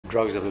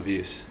drugs of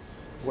abuse.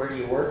 Where do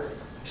you work?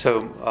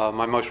 So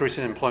my most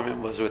recent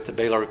employment was with the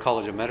Baylor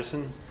College of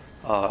Medicine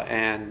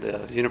and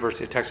the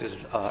University of Texas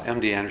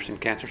MD Anderson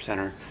Cancer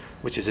Center,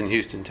 which is in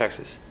Houston,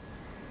 Texas.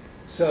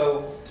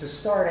 So to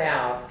start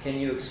out, can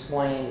you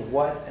explain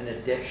what an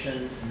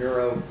addiction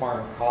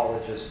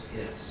neuropharmacologist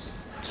is?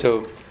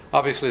 So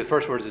obviously the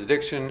first word is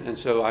addiction, and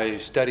so I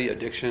study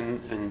addiction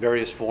in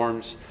various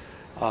forms.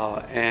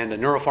 And a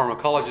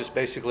neuropharmacologist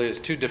basically is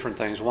two different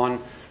things.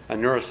 One, a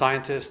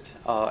neuroscientist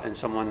and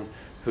someone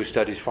who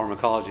studies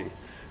pharmacology.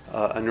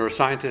 A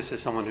neuroscientist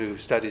is someone who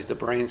studies the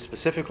brain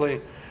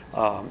specifically,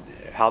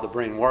 how the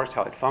brain works,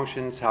 how it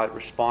functions, how it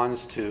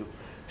responds to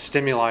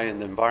stimuli in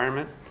the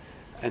environment.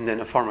 And then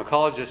a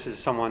pharmacologist is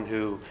someone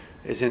who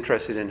is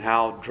interested in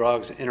how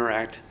drugs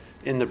interact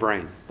in the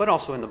brain, but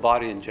also in the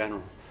body in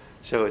general.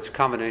 So it's a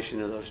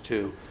combination of those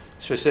two,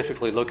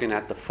 specifically looking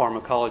at the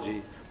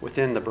pharmacology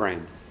within the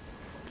brain.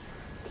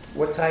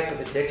 What type of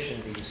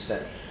addiction do you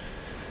study?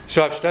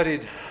 So I've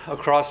studied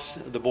across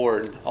the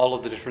board all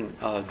of the different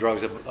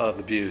drugs of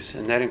abuse,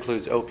 and that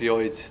includes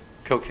opioids,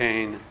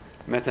 cocaine,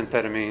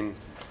 methamphetamine,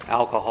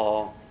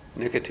 alcohol,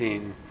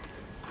 nicotine,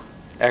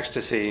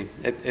 ecstasy.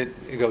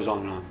 It goes on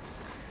and on.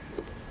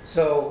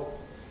 So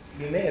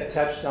you may have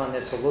touched on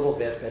this a little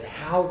bit, but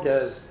how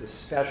does the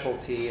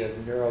specialty of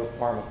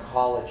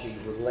neuropharmacology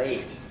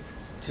relate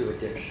to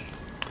addiction?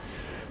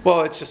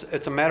 Well,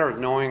 it's a matter of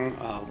knowing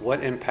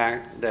what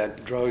impact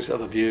that drugs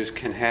of abuse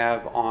can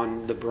have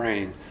on the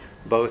brain,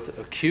 both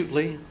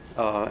acutely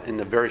in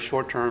the very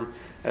short term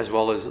as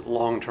well as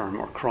long term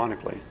or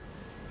chronically.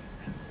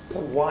 So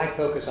why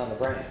focus on the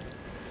brain?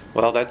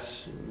 Well,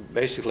 that's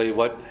basically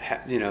what,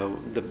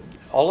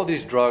 all of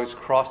these drugs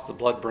cross the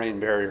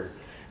blood-brain barrier,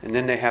 and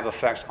then they have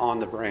effects on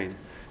the brain.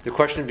 The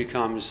question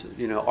becomes,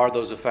 are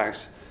those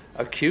effects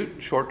acute,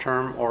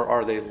 short-term, or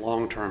are they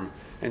long-term?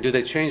 And do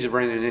they change the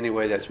brain in any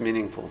way that's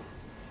meaningful?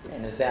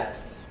 And is that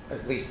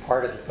at least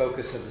part of the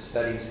focus of the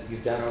studies that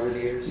you've done over the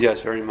years?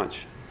 Yes, very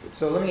much.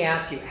 So let me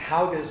ask you,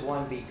 how does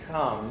one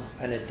become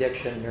an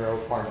addiction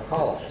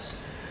neuropharmacologist?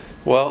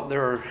 Well,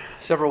 there are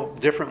several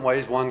different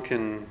ways one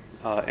can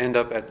end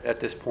up at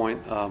this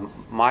point.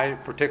 My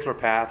particular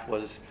path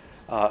was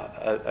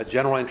a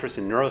general interest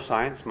in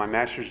neuroscience. My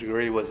master's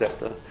degree was at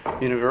the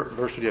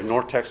University of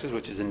North Texas,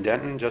 which is in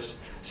Denton, just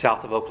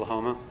south of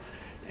Oklahoma.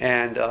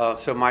 And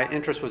so my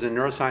interest was in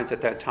neuroscience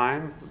at that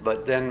time,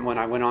 but then when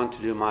I went on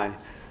to do my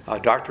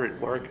doctorate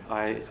work,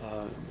 I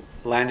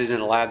landed in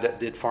a lab that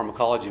did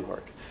pharmacology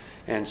work.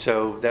 And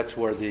so that's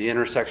where the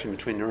intersection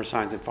between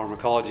neuroscience and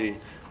pharmacology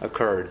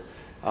occurred.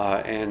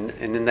 And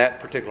in that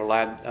particular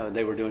lab,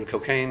 they were doing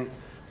cocaine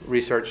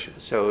research,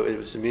 so it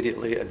was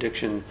immediately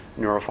addiction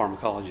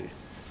neuropharmacology.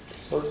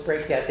 So let's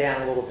break that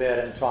down a little bit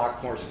and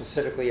talk more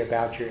specifically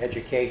about your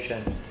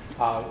education.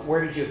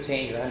 Where did you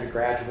obtain your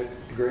undergraduate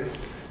degree?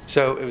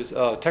 So it was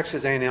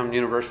Texas A&M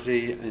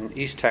University in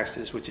East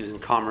Texas, which is in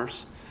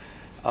Commerce,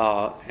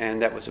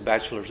 and that was a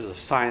Bachelor's of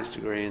Science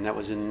degree, and that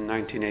was in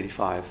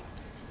 1985.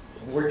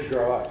 Where did you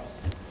grow up?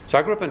 So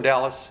I grew up in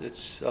Dallas.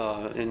 It's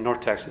in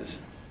North Texas.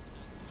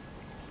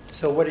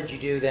 So what did you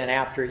do then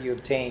after you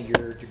obtained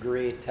your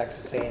degree at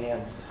Texas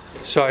A&M?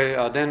 So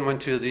I then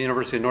went to the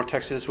University of North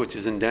Texas, which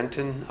is in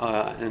Denton,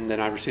 and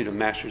then I received a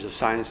Master's of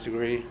Science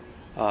degree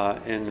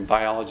in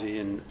biology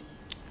and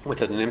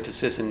with an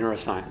emphasis in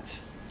neuroscience.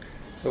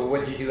 So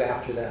what did you do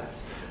after that?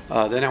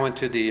 Then I went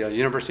to the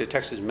University of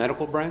Texas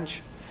Medical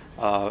Branch,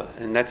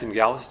 and that's in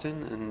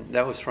Galveston, and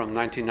that was from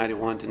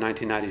 1991 to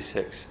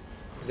 1996.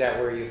 Is that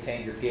where you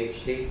obtained your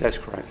PhD? That's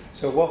correct.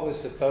 So what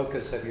was the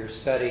focus of your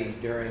study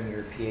during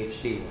your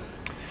PhD work?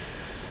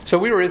 So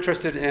we were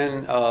interested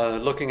in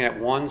looking at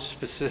one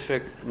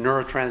specific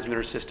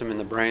neurotransmitter system in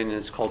the brain, and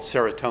it's called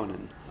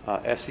serotonin,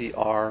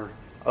 S-E-R-O-T-O-N-I-N.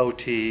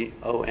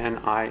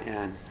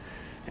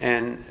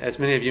 And as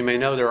many of you may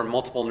know, there are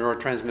multiple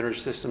neurotransmitter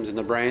systems in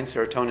the brain.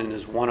 Serotonin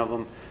is one of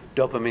them,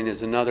 dopamine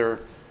is another,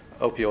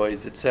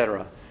 opioids,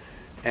 etc.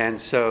 And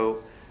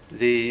so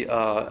the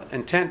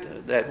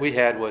intent that we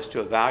had was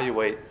to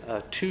evaluate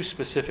two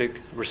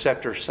specific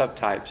receptor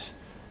subtypes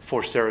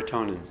for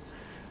serotonin,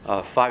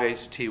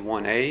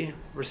 5-HT1A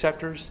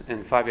receptors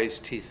and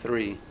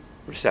 5-HT3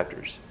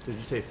 receptors. Did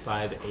you say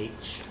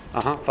 5H?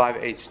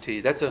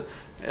 5-HT. That's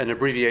an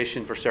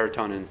abbreviation for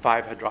serotonin,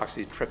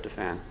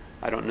 5-hydroxytryptophan.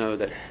 I don't know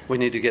that we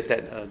need to get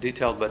that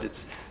detailed, but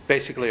it's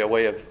basically a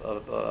way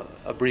of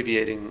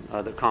abbreviating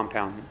the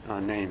compound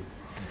name.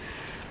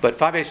 But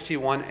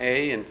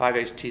 5-HT1A and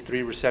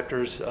 5-HT3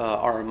 receptors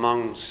are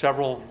among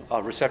several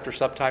receptor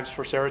subtypes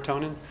for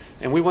serotonin,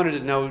 and we wanted to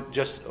know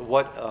just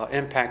what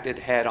impact it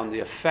had on the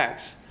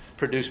effects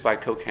produced by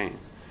cocaine.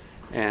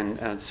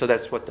 And so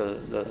that's what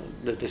the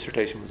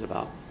dissertation was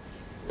about.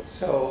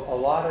 So a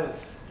lot of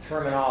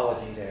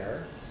terminology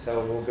there,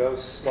 so we'll go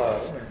slow,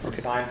 and from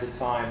time to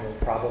time we'll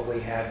probably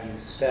have you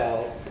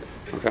spell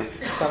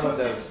some of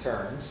those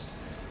terms.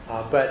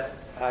 But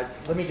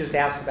let me just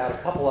ask about a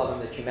couple of them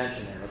that you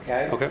mentioned there,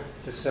 okay? Okay.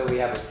 Just so we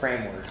have a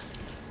framework.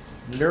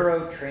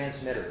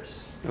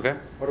 Neurotransmitters. Okay.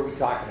 What are we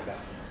talking about?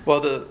 Well,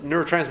 the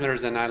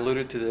neurotransmitters, and I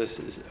alluded to this,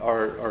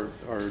 are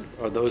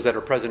those that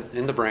are present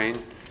in the brain.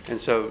 And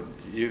so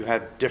you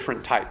have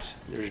different types.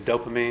 There's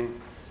dopamine,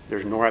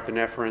 there's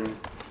norepinephrine,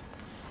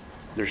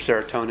 there's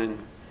serotonin,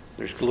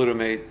 there's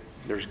glutamate,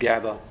 there's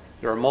GABA.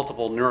 There are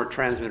multiple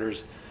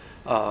neurotransmitters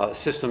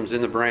systems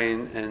in the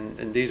brain,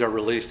 and these are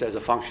released as a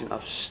function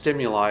of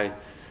stimuli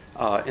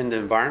in the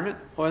environment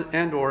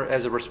and or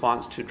as a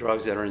response to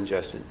drugs that are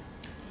ingested.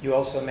 You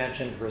also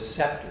mentioned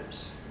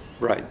receptors.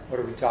 Right. What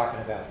are we talking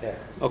about there?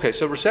 Okay,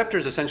 so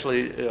receptors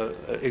essentially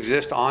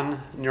exist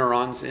on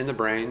neurons in the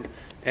brain,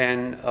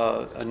 and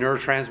a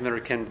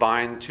neurotransmitter can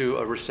bind to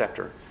a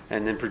receptor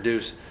and then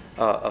produce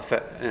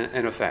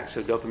an effect.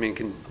 So dopamine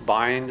can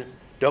bind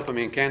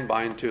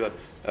to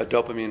a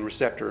dopamine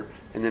receptor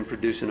and then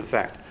produce an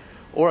effect.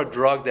 Or a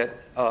drug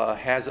that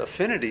has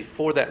affinity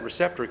for that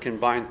receptor can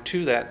bind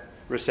to that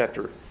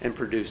receptor and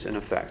produce an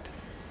effect.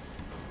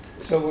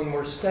 So when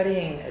we're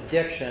studying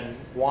addiction,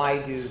 why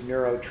do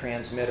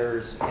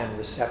neurotransmitters and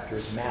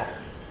receptors matter?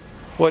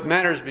 Well, it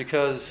matters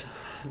because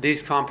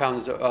these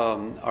compounds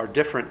are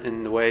different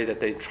in the way that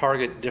they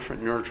target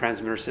different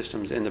neurotransmitter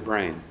systems in the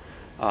brain.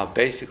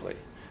 Basically,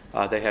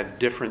 they have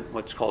different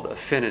what's called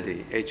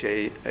affinity,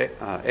 H-A-F-F-I-N-I-T-Y.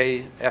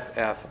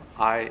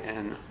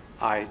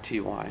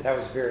 That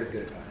was very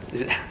good,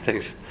 Ronnie.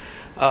 Thanks.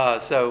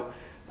 So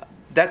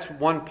that's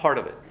one part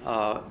of it.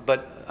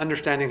 But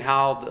understanding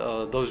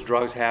how those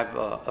drugs have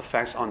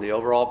effects on the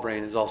overall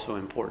brain is also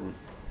important.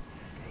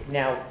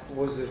 Now,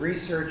 was the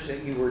research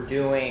that you were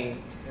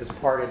doing as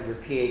part of your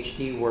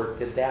PhD work,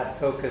 did that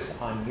focus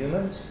on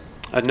humans?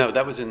 No,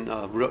 that was in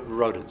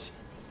rodents.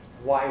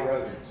 Why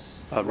rodents?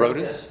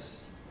 Rodents?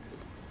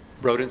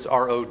 Rodents,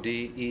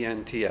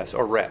 R-O-D-E-N-T-S,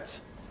 or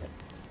rats.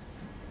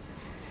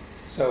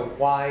 So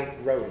why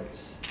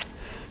rodents?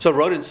 So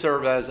rodents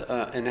serve as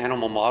an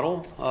animal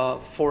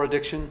model for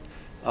addiction.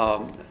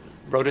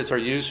 Rodents are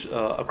used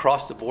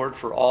across the board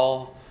for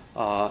all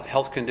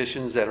health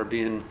conditions that are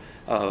being,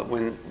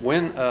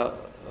 when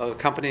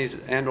companies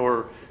and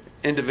or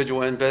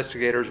individual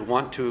investigators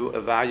want to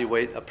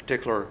evaluate a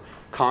particular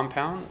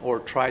compound or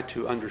try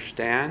to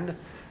understand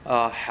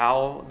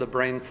how the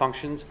brain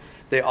functions,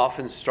 they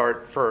often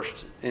start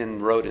first in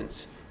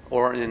rodents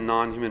or in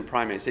non-human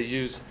primates. They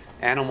use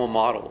animal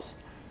models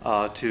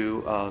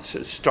to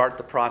start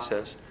the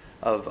process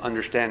of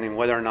understanding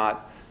whether or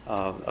not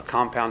a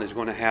compound is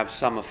going to have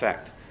some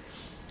effect.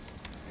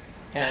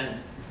 And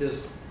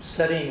does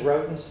studying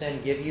rodents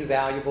then give you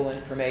valuable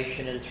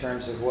information in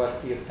terms of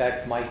what the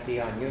effect might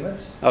be on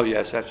humans? Oh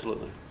yes,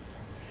 absolutely.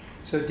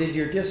 So did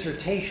your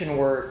dissertation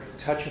work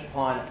touch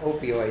upon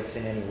opioids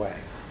in any way?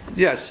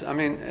 Yes, I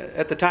mean,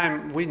 at the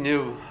time we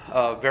knew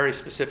very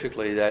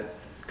specifically that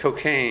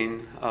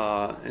cocaine,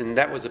 and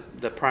that was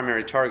the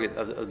primary target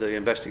of the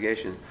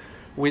investigation.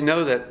 We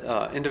know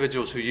that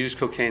individuals who use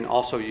cocaine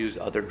also use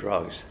other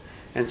drugs.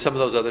 And some of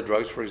those other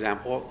drugs, for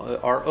example,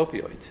 are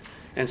opioids.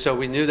 And so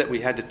we knew that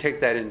we had to take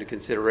that into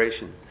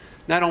consideration.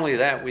 Not only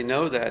that, we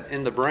know that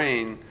in the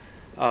brain,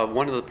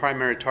 one of the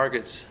primary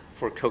targets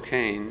for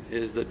cocaine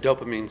is the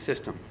dopamine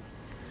system.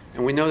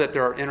 And we know that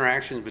there are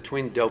interactions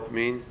between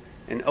dopamine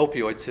and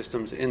opioid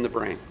systems in the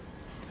brain.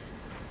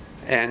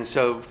 And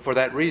so for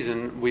that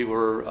reason, we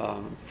were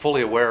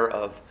fully aware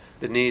of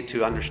the need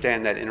to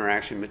understand that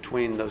interaction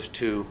between those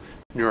two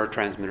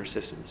neurotransmitter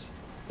systems.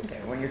 Okay,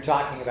 when you're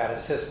talking about a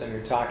system,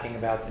 you're talking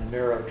about the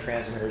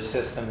neurotransmitter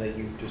system that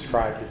you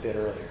described a bit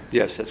earlier.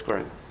 Yes, that's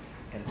correct.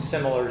 And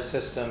similar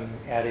system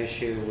at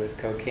issue with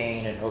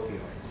cocaine and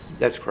opioids.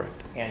 That's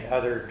correct. And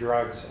other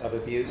drugs of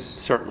abuse?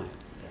 Certainly.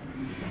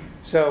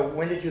 So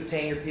when did you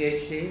obtain your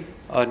PhD?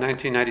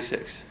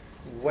 1996.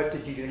 What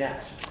did you do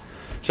next?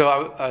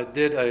 So I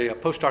did a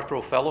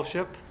postdoctoral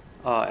fellowship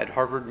at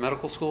Harvard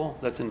Medical School.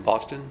 That's in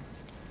Boston.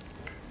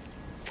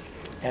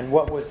 And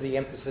what was the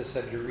emphasis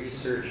of your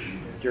research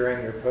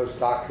during your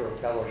postdoctoral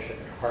fellowship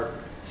at Harvard?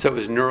 So it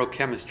was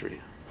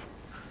neurochemistry.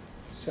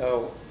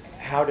 So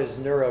how does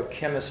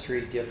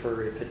neurochemistry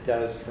differ, if it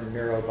does, from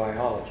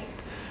neurobiology?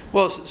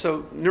 Well,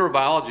 so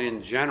neurobiology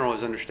in general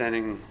is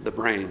understanding the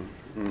brain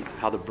and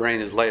how the brain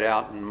is laid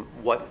out and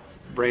what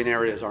brain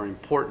areas are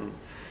important.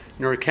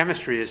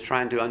 Neurochemistry is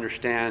trying to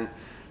understand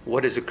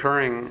what is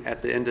occurring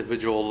at the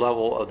individual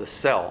level of the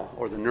cell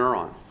or the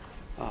neuron.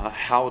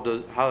 How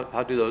do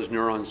those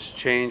neurons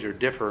change or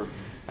differ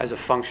as a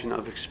function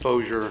of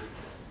exposure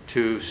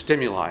to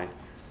stimuli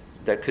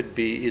that could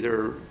be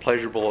either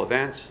pleasurable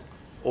events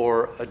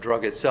or a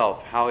drug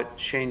itself, how it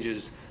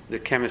changes the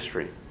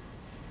chemistry.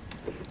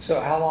 So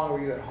how long were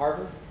you at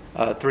Harvard?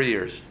 3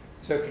 years.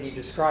 So can you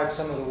describe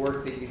some of the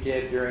work that you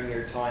did during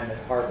your time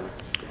at Harvard?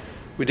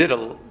 We did a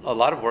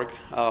lot of work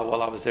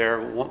while I was there.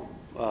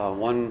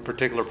 One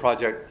particular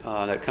project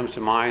that comes to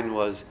mind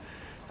was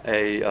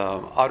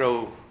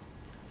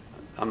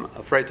I'm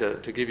afraid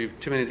to give you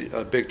too many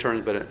big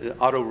terms, but an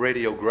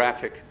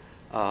autoradiographic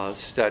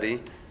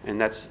study,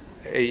 and that's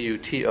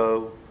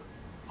AUTORADIOGRAPHIC.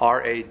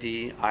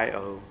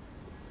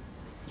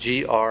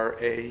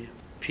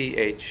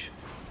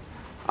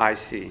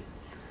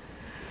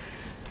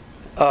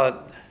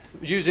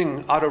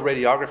 using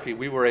autoradiography,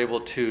 we were able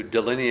to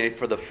delineate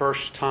for the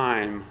first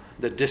time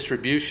the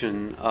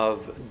distribution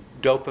of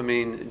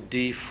dopamine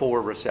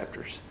D4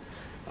 receptors.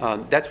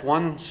 That's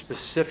one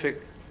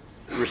specific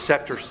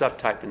receptor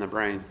subtype in the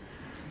brain.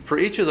 For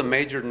each of the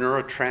major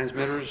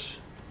neurotransmitters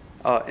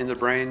in the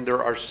brain,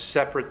 there are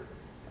separate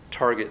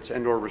targets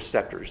and/or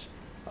receptors.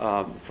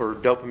 For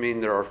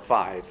dopamine, there are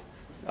 5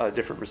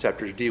 different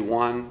receptors,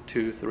 D1,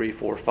 2, 3,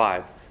 4,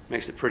 5.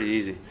 Makes it pretty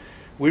easy.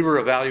 We were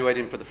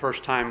evaluating for the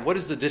first time what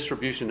is the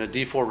distribution of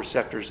D4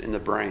 receptors in the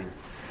brain.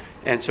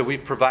 And so we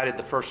provided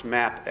the first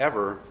map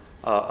ever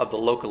of the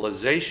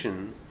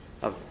localization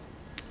of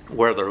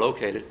where they're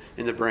located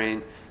in the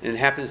brain, and it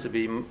happens to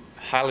be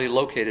highly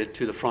located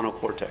to the frontal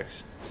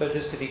cortex. So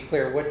just to be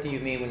clear, what do you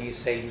mean when you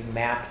say you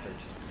mapped it?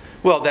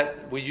 Well,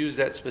 we use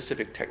that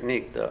specific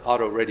technique, the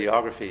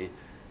autoradiography,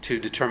 to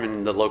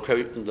determine the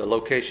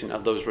location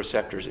of those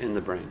receptors in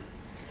the brain.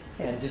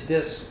 And did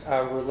this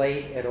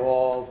relate at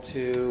all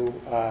to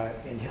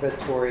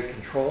inhibitory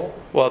control?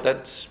 Well,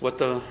 that's what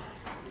the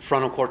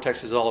frontal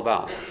cortex is all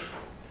about.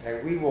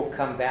 Okay, we will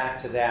come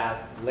back to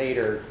that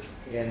later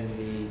in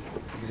the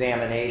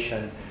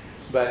examination.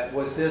 But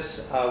was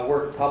this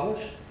work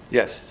published?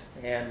 Yes.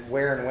 And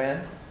where and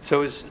when?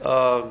 So it was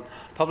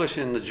published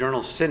in the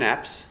journal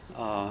Synapse,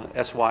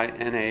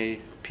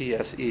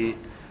 S-Y-N-A-P-S-E,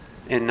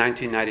 in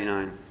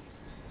 1999.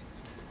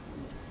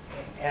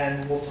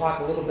 And we'll talk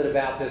a little bit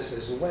about this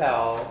as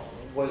well.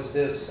 Was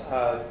this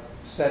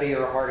study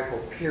or article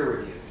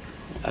peer-reviewed?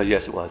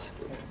 Yes, it was.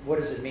 What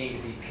does it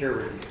mean to be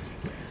peer-reviewed?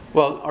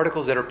 Well,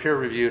 articles that are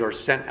peer-reviewed are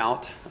sent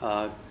out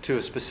to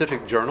a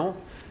specific journal,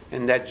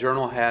 and that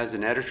journal has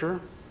an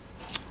editor.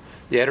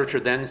 The editor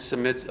then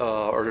submits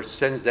or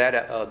sends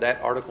that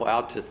article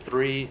out to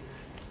 3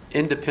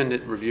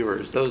 independent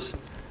reviewers. Those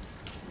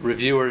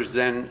reviewers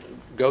then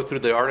go through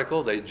the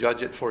article, they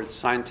judge it for its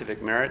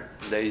scientific merit,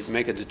 they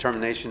make a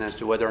determination as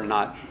to whether or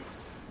not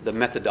the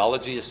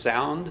methodology is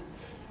sound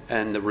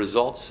and the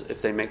results,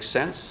 if they make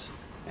sense,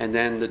 and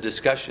then the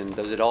discussion,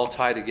 does it all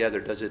tie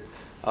together?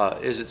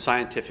 Is it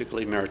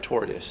scientifically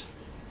meritorious?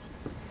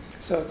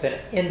 So it's an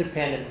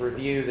independent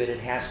review that it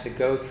has to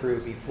go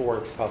through before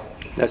it's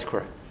published. That's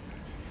correct.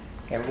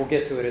 And we'll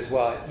get to it as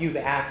well. You've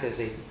acted as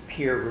a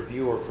peer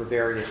reviewer for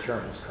various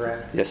journals,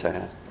 correct? Yes, I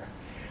have.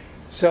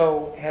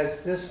 So has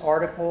this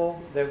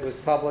article that was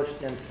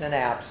published in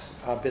Synapse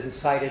been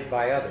cited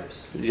by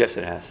others? Yes,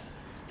 it has.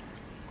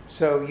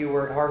 So you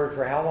were at Harvard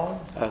for how long?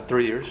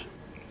 3 years.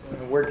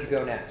 And where did you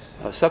go next?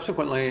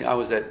 Subsequently, I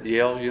was at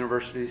Yale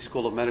University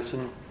School of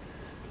Medicine,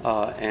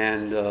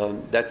 and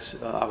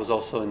I was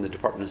also in the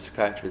Department of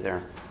Psychiatry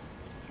there.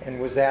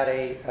 And was that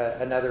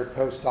another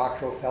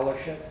postdoctoral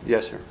fellowship?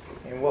 Yes, sir.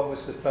 And what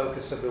was the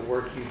focus of the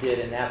work you did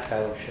in that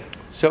fellowship?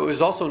 So it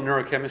was also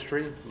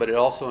neurochemistry, but it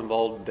also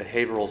involved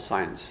behavioral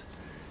science.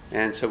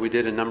 And so we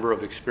did a number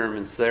of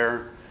experiments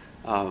there.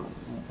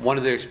 One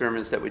of the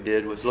experiments that we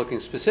did was looking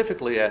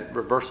specifically at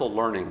reversal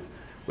learning,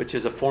 which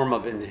is a form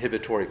of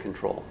inhibitory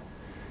control.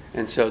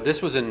 And so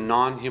this was in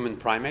non-human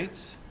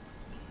primates.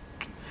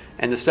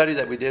 And the study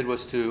that we did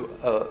was to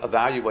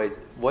evaluate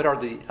what are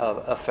the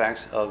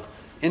effects of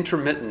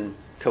intermittent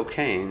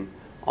cocaine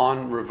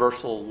on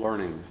reversal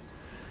learning.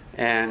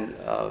 And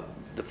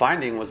the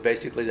finding was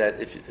basically that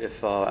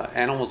if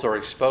animals are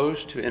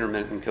exposed to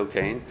intermittent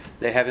cocaine,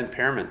 they have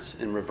impairments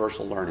in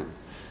reversal learning.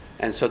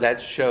 And so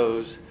that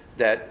shows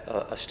that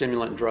a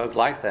stimulant drug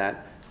like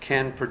that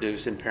can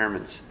produce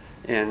impairments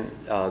in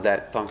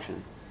that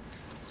function.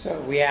 So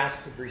we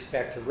asked with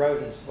respect to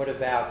rodents, what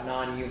about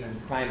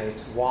non-human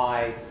primates?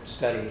 Why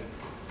study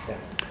them?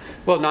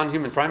 Well,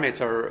 non-human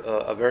primates are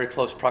a very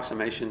close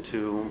approximation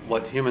to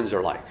what humans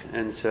are like.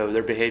 And so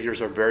their behaviors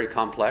are very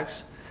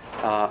complex.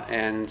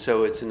 And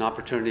so it's an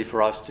opportunity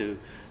for us to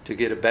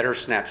get a better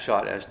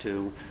snapshot as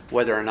to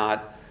whether or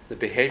not the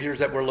behaviors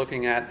that we're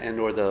looking at and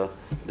or the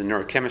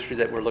neurochemistry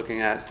that we're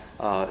looking at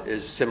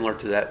is similar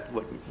to that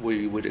what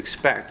we would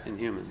expect in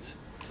humans.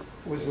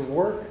 Was the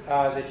work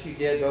that you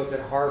did both at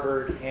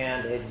Harvard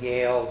and at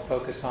Yale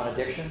focused on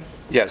addiction?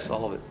 Yes,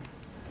 all of it.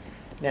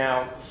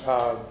 Now,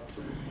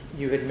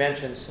 you had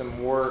mentioned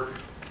some work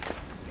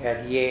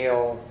at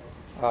Yale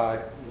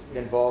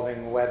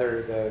involving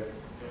whether the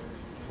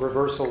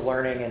reversal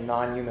learning in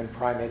non-human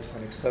primates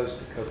when exposed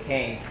to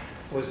cocaine.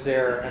 Was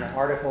there an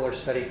article or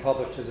study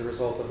published as a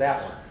result of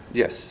that work?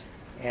 Yes.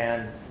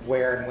 And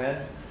where and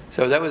when?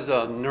 So that was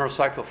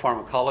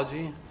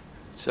neuropsychopharmacology.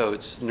 So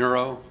it's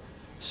neuro,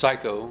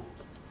 psycho,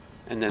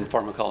 and then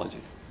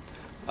pharmacology.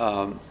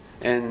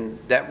 And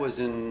that was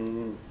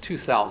in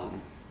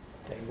 2000.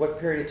 Okay. What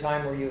period of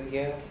time were you at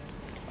Yale?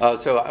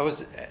 So I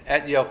was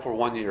at Yale for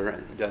 1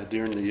 year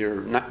during the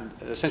year,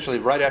 essentially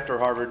right after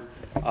Harvard,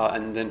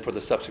 and then for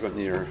the subsequent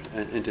year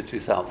into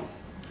 2000.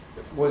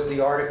 Was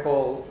the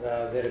article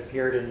that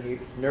appeared in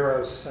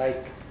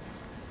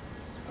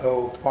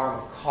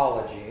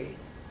Neuropsychopharmacology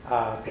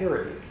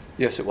peer-reviewed?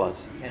 Yes, it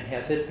was. And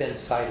has it been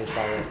cited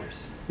by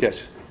others?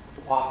 Yes.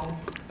 Often?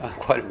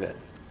 Quite a bit.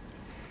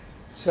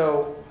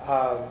 So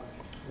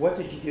what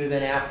did you do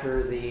then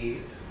after the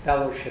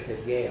fellowship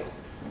at Yale?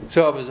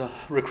 So I was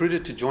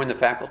recruited to join the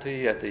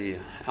faculty at the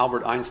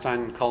Albert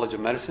Einstein College of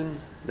Medicine.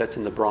 That's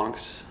in the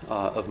Bronx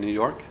of New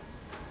York.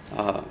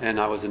 And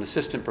I was an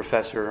assistant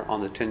professor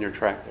on the tenure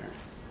track there.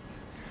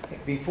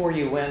 Before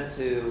you went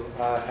to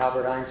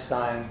Albert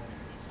Einstein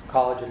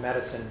College of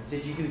Medicine,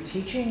 did you do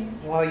teaching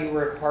while you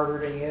were at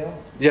Harvard and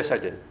Yale? Yes, I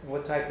did.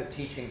 What type of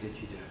teaching did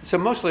you do? So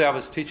mostly I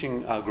was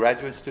teaching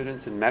graduate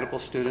students and medical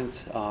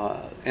students,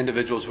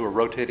 individuals who were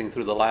rotating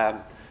through the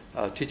lab,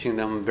 teaching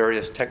them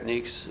various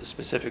techniques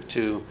specific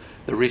to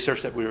the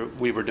research that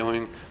we were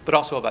doing, but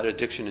also about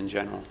addiction in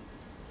general.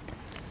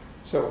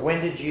 So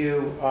when did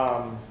you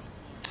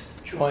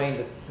join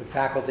the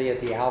faculty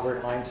at the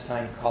Albert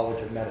Einstein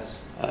College of Medicine?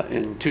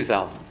 In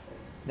 2000.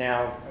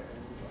 Now,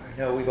 I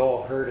know we've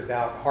all heard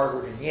about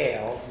Harvard and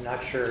Yale. I'm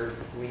not sure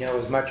we know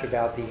as much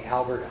about the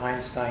Albert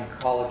Einstein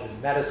College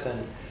of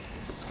Medicine.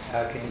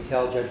 Can you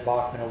tell Judge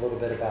Bachman a little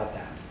bit about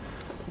that?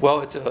 Well,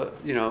 it's a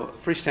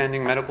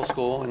freestanding medical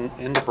school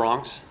in the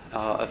Bronx.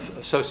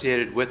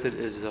 Associated with it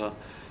is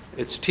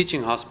its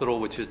teaching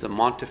hospital, which is the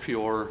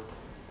Montefiore.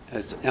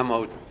 It's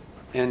Montefiore.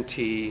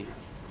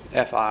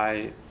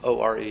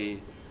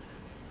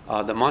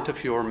 The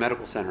Montefiore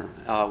Medical Center,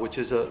 which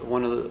is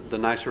one of the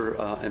nicer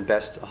and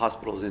best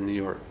hospitals in New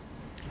York.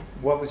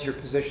 What was your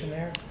position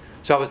there?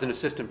 So I was an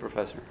assistant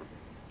professor.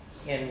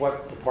 In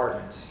what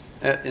departments?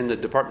 In the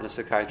Department of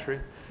Psychiatry,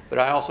 but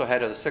I also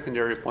had a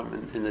secondary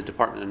appointment in the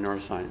Department of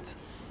Neuroscience.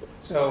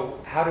 So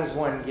how does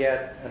one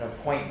get an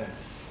appointment,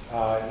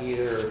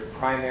 either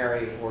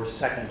primary or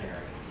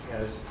secondary,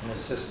 as an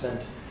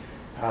assistant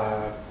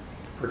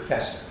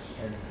professor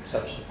in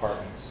such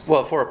departments?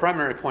 Well, for a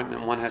primary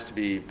appointment, one has to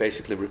be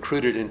basically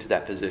recruited into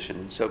that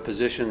position. So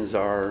positions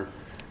are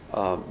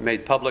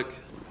made public.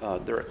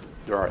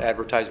 There are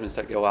advertisements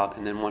that go out,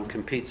 and then one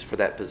competes for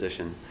that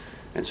position.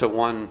 And so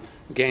one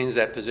gains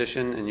that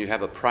position, and you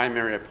have a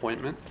primary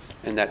appointment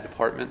in that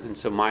department, and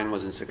so mine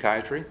was in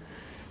psychiatry.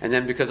 And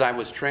then because I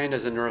was trained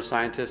as a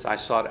neuroscientist, I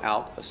sought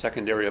out a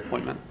secondary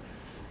appointment,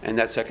 and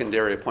that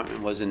secondary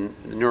appointment was in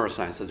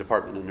neuroscience, the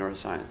Department of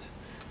Neuroscience.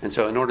 And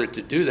so in order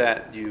to do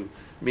that, you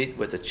meet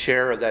with the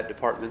chair of that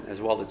department as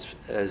well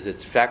as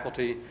its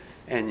faculty,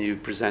 and you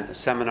present a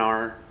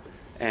seminar,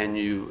 and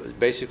you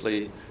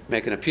basically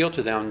make an appeal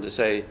to them to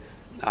say,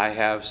 I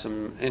have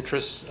some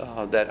interests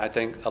that I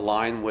think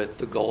align with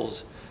the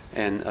goals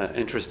and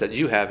interests that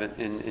you have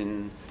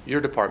in your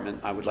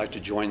department. I would like to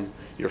join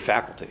your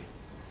faculty.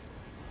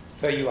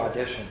 So you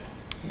audition.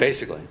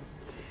 Basically.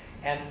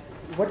 And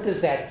what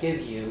does that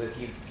give you if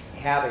you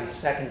have a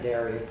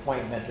secondary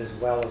appointment as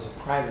well as a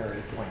primary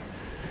appointment?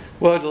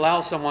 Well, it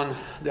allows someone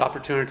the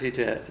opportunity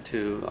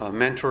to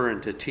mentor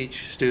and to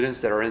teach students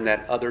that are in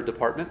that other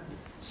department.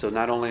 So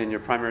not only in your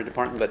primary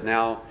department, but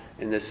now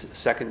in this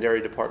secondary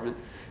department.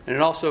 And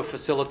it also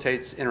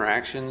facilitates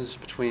interactions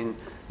between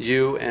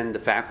you and the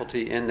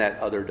faculty in that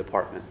other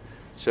department.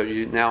 So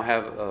you now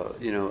have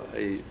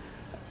an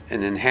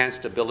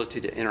enhanced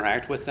ability to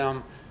interact with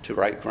them, to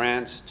write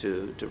grants,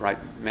 to write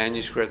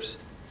manuscripts.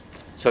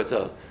 So it's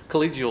a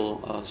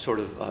collegial sort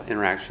of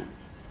interaction.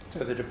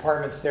 So the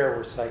departments there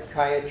were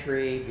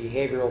psychiatry,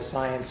 behavioral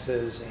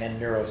sciences,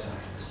 and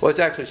neuroscience. Well, it's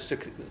actually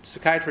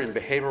psychiatry and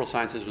behavioral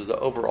sciences was the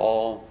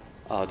overall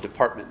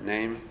department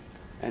name,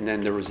 and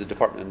then there was the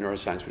Department of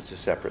Neuroscience, which is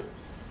separate.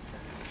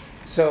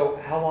 So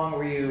how long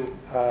were you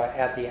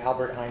at the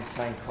Albert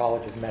Einstein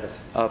College of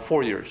Medicine?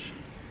 4 years.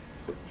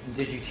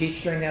 Did you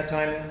teach during that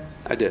time then?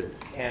 I did.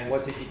 And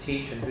what did you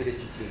teach and who did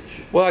you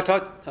teach? Well, I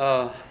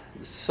taught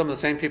some of the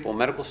same people,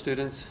 medical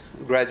students,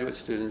 graduate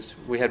students.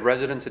 We had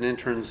residents and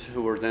interns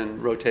who were then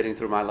rotating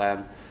through my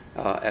lab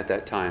at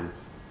that time.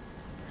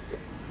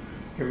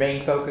 Your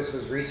main focus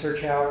was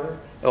research, however?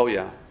 Oh,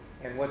 yeah.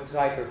 And what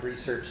type of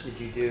research did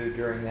you do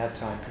during that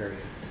time period?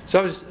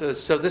 So,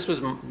 so this was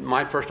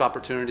my first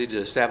opportunity to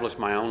establish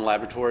my own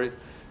laboratory,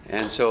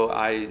 and so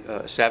I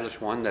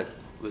established one that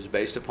was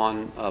based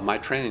upon my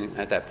training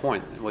at that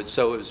point. It was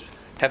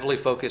heavily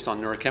focused on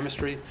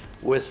neurochemistry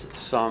with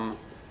some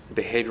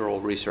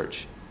behavioral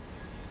research.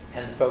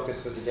 And the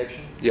focus was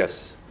addiction?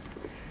 Yes.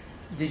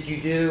 Did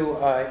you do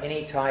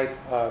any type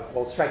of,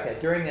 well, strike that,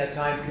 during that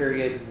time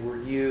period,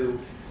 were you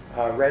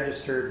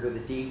registered with the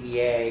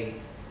DEA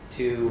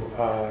to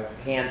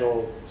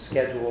handle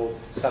scheduled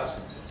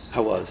substances? I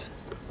was.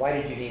 Why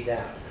did you need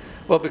that?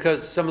 Well,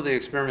 because some of the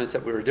experiments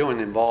that we were doing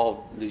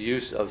involved the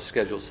use of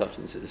scheduled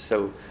substances.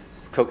 So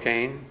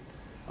cocaine,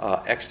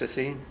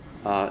 ecstasy,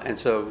 and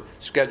so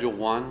Schedule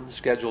 1,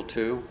 Schedule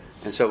 2.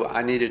 And so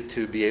I needed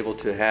to be able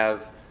to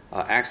have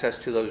access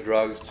to those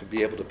drugs, to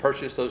be able to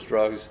purchase those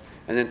drugs,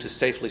 and then to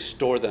safely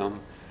store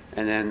them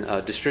and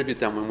then distribute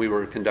them when we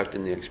were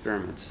conducting the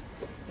experiments.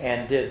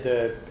 And did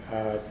the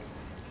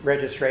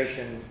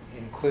registration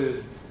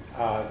include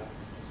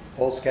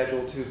full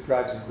Schedule 2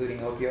 drugs, including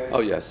opioids? Oh,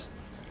 yes.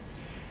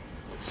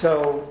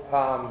 So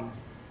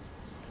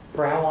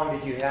for how long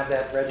did you have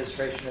that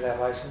registration of that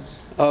license?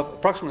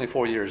 Approximately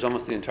 4 years,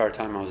 almost the entire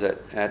time I was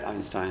at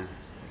Einstein.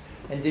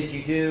 And did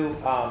you do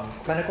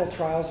clinical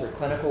trials or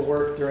clinical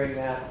work during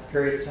that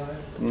period of time?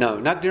 No,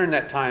 not during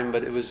that time,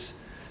 but it was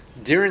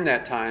during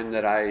that time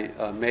that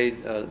I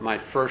made my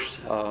first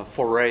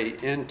foray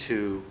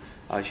into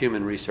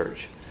human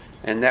research.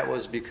 And that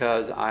was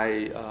because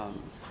I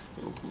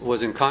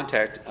was in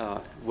contact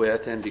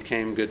with and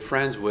became good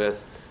friends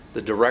with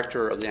the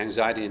director of the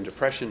Anxiety and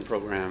Depression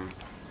program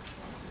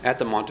at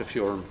the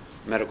Montefiore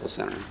Medical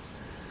Center.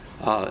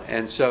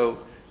 And so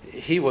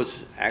he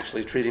was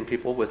actually treating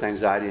people with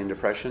anxiety and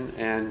depression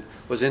and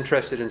was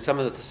interested in some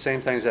of the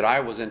same things that I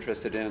was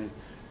interested in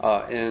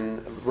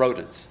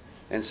rodents.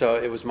 And so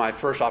it was my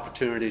first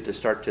opportunity to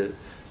start to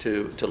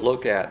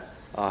look at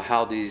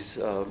how these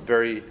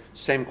very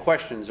same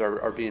questions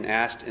are being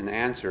asked and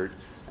answered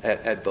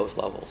at both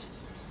levels.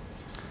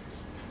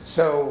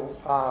 So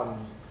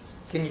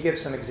can you give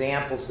some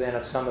examples then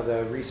of some of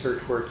the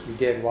research work you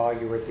did while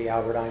you were at the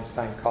Albert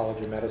Einstein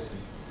College of Medicine?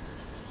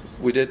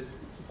 We did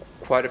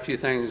quite a few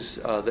things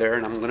there,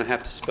 and I'm going to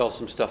have to spell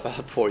some stuff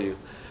out for you.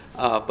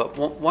 But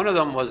one of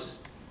them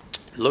was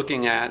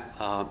looking at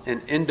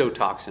an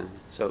endotoxin,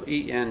 so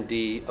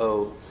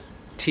endotoxin.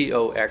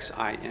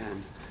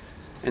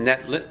 And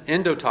that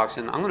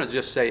endotoxin, I'm going to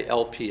just say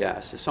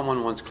LPS. If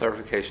someone wants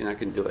clarification, I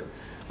can do it.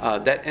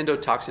 That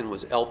endotoxin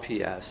was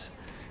LPS.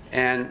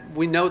 And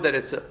we know that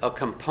it's a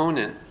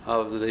component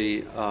of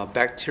the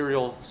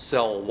bacterial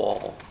cell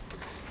wall.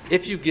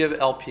 If you give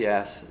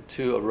LPS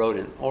to a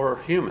rodent or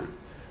a human,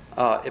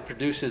 it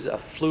produces a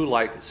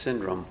flu-like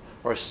syndrome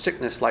or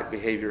sickness-like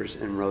behaviors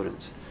in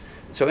rodents.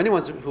 So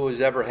anyone who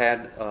has ever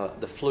had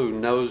the flu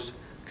knows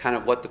kind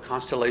of what the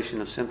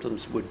constellation of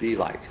symptoms would be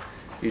like.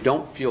 You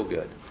don't feel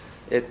good.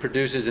 It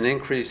produces an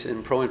increase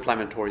in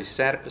pro-inflammatory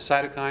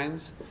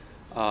cytokines.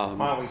 Why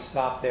don't we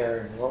stop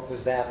there? And what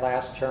was that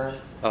last term?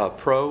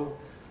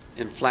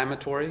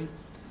 Pro-inflammatory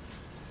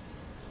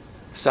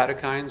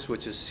cytokines,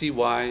 which is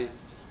cytokines.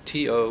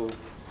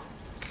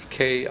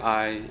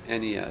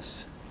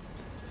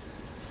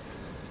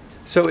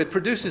 So it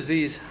produces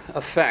these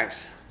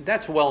effects.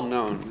 That's well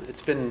known.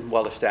 It's been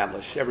well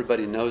established.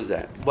 Everybody knows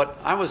that. What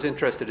I was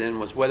interested in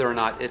was whether or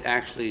not it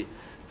actually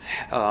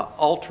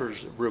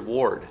alters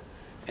reward.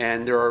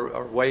 And there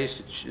are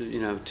ways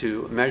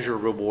to measure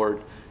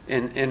reward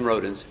in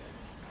rodents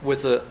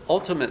with the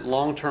ultimate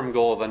long-term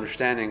goal of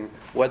understanding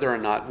whether or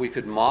not we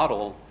could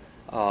model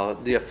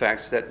the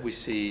effects that we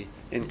see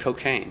in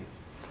cocaine.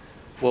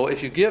 Well,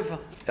 if you give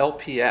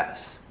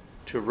LPS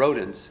to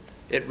rodents,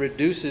 it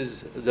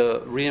reduces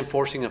the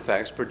reinforcing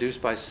effects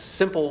produced by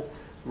simple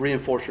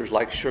reinforcers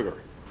like sugar.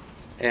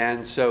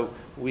 And so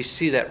we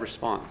see that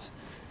response.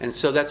 And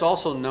so that's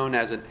also known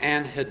as an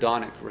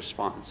anhedonic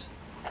response.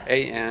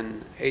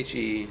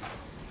 ANHEDONIC.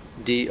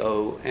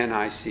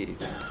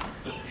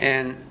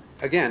 And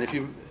again, if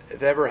you've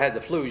ever had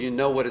the flu, you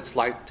know what it's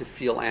like to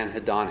feel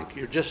anhedonic.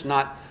 You're just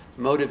not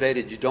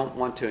motivated. You don't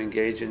want to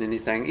engage in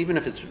anything, even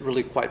if it's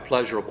really quite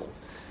pleasurable.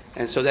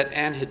 And so that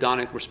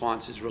anhedonic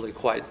response is really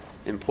quite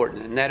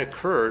important. And that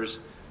occurs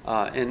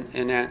in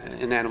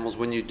animals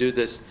when you do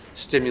this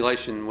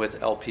stimulation with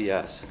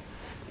LPS.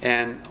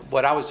 And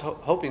what I was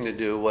hoping to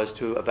do was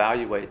to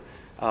evaluate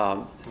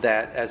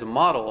that as a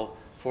model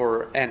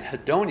for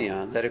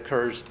anhedonia that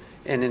occurs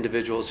in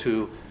individuals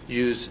who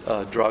use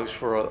drugs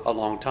for a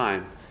long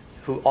time,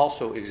 who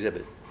also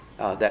exhibit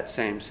that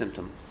same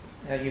symptom.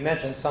 Now, you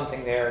mentioned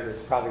something there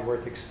that's probably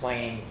worth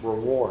explaining,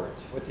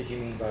 rewards. What did you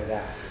mean by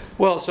that?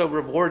 Well, so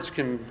rewards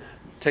can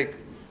take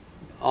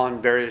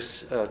on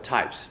various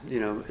types.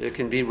 It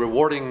can be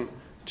rewarding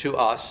to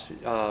us,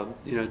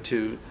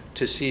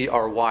 to see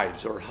our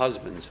wives or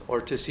husbands,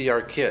 or to see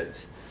our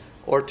kids,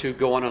 or to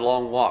go on a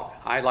long walk.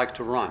 I like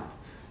to run.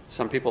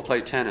 Some people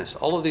play tennis.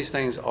 All of these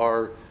things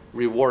are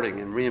rewarding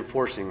and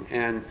reinforcing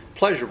and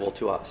pleasurable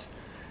to us.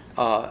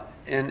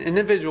 And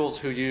individuals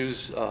who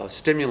use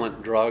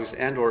stimulant drugs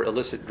and or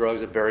illicit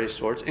drugs of various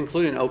sorts,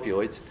 including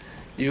opioids,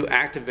 you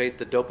activate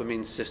the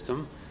dopamine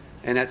system.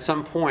 And at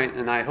some point,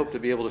 and I hope to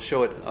be able to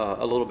show it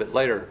a little bit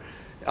later,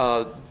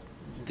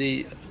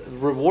 the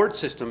reward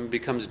system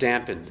becomes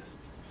dampened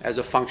as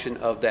a function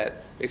of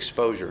that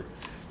exposure.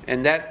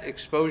 And that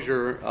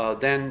exposure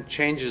then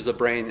changes the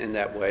brain in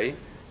that way.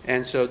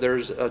 And so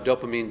there's a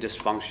dopamine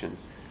dysfunction.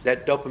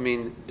 That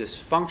dopamine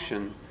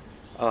dysfunction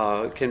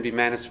can be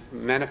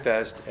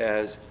manifest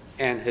as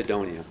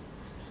anhedonia.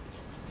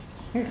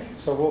 Okay,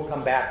 so we'll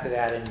come back to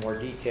that in more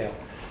detail.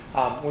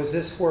 Was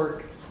this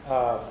work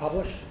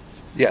published?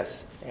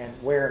 Yes. And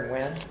where and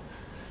when?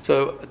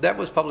 So that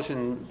was published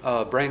in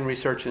Brain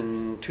Research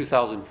in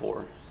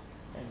 2004.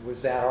 And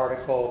was that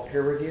article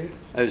peer-reviewed?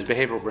 It was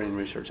behavioral brain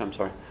research, I'm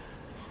sorry.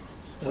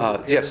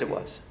 Yes, it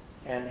was.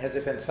 And has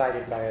it been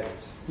cited by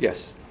others?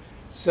 Yes.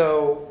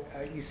 So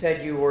you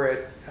said you were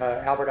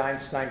at Albert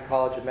Einstein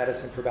College of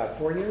Medicine for about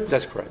 4 years?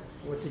 That's correct.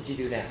 What did you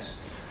do next?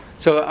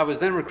 So I was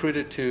then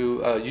recruited to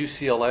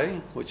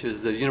UCLA, which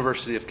is the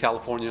University of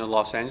California,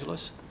 Los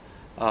Angeles.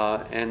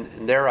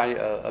 And there I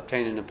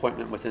obtained an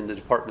appointment within the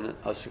Department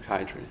of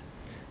Psychiatry.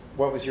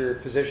 What was your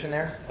position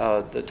there?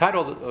 The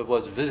title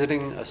was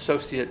Visiting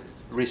Associate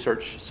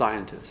Research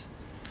Scientist.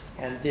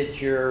 And did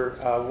your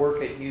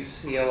work at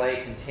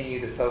UCLA continue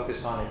to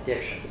focus on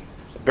addiction?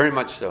 Very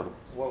much so.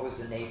 what was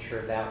the nature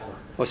of that work?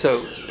 Well,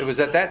 so it was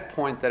at that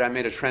point that I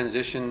made a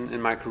transition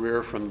in my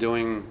career from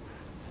doing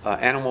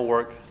animal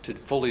work to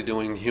fully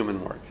doing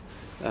human work.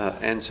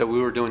 And so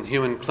we were doing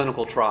human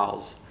clinical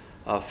trials,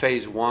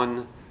 phase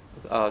 1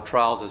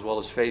 trials as well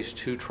as phase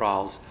 2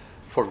 trials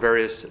for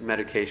various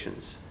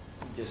medications.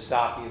 Just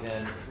stop you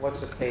then.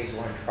 What's a phase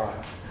 1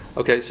 trial?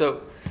 Okay,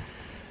 so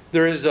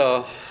there is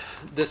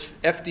this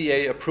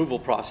FDA approval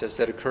process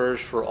that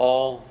occurs for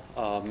all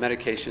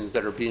medications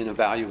that are being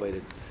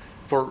evaluated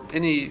for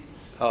any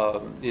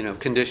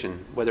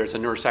condition, whether it's a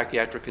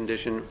neuropsychiatric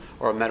condition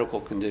or a medical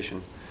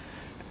condition.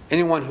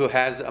 Anyone who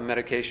has a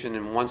medication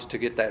and wants to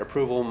get that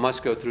approval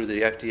must go through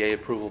the FDA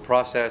approval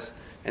process,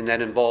 and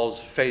that involves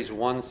phase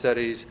 1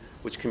 studies,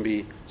 which can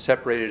be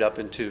separated up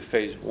into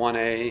phase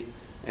 1A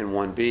and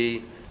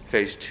 1B,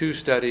 phase 2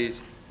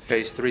 studies,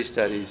 phase 3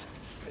 studies,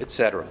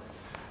 etc.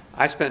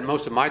 I spent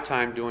most of my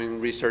time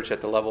doing research at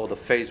the level of the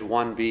phase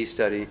 1B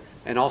study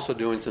and also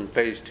doing some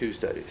phase 2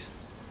 studies.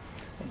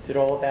 Did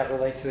all of that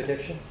relate to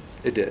addiction?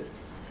 It did.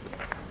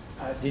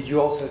 Did you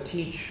also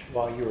teach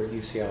while you were at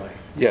UCLA?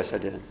 Yes, I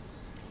did.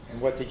 And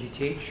what did you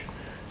teach?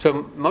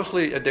 So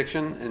mostly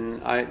addiction,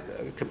 and I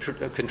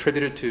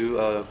contributed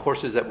to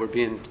courses that were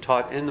being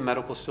taught in the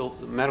medical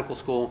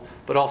school,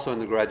 but also in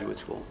the graduate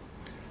school.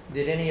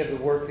 Did any of the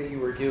work that you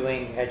were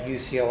doing at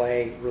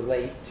UCLA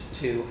relate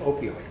to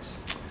opioids?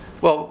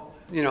 Well,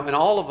 in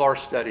all of our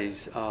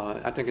studies,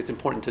 I think it's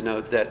important to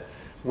note that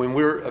when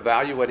we're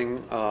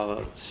evaluating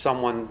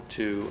someone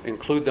to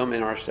include them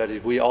in our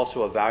studies, we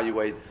also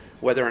evaluate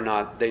whether or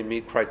not they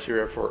meet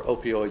criteria for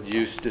opioid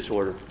use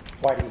disorder.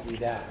 Why do you do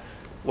that?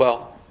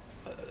 Well,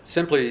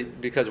 simply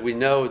because we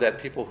know that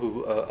people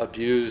who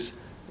abuse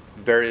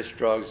various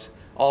drugs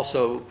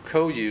also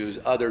co-use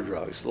other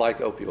drugs like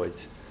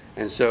opioids.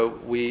 And so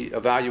we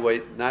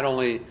evaluate, not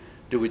only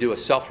do we do a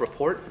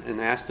self-report and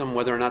ask them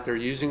whether or not they're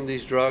using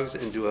these drugs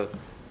and do a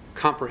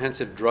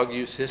comprehensive drug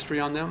use history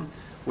on them,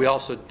 we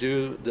also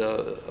do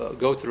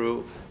go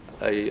through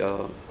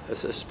a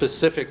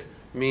specific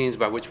means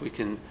by which we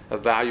can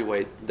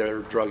evaluate their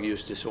drug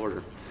use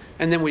disorder.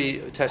 And then we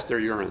test their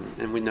urine,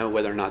 and we know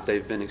whether or not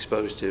they've been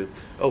exposed to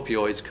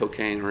opioids,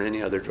 cocaine, or any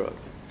other drug.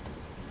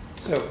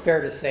 So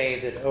fair to say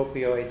that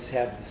opioids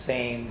have the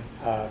same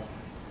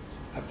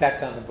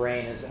effect on the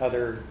brain as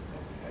other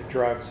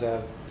drugs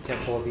of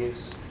potential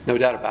abuse? No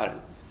doubt about it.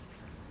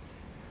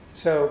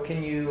 So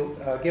can you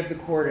give the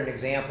court an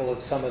example of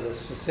some of the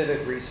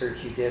specific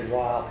research you did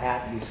while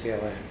at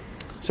UCLA?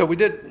 So we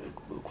did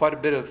quite a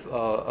bit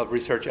of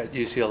research at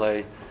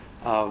UCLA.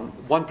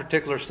 One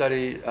particular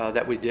study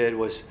that we did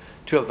was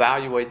to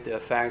evaluate the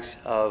effects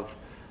of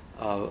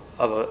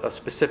a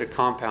specific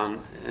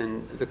compound,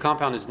 and the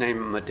compound is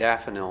named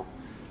modafinil.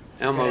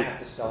 You're going to have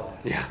to spell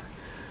that. Yeah.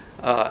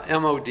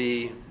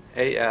 M-O-D-A-F-I-N-I-L.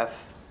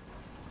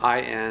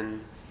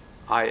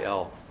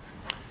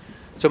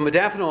 So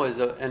modafinil is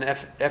an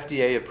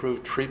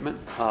FDA-approved treatment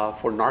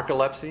for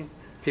narcolepsy,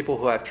 people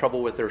who have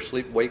trouble with their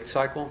sleep-wake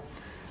cycle.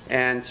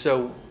 And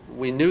so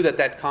we knew that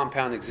that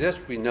compound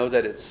exists. We know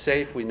that it's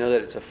safe. We know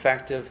that it's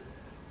effective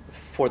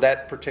for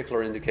that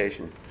particular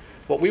indication.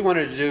 What we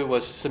wanted to do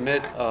was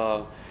submit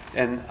an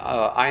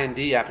IND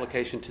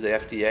application to the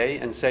FDA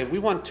and say we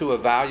want to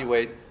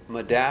evaluate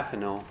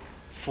modafinil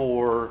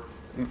for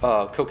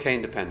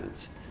cocaine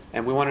dependence.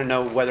 And we want to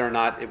know whether or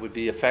not it would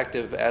be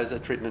effective as a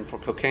treatment for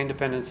cocaine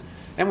dependence.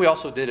 And we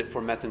also did it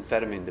for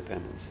methamphetamine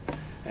dependence.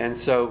 And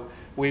so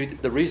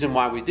the reason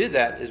why we did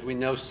that is we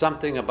know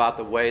something about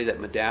the way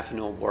that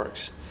modafinil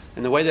works.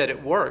 And the way that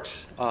it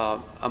works,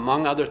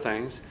 among other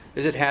things,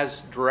 is it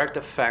has direct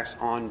effects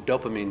on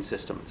dopamine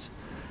systems.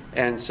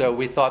 And so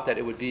we thought that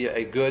it would be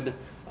a good,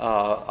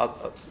 a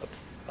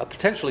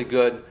potentially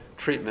good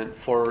treatment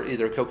for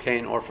either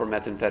cocaine or for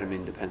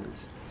methamphetamine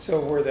dependence. So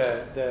were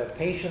the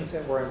patients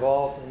that were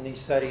involved in these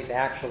studies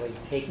actually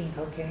taking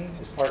cocaine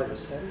as part of the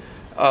study?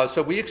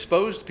 So we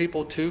exposed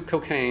people to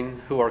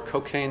cocaine who are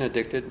cocaine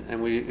addicted,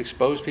 and we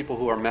exposed people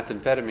who are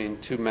methamphetamine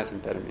to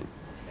methamphetamine.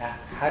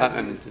 How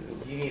do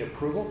you need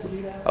approval to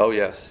do that? Oh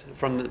yes,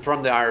 from the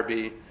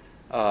IRB.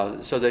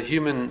 So the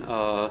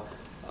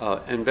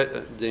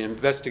the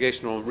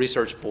Investigational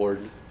Research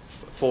Board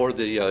for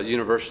the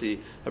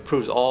university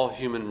approves all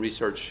human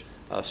research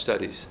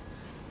studies.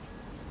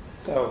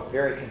 So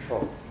very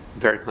controlled.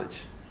 Very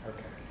much.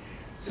 Okay.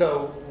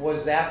 So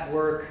did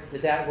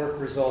that work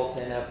result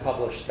in a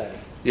published study?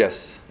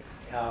 Yes.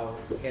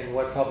 In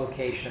what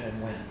publication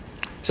and when?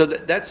 So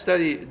that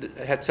study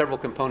had several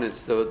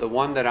components. The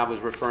one that I was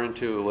referring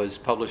to was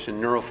published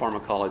in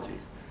Neuropharmacology.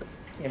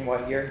 In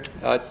what year?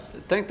 I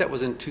think that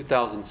was in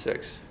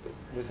 2006.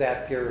 Was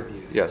that peer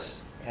reviewed?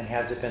 Yes. And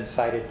has it been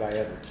cited by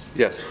others?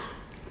 Yes.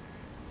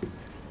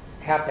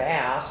 Have to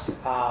ask,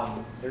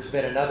 there's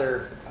been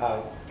another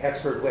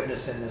expert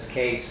witness in this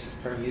case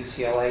from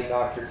UCLA,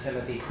 Dr.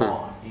 Timothy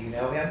Fong. Do you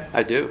know him?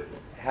 I do.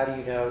 How do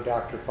you know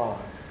Dr.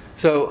 Fong?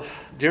 So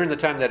during the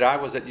time that I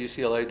was at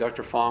UCLA,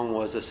 Dr. Fong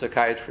was a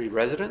psychiatry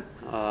resident,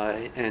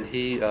 and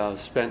he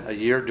spent a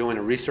year doing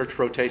a research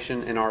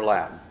rotation in our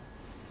lab.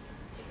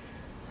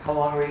 How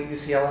long were you at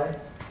UCLA?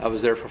 I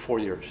was there for 4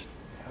 years.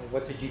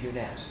 what did you do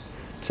next?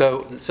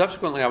 So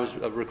subsequently, I was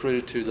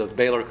recruited to the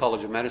Baylor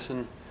College of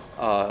Medicine,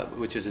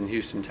 which is in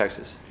Houston,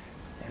 Texas.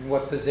 And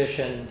what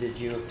position did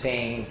you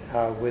obtain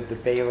with the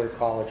Baylor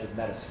College of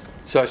Medicine?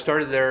 So I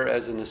started there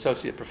as an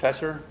associate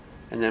professor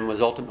and then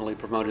was ultimately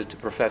promoted to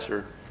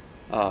professor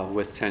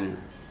with tenure.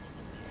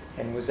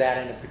 And was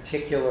that in a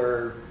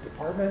particular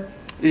department?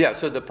 Yeah,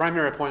 so the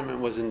primary appointment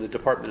was in the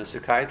Department of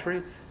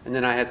Psychiatry, and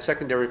then I had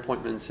secondary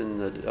appointments in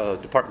the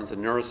departments of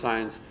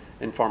neuroscience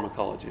and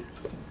pharmacology.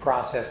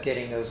 Process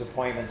getting those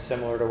appointments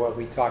similar to what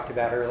we talked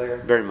about earlier?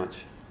 Very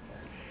much.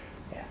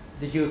 Yeah.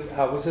 Did you,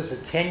 was this a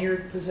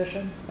tenured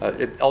position?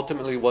 It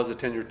ultimately was a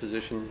tenured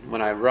position.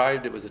 When I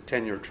arrived, it was a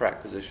tenure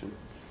track position.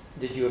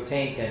 Did you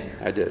obtain tenure?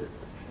 I did.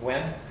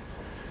 When?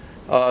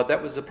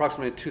 That was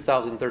approximately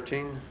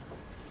 2013.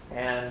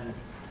 And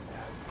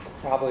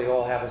probably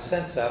all have a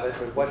sense of it,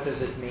 but what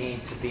does it mean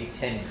to be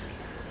tenured?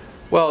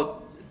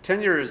 Well,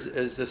 tenure is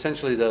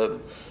essentially the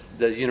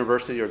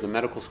university or the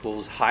medical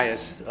school's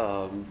highest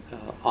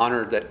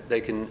honor that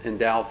they can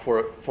endow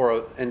for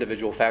an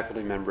individual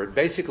faculty member. It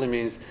basically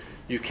means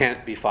you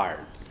can't be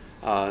fired.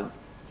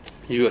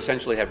 You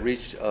essentially have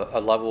reached a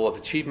level of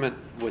achievement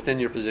within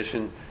your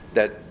position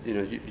that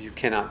you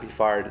cannot be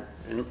fired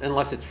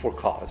unless it's for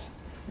cause.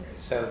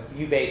 So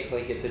you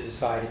basically get to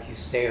decide if you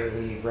stay or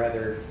leave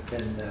rather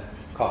than the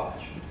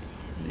college.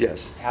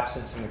 Yes.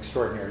 Absent some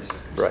extraordinary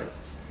circumstances. Right.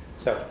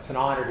 So it's an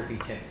honor to be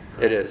tenured.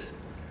 It is.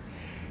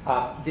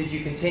 Did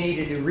you continue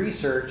to do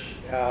research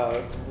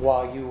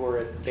while you were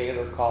at the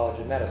Baylor College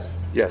of Medicine?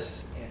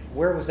 Yes. And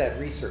where was that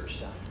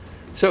research done?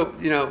 So,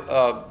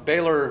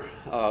 Baylor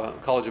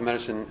College of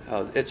Medicine,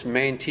 its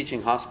main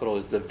teaching hospital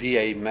is the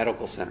VA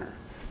Medical Center,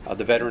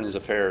 the Veterans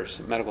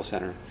Affairs Medical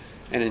Center.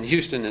 And in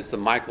Houston, it's the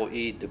Michael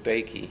E.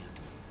 DeBakey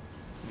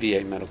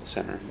VA Medical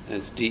Center.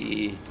 It's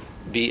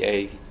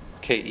DEBAKEY.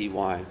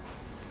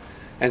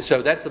 And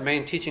so that's the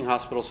main teaching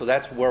hospital, so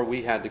that's where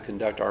we had to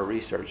conduct our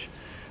research.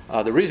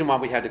 The reason why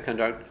we had to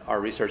conduct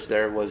our research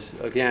there was,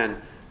 again,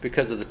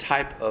 because of the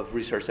type of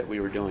research that we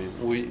were doing.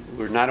 We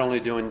were not only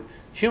doing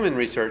human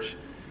research,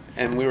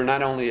 and we were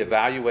not only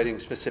evaluating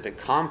specific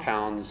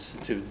compounds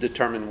to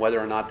determine whether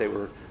or not they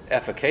were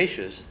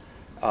efficacious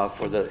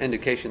for the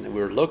indication that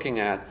we were looking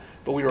at,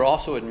 but we were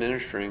also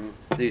administering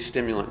these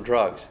stimulant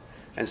drugs.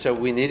 And so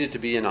we needed to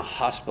be in a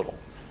hospital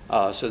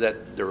so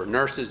that there were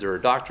nurses, there were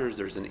doctors,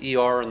 there's an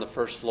ER on the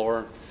first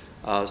floor.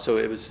 So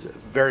it was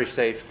very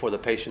safe for the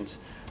patients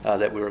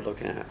that we were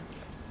looking at.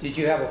 Did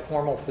you have a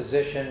formal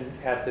position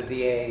at the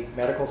VA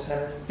Medical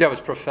Center? Yeah, I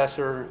was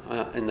professor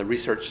in the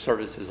research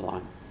services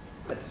line.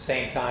 At the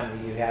same time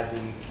that you had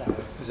the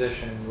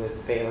position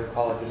with Baylor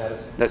College of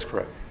Medicine? That's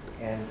correct.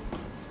 And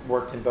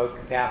worked in both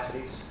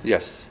capacities?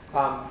 Yes.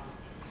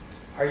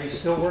 Are you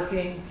still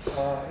working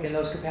in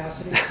those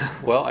capacities?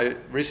 Well, I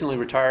recently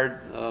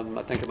retired,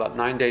 I think about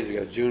 9 days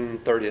ago. June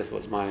 30th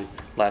was my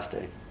last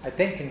day. I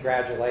think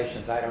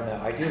congratulations. I don't know.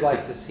 I do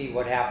like to see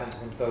what happens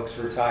when folks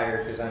retire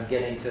because I'm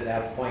getting to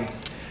that point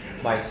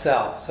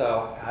myself.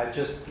 So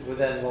just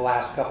within the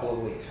last couple of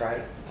weeks,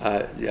 right?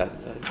 Yeah,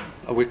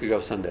 a week ago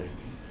Sunday.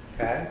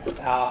 Okay.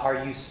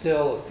 Are you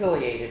still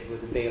affiliated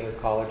with the Baylor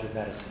College of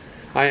Medicine?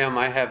 I am.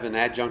 I have an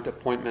adjunct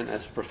appointment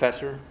as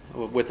professor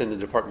within the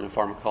Department of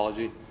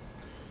Pharmacology.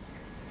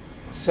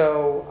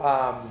 So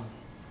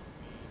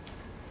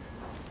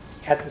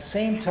at the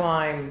same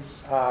time,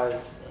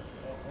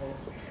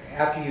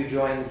 after you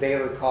joined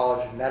Baylor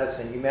College of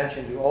Medicine, you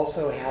mentioned you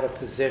also had a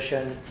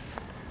position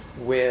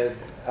with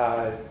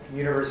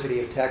University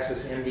of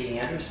Texas MD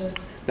Anderson?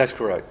 That's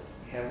correct.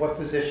 And what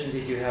position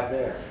did you have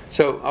there?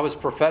 So I was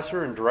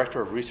professor and director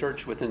of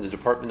research within the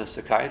Department of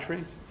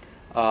Psychiatry,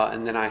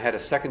 and then I had a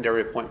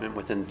secondary appointment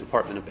within the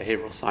Department of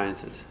Behavioral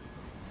Sciences.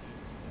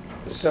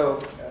 So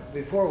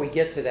before we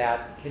get to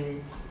that,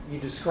 can you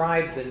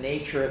describe the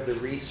nature of the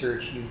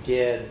research you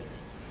did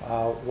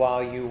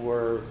while you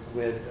were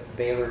with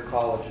Baylor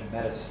College of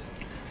Medicine?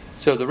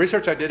 So the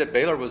research I did at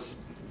Baylor was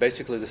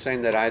basically the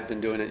same that I had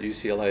been doing at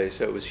UCLA.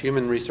 So it was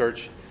human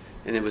research,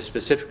 and it was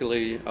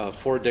specifically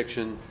for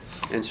addiction,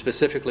 and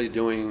specifically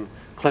doing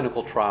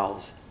clinical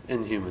trials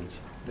in humans.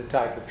 The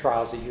type of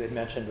trials that you had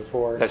mentioned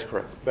before? That's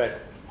correct. But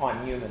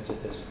on humans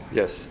at this point?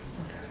 Yes.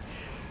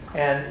 Okay.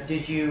 And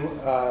did you,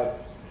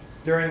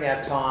 during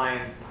that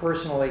time,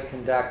 personally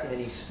conduct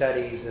any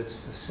studies that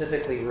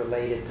specifically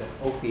related to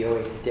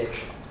opioid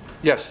addiction?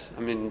 Yes.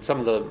 I mean, some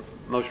of the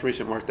most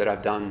recent work that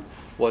I've done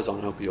was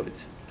on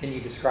opioids. Can you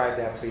describe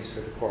that, please,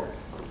 for the court?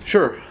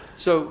 Sure.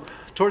 So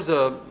towards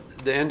the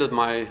end of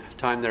my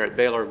time there at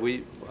Baylor,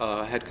 we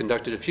had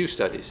conducted a few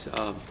studies.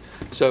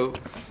 So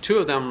two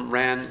of them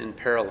ran in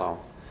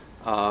parallel,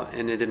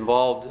 and it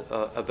involved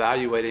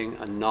evaluating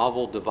a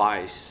novel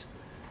device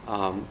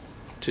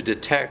to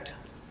detect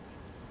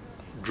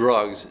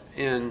drugs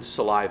in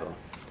saliva.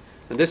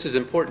 And this is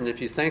important if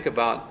you think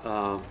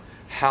about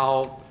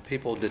how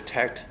people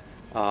detect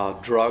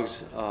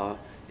drugs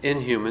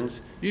in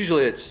humans.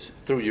 Usually it's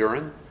through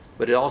urine,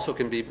 but it also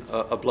can be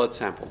a blood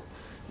sample.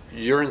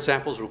 Urine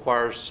samples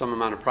require some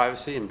amount of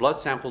privacy, and blood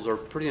samples are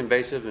pretty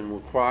invasive and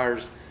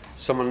requires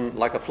someone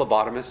like a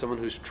phlebotomist, someone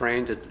who's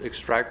trained to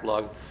extract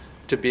blood,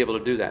 to be able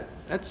to do that.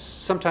 That's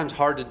sometimes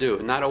hard to do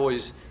and not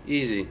always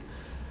easy.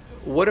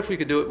 What if we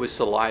could do it with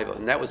saliva?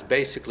 And that was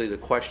basically the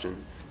question.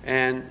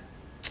 And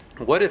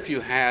what if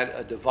you had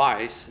a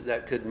device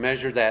that could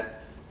measure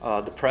that,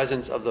 the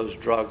presence of those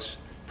drugs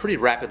pretty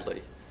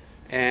rapidly?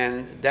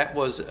 And that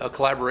was a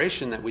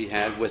collaboration that we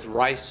had with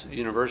Rice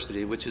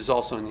University, which is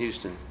also in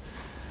Houston.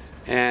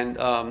 And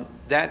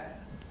that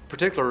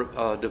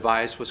particular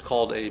device was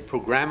called a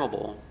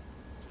programmable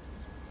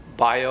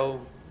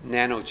bio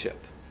nanochip.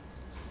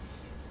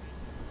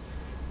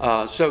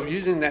 So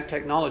using that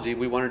technology,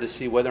 we wanted to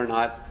see whether or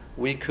not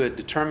we could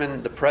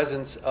determine the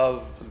presence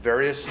of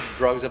various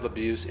drugs of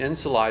abuse in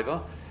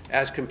saliva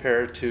as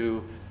compared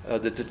to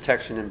the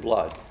detection in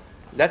blood.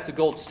 That's the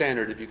gold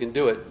standard. If you can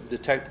do it,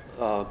 detect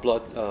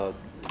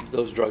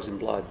those drugs in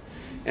blood.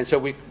 And so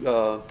we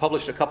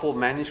published a couple of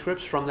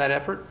manuscripts from that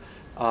effort.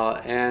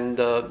 And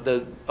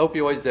the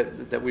opioids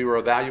that we were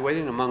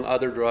evaluating, among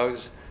other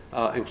drugs,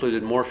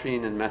 included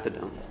morphine and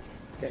methadone.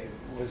 Okay.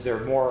 Was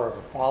there more of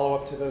a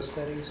follow-up to those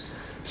studies?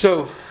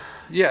 So,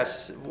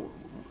 yes,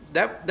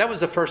 that was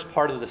the first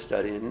part of the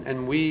study,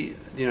 and we,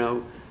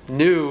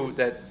 knew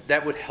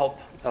that would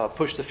help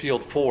push the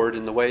field forward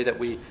in the way that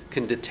we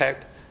can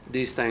detect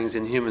these things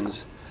in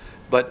humans.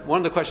 But one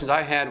of the questions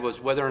I had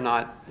was whether or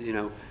not,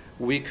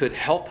 we could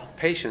help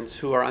patients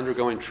who are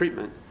undergoing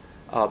treatment,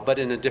 but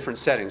in a different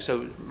setting.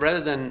 So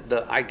rather than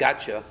the "I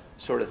gotcha"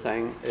 sort of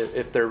thing,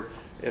 if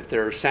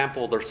their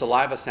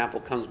saliva sample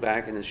comes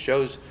back and it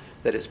shows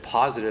that it's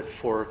positive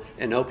for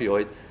an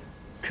opioid,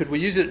 could we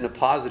use it in a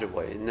positive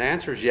way? And the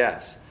answer is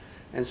yes.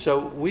 And so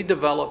we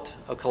developed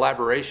a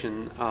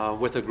collaboration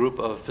with a group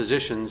of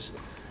physicians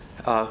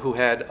who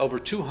had over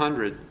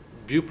 200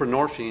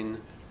 buprenorphine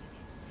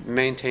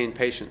maintained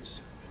patients.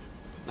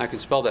 I can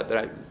spell that,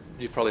 but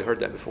you've probably heard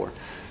that before.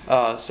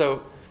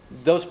 So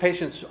those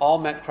patients all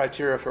met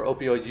criteria for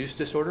opioid use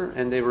disorder,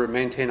 and they were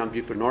maintained on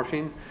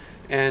buprenorphine.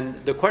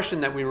 And the question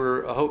that we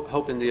were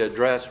hoping to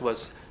address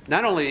was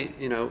not only,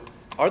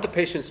 are the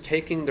patients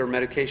taking their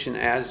medication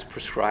as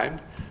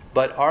prescribed,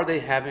 but are they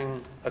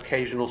having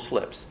occasional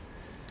slips?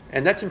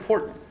 And that's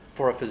important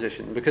for a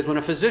physician, because when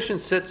a physician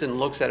sits and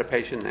looks at a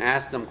patient and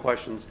asks them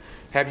questions,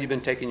 have you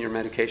been taking your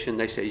medication?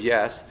 They say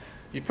yes.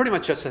 You pretty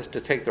much just have to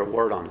take their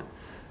word on it.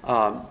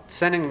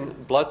 Sending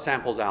blood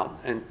samples out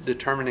and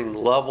determining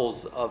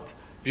levels of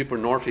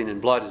buprenorphine in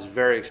blood is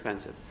very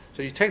expensive.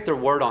 So you take their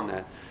word on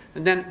that.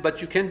 And then,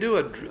 but you can do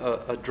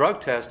a drug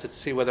test to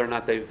see whether or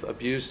not they've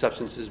abused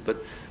substances,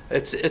 but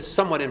it's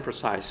somewhat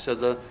imprecise. So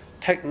the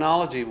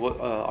technology,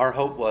 our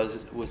hope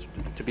was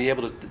to be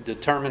able to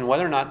determine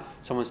whether or not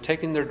someone's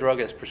taking their drug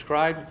as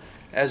prescribed,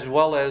 as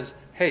well as,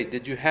 hey,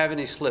 did you have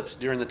any slips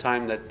during the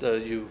time that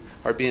you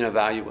are being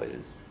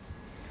evaluated?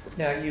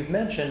 Now, you've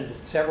mentioned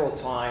several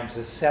times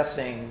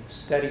assessing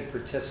study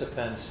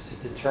participants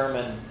to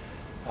determine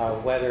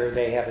whether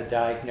they have a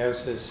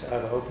diagnosis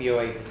of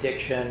opioid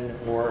addiction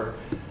or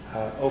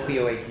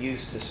opioid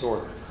use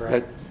disorder,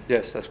 correct?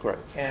 Yes, that's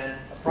correct. And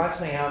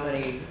approximately how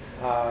many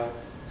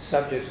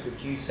subjects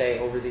would you say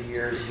over the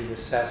years you've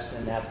assessed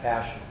in that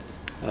fashion?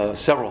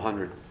 Several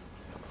hundred.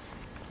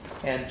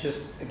 And just,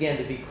 again,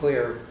 to be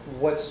clear,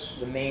 what's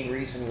the main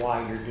reason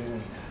why you're doing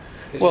that?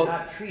 Because Well, you're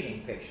not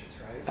treating patients,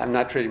 right? I'm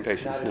not treating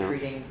patients, Not a no.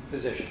 treating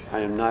physician. I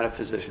am not a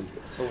physician.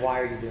 So why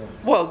are you doing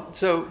it? Well,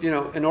 so,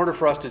 in order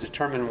for us to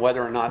determine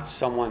whether or not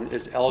someone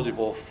is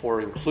eligible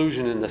for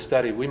inclusion in the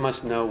study, we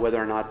must know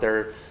whether or not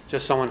they're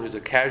just someone who's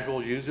a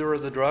casual user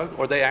of the drug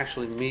or they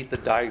actually meet the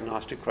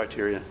diagnostic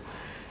criteria.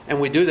 And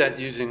we do that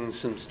using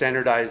some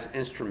standardized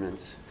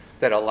instruments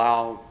that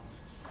allow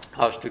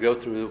us to go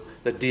through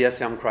the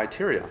DSM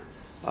criteria.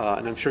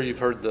 And I'm sure you've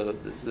heard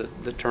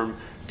the term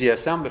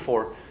DSM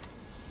before.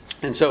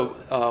 And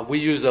so we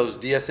use those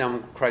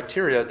DSM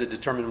criteria to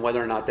determine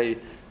whether or not they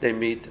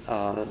meet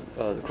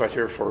the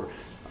criteria for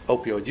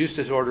opioid use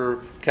disorder,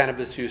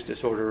 cannabis use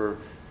disorder,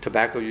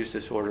 tobacco use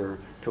disorder,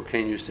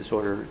 cocaine use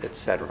disorder,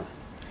 etc.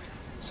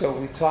 So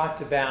we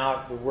talked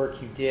about the work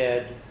you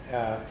did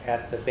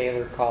at the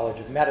Baylor College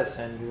of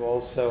Medicine. You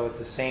also, at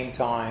the same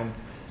time,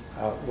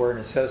 were an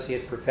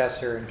associate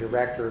professor and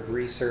director of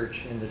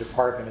research in the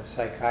Department of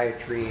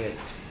Psychiatry at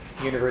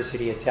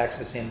University of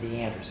Texas, MD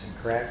Anderson,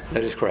 correct?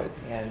 That is correct.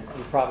 And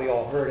you probably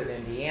all heard of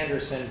MD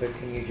Anderson, but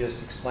can you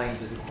just explain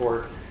to the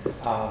court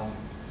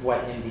what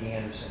MD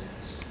Anderson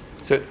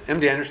is? So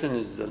MD Anderson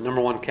is the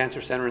 #1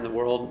 cancer center in the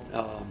world.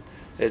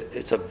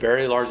 It's a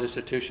very large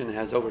institution. It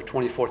has over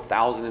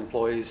 24,000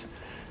 employees.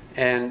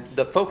 And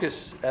the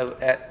focus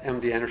at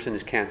MD Anderson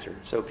is cancer.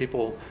 So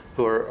people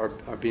who are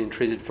being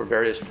treated for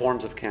various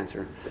forms of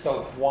cancer.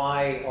 So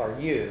why are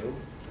you,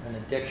 an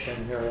addiction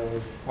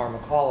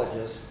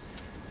neuropharmacologist,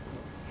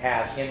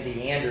 at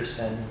MD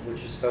Anderson,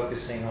 which is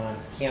focusing on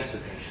cancer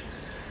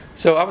patients?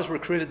 So I was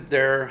recruited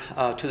there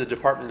to the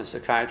Department of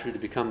Psychiatry to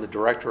become the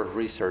director of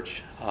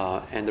research.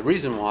 And the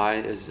reason why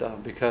is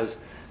because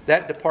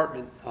that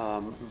department,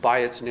 by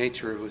its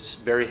nature, was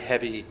very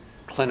heavy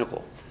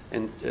clinical.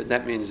 and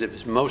that means it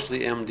was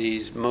mostly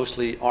MDs,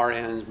 mostly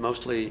RNs,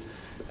 mostly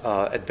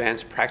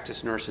advanced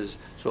practice nurses.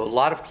 So a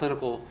lot of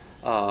clinical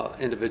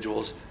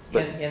individuals.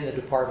 But in the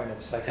Department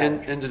of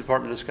Psychiatry. In the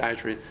Department of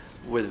Psychiatry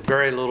with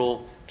very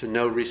little to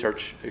no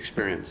research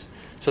experience.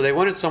 So they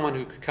wanted someone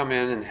who could come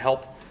in and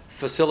help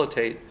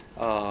facilitate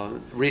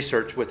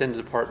research within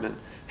the department,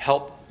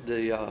 help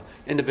the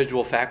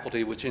individual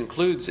faculty, which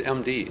includes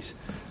MDs,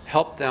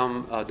 help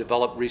them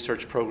develop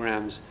research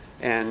programs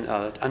and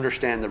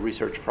understand the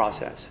research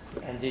process.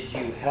 And did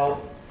you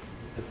help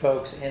the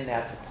folks in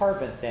that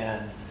department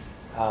then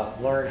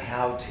learn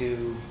how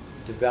to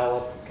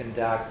develop,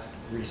 conduct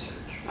research?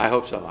 I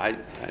hope so.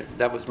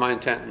 That was my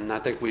intent, and I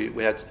think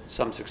we had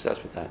some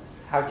success with that.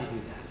 How did you do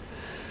that?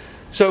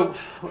 So,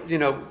 you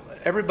know,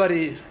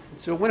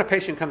 so when a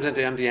patient comes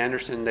into MD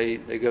Anderson, they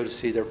go to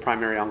see their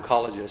primary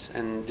oncologist,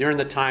 and during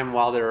the time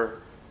while they're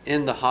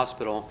in the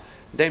hospital,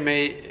 they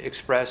may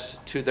express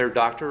to their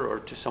doctor or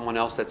to someone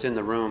else that's in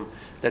the room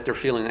that they're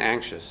feeling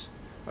anxious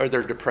or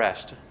they're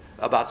depressed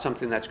about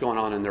something that's going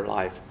on in their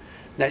life.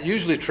 That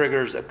usually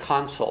triggers a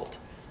consult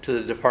to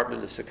the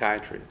Department of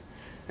Psychiatry.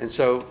 And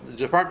so the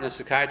Department of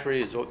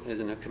Psychiatry is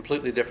in a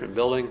completely different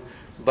building,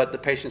 but the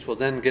patients will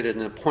then get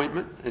an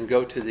appointment and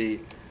go to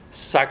the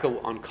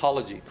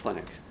psycho-oncology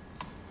clinic.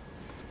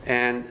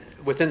 And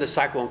within the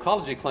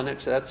psycho-oncology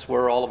clinics, that's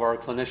where all of our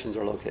clinicians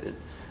are located.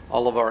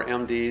 All of our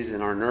MDs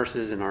and our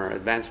nurses and our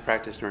advanced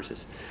practice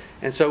nurses.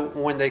 And so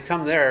when they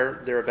come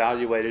there, they're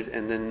evaluated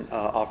and then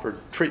offered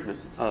treatment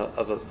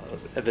of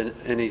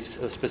any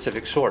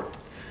specific sort.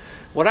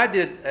 What I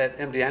did at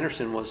MD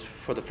Anderson was,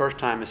 for the first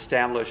time,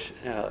 establish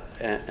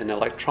an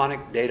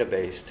electronic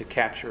database to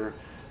capture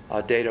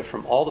data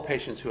from all the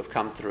patients who have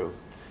come through.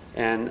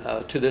 And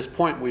to this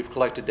point, we've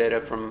collected data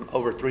from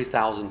over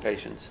 3,000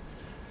 patients.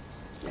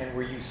 And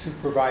were you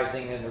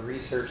supervising in the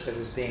research that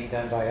was being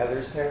done by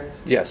others there?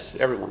 Yes,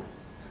 everyone.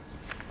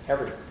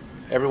 Everyone?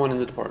 Everyone in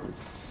the department.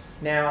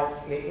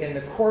 Now, in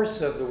the course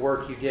of the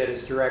work you did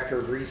as director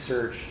of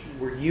research,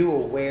 were you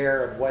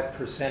aware of what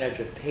percentage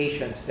of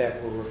patients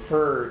that were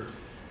referred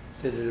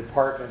to the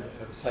Department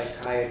of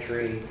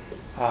Psychiatry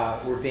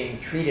were being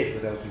treated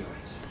with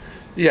opioids?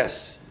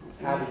 Yes.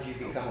 How did you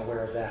become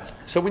aware of that?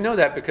 So we know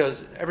that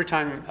because every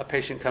time a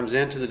patient comes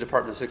into the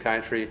Department of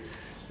Psychiatry,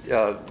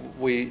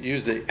 we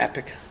use the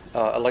EPIC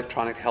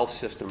electronic health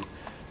system.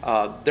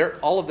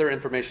 All of their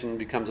information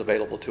becomes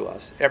available to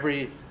us.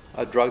 Every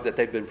drug that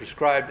they've been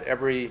prescribed,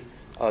 every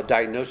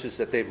diagnosis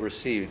that they've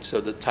received,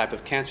 so the type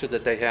of cancer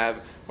that they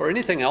have, or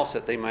anything else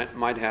that they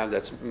might have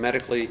that's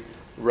medically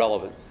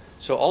relevant.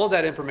 So all of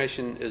that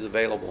information is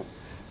available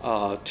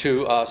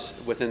to us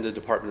within the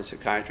Department of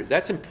Psychiatry.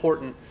 That's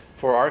important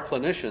for our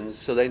clinicians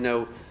so they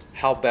know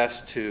how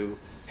best to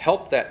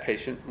help that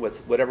patient with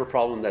whatever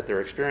problem that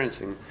they're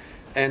experiencing,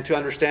 and to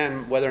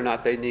understand whether or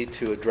not they need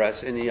to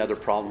address any other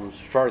problems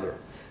further.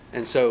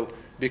 And so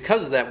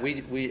because of that,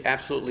 we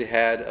absolutely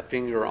had a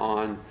finger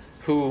on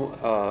who,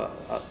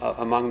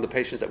 among the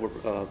patients that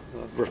were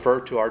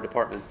referred to our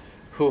department,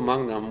 who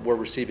among them were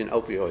receiving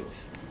opioids.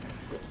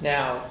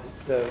 Now,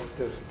 the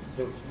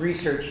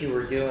research you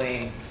were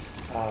doing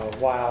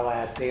while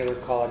at Baylor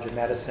College of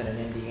Medicine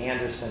and MD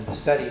Anderson, the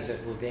studies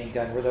that were being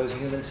done, were those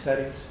human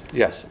studies?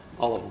 Yes,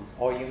 all of them.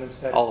 All human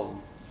studies? All of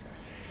them.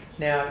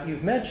 Now,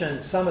 you've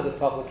mentioned some of the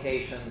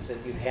publications that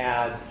you've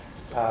had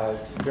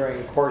during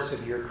the course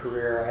of your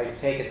career. I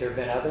take it there have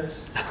been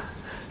others?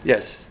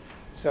 Yes.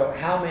 So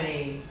how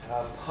many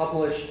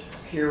published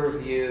peer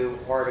review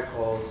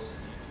articles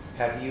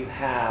have you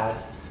had,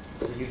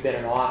 where you've been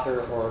an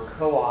author or a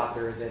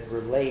co-author, that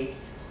relate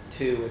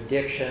to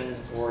addiction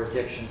or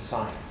addiction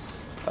science?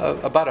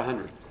 About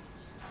 100.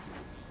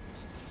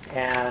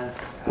 And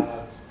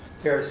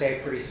fair to say,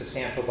 a pretty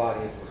substantial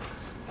body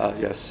of work.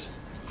 Yes.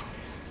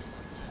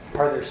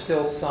 Are there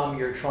still some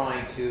you're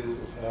trying to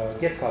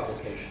get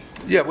publication?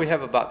 Yeah, we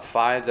have about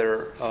 5 that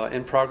are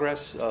in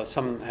progress.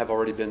 Some have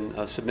already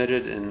been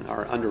submitted and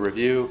are under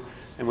review,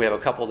 and we have a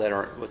couple that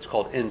are what's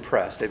called in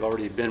press. They've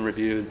already been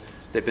reviewed,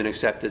 they've been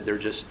accepted, they're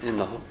just in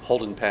the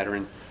holding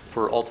pattern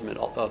for ultimate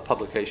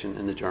publication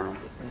in the journal.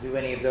 And do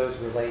any of those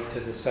relate to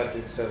the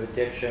subjects of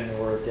addiction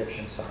or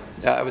addiction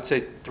science? I would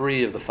say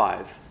 3 of the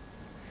 5.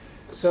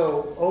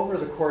 So over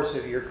the course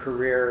of your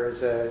career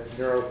as a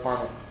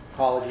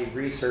neuropharmacology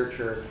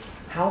researcher,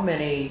 how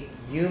many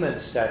human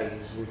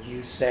studies would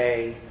you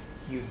say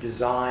you've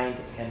designed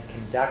and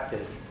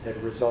conducted that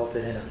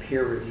resulted in a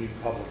peer-reviewed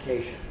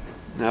publication?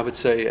 I would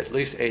say at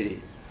least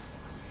 80.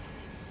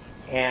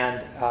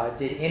 And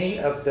did any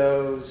of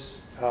those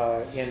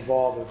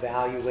involve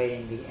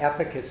evaluating the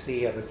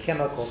efficacy of a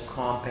chemical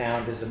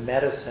compound as a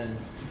medicine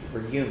for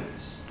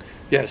humans?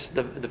 Yes,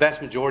 the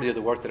vast majority of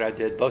the work that I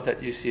did, both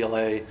at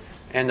UCLA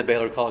and the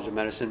Baylor College of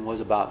Medicine,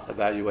 was about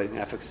evaluating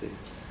efficacy.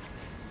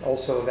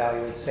 Also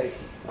evaluate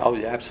safety? Oh,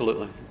 yeah,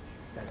 absolutely.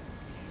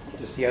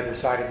 Just the other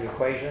side of the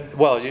equation?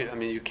 Well, I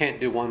mean, you can't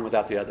do one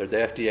without the other. The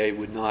FDA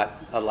would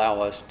not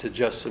allow us to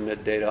just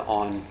submit data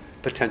on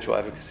potential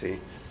efficacy.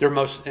 They're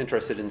most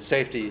interested in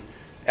safety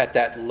at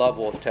that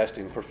level of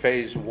testing. For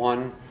phase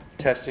 1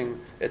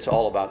 testing, it's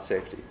all about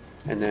safety.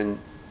 and then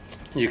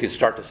you can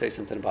start to say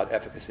something about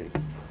efficacy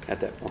at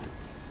that point.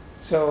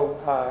 So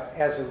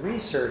as a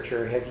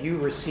researcher, have you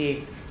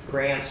received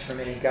grants from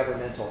any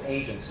governmental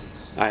agencies?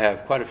 I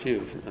have quite a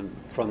few,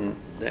 from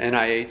the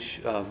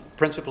NIH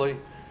principally,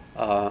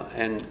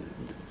 and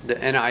the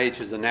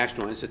NIH is the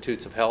National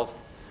Institutes of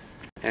Health,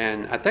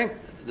 and I think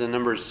the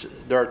numbers,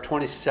 there are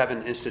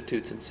 27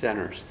 institutes and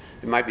centers.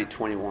 It might be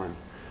 21.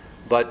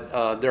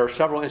 But there are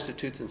several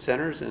institutes and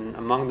centers, and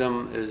among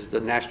them is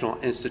the National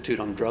Institute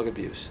on Drug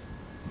Abuse.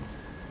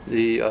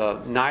 The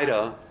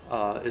NIDA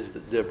is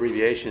the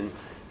abbreviation,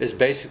 is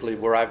basically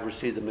where I've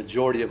received the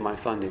majority of my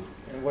funding.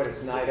 And what is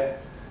NIDA?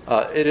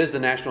 It is the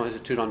National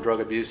Institute on Drug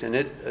Abuse, and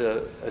it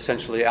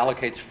essentially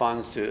allocates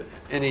funds to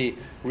any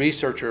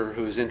researcher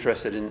who is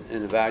interested in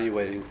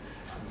evaluating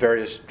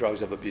various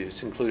drugs of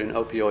abuse, including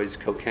opioids,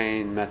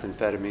 cocaine,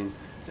 methamphetamine,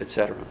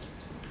 etc.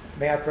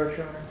 May I approach,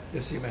 Your Honor?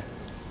 Yes, you may.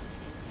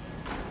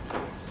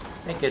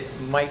 I think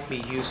it might be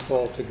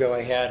useful to go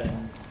ahead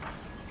and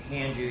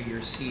hand you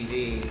your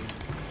CV.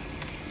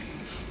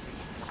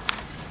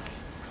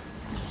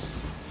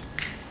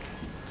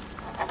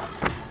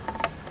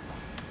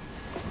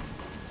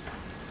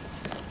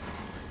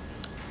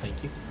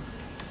 Thank you.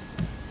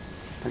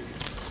 Thank you.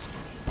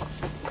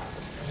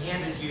 I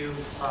handed you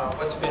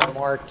what's been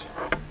marked,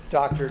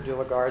 Dr. De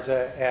La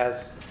Garza,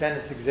 as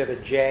Defendant's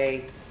Exhibit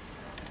J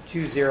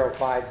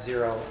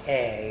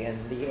 2050A. And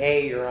the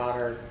A, Your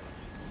Honor,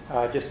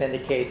 just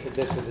indicates that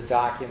this is a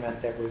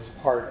document that was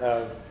part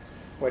of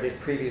what had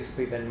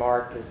previously been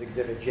marked as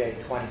Exhibit J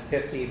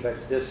 2050,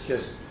 but this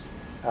just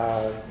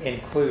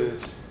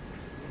includes,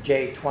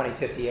 J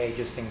 2050A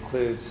just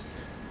includes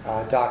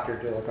Dr.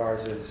 De La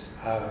Garza's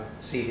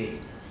CV.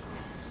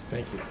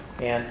 Thank you.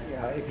 And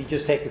if you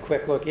just take a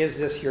quick look, is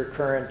this your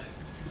current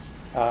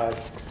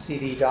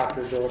CV,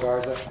 Dr. De La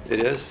Garza?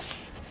 It is.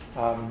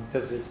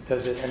 Does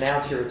it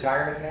announce your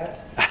retirement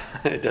yet?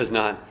 It does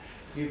not.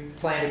 You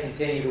plan to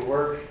continue to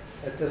work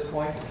at this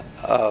point?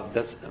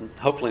 That's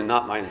hopefully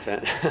not my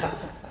intent.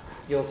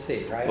 You'll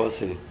see, right? We'll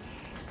see.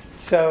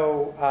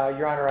 So,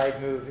 Your Honor, I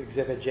move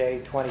Exhibit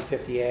J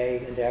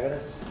 2050A into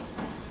evidence.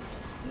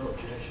 No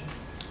objection.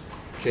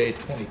 J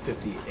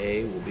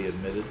 2050A will be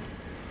admitted.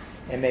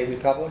 And may we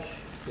publish?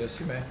 Yes,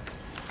 you may.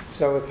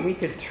 So if we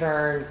could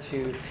turn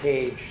to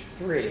page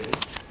 3.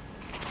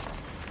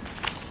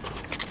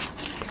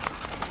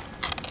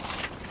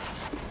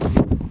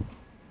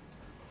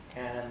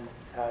 And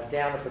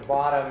down at the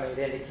bottom, it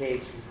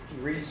indicates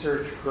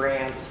research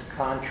grants,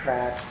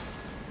 contracts,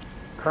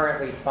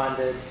 currently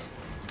funded.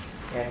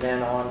 And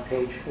then on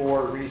page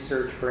 4,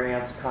 research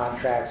grants,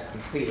 contracts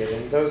completed.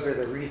 And those are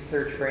the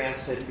research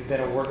grants that you've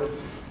been awarded?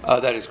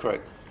 That is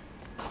correct.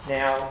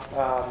 Now,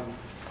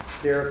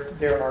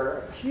 there are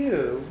a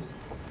few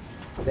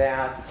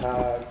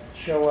that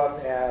show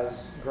up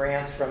as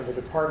grants from the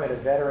Department of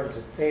Veterans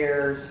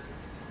Affairs,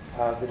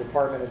 the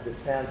Department of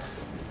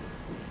Defense,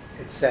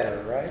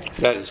 etc., right?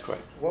 That is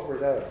correct. What were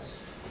those?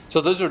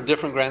 So those are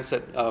different grants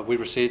that we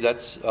received.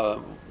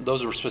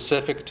 Those are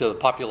specific to the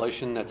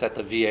population that's at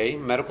the VA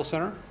Medical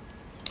Center.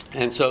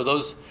 And so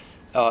those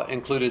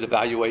included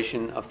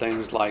evaluation of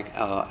things like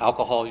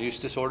alcohol use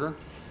disorder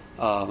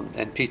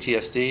and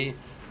PTSD,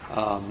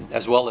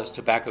 as well as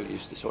tobacco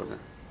use disorder.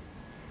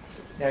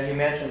 Now, you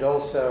mentioned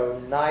also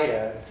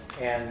NIDA,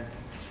 and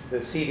the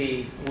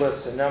CV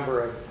lists a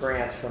number of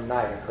grants from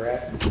NIDA,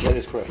 correct? That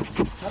is correct.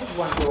 How does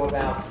one go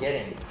about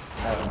getting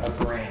a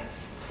grant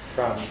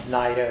from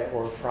NIDA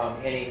or from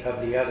any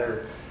of the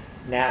other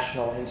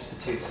National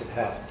Institutes of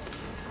Health?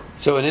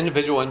 So an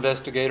individual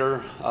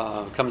investigator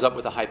comes up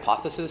with a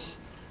hypothesis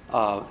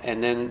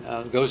and then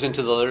goes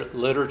into the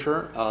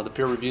literature, the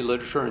peer-reviewed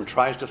literature, and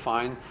tries to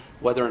find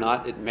whether or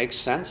not it makes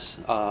sense.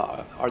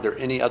 Are there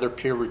any other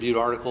peer-reviewed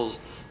articles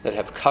that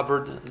have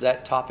covered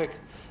that topic?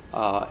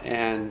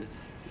 And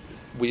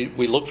we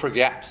look for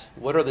gaps.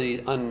 What are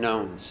the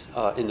unknowns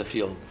in the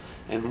field?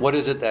 And what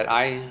is it that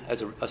I,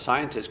 as a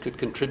scientist, could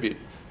contribute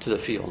to the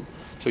field?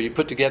 So you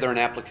put together an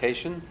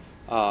application.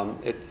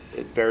 It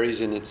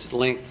varies in its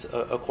length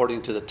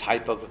according to the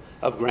type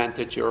of grant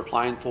that you're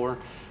applying for,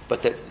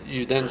 but that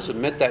you then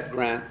submit that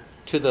grant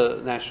to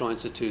the National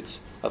Institutes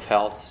of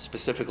Health,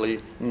 specifically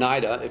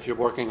NIDA if you're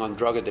working on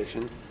drug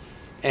addiction,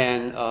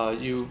 and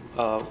you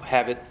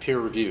have it peer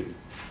reviewed.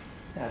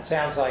 Now, it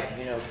sounds like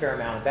you know a fair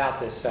amount about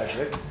this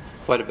subject.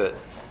 Quite a bit.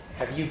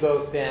 Have you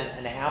both been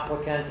an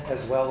applicant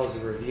as well as a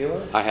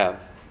reviewer? I have.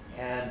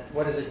 And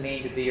what does it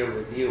mean to be a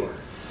reviewer?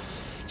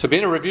 So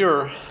being a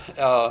reviewer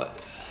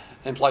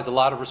implies a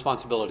lot of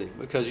responsibility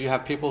because you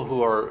have people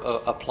who are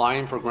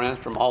applying for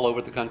grants from all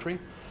over the country.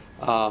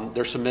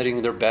 They're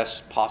submitting their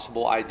best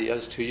possible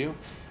ideas to you.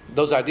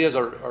 Those ideas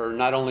are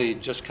not only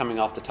just coming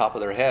off the top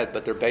of their head,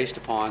 but they're based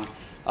upon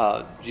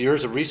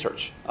years of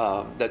research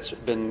that's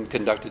been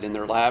conducted in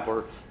their lab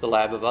or the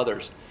lab of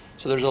others.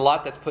 So there's a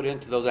lot that's put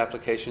into those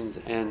applications,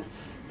 and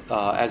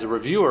as a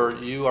reviewer,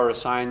 you are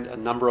assigned a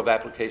number of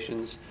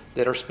applications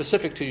that are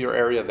specific to your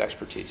area of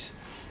expertise.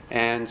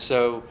 And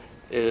so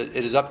it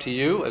is up to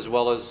you, as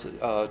well as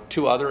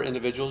 2 other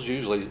individuals.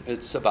 Usually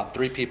it's about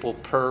 3 people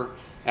per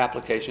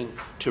application,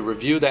 to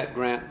review that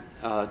grant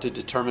to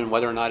determine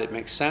whether or not it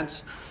makes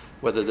sense,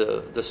 whether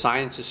the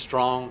science is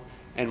strong,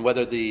 and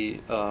whether the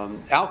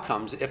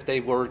outcomes, if they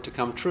were to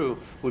come true,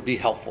 would be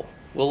helpful.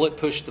 Will it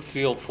push the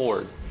field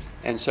forward?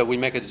 And so we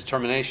make a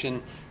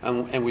determination,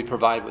 and we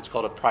provide what's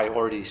called a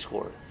priority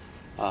score.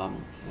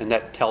 And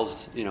that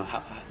tells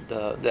how,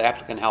 the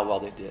applicant how well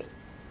they did.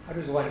 How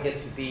does one get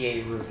to be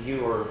a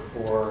reviewer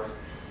for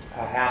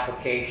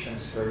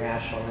applications for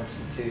National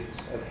Institutes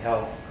of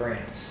Health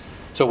grants?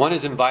 So one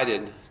is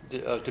invited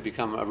to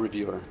become a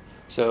reviewer.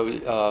 So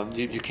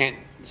you can't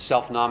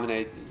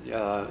self-nominate.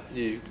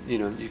 You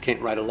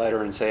can't write a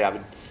letter and say I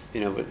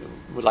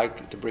would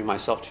like to bring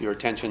myself to your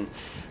attention.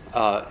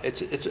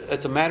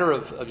 It's a matter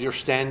of your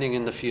standing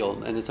in the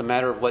field, and it's a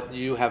matter of what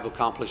you have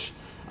accomplished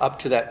up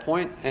to that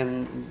point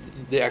and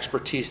the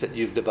expertise that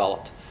you've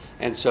developed.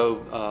 And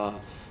so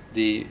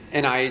the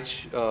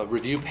NIH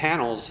review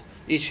panels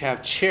each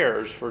have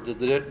chairs for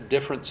the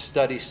different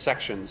study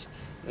sections.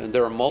 And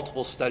there are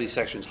multiple study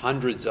sections,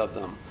 hundreds of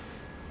them.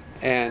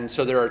 And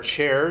so there are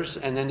chairs,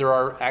 and then there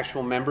are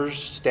actual members,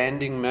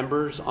 standing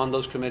members on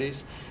those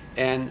committees.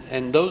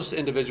 And those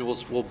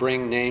individuals will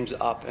bring names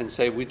up and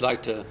say, we'd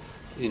like to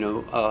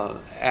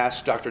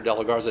ask Dr. De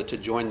La Garza to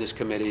join this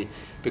committee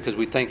because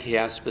we think he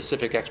has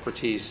specific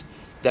expertise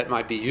that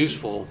might be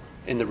useful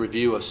in the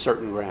review of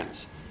certain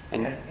grants.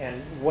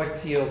 And what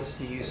fields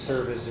do you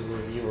serve as a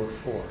reviewer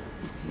for?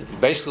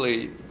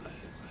 Basically,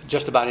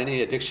 just about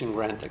any addiction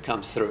grant that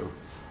comes through.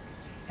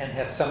 And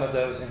have some of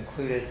those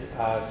included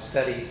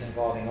studies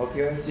involving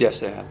opioids? Yes,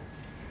 they have.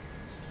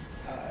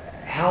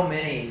 How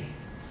many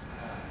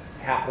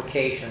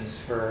applications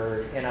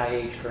for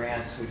NIH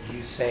grants would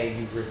you say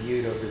you've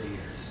reviewed over the years?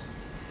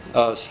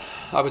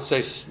 I would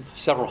say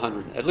several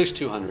hundred, at least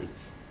 200.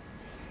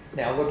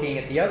 Now, looking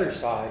at the other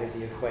side of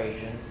the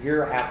equation,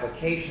 your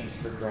applications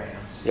for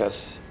grants.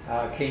 Yes.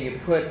 Can you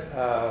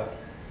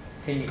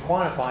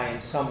quantify in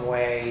some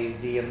way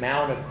the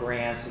amount of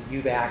grants that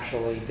you've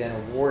actually been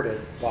awarded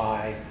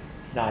by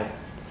NIDA?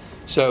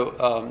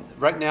 So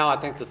right now, I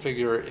think the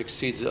figure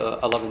exceeds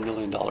 $11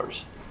 million.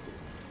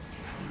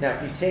 Now,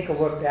 if you take a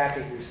look back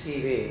at your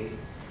CV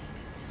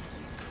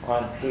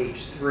on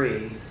page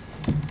 3,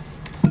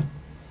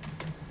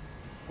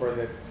 for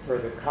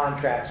the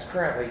contracts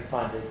currently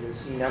funded, you'll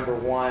see number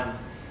 1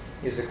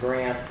 is a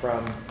grant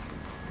from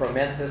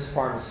Promentis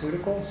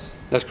Pharmaceuticals.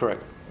 That's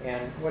correct.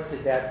 And what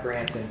did that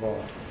grant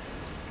involve?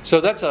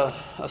 So that's a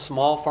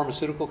small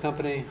pharmaceutical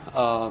company.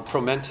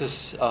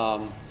 Promentis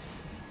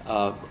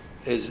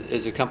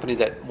is a company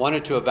that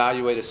wanted to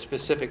evaluate a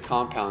specific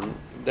compound.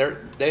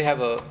 They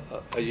have a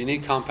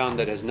unique compound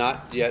that has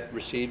not yet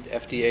received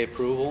FDA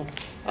approval.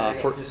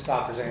 Just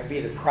stop for a second. It'd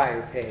be the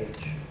prior page,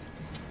 I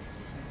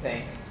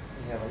think.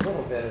 You have a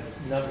little bit of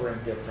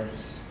numbering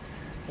difference,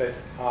 but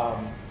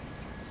on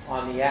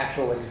the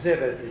actual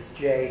exhibit, it's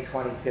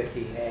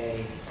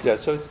J2050A. Yeah,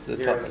 so it's the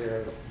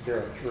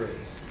 0003.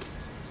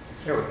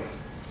 There we go.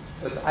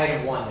 So it's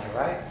item 1 there,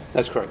 right?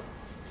 That's correct.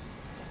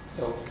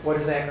 So what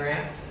is that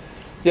grant?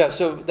 Yeah,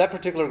 so that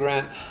particular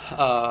grant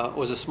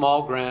was a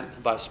small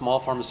grant by a small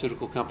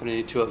pharmaceutical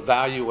company to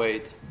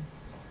evaluate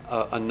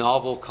a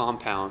novel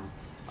compound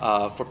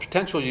for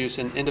potential use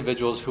in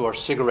individuals who are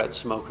cigarette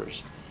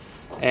smokers.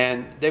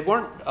 And they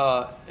weren't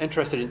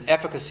interested in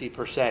efficacy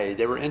per se.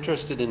 They were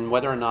interested in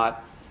whether or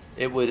not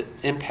it would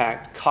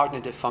impact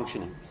cognitive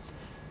functioning.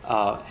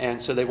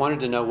 And so they wanted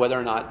to know whether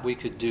or not we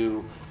could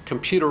do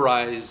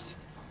computerized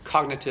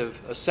cognitive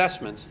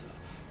assessments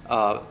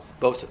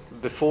both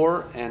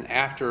before and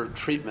after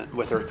treatment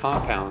with their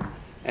compound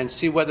and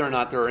see whether or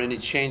not there are any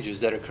changes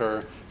that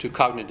occur to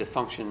cognitive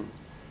function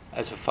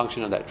as a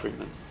function of that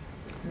treatment.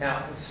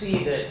 Now,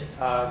 see that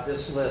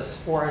this lists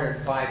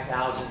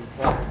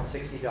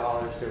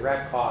 $405,460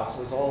 direct costs.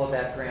 Was all of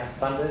that grant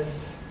funded?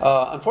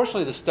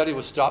 Unfortunately, the study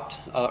was stopped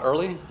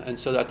early, and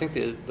so I think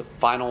the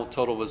final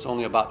total was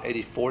only about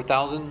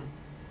 $84,000.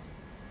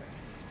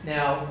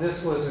 Now,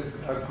 this was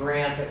a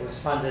grant that was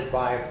funded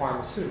by a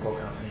pharmaceutical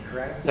company,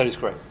 correct? That is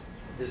correct.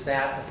 Does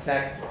that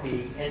affect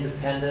the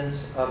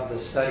independence of the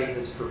study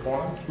that's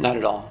performed? Not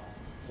at all.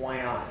 Why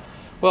not?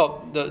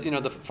 Well,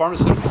 the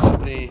pharmaceutical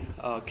company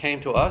came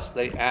to us.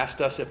 They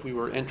asked us if we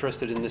were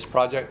interested in this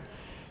project,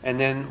 and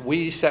then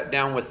we sat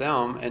down with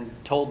them and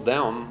told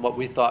them what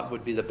we thought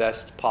would be the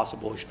best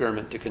possible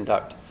experiment to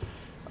conduct.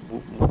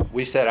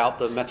 We set out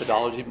the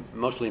methodology,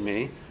 mostly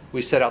me.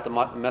 We set out the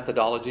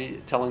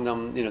methodology, telling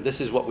them,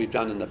 this is what we've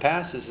done in the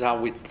past. This is how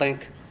we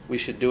think we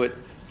should do it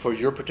for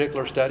your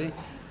particular study.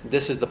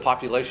 This is the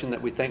population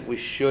that we think we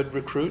should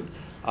recruit.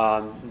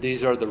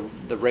 These are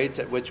the rates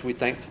at which we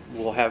think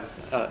we'll have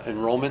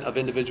enrollment of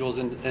individuals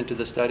into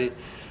the study,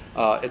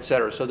 et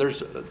cetera. So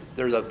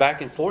there's a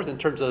back and forth in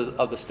terms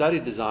of the study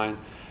design,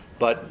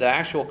 but the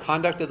actual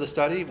conduct of the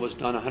study was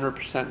done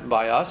 100%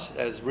 by us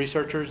as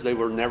researchers. They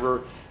were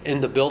never in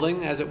the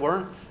building, as it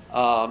were.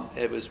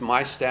 It was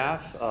my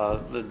staff,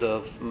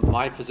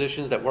 my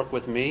physicians that work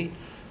with me,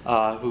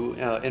 who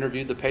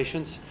interviewed the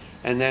patients,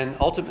 and then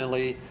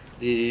ultimately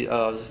the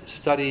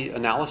study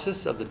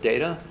analysis of the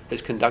data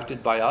is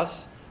conducted by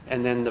us,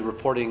 and then the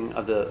reporting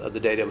of the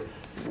data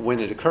when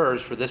it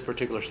occurs for this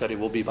particular study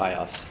will be by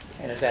us.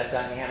 And is that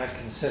dynamic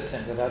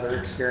consistent with other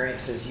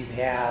experiences you've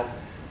had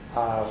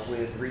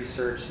with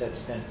research that's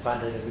been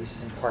funded, at least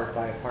in part,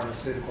 by a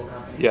pharmaceutical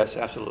company? Yes,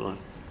 absolutely.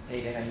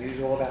 Anything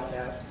unusual about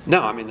that?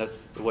 No, I mean,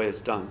 that's the way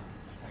it's done.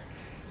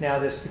 Now,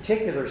 this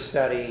particular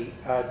study,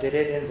 did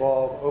it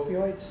involve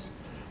opioids?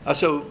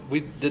 So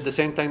we did the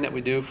same thing that we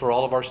do for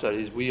all of our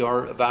studies. We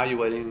are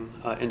evaluating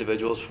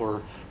individuals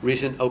for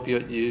recent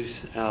opioid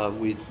use.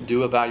 We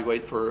do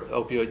evaluate for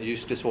opioid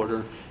use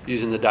disorder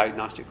using the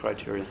diagnostic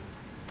criteria.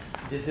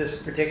 Did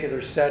this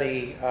particular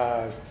study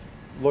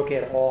look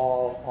at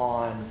all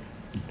on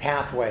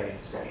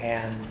pathways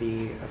and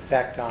the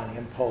effect on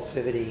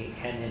impulsivity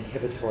and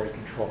inhibitory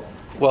control?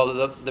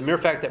 Well, the mere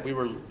fact that we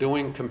were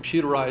doing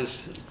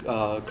computerized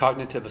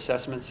cognitive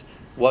assessments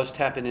was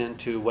tapping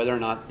into whether or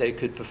not they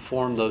could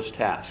perform those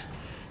tasks.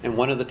 And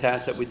one of the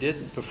tasks that we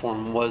did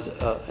perform was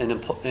an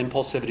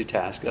impulsivity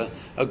task,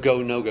 a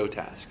go, no-go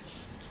task.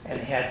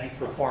 And had you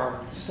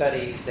performed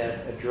studies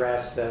that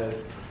addressed the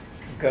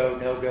go,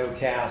 no-go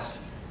task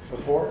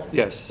before?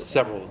 Yes,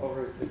 several.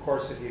 Over the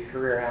course of your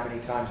career, how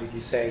many times would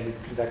you say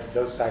you've conducted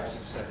those types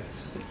of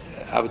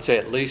studies? I would say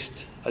at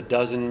least a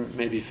dozen,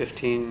 maybe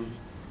 15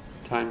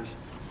 times.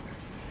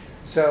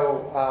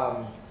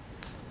 So,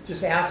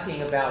 just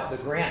asking about the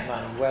grant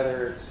money,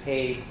 whether it's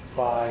paid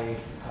by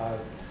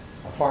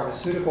a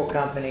pharmaceutical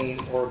company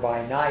or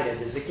by NIDA,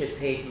 does it get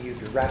paid to you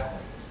directly?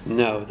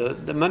 No,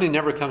 the money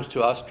never comes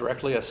to us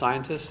directly as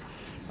scientists.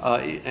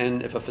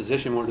 And if a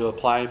physician were to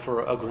apply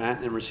for a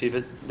grant and receive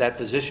it, that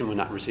physician would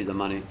not receive the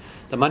money.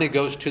 The money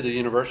goes to the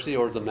university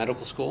or the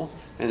medical school,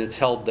 and it's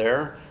held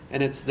there,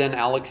 and it's then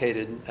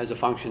allocated as a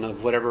function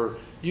of whatever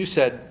you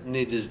said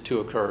needed to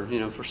occur, you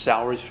know, for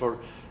salaries for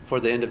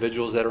the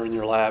individuals that are in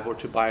your lab, or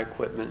to buy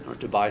equipment, or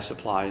to buy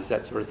supplies,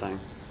 that sort of thing.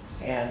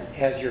 And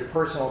has your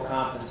personal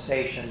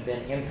compensation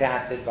been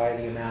impacted by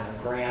the amount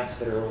of grants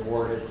that are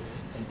awarded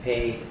and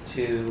paid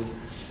to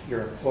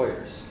your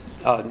employers?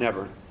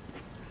 Never.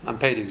 I'm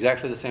paid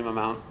exactly the same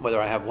amount, whether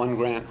I have 1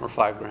 grant or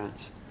 5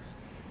 grants.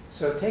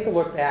 So take a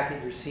look back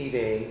at your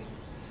CV,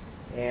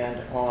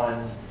 and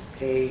on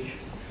page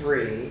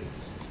 3,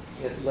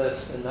 it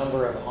lists a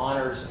number of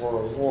honors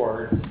or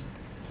awards.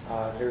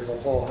 There's a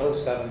whole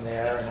host of them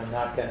there, and I'm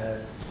not going to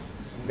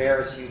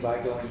embarrass you by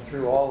going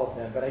through all of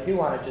them, but I do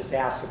want to just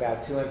ask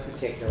about 2 in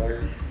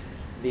particular.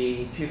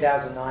 The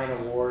 2009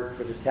 award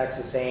for the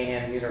Texas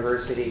A&M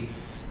University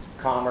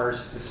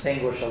Commerce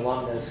Distinguished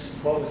Alumnus.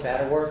 What was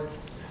that award?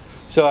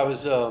 So I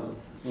was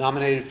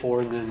nominated for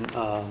and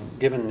then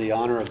given the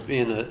honor of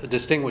being a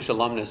distinguished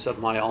alumnus of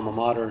my alma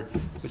mater,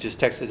 which is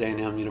Texas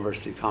A&M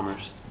University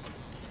Commerce.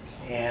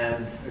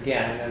 And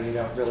again, I know you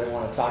don't really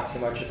want to talk too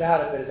much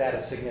about it, but is that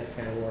a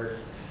significant award?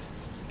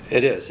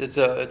 It is.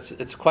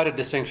 It's quite a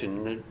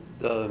distinction.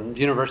 The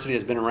university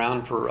has been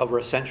around for over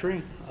a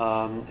century,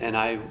 and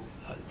I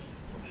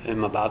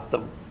am about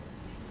the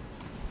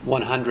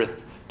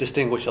 100th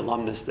distinguished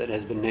alumnus that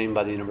has been named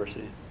by the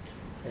university.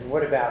 And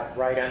what about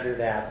right under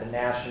that, the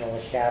National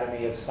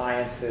Academy of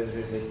Sciences?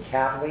 Is it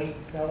Kavli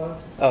Fellow?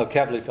 Oh,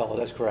 Kavli Fellow,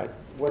 that's correct.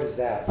 What is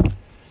that?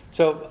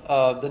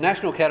 So the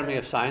National Academy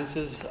of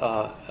Sciences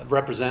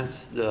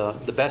represents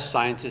the best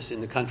scientists in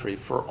the country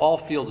for all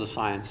fields of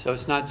science. So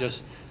it's not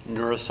just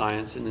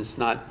neuroscience, and it's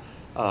not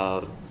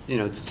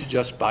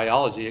just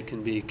biology. It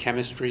can be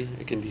chemistry,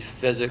 it can be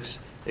physics,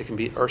 it can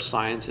be earth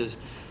sciences,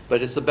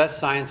 but it's the best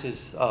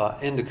sciences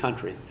in the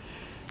country.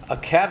 A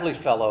Kavli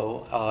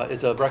Fellow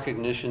is a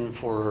recognition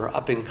for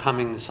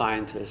up-and-coming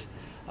scientists,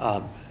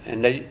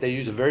 and they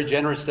use a very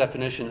generous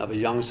definition of a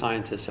young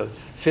scientist, so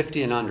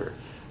 50 and under.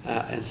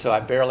 And so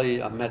I barely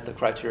met the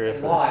criteria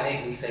for that. Well, I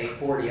think we say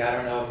 40. I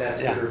don't know if that's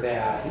good or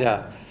bad.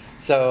 Yeah.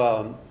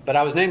 So, but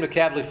I was named a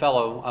Kavli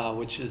Fellow,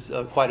 which is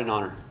quite an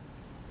honor.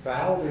 So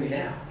how old are you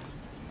now?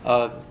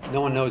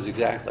 No one knows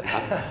exactly.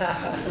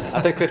 I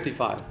think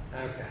 55.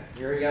 Okay.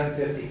 You're a young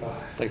 55.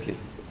 Thank you.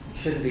 You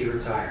shouldn't be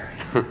retiring.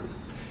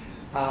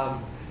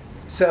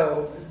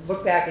 So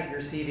look back at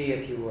your CV,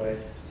 if you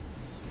would,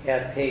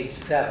 at page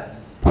 7.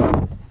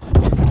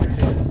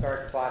 Actually, start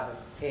at the bottom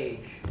of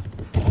page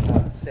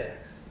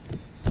 6.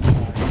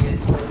 It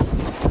lists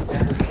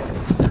membership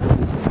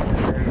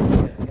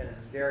in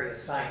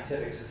various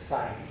scientific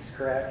societies,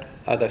 correct?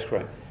 That's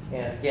correct.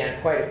 And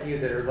again, quite a few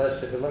that are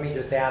listed, but let me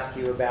just ask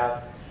you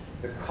about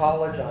the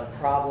College on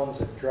Problems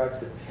of Drug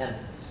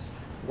Dependence.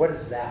 What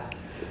is that?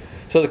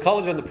 So the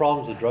College on the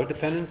Problems of Drug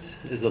Dependence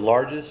is the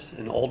largest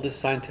and oldest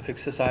scientific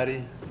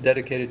society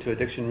dedicated to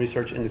addiction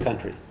research in the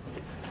country.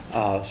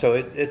 So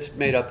it's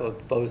made up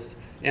of both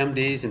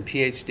MDs and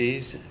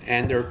PhDs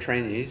and their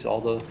trainees,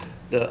 all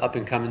the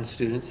up-and-coming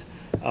students.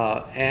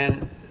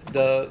 And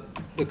the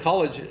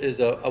college is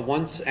a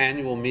once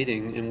annual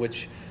meeting in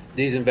which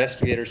these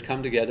investigators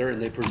come together and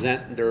they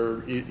present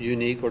their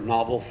unique or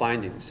novel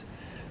findings.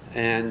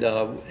 And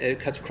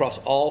it cuts across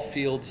all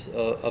fields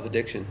of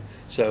addiction.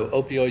 So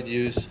opioid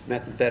use,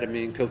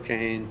 methamphetamine,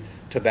 cocaine,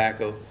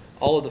 tobacco,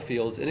 all of the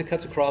fields. And it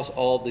cuts across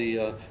all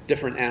the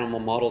different animal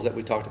models that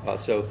we talked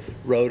about. So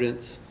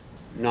rodents,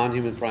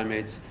 non-human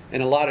primates,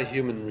 and a lot of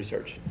human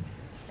research.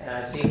 And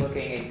I see,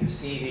 looking at your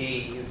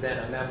CV, you've been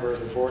a member of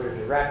the board of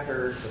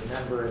directors, a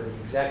member of the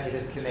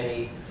executive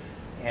committee,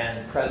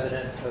 and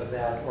president of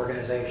that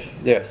organization.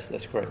 Yes,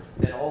 that's correct.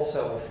 And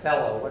also a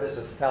fellow. What is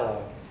a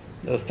fellow?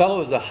 The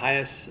fellow is the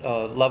highest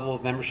level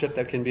of membership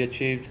that can be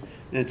achieved,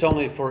 and it's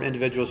only for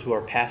individuals who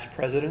are past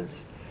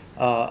presidents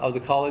of the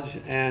college,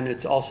 and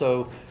it's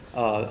also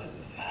a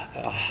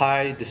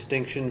high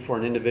distinction for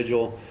an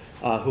individual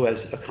who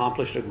has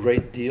accomplished a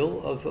great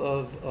deal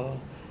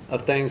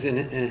of things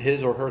in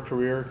his or her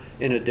career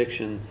in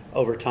addiction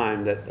over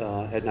time that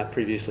had not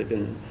previously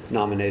been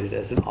nominated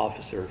as an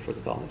officer for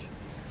the college.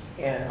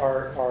 And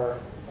are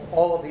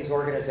all of these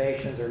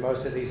organizations, or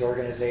most of these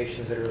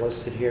organizations that are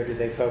listed here, do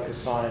they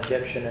focus on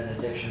addiction and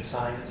addiction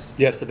science?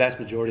 Yes, the vast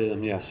majority of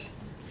them, yes.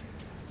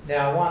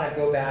 Now I want to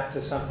go back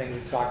to something we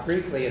talked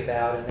briefly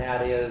about, and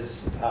that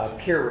is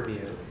peer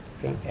review.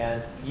 Okay.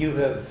 And you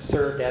have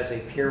served as a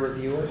peer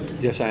reviewer?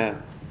 Yes, I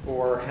have.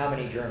 For how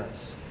many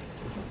journals?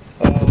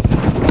 I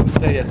would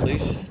say at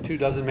least 2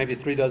 dozen, maybe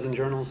 3 dozen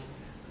journals.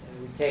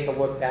 And we take a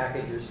look back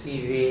at your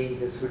CV.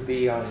 This would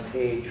be on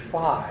page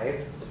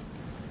 5.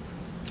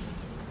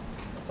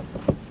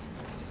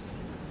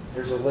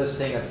 There's a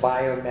listing of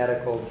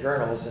biomedical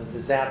journals, and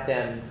does that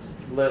then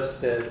list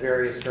the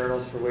various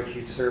journals for which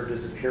you've served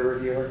as a peer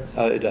reviewer?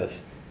 It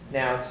does.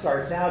 Now, it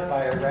starts out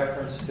by a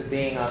reference to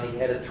being on the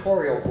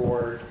editorial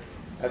board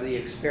of the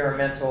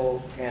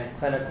Experimental and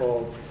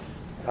Clinical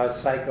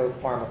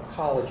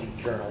Psychopharmacology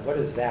Journal. What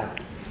is that?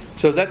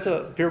 So that's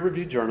a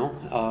peer-reviewed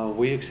journal.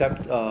 We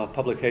accept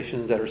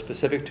publications that are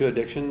specific to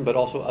addiction, but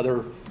also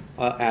other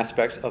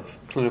aspects of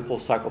clinical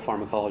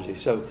psychopharmacology.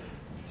 So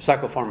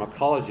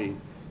psychopharmacology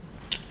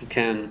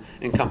can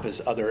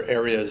encompass other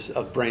areas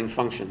of brain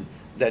function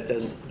that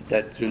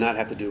do not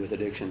have to do with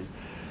addiction.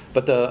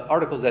 But the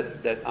articles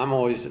that I'm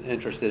always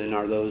interested in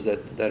are those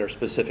that are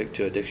specific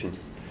to addiction.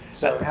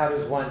 So how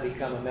does one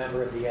become a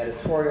member of the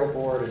editorial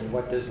board, and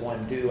what does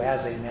one do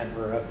as a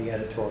member of the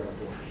editorial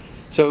board?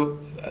 So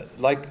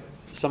like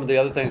some of the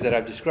other things that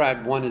I've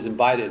described, one is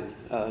invited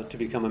to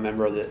become a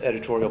member of the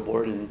editorial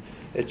board, and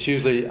it's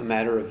usually a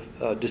matter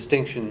of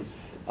distinction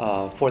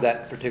for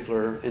that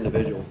particular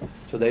individual.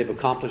 So they've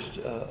accomplished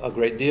a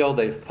great deal,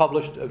 they've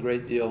published a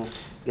great deal,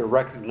 they're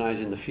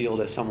recognized in the field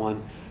as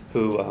someone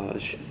who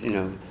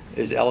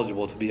is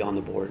eligible to be on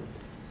the board.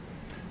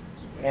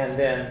 And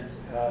then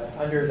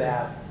under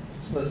that,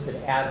 it's listed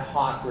ad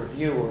hoc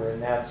reviewer,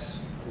 and that's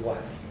what?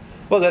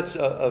 Well, that's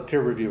a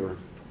peer reviewer,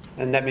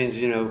 and that means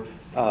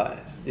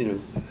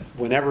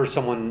whenever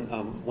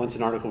someone wants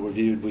an article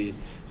reviewed, we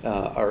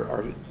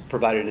are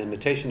provided an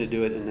invitation to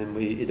do it, and then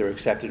we either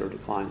accept it or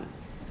decline it.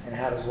 And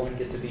how does one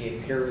get to be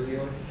a peer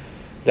reviewer?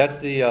 That's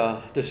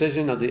the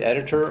decision of the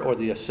editor or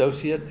the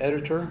associate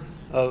editor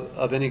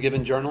of any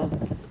given journal,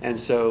 and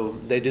so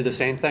they do the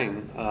same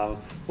thing.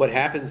 What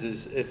happens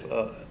is if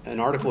an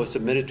article is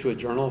submitted to a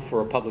journal for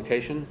a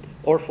publication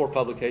or for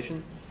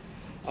publication,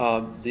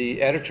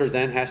 the editor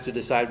then has to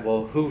decide,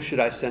 well, who should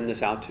I send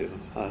this out to?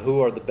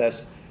 Who are the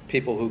best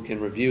people who can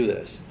review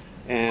this?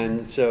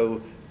 And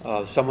so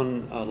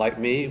someone like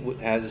me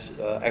has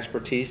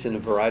expertise in a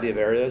variety of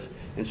areas,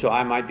 and so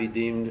I might be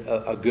deemed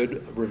a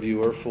good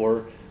reviewer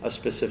for a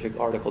specific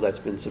article that's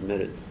been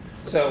submitted.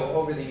 So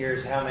over the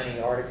years, how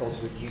many articles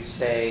would you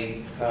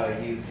say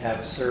you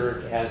have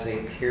served as a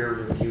peer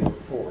reviewer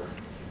for?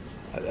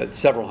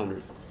 Several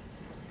hundred.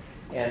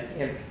 And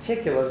in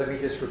particular, let me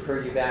just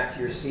refer you back to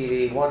your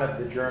CV. One of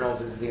the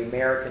journals is the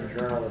American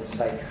Journal of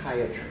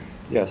Psychiatry.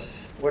 Yes.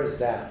 What is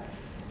that?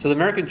 So the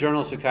American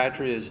Journal of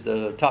Psychiatry is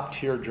the top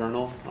tier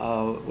journal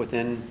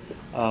within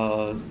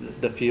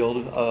the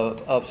field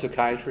of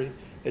psychiatry.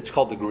 It's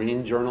called the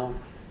Green Journal,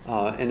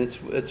 and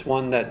it's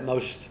one that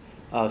most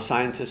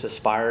scientists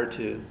aspire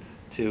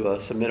to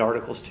submit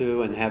articles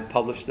to and have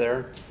published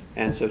there.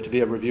 And so to be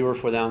a reviewer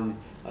for them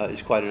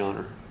is quite an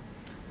honor.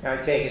 Now, I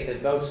take it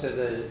that most of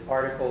the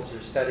articles or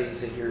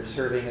studies that you're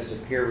serving as a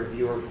peer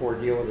reviewer for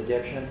deal with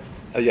addiction?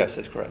 Yes,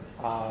 that's correct.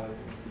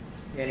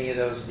 Any of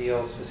those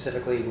deal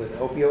specifically with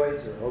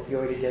opioids or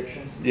opioid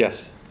addiction?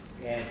 Yes.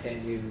 And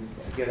can you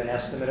give an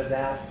estimate of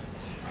that?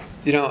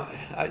 You know,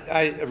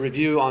 I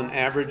review on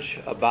average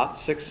about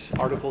 6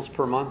 articles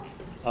per month.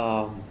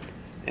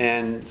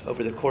 And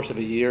over the course of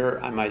a year,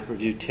 I might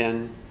review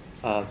 10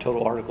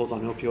 total articles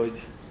on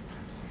opioids.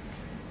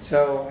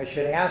 So I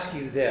should ask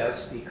you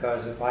this,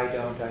 because if I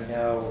don't, I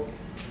know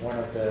one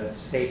of the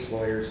state's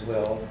lawyers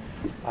will.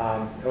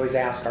 I always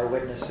ask our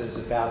witnesses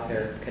about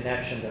their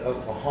connection to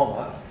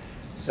Oklahoma.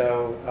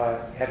 So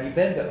have you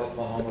been to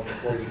Oklahoma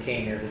before you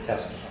came here to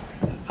testify?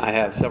 I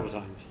have several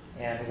times.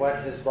 And what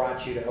has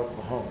brought you to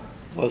Oklahoma?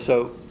 Well,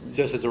 so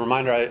just as a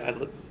reminder, I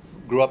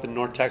grew up in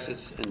North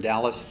Texas, in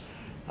Dallas.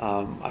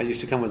 I used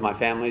to come with my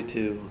family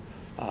to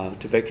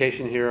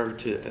vacation here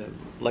to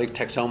Lake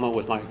Texoma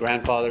with my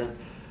grandfather.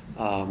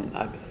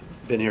 I've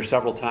been here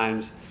several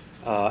times.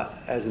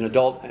 As an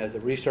adult, as a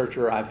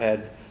researcher, I've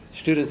had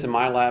students in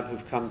my lab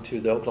who've come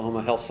to the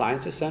Oklahoma Health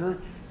Sciences Center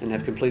and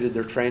have completed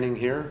their training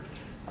here.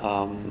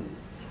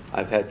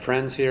 I've had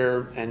friends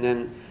here, and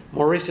then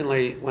more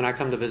recently, when I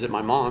come to visit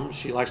my mom,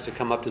 she likes to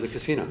come up to the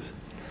casinos,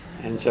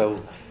 and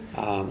so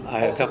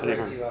I accompany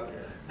brings you her. up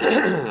here.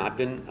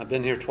 I've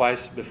been here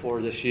twice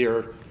before this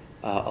year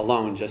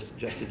alone, just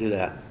to do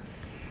that.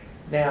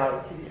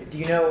 Now, do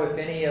you know if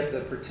any of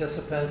the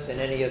participants in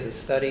any of the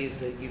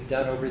studies that you've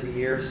done over the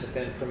years have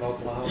been from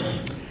Oklahoma?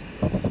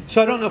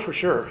 So I don't know for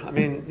sure. I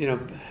mean, you know,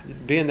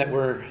 being that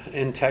we're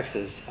in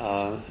Texas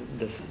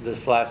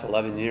this last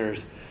 11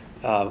 years,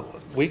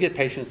 we get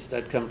patients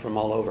that come from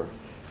all over.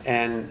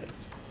 And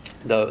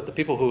the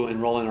people who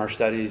enroll in our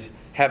studies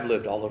have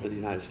lived all over the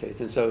United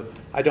States. And so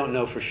I don't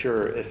know for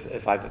sure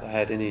if I've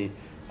had any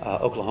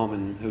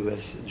Oklahoman who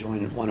has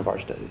joined one of our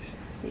studies.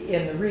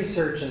 In the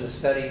research and the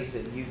studies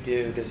that you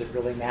do, does it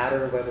really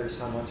matter whether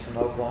someone's from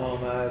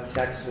Oklahoma,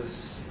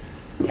 Texas,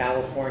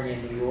 California,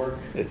 New York?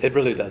 It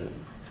really doesn't.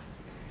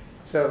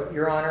 So,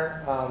 Your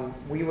Honor,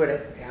 we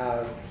would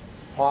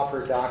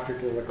offer Dr.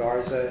 De La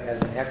Garza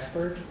as an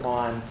expert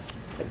on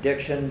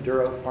addiction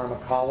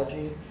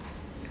neuropharmacology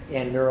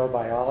and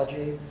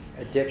neurobiology,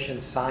 addiction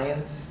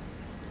science,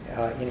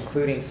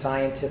 including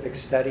scientific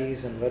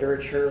studies and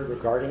literature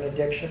regarding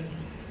addiction,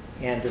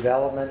 and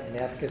development and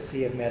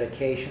efficacy of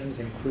medications,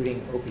 including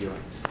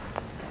opioids.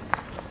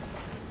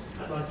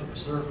 I'd like to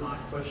reserve my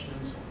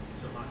questions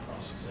to my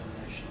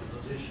cross-examination on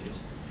those issues.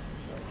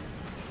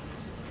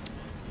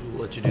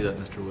 We'll let you do that,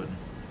 Mr. Wooden.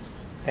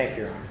 Thank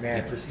you, Your Honor. May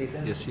I proceed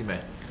then? Yes, you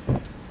may.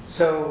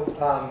 So,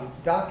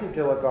 Dr.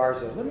 De La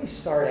Garza, let me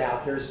start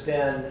out. There's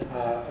been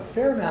a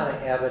fair amount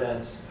of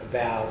evidence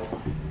about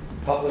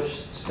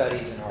published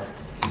studies and articles.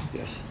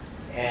 Yes.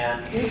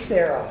 And is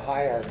there a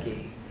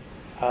hierarchy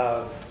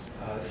of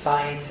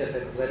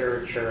scientific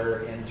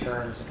literature in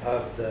terms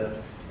of the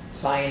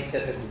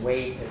scientific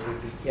weight that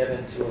would be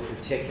given to a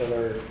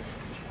particular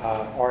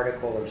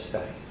article or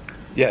study?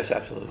 Yes,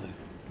 absolutely.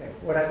 Okay.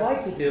 What I'd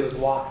like to do is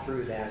walk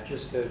through that,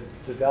 just to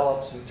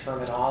develop some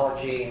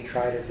terminology and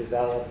try to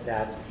develop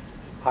that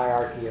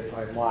hierarchy, if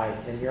I might.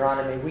 And Your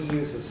Honor, may we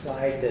use a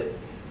slide that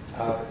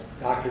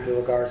Dr. De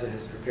La Garza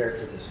has prepared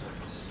for this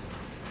purpose?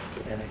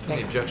 And I Any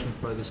think objection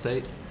by the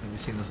state? Have you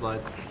seen the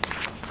slide?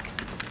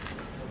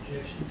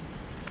 Objection?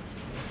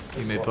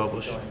 You may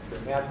publish.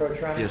 May I approach,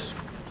 Your Honor? Yes.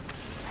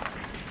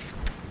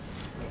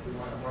 We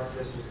want to mark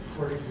this as a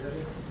court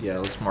exhibit. Yeah,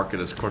 let's mark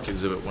it as Court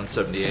Exhibit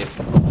 178.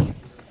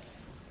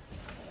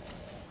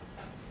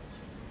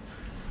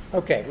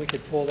 Okay, we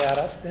could pull that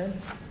up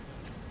then.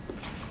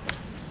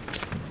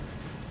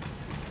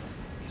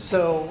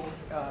 So,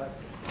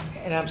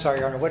 and I'm sorry,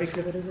 Your Honor, what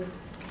exhibit is it?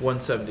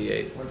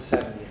 178.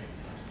 178.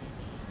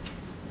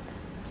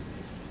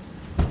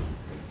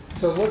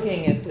 So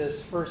looking at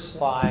this first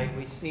slide,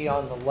 we see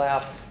on the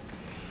left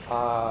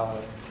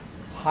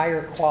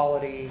higher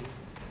quality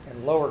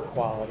and lower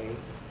quality,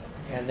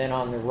 and then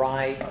on the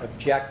right,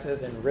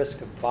 objective and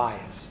risk of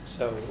bias.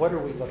 So what are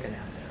we looking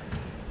at there?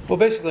 Well,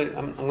 basically,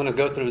 I'm going to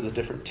go through the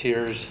different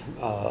tiers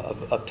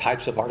of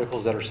types of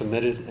articles that are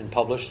submitted and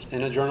published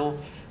in a journal,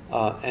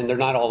 and they're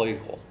not all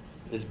equal,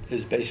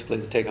 is basically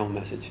the take-home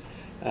message.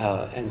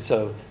 And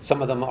so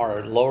some of them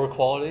are lower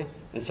quality,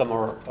 and some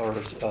are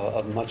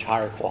of much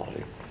higher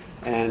quality.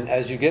 And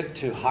as you get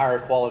to higher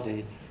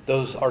quality,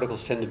 those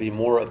articles tend to be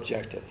more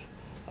objective.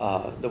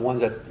 The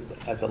ones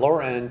at the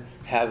lower end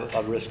have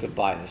a risk of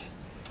bias.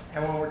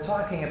 And when we're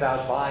talking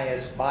about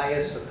bias,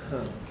 bias of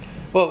whom?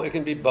 Well, it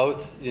can be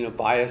both, you know,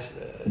 bias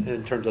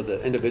in terms of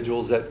the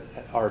individuals that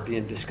are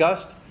being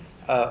discussed,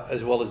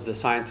 as well as the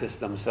scientists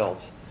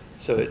themselves.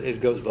 So it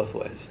goes both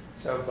ways.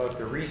 So both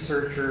the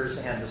researchers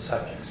and the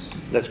subjects.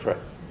 That's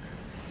correct.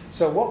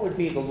 So what would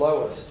be the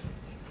lowest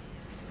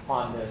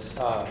on this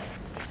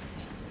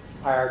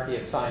hierarchy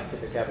of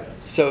scientific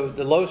evidence? So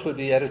the lowest would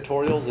be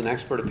editorials and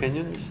expert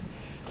opinions.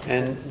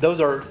 And those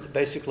are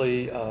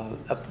basically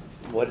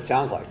what it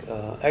sounds like.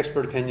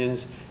 Expert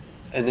opinions,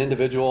 an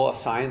individual, a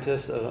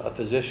scientist, a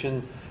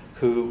physician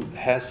who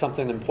has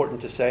something important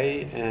to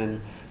say,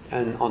 and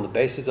on the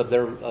basis of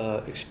their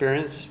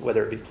experience,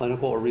 whether it be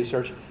clinical or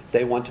research,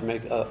 they want to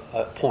make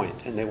a point,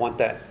 and they want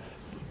that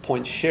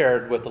point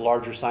shared with the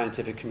larger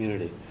scientific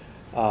community.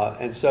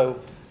 And so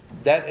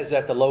that is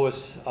at the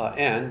lowest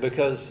end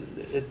because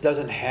it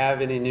doesn't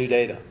have any new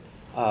data.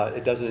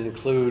 It doesn't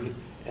include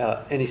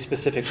any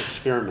specific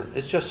experiment.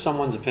 It's just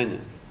someone's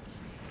opinion.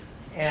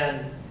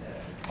 And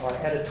are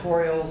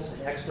editorials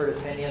and expert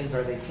opinions,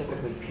 are they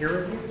typically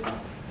peer-reviewed?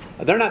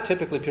 They're not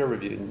typically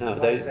peer-reviewed. No.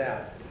 Why is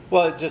that?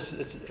 Well, it's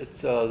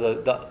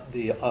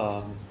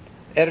the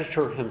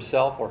editor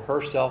himself or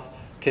herself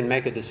can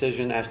make a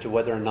decision as to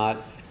whether or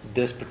not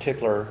this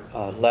particular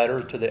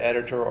letter to the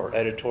editor or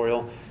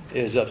editorial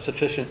is of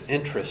sufficient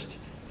interest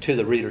to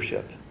the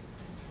readership.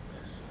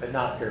 But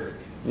not peer-reviewed?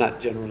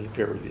 Not generally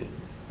peer-reviewed.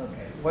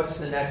 Okay. What's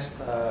the next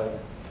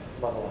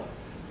level up?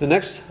 The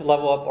next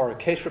level up are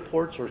case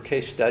reports or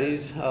case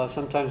studies,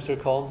 sometimes they're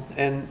called.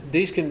 And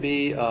these can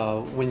be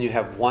when you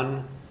have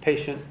one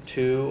patient,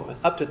 two,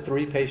 up to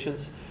three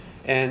patients.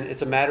 And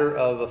it's a matter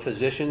of a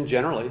physician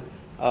generally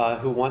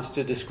who wants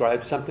to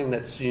describe something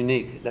that's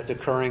unique, that's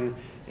occurring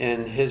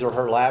in his or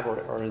her lab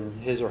or in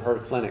his or her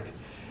clinic.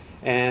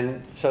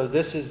 And so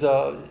this is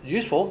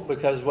useful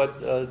because what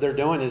they're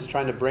doing is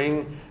trying to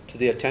bring to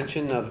the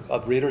attention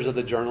of readers of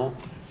the journal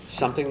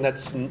something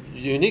that's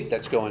unique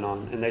that's going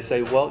on. And they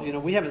say, well, you know,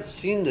 we haven't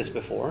seen this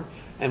before,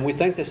 and we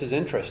think this is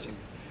interesting.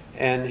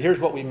 And here's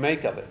what we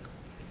make of it.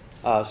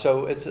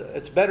 So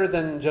it's better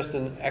than just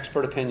an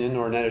expert opinion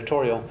or an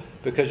editorial,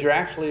 because you're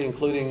actually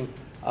including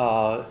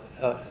an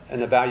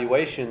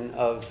evaluation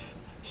of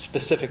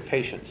specific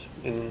patients.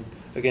 And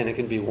again, it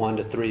can be 1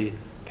 to 3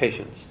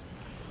 patients.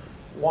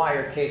 Why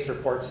are case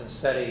reports and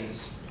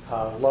studies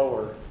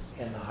lower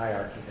in the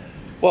hierarchy then?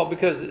 Well,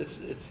 because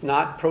it's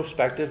not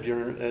prospective.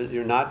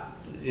 You're not,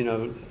 you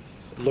know,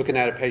 looking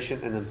at a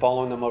patient and then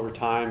following them over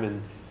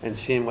time and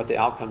seeing what the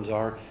outcomes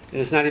are. And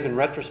it's not even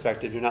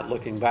retrospective. You're not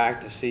looking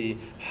back to see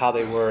how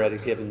they were at a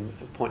given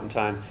point in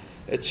time.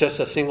 It's just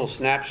a single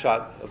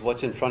snapshot of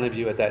what's in front of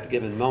you at that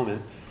given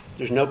moment.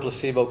 There's no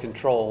placebo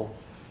control.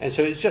 And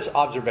so it's just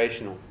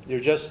observational.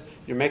 You're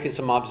making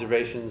some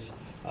observations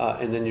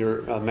and then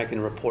you're making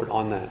a report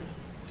on that.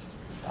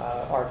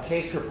 Are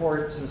case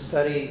reports and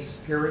studies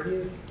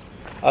peer-reviewed?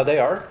 They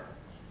are.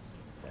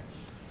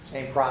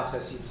 Same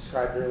process you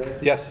described earlier?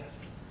 Yes.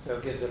 So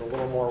it gives it a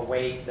little more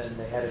weight than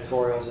the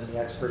editorials and the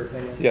expert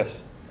opinion?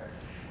 Yes. Okay.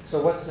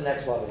 So what's the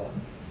next level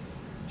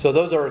up? So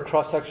those are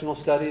cross-sectional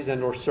studies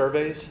and or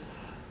surveys.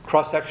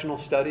 Cross-sectional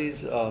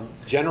studies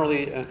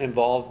generally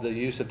involve the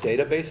use of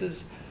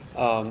databases.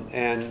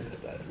 And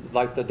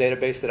like the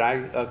database that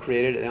I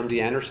created at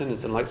MD Anderson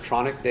is an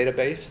electronic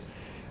database.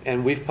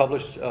 And we've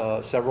published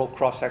several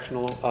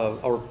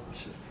cross-sectional,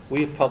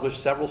 we've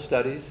published several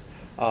studies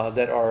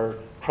that are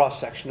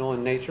cross-sectional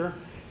in nature.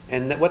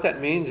 And what that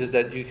means is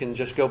that you can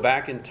just go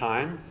back in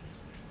time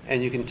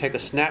and you can take a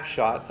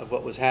snapshot of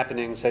what was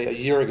happening, say, a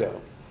year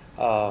ago.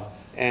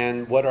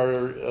 And what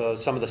are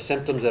some of the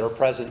symptoms that are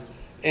present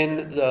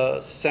in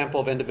the sample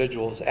of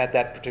individuals at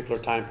that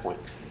particular time point.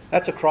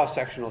 That's a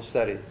cross-sectional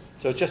study.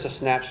 So it's just a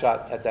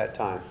snapshot at that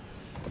time.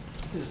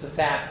 Does the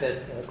fact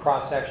that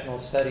cross-sectional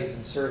studies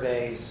and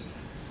surveys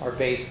are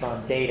based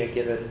on data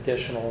give it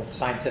additional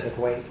scientific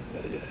weight?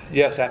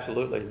 Yes,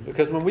 absolutely.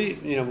 Because when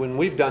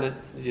we've done it,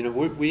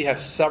 we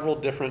have several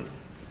different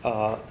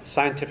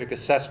scientific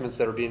assessments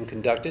that are being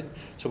conducted.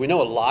 So we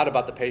know a lot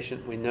about the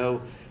patient. We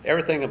know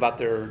everything about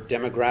their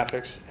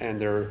demographics and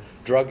their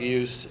drug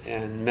use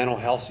and mental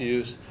health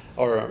use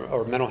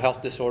or mental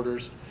health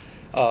disorders,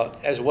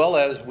 as well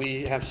as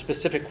we have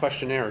specific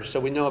questionnaires. So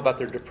we know about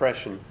their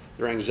depression,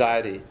 their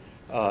anxiety,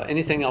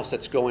 anything else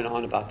that's going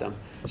on about them.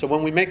 So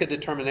when we make a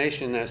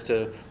determination as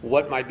to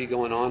what might be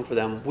going on for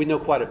them, we know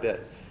quite a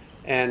bit.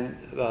 And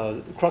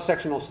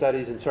cross-sectional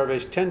studies and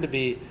surveys tend to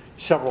be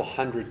several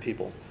hundred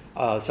people,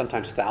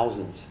 sometimes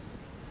thousands.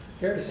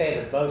 Fair to say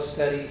that most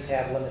studies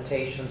have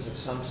limitations of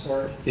some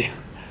sort? Yeah,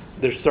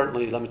 there's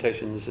certainly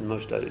limitations in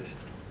most studies.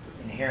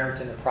 Inherent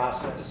in the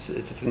process?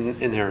 It's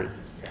inherent.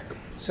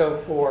 So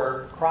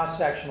for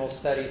cross-sectional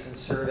studies and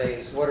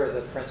surveys, what are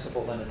the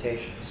principal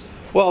limitations?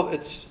 Well,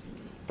 it's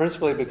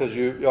principally because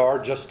you are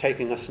just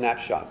taking a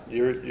snapshot.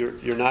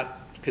 You're not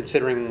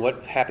considering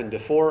what happened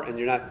before, and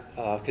you're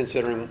not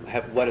considering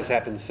what has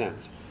happened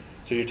since.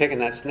 So you're taking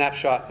that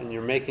snapshot and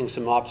you're making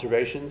some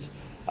observations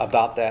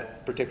about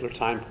that particular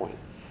time point.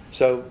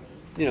 So,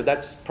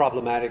 that's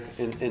problematic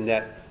in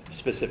that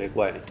specific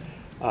way.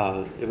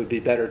 It would be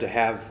better to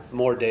have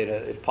more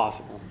data if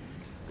possible.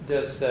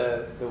 Does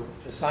the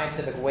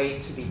scientific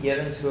weight to be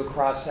given to a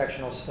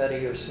cross-sectional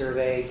study or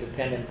survey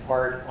depend in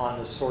part on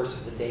the source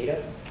of the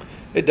data?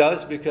 It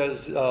does,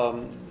 because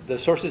the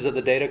sources of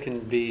the data can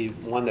be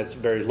one that's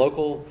very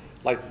local,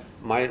 like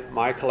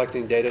my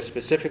collecting data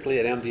specifically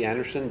at MD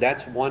Anderson.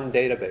 That's one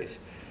database,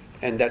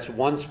 and that's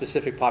one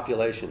specific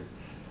population.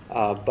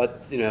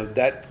 But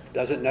that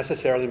doesn't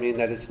necessarily mean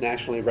that it's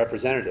nationally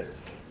representative.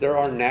 There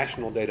are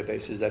national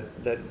databases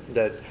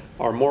that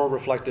are more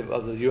reflective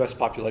of the U.S.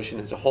 population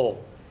as a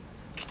whole.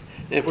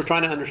 And if we're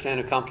trying to understand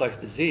a complex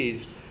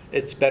disease,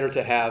 it's better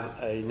to have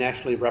a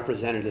nationally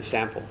representative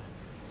sample.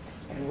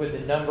 And would the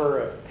number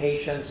of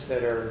patients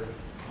that are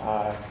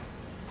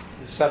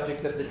the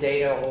subject of the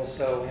data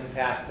also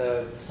impact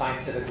the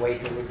scientific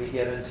weight that would be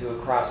given to a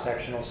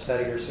cross-sectional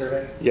study or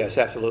survey? Yes,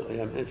 absolutely.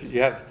 If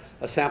you have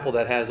a sample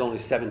that has only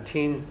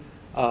 17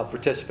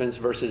 participants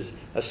versus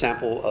a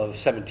sample of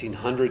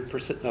 1,700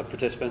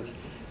 participants,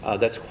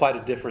 that's quite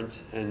a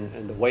difference,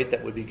 and the weight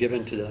that would be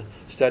given to the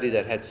study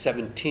that had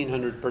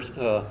 1,700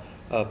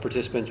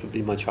 participants would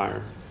be much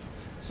higher.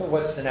 So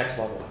what's the next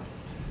level up?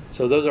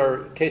 So those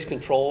are case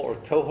control or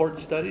cohort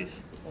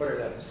studies. What are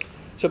those?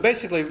 So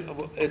basically,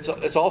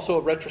 it's also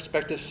a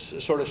retrospective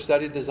sort of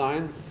study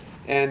design.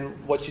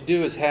 And what you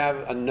do is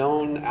have a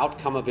known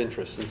outcome of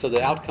interest. And so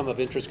the outcome of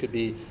interest could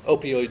be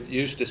opioid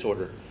use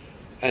disorder.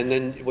 And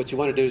then what you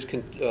want to do is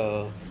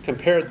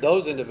compare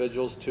those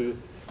individuals to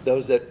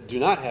those that do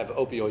not have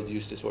opioid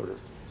use disorder.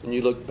 And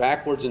you look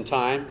backwards in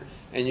time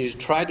and you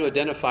try to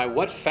identify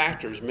what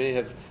factors may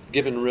have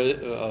given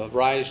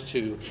rise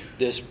to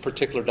this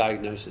particular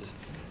diagnosis.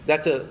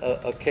 That's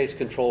a case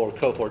control or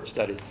cohort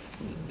study.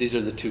 These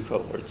are the two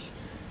cohorts.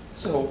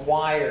 So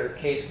why are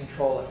case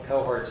control and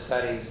cohort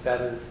studies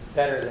better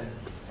than,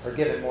 or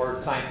given more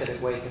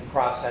scientific weight than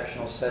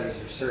cross-sectional studies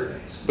or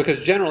surveys? Because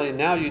generally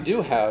now you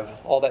do have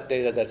all that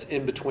data that's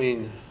in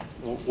between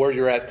where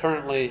you're at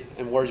currently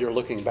and where you're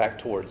looking back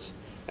towards.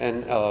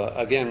 And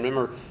again,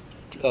 remember,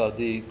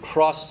 the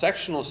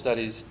cross-sectional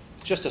studies,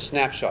 just a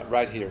snapshot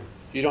right here.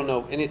 You don't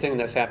know anything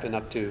that's happened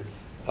up to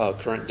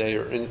current day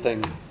or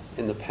anything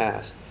in the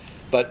past.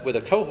 But with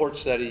a cohort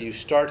study, you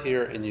start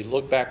here and you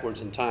look backwards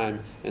in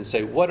time and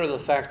say, what are the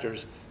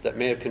factors that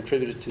may have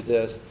contributed to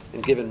this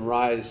and given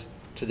rise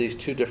to these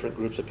two different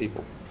groups of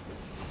people?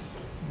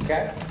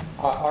 Okay.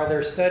 Are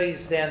there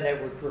studies then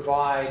that would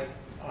provide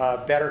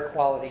better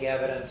quality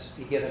evidence,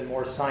 be given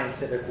more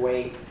scientific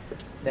weight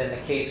than the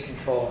case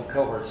control and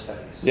cohort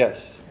studies?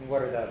 Yes. And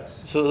what are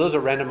those? So those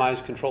are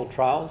randomized controlled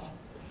trials.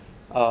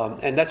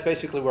 And that's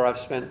basically where I've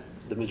spent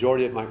the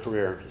majority of my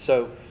career.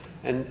 So,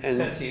 and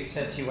Since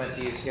you went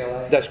to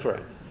UCLA? that's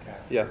correct. Okay.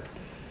 Yeah.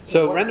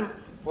 So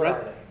What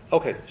are they?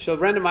 Okay. So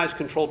randomized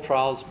controlled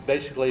trials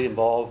basically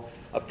involve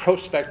a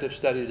prospective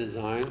study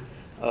design.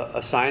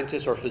 A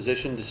scientist or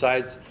physician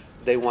decides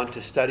they want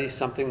to study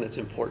something that's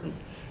important,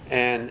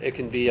 and it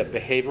can be a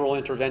behavioral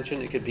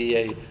intervention. It could be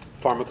a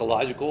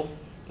pharmacological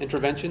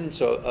intervention,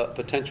 so a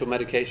potential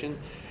medication.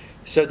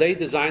 So they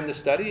design the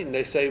study and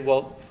they say,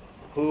 well,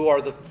 who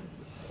are the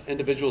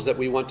individuals that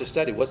we want to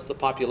study? What's the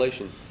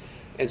population?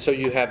 And so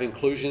you have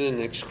inclusion and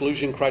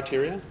exclusion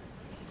criteria.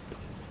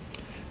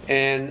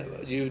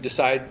 And you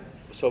decide,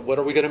 so what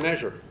are we going to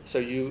measure? So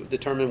you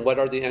determine what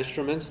are the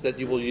instruments that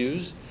you will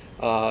use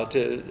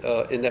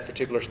in that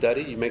particular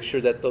study. You make sure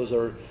that those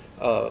are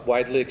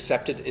widely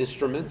accepted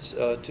instruments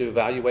to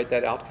evaluate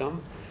that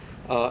outcome.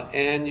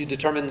 And you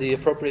determine the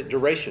appropriate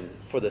duration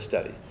for the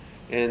study.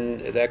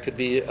 And that could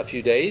be a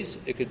few days.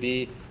 It could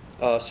be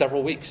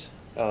several weeks,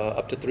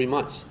 up to 3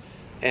 months.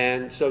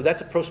 And so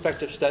that's a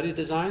prospective study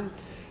design.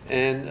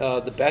 And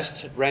the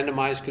best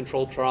randomized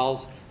controlled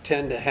trials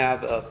tend to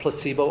have a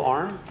placebo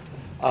arm.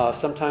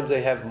 Sometimes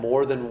they have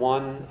more than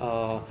one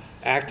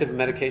active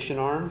medication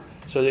arm.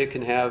 So they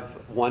can have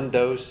one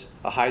dose,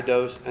 a high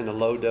dose, and a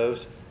low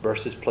dose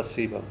versus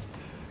placebo.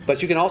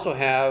 But you can also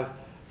have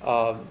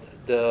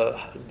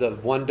the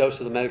one dose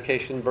of the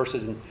medication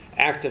versus an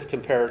active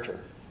comparator,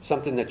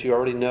 something that you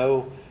already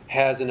know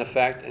has an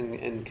effect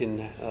and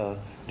can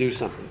do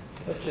something.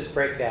 Let's just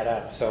break that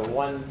up. So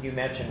one you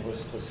mentioned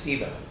was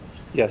placebo.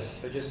 Yes.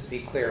 So just to be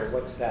clear,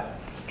 what's that?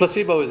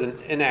 Placebo is an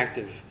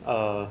inactive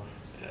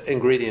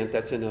ingredient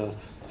that's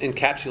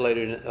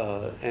encapsulated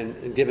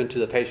and given to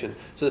the patient.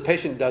 So the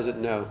patient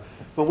doesn't know.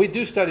 When we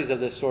do studies of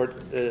this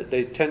sort,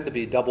 they tend to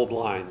be double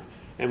blind.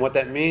 And what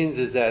that means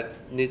is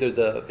that neither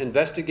the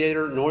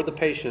investigator nor the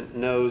patient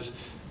knows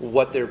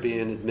what they're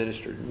being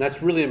administered. And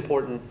that's really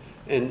important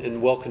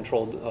in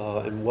well-controlled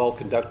and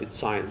well-conducted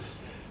science,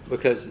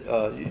 because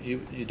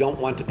you don't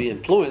want to be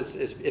influenced.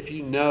 If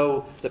you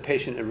know the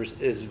patient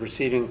is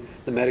receiving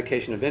the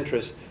medication of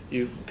interest,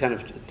 you kind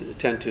of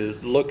tend to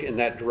look in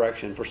that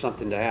direction for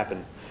something to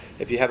happen.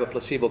 If you have a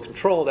placebo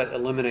control, that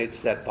eliminates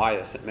that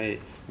bias that may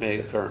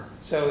occur.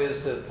 So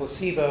is the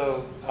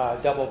placebo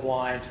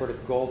double-blind sort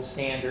of gold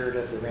standard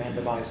of the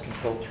randomized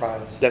controlled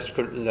trials? That's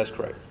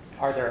correct.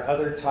 Are there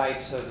other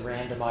types of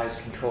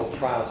randomized controlled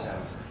trials,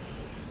 however?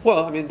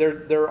 Well, I mean,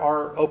 there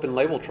are open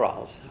label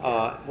trials.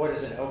 What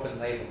is an open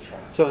label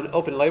trial? So an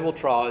open label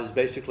trial is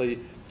basically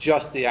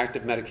just the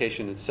active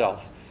medication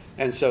itself.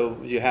 And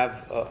so you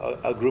have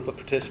a group of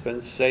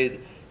participants, say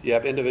you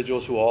have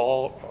individuals who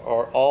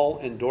are all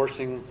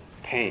endorsing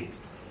pain.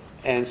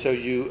 And so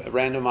you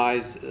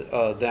randomize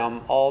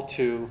them all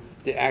to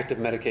the active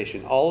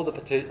medication. All of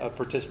the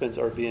participants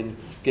are being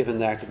given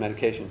the active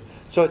medication.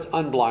 So it's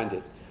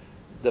unblinded.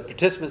 The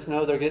participants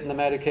know they're getting the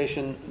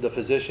medication, the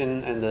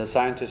physician and the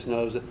scientist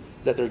knows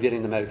that they're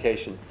getting the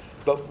medication.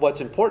 But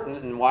what's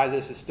important and why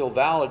this is still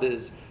valid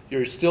is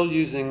you're still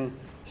using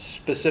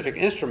specific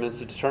instruments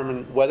to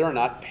determine whether or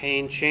not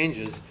pain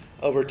changes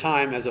over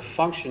time as a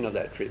function of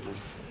that treatment.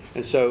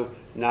 And so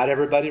not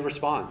everybody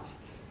responds.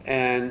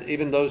 And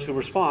even those who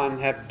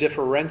respond have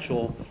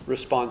differential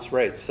response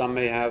rates. Some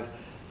may have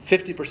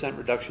 50%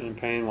 reduction in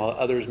pain, while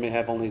others may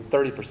have only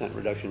 30%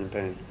 reduction in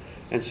pain.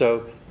 And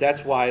so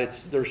that's why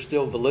there's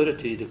still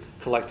validity to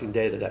collecting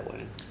data that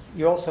way.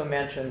 You also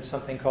mentioned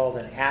something called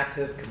an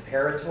active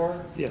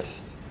comparator.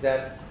 Yes. Is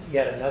that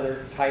yet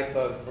another type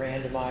of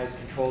randomized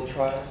controlled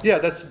trial? Yeah,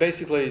 that's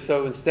basically,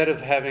 so instead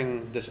of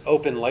having this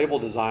open label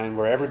design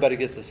where everybody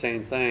gets the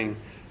same thing,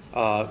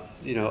 a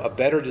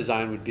better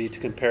design would be to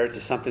compare it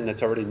to something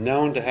that's already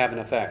known to have an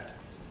effect.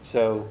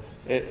 So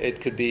it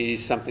could be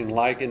something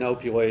like an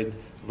opioid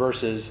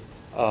versus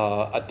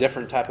a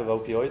different type of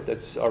opioid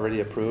that's already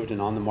approved and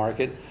on the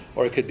market,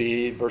 or it could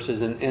be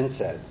versus an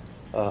NSAID,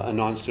 a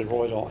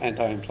non-steroidal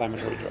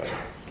anti-inflammatory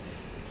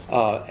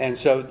drug. And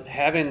so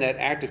having that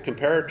active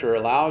comparator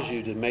allows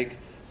you to make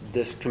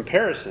this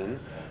comparison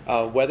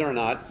whether or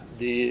not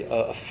the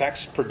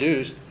effects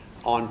produced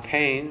on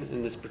pain,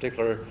 in this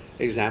particular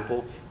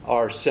example,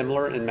 are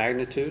similar in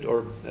magnitude,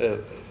 or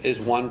is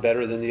one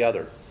better than the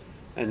other.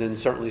 And then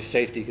certainly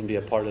safety can be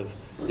a part of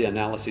the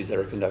analyses that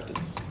are conducted.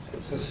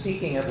 So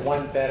speaking of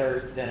one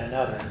better than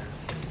another,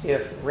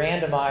 if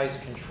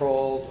randomized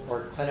controlled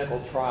or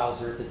clinical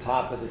trials are at the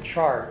top of the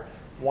chart,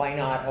 why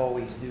not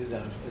always do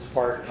them as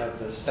part of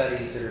the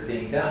studies that are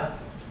being done?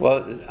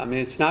 Well, I mean,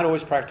 it's not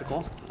always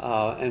practical,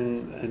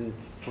 and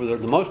for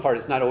the most part,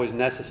 it's not always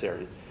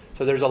necessary.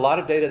 So there's a lot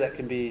of data that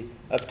can be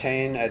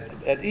obtained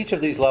at each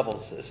of these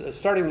levels,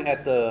 starting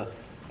at the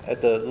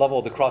level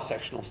of the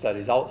cross-sectional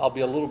studies. I'll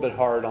be a little bit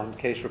hard on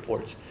case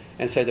reports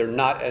and say they're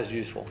not as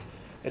useful.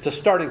 It's a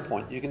starting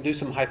point. You can do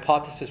some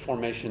hypothesis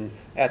formation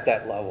at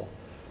that level.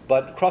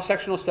 But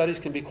cross-sectional studies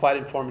can be quite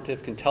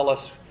informative, can tell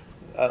us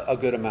a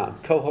good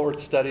amount. Cohort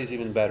studies,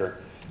 even better.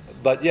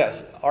 But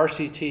yes,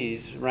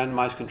 RCTs,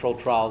 randomized controlled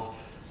trials,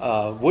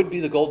 would be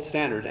the gold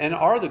standard and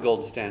are the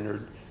gold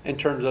standard in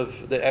terms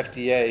of the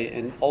FDA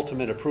and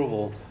ultimate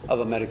approval of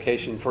a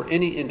medication for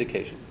any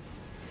indication.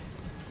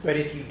 But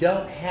if you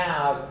don't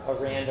have a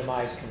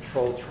randomized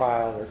controlled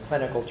trial or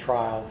clinical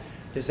trial,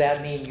 does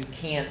that mean you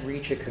can't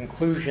reach a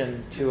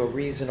conclusion to a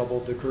reasonable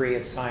degree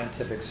of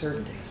scientific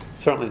certainty?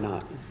 Certainly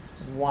not.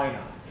 Why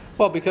not?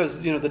 Well, because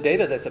the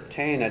data that's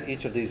obtained at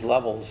each of these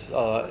levels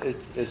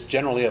is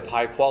generally of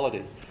high quality.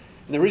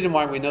 And the reason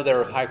why we know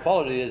they're of high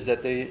quality is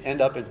that they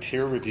end up in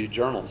peer-reviewed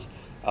journals.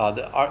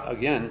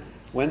 Again,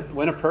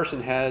 when a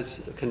person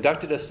has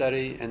conducted a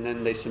study and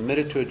then they submit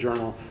it to a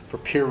journal for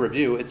peer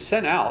review, it's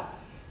sent out,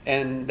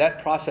 and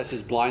that process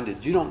is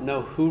blinded. You don't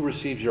know who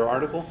receives your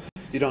article.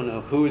 You don't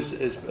know who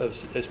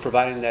is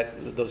providing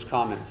those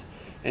comments.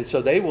 And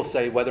so they will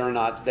say whether or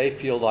not they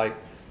feel like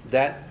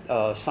that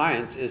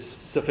science is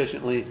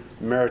sufficiently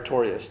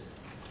meritorious.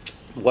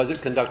 Was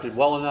it conducted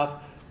well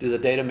enough? Do the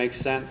data make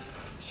sense?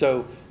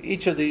 So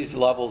each of these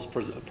levels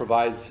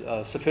provides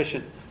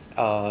sufficient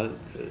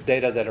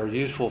data that are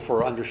useful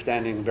for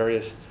understanding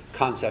various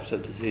concepts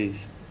of disease.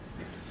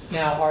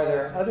 Now, are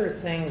there other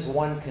things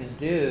one can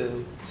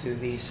do to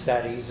these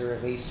studies, or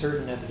at least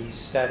certain of these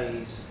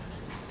studies,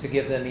 to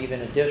give them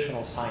even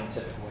additional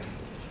scientific weight?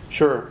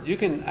 Sure. You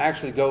can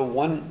actually go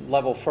one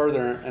level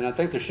further, and I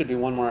think there should be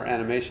one more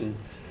animation,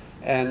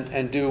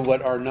 and do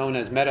what are known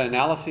as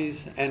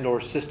meta-analyses and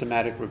or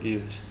systematic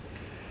reviews.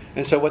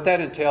 And so what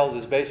that entails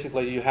is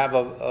basically you have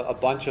a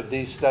bunch of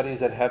these studies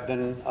that have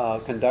been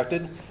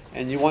conducted,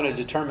 and you want to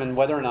determine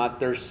whether or not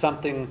there's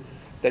something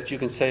that you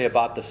can say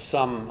about the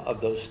sum of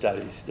those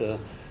studies,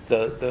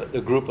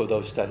 the group of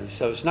those studies.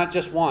 So it's not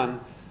just one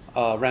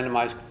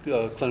randomized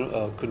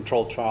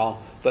controlled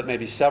trial, but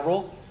maybe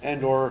several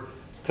and or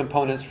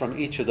components from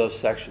each of those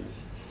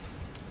sections.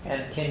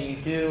 And can you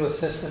do a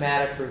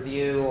systematic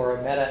review or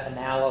a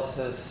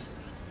meta-analysis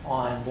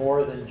on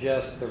more than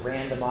just the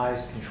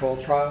randomized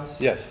controlled trials?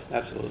 Yes,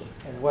 absolutely.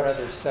 And what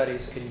other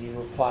studies can you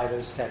apply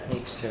those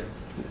techniques to?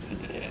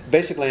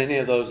 Basically any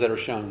of those that are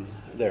shown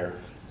there.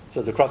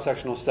 So the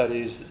cross-sectional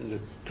studies, the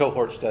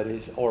cohort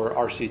studies, or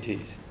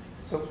RCTs.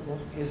 So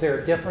is there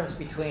a difference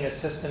between a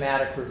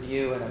systematic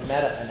review and a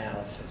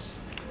meta-analysis?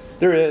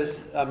 There is.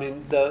 I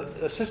mean,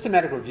 the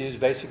systematic reviews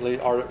basically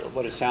are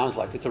what it sounds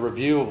like. It's a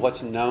review of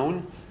what's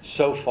known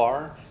so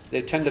far.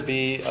 They tend to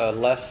be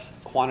less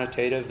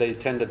quantitative. They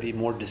tend to be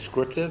more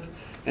descriptive.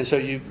 And so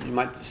you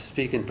might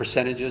speak in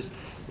percentages.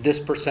 This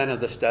percent of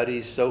the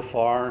studies so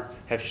far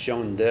have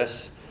shown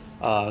this.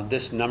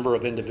 This number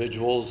of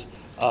individuals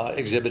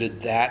exhibited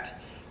that.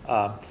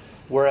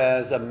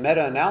 Whereas a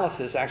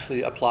meta-analysis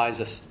actually applies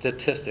a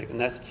statistic, and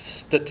that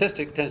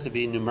statistic tends to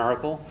be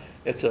numerical.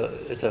 It's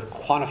a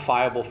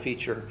quantifiable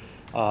feature,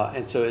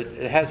 and so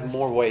it has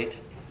more weight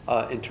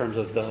in terms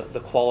of the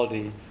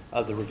quality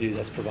of the review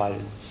that's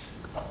provided.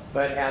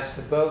 But as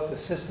to both the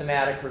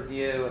systematic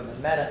review and the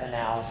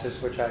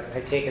meta-analysis, which I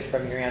take it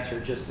from your answer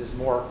just as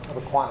more of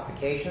a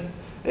quantification?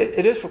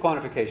 It is for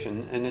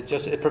quantification, and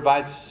it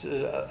provides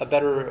a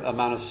better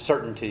amount of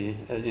certainty,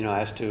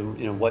 as to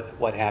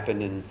what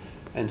happened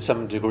and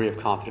some degree of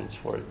confidence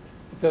for it.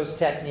 Those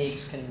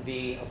techniques can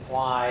be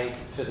applied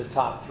to the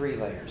top 3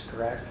 layers,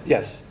 correct?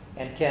 Yes.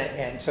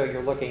 And so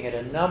you're looking at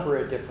a number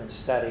of different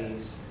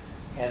studies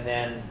and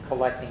then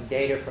collecting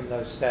data from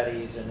those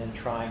studies and then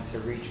trying to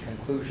reach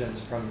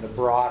conclusions from the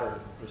broader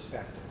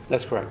perspective.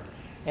 That's correct.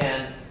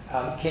 And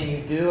can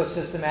you do a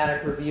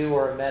systematic review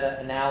or a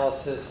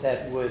meta-analysis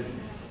that would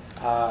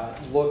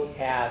look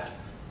at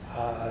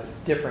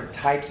different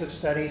types of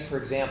studies, for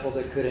example,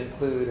 that could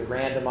include a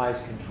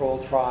randomized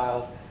controlled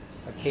trial,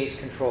 a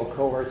case-control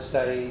cohort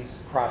studies,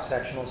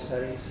 cross-sectional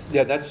studies?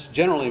 Yeah, that's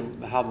generally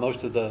how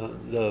most of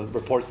the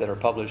reports that are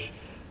published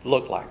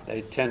look like.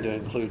 They tend to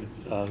include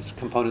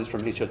components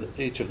from each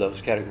of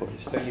those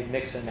categories. So you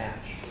mix and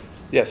match?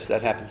 Yes,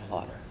 that happens a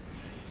lot.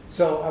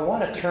 So I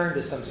want to turn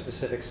to some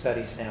specific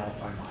studies now,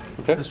 if I might.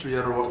 Okay. Mr.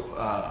 Yoder,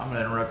 I'm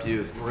going to interrupt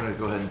you. We're going to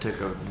go ahead and take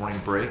a morning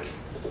break.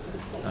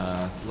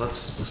 Let's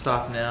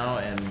stop now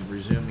and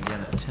resume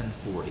again at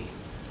 10:40.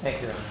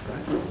 Thank you.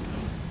 Right.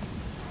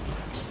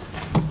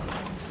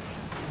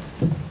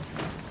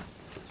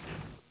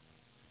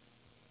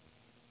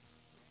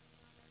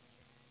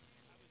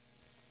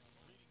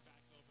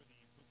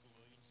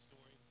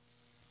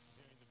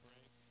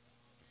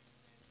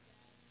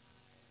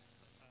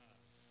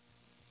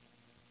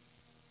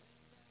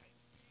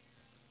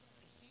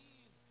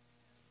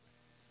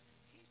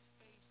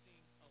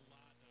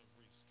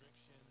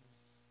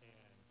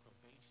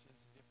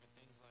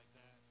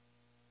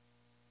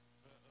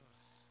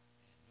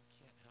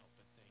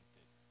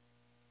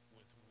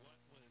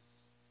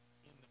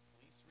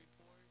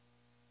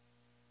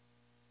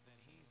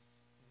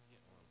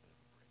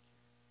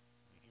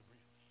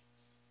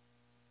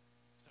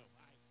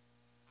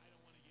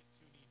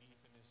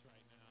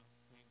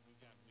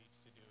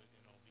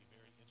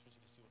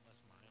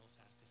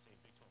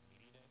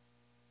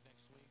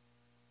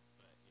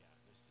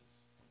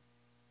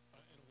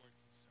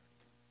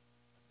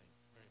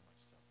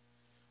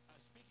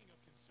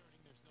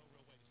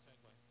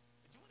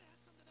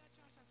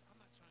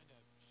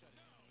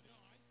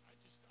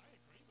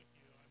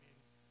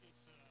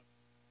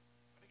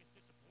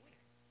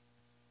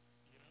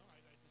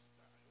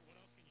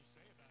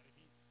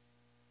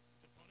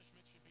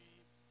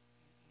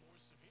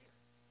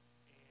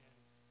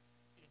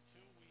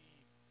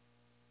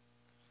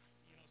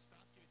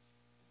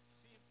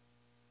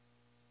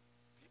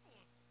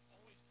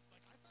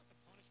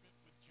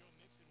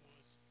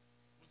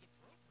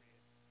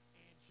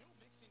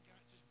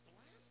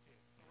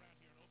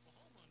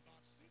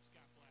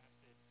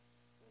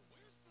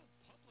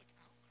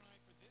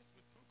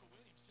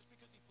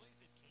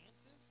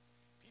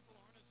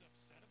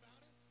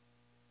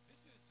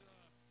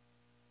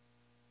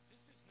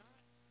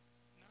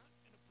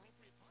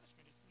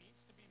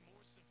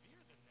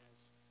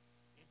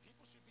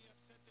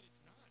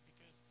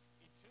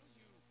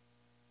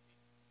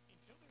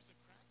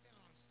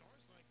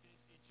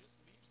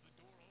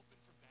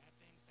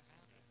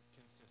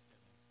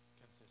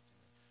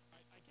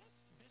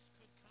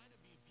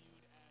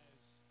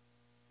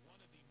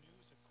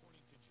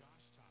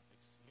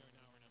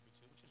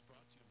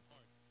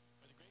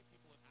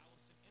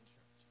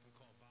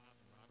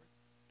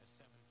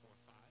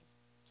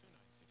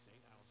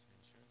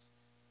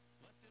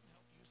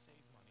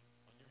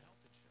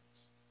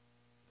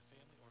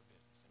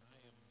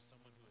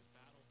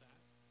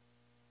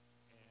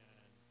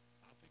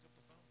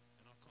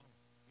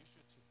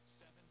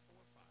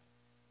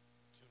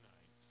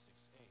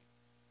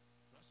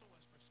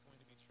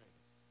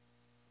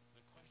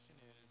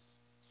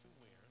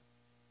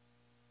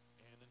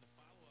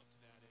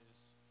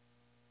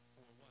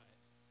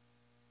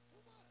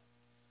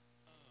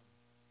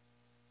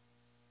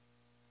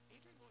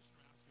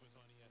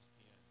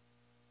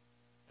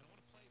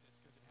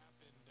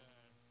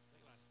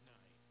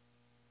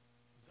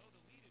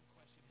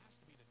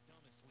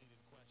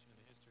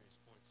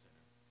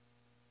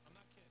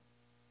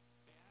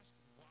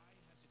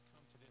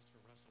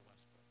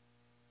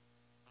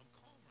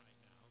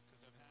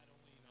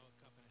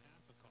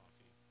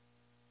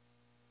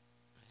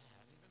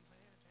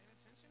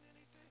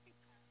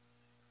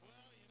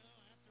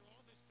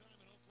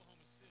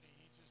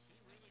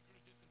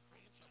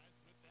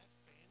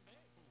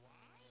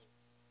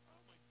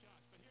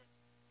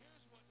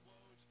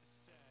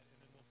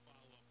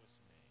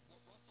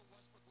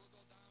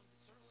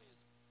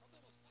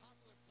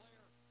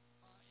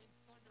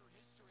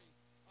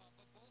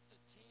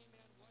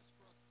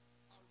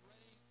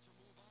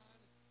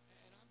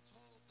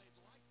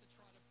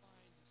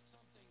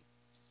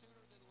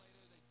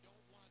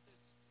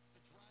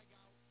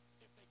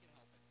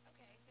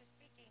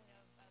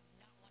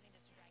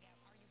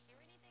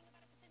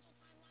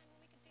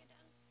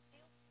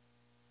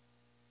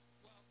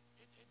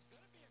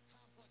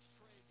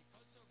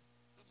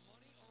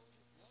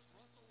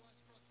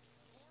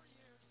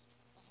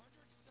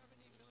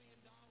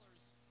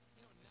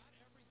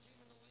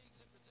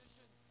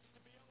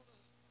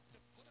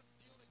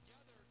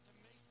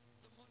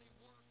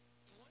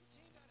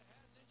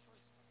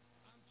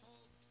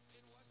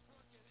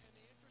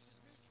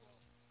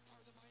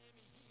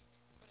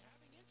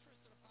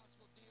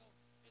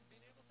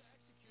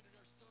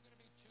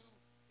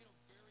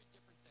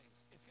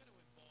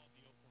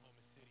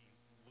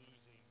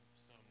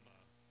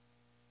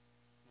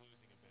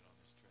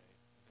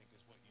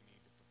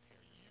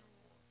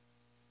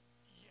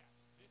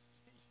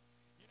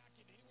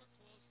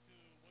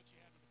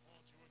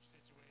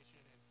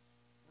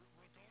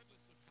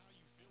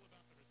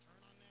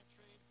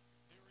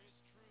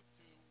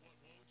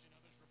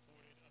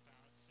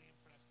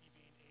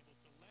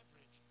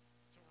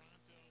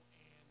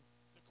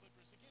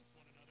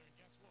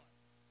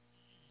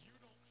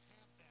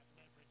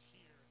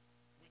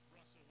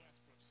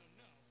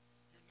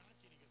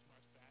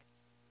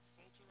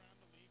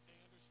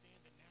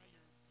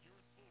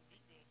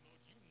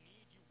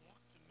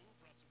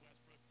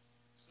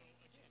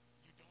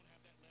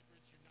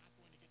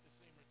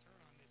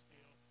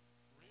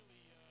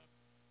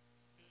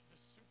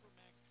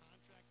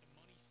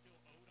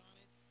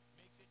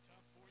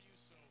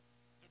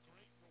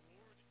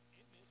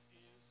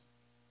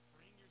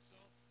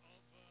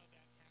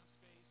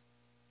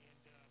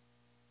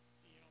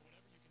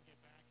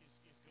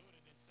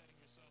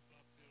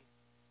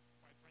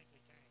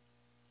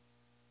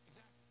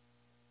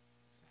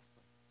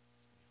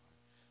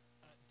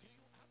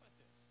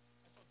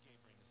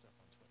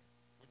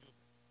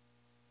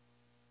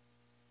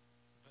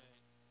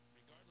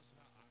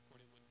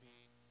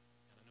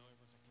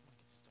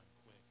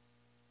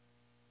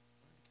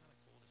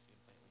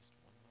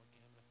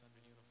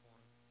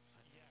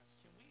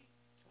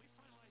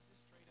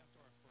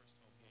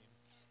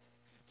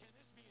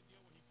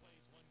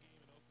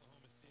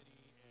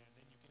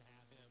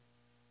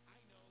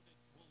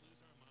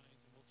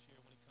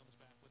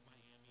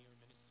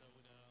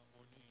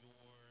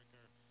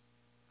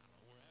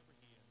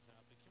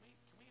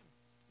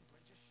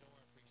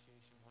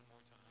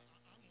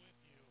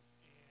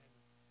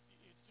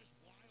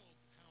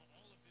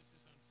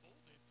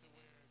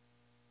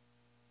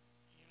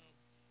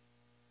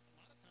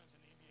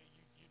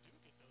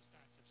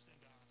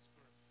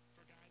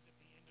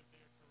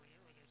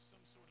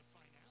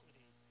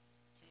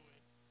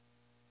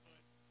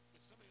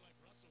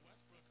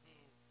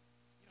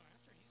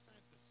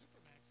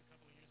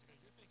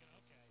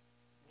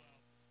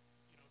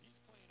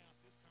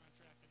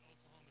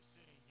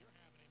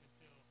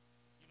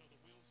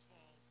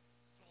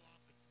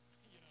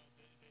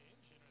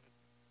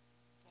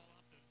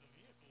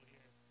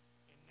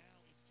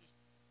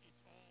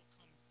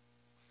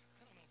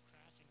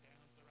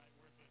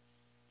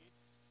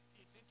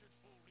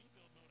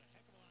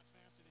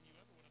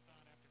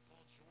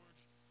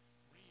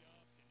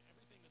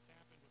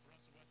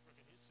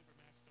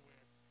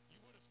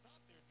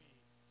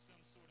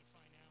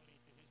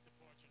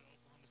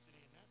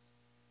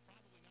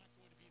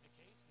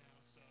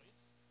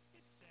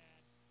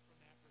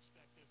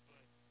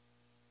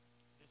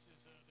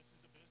 this is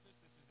a business.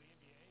 This is the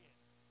NBA,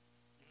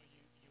 and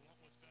you want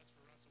what's best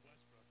for Russell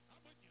Westbrook. I'm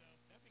with you though.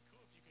 That'd be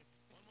cool if you could.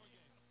 One more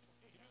game.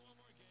 Give me one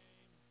more game.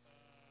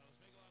 Let's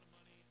make a lot of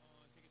money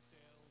on ticket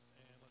sales,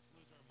 and let's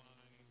lose our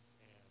minds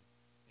and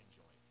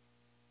enjoy it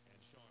and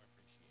show our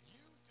appreciation.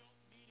 You don't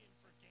need him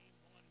for game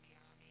one,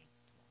 Miami.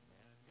 Come on,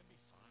 man. You're gonna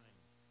be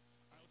fine.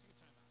 All right, we'll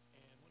take a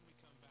timeout, and when we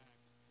come back,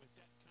 with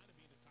that kind of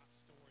being the top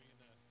story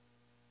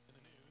in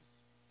the news,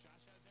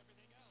 Josh has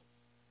everything else.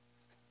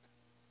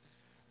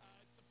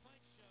 It's the Plank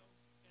Show,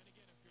 and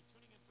again, if you're tuning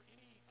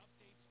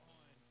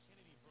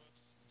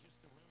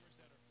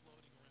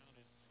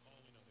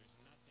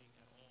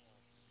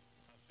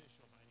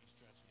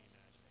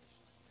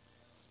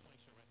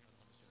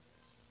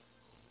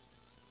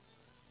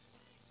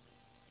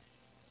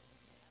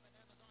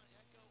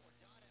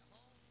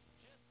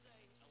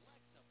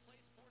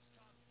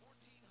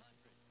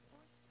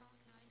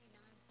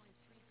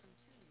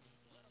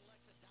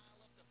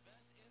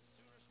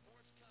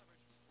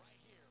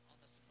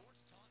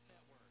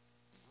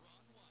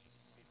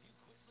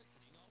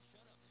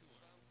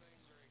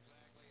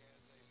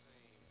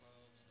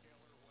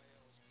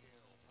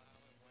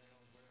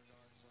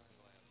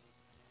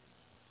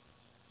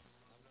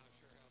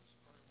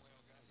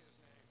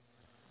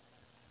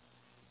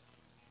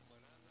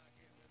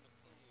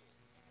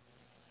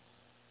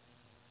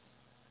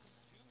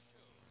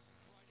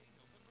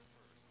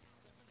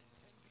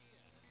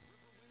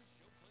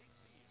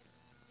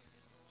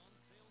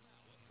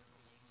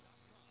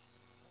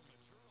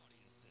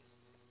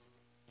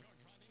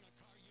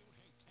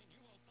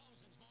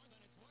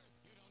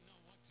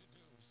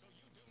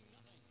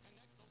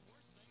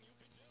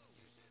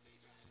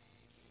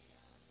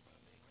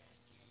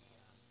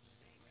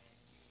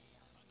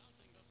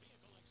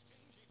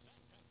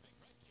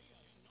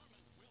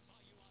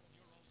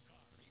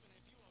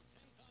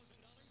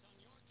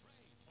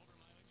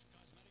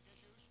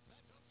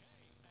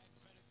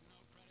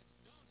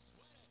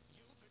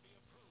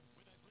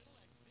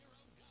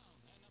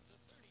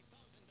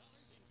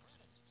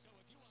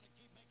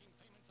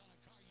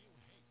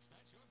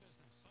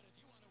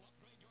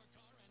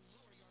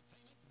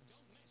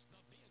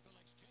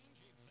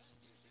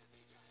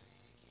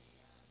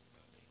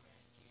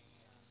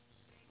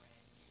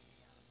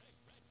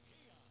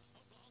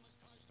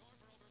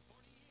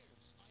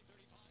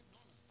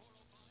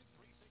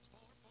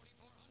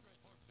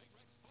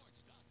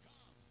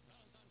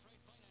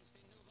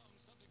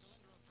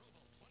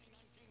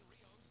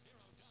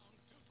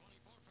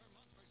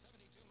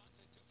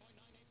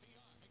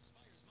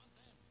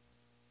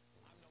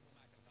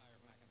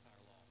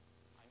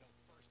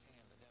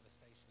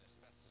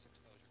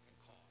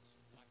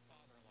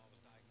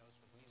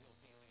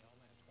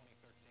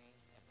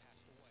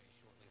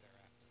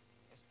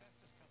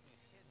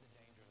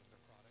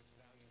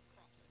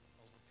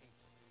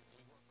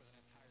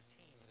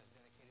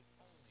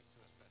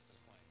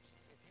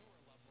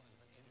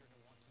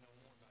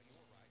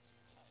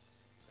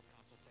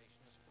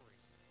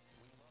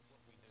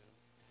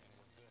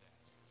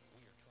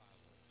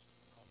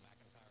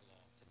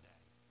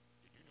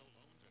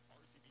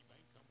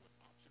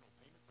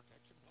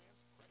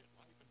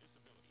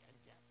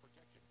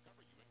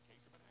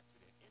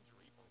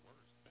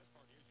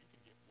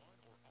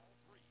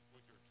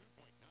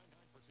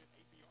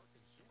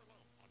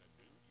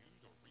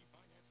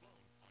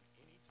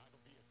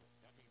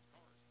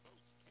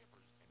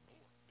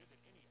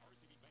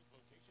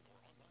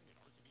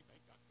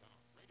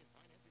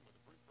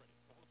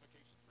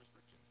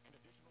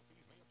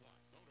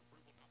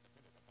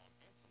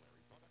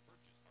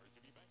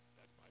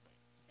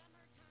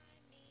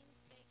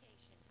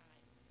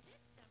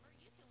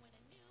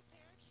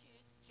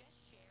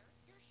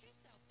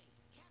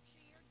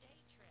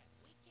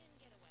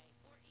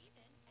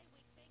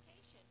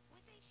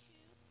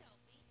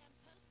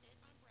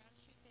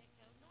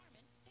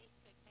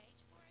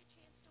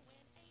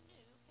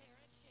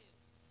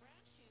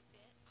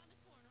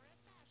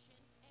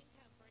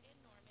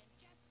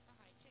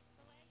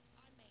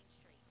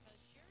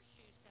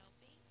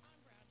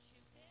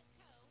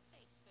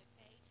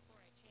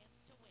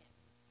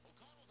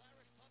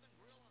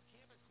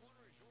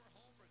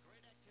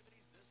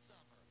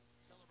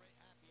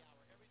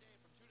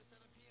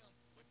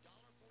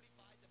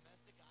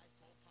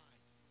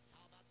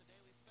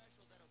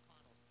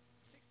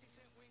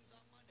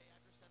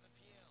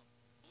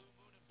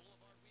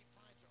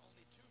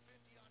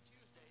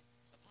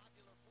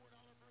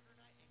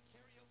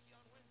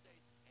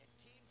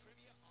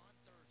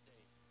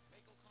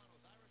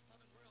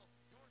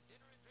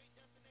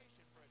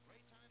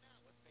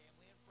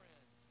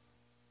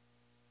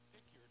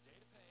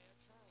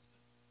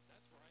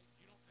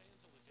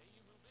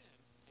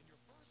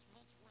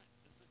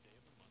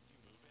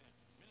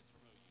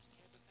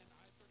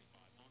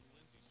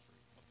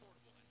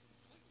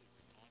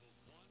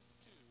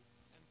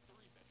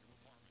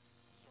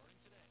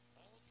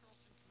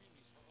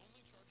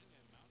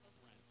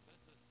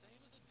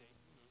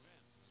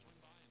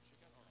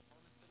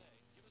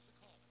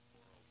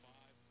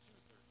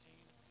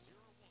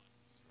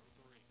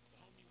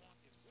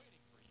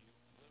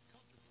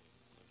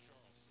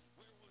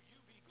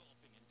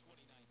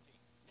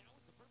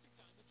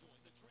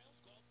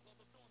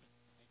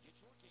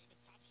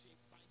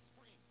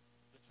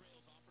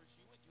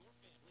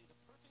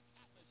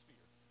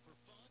for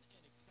fun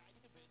and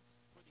exciting events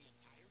for the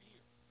entire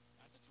year.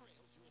 At the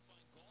trails, you will find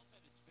golf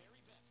at its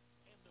very best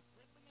and the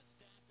friendliest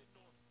staff in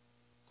Norman.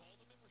 Call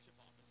the membership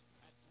office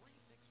at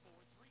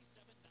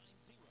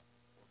 364-3790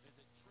 or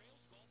visit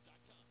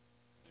trailsgolf.com.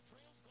 The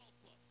Trails Golf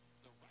Club,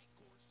 the right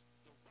course,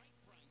 the right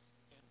price,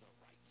 and the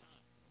right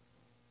time.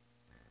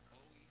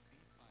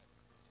 OEC Fiber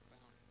was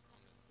founded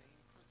on the same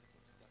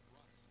principles that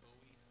brought us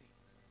OEC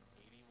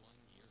 81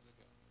 years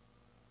ago.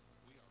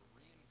 We are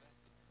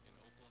reinvesting in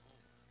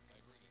Oklahoma by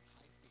bringing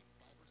high-speed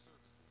fiber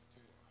services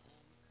to our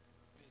homes,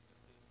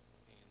 businesses,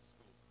 and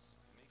schools.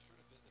 Make sure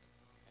to visit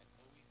us at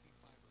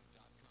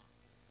oecfiber.com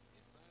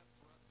and sign up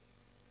for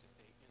updates to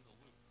stay in the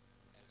loop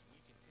as we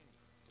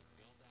continue to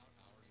build out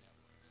our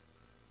network.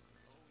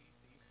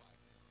 OEC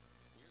Fiber.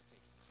 We're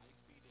taking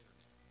high-speed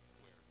internet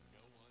where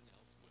no one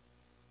else will.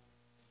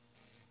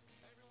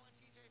 Hey everyone,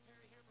 TJ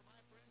Perry here for my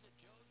friends at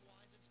Joe's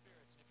Wines and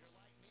Spirits. And if you're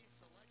like me,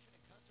 selection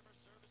and customer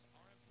service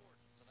are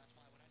important. So that's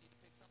why when I need to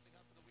pick something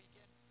up for the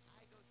weekend,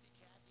 I go see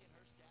Kathy and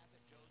her staff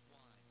at Joe's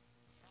Wines.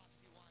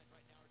 Prophecy wines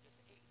right now are just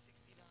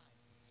 $8.69.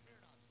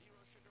 Smirnoff Zero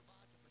Sugar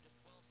Vodka for just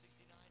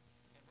 $12.69.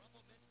 And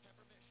Rumble Mints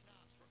Peppermint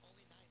Schnapps for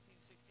only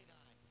 $19.69.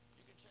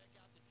 You can check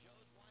out the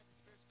Joe's Wines and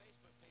Spirits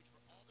Facebook page for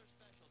all their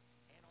specials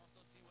and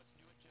also see what's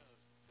new at Joe's.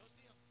 Go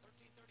see them,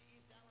 1330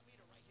 East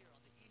Alameda, right here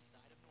on the east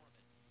side of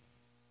Norman.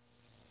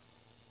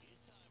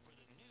 It's time for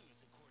the news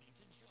according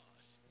to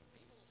Josh.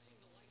 People seem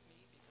to like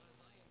me because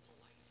I am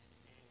polite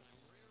and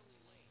I'm rarely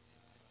late.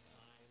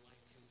 I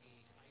like to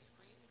eat ice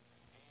cream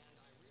and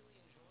I really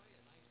enjoy a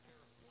nice pair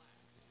of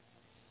slacks.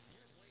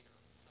 Years later,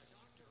 a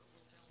doctor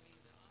will tell me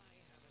that I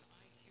have an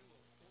IQ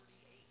of 48.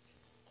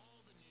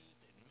 All the news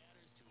that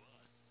matters to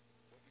us.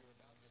 What you're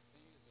about to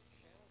see is a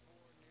Channel 4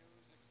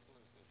 News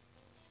exclusive.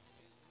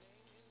 His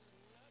name is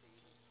Nutty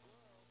the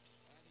Squirrel,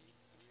 and he's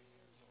 3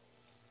 years old.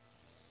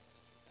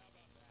 How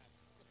about that?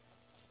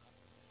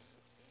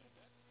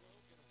 That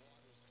squirrel can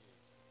water ski.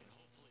 And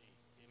hopefully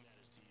it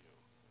matters to you.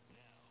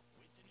 Now,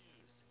 with the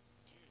news,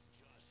 here's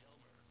Josh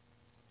Helmer.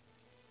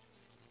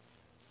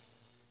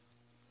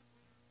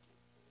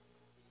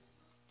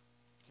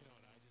 You know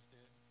what I just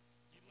did?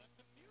 You left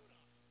the mute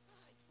on.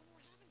 It's when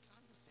we're having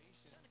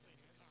conversations. Technically,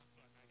 it's a cough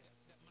button, I guess.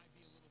 That might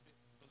be a little bit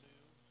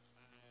blue.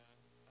 I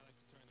like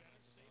to turn the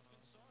Better safe microphone than on.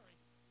 sorry.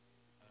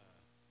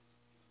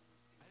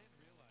 I didn't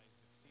realize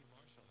that Steve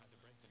Marshall had to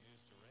break the news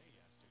to Ray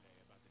yesterday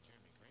about the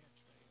Jeremy Grant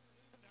trade.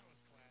 That was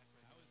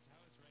classic. How is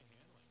Ray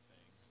handling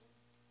things?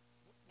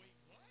 Wait,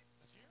 what?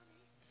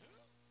 Jeremy? Who?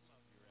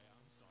 Love you, Ray.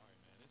 I'm sorry,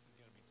 man. This is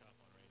gonna be tough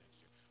on Ray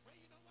next year. Ray,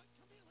 you know what?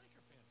 Come be a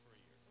Laker fan for a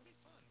year. It'll be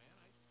fun,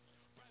 man.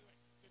 By the way,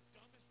 the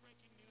dumbest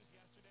breaking news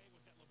yesterday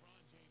was that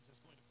LeBron James is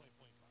going to play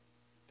point guard.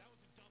 That was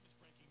the dumbest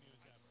breaking news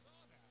ever. I saw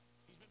that.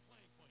 He's been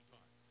playing point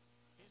guard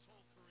his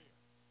whole career.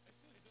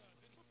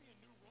 This will be a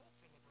new role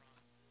for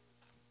LeBron.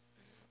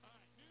 All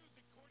right, news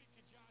according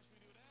to Josh. We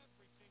do it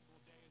every single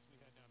day as we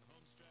head down the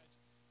home stretch.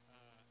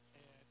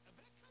 And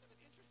that kind of an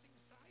interesting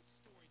side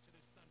story to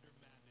this Thunder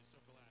madness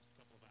over the last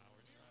couple of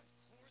hours. Of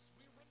course,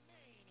 we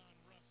remain on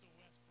Russell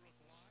Westbrook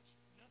watch.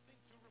 Nothing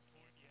to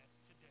report yet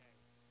today.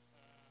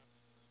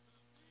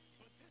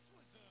 But this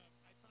was,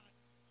 I thought,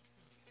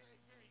 very,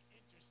 very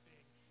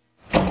interesting.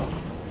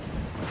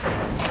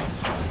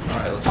 All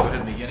right, let's go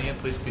ahead and begin again.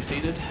 Please be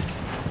seated.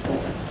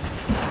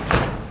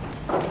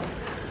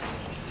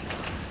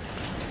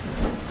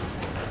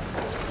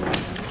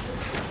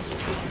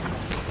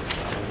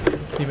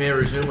 You may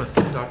resume with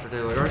Dr.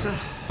 De La Garza.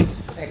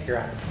 Thank you, Your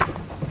Honor.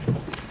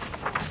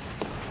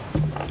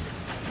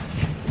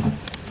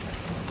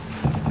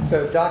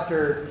 So,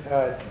 Dr.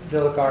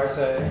 De La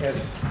Garza, as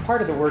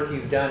part of the work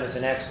you've done as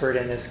an expert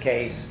in this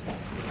case,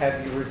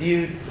 have you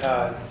reviewed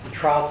the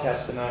trial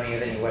testimony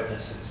of any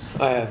witnesses?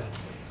 I have.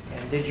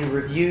 And did you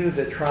review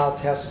the trial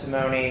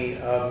testimony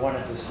of one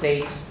of the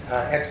state's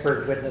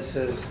expert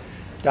witnesses,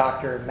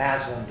 Dr.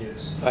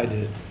 Maslandus? I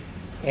did.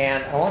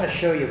 And I want to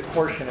show you a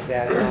portion of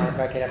that, Your Honor, if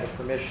I could have a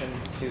permission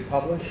to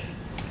publish.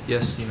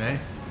 Yes, you may.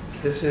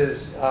 This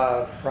is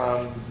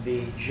from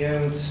the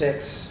June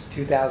 6,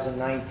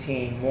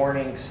 2019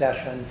 morning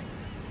session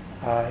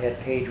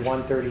at page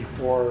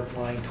 134,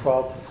 line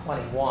 12 to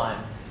 21.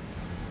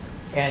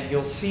 And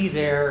you'll see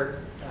there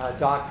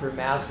Dr.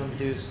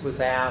 Maslandus was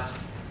asked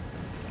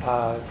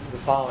the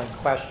following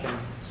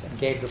questions and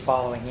gave the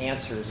following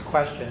answers.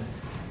 Question: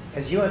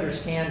 as you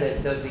understand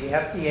it, does the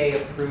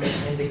FDA approved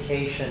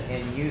indication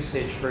and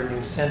usage for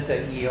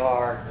Nucynta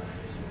ER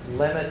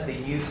limit the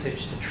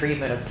usage to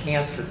treatment of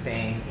cancer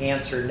pain?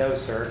 Answer: no,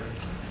 sir.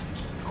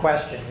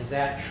 Question: is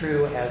that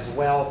true as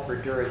well for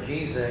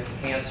Duragesic?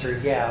 Answer: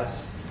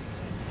 yes.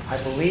 I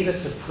believe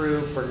it's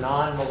approved for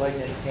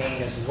non-malignant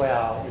pain as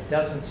well. It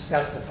doesn't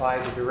specify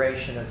the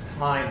duration of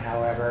time,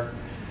 however,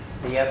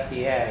 the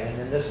FDA, and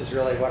then this is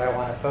really what I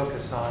want to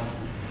focus on.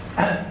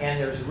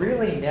 And there's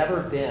really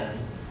never been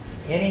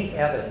any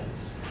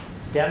evidence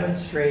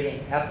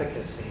demonstrating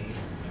efficacy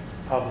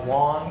of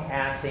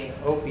long-acting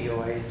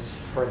opioids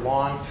for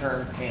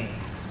long-term pain.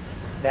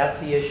 That's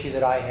the issue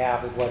that I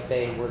have with what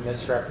they were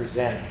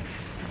misrepresenting.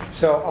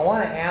 So I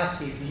want to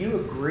ask you, do you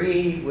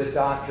agree with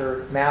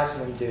Dr.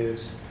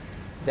 Maslandus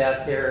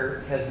that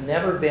there has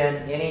never been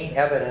any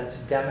evidence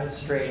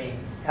demonstrating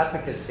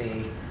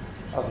efficacy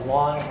of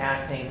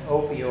long-acting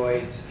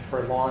opioids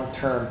for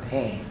long-term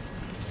pain?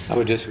 I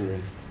would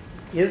disagree.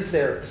 Is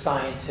there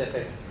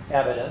scientific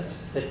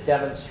evidence that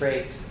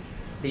demonstrates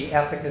the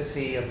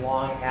efficacy of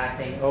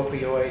long-acting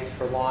opioids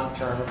for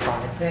long-term or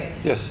chronic pain?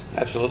 Yes,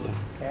 absolutely.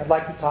 Okay, I'd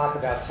like to talk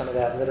about some of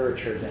that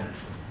literature then.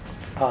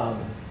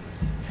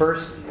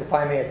 First, if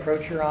I may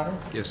approach, Your Honor.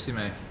 Yes, you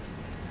may.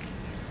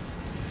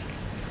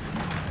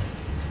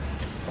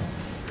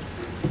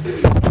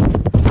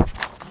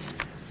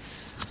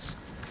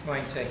 I'm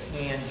going to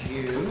hand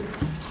you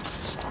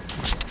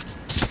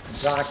a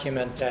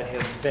document that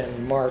has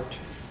been marked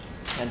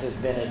and has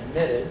been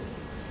admitted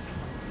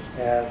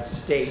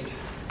as state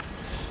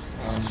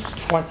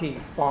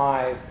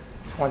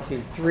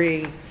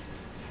 2523.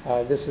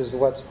 This is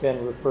what's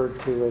been referred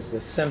to as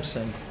the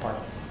Simpson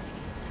article.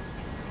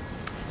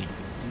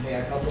 May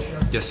I publish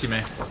it? Yes, you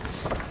may.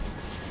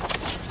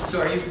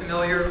 So are you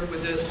familiar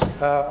with this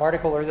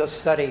article or this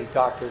study,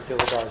 Dr. De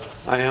La Garza?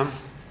 I am.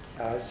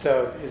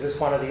 So is this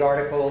one of the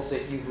articles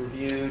that you've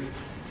reviewed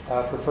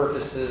for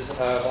purposes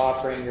of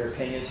offering your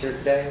opinions here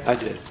today? I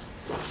did.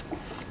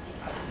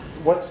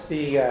 What's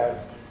the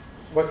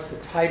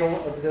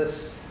title of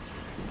this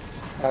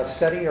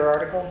study or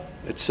article?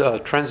 It's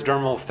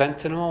transdermal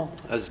fentanyl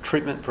as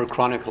treatment for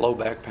chronic low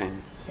back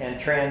pain. And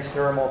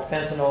transdermal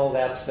fentanyl,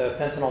 that's the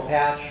fentanyl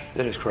patch?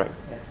 That is correct.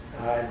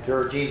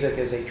 Duragesic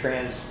is a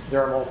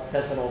transdermal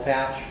fentanyl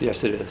patch?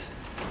 Yes, it is.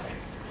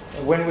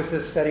 When was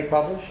this study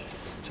published?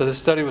 So this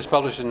study was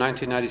published in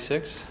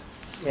 1996.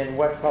 In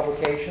what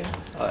publication?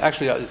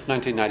 Actually, it's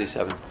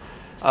 1997.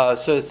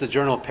 So it's the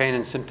Journal of Pain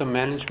and Symptom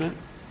Management.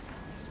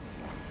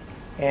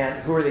 And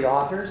who are the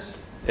authors?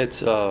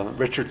 It's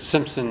Richard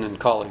Simpson and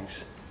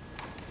colleagues.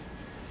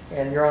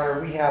 And Your Honor,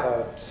 we have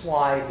a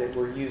slide that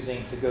we're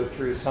using to go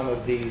through some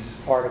of these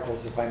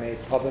articles, if I may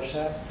publish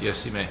that.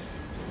 Yes, you may.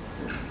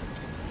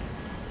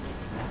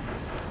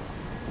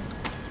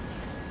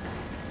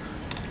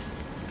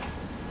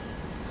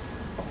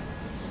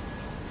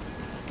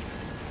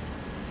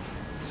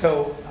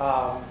 So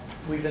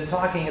we've been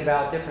talking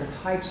about different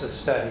types of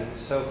studies.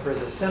 So for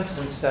the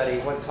Simpson study,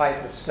 what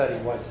type of study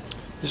was it?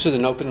 This is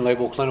an open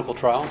label clinical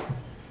trial.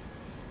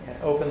 An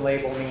open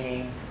label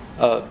meaning?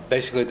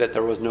 Basically that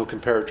there was no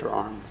comparator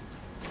arm.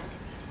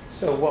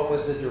 So what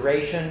was the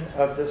duration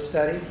of this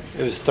study?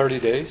 It was 30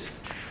 days.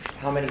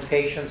 How many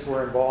patients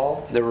were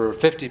involved? There were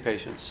 50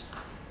 patients.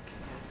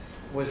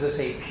 Was this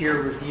a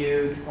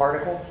peer-reviewed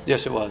article?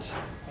 Yes, it was.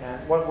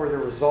 And what were the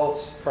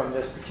results from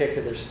this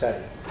particular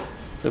study?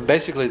 So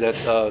basically that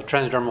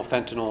transdermal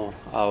fentanyl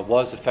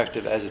was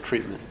effective as a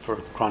treatment for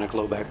chronic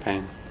low back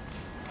pain.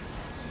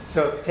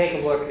 So take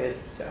a look at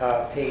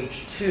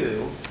page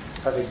 2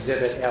 of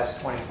Exhibit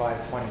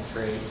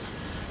S2523.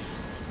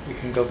 We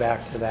can go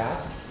back to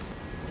that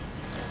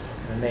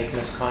and make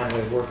Ms.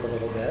 Conway work a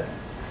little bit.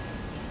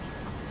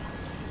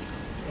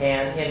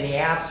 And in the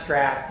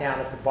abstract down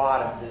at the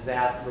bottom, does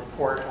that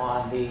report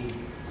on the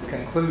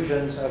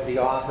conclusions of the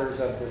authors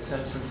of the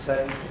Simpson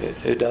study?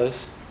 It does.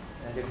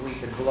 And if we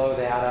could blow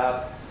that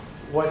up,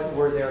 what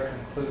were their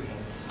conclusions?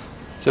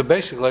 So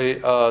basically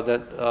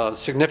that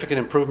significant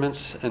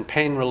improvements in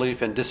pain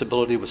relief and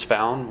disability was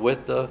found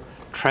with the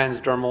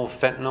transdermal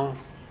fentanyl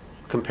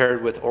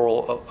compared with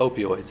oral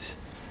opioids.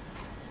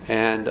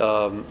 And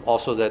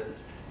also that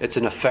it's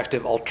an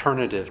effective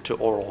alternative to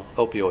oral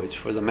opioids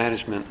for the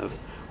management of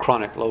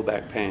chronic low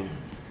back pain.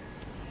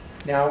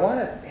 Now I want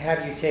to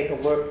have you take a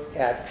look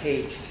at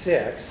page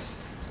 6.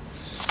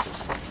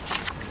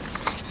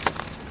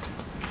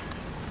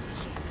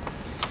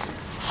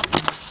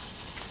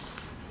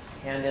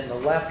 And in the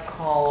left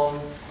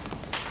column,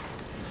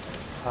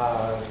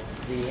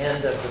 the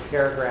end of the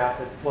paragraph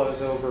that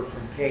flows over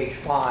from page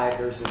 5,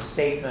 there's a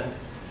statement.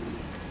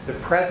 The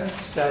present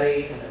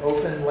study, an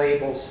open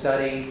label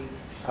study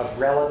of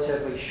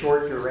relatively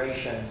short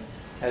duration,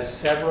 has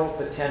several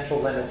potential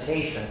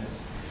limitations,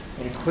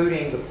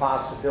 including the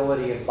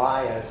possibility of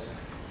bias,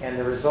 and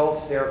the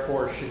results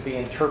therefore should be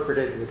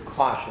interpreted with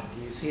caution.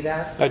 Do you see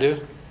that? I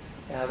do.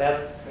 Now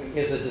that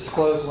is a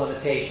disclosed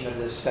limitation of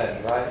this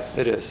study, right?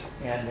 It is.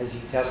 And as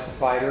you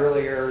testified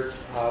earlier,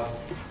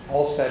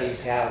 all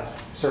studies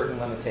have certain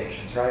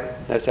limitations, right?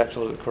 That's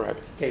absolutely correct.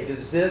 Okay,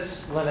 does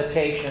this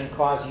limitation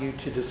cause you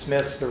to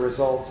dismiss the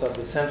results of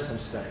the Simpson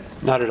study?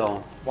 Not at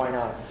all. Why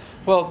not?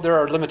 Well, there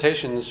are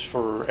limitations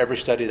for every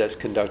study that's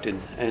conducted,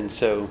 and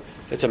so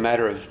it's a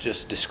matter of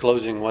just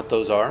disclosing what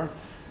those are.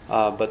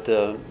 But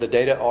the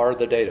data are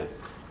the data.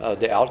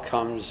 The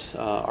outcomes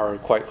are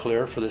quite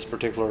clear for this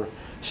particular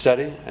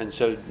study, and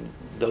so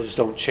those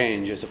don't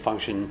change as a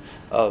function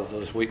of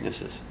those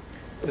weaknesses.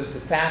 Does the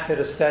fact that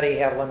a study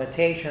have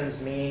limitations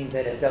mean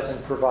that it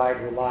doesn't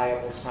provide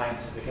reliable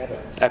scientific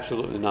evidence?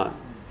 Absolutely not.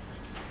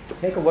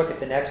 Take a look at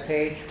the next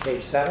page,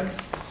 page 7.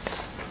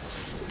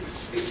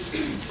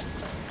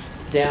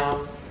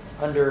 Down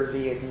under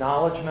the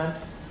acknowledgement,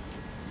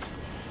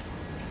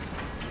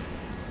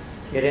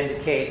 it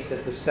indicates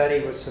that the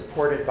study was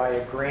supported by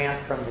a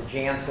grant from the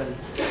Janssen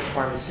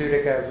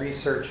Pharmaceutica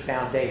Research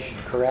Foundation,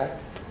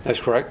 correct? That's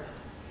correct.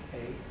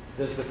 Okay.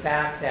 Does the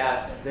fact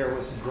that there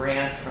was a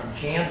grant from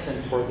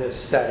Janssen for this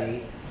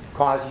study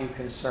cause you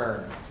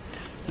concern?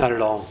 Not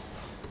at all.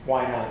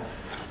 Why not?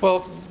 Well,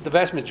 the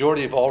vast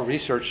majority of all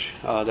research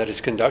that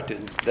is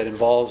conducted that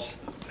involves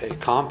a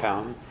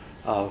compound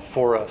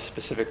for a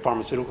specific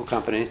pharmaceutical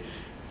company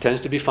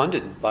tends to be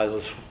funded by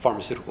those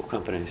pharmaceutical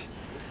companies.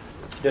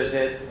 Does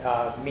it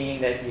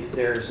mean that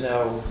there's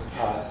no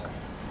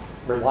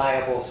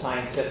reliable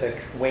scientific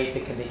weight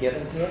that can be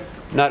given to it?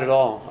 Not at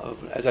all.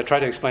 As I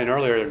tried to explain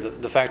earlier,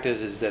 the fact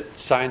is that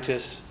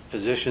scientists,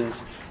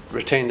 physicians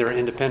retain their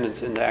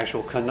independence in the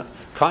actual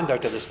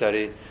conduct of the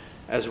study,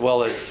 as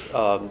well as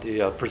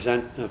the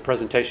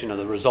presentation of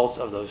the results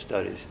of those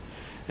studies.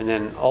 And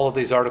then all of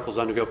these articles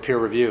undergo peer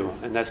review,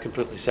 and that's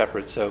completely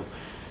separate. So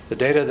the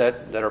data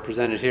that are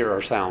presented here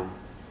are sound.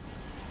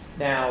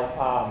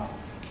 Now,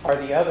 are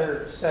the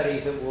other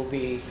studies that we'll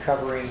be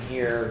covering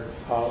here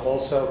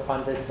also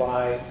funded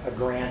by a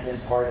grant in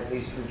part, at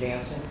least from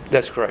Janssen?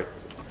 That's correct.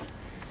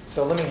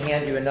 So let me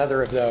hand you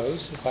another of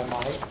those, if I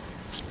might.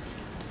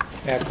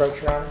 May I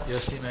approach, Your Honor?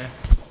 Yes, you may.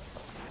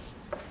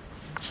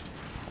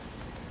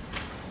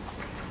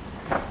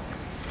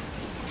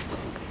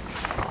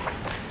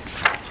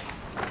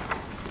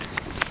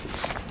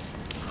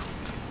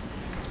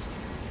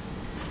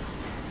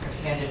 I've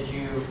handed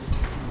you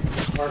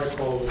an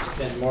article that's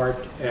been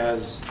marked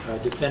as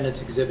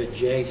Defendant's Exhibit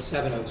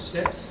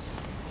J706.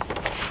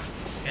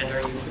 And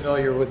are you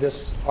familiar with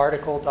this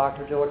article,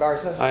 Dr. De La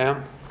Garza? I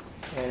am.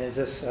 And is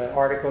this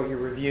article you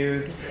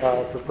reviewed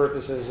for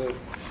purposes of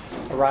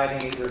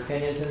arriving at your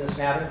opinions in this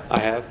matter? I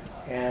have.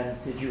 And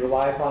did you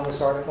rely upon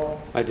this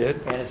article? I did.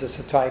 And is this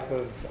a type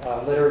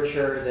of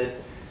literature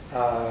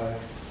that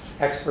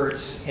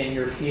experts in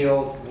your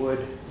field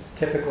would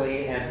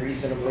typically and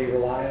reasonably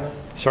rely on?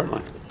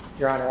 Certainly.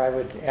 Your Honor, I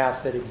would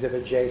ask that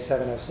Exhibit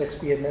J706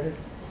 be admitted.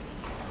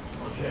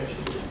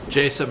 Objection.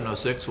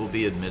 J706 will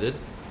be admitted.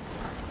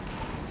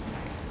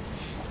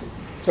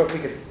 So if we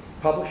could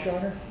publish, Your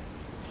Honor?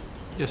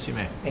 Yes, you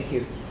may. Thank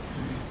you.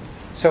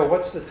 So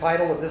what's the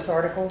title of this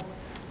article?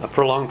 A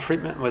prolonged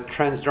treatment with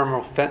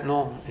transdermal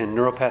fentanyl in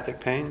neuropathic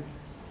pain.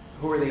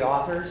 Who are the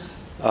authors?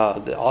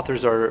 The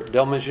authors are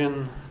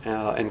Delmijan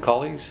and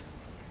colleagues.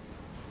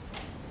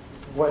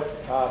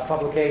 What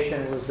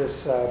publication was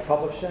this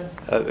published in?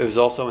 It was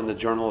also in the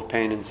Journal of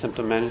Pain and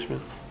Symptom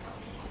Management,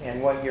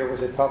 And what year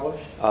was it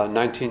published?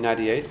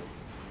 1998.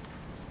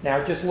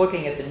 Now, just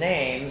looking at the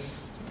names,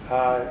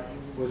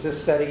 was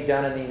this study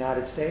done in the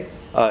United States?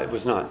 It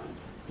was not.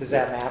 Does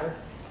that matter?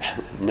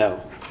 No.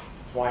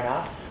 Why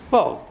not?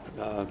 Well,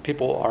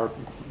 people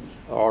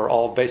are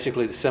all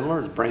basically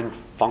similar. The brain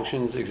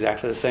functions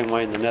exactly the same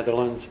way in the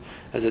Netherlands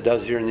as it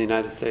does here in the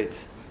United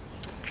States.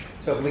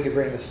 So if we could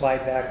bring the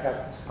slide back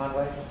up, Ms.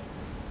 Conway.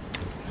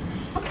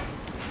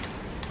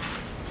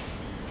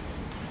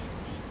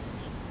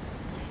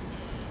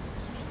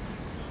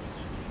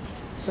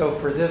 So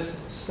for this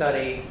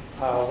study,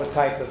 what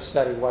type of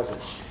study was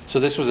it? So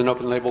this was an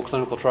open label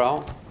clinical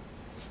trial.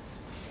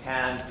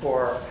 And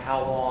for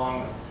how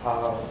long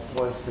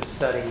was the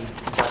study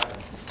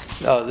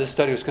conducted? This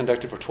study was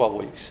conducted for 12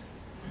 weeks.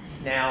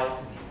 Now,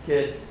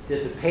 did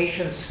the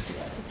patients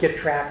get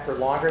tracked for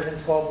longer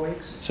than 12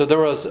 weeks? So there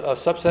was a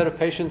subset of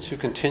patients who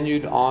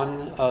continued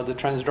on the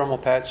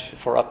transdermal patch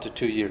for up to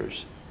 2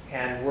 years.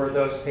 And were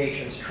those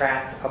patients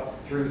tracked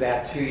up through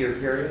that 2-year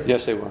period?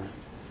 Yes, they were.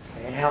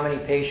 And how many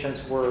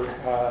patients were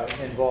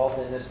involved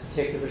in this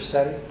particular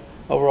study?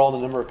 Overall, the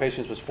number of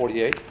patients was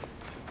 48.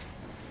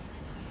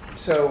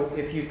 So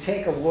if you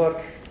take a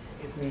look,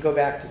 if we can go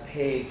back to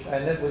page,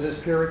 and was this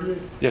peer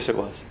reviewed? Yes, it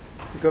was.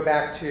 You go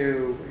back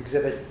to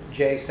Exhibit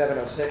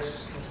J706,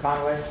 Ms.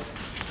 Conway,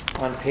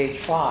 on page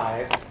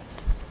 5.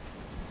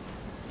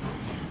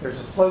 There's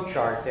a flow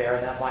chart there,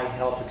 and that might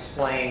help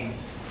explain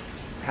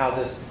how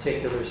this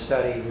particular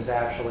study was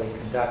actually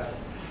conducted.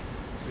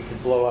 We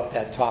could blow up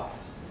that top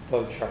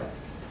flow chart.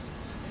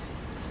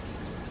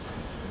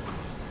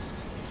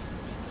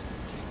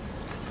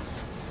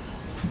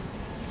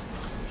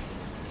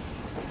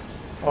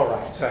 All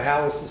right, so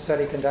how was the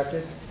study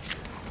conducted?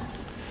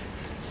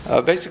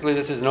 Basically,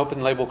 this is an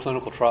open label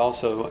clinical trial,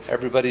 so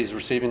everybody's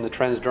receiving the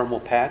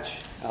transdermal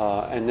patch.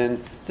 And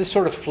then this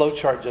sort of flow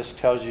chart just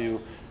tells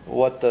you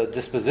what the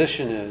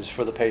disposition is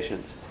for the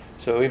patients.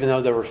 So even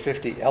though there were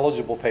 50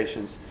 eligible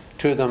patients,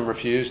 2 of them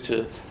refused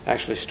to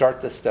actually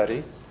start the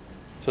study,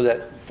 so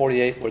that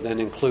 48 were then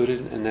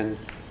included and then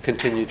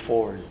continued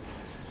forward.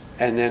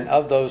 And then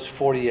of those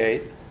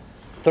 48,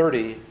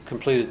 30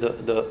 completed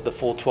the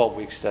full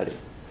 12-week study.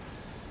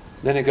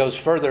 Then it goes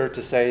further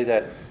to say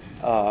that,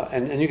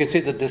 and you can see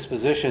the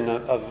disposition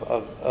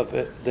of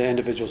the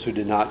individuals who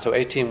did not. So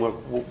 18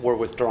 were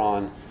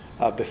withdrawn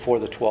before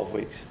the 12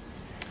 weeks.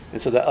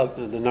 And so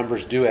the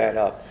numbers do add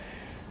up.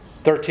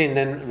 13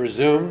 then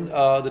resumed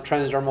the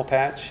transdermal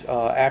patch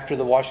after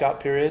the washout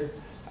period,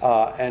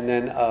 and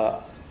then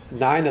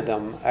 9 of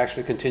them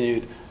actually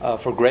continued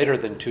for greater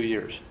than 2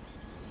 years.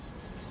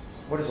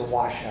 What is a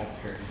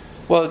washout period?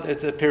 Well,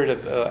 it's a period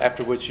of,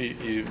 after which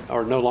you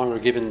are no longer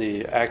given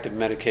the active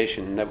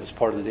medication, and that was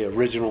part of the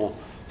original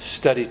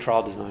study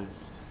trial design.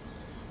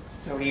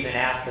 So even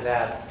after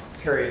that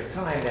period of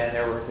time, then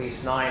there were at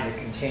least 9 that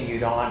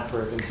continued on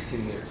for at least 2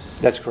 years.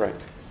 That's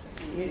correct.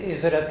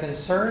 Is it a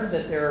concern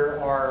that there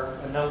are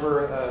a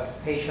number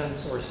of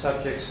patients or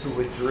subjects who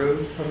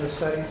withdrew from the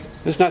study?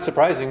 It's not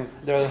surprising.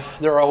 There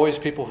are always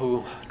people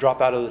who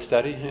drop out of the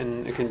study,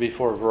 and it can be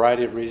for a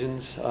variety of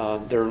reasons.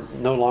 They're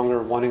no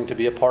longer wanting to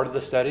be a part of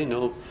the study,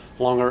 no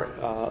longer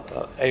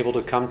able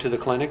to come to the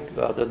clinic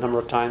the number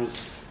of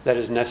times that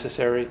is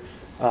necessary.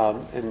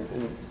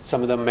 And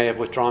some of them may have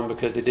withdrawn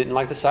because they didn't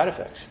like the side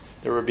effects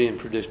that were being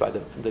produced by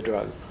the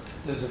drug.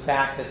 Does the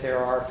fact that there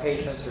are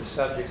patients or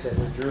subjects that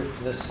withdrew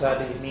from this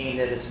study mean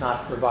that it's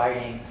not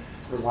providing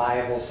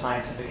reliable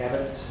scientific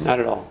evidence?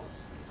 Not at all.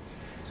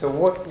 So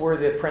what were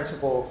the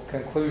principal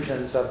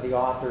conclusions of the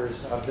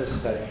authors of this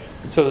study?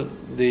 So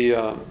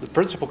the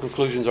principal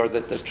conclusions are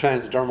that the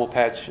transdermal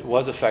patch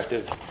was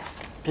effective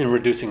in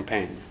reducing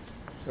pain.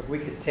 So if we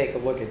could take a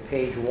look at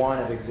page 1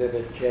 of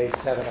Exhibit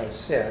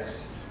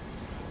J706.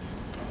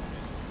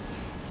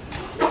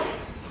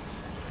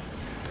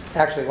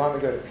 Actually, why don't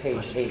we go to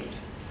page 8?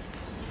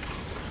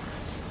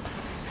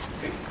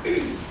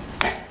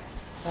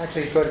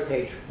 Actually, go to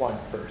page 1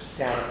 first,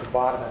 down at the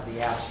bottom of the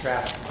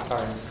abstract.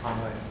 Sorry, Ms.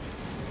 Conway.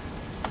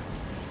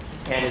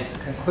 And is the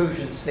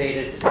conclusion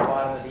stated at the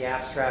bottom of the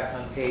abstract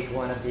on page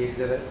 1 of the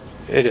exhibit?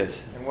 It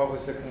is. And what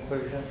was the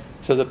conclusion?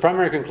 So the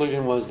primary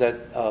conclusion was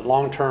that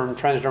long-term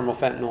transdermal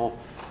fentanyl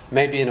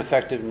may be an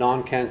effective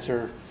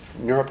non-cancer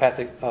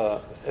neuropathic,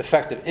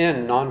 effective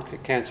in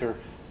non-cancer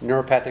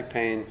neuropathic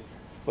pain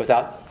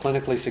without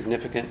clinically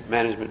significant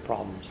management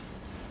problems.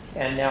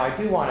 And now I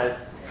do want to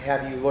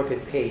have you look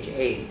at page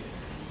 8.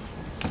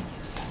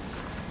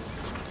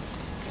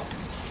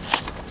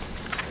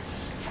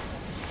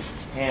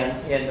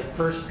 And in the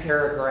first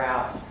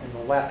paragraph in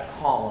the left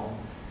column,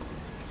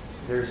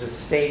 there's a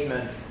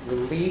statement,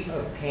 relief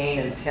of pain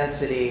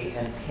intensity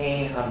and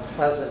pain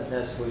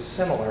unpleasantness was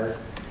similar,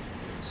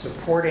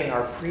 supporting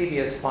our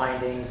previous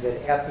findings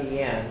that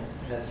FEN,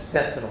 that's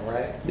fentanyl,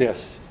 right?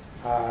 Yes,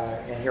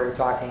 And here we're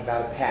talking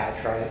about a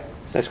patch, right?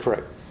 that's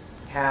correct.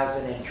 Has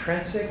an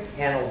intrinsic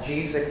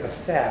analgesic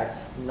effect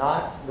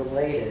not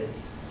related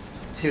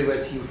to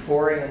its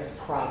euphoriant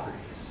properties.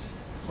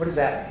 What does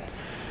that mean?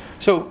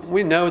 So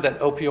we know that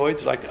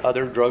opioids, like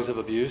other drugs of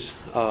abuse,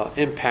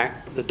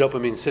 impact the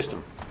dopamine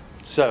system.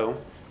 So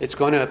it's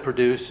going to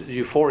produce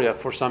euphoria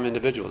for some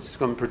individuals. It's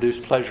going to produce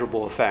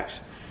pleasurable effects.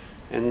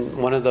 And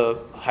one of the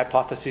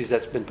hypotheses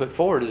that's been put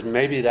forward is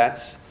maybe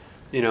that's,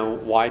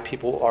 why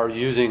people are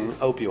using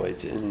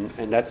opioids,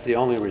 and that's the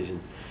only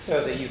reason.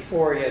 So the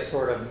euphoria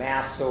sort of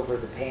masks over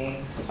the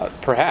pain?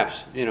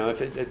 Perhaps,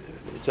 if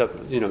it's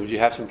you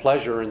have some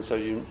pleasure, and so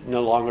you're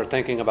no longer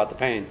thinking about the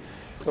pain.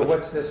 So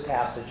what's this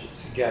passage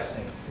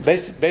suggesting?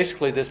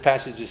 Basically, this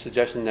passage is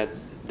suggesting that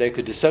they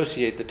could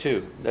dissociate the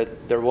two,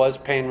 that there was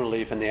pain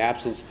relief in the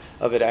absence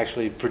of it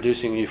actually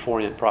producing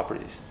euphoriant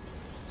properties.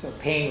 So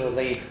pain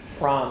relief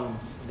from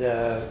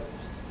the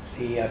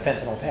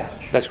fentanyl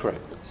patch? That's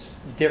correct. It's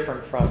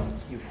different from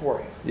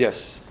euphoria?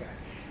 Yes. Okay.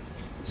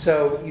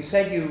 So you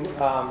said you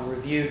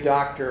reviewed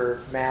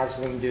Dr.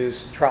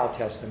 Maslin-Deuce's trial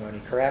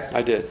testimony, correct?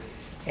 I did.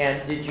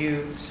 And did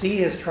you see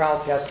his trial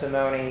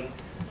testimony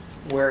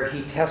where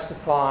he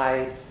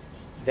testified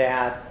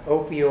that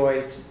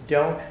opioids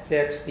don't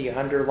fix the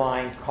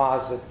underlying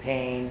cause of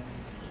pain,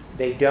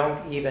 they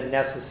don't even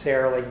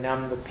necessarily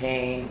numb the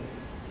pain,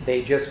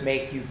 they just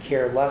make you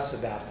care less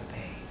about the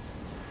pain?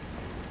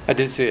 I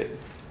did see it.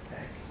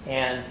 Okay.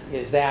 And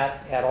is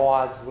that at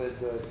odds with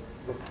the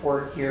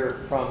report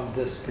here from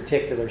this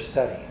particular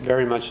study?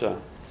 Very much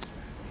so.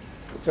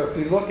 So if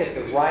we look at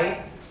the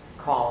right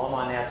column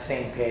on that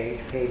same page,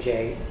 page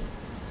 8,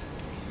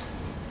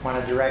 I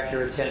want to direct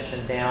your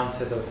attention down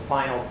to the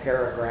final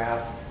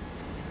paragraph.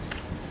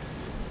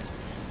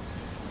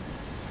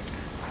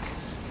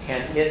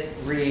 And it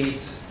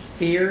reads,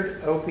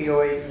 feared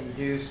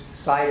opioid-induced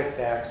side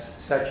effects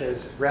such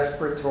as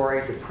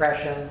respiratory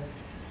depression,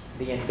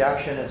 the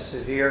induction of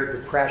severe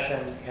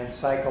depression, and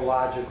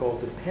psychological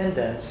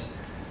dependence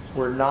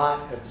were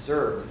not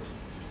observed.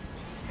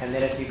 And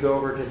then if you go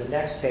over to the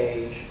next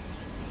page,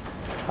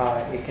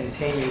 it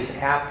continues,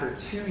 after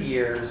 2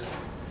 years,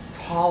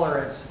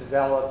 tolerance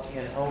developed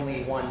in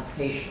only 1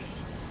 patient.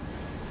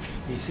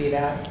 You see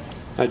that?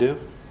 I do.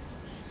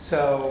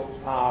 So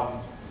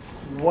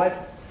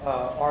what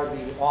are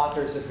the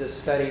authors of this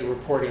study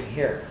reporting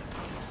here?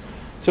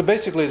 So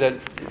basically that,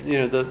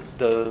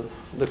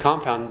 the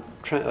compound,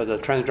 the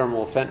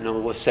transdermal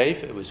fentanyl was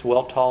safe, it was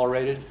well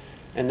tolerated,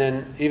 and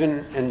then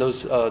even in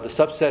those, the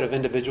subset of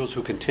individuals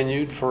who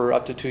continued for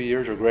up to 2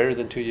 years or greater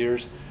than 2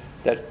 years,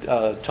 that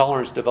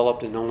tolerance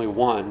developed in only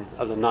 1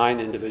 of the 9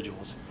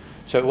 individuals.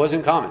 So it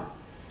wasn't common.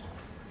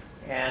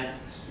 And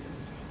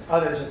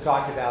others have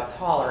talked about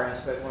tolerance,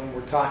 but when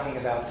we're talking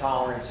about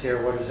tolerance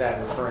here, what is that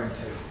referring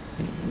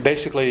to?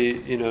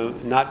 Basically,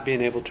 not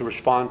being able to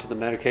respond to the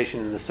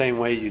medication in the same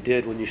way you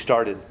did when you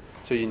started.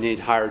 so you need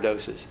higher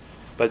doses.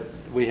 But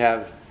we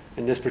have,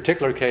 in this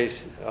particular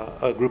case,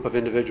 a group of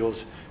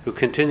individuals who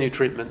continue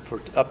treatment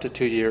for up to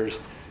 2 years,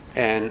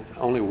 and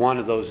only one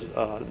of those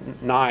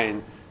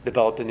 9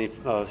 developed any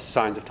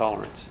signs of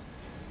tolerance.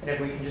 And if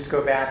we can just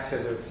go back to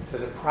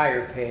the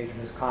prior page,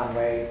 Ms.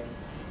 Conway.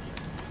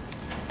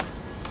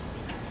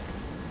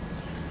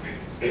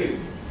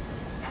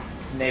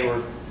 They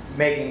were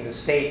making the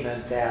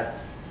statement that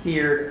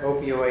feared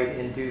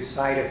opioid-induced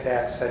side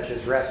effects such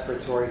as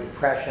respiratory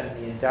depression,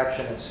 the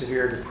induction of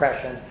severe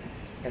depression,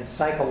 and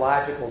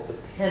psychological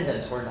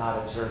dependence were not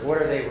observed.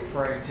 What are they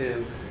referring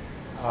to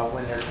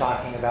when they're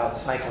talking about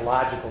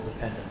psychological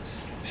dependence?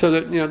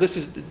 So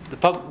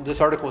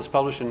this article was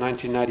published in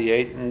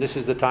 1998, and this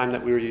is the time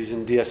that we were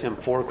using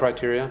DSM-4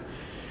 criteria,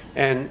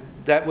 and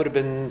that would have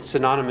been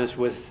synonymous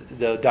with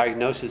the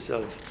diagnosis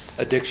of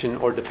addiction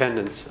or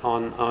dependence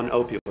on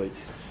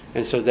opioids.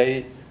 And so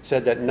they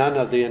said that none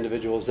of the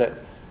individuals that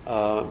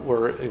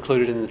were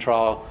included in the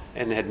trial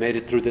and had made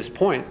it through this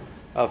point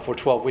for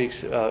 12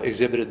 weeks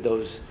exhibited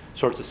those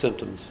sorts of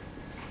symptoms.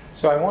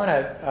 So I want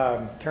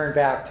to turn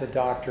back to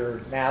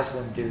Dr.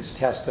 Maslimdou's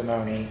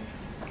testimony.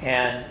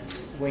 And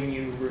when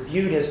you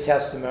reviewed his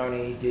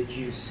testimony, did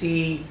you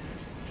see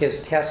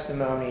his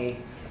testimony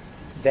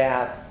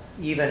that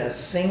even a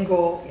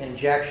single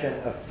injection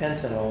of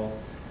fentanyl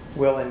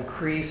will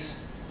increase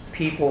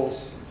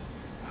people's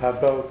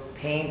both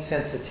pain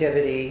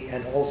sensitivity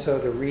and also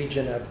the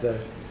region of the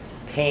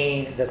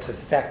pain that's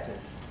affected?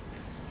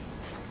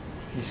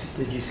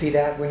 Did you see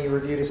that when you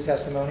reviewed his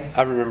testimony?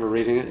 I remember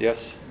reading it,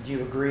 yes. Do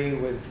you agree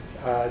with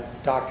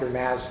Dr.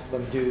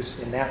 Maslimdou's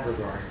in that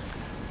regard?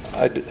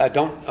 I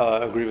don't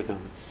agree with him.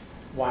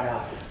 Why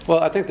not? Well,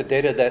 I think the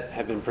data that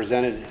have been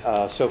presented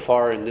so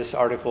far in this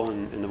article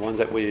and the ones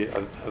that we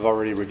have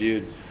already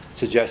reviewed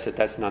suggest that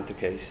that's not the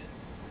case.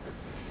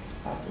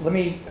 Let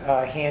me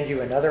hand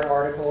you another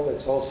article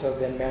that's also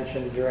been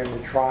mentioned during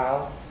the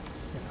trial,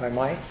 if I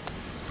might.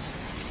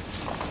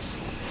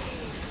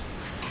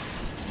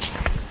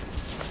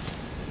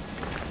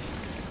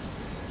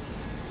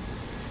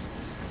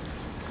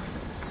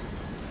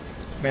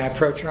 May I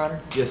approach, Your Honor?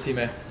 Yes, you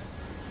may.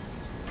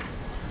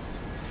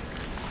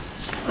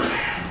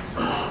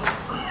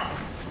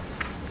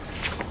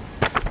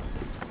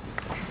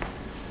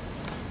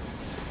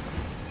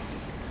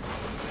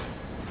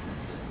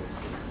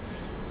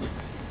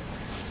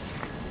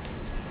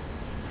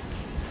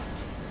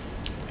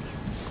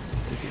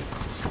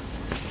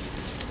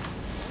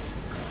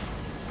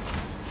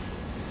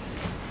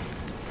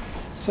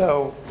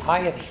 So I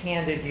have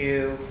handed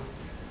you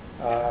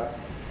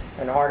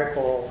an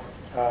article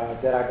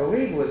that I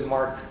believe was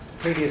marked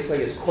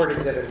previously as Court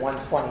Exhibit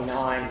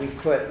 129. We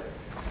put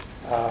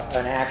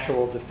an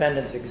actual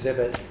defendant's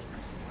exhibit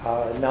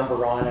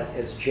number on it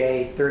as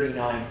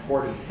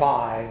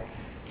J3945.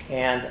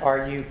 And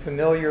are you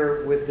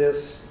familiar with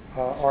this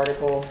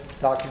article,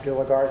 Dr. De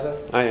La Garza?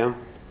 I am.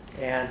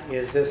 And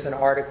is this an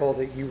article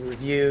that you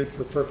reviewed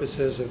for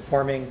purposes of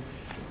forming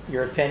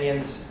your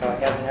opinions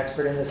as an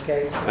expert in this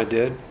case? I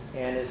did.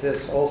 And is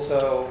this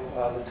also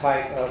the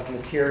type of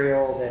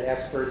material that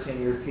experts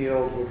in your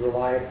field would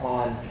rely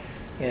upon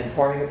in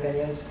forming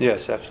opinions?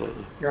 Yes,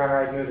 absolutely. Your Honor,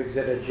 I'd move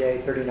Exhibit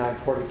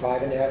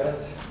J3945 into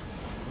evidence.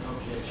 No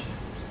objection.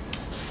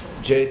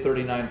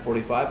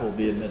 J3945 will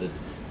be admitted.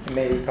 It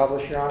may be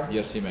published, Your Honor.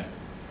 Yes, you may.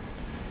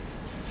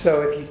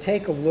 So if you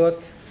take a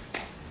look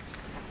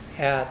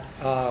at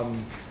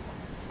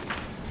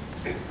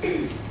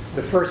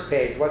the first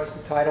page, what's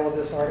the title of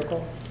this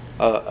article?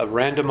 A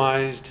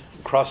randomized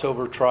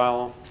crossover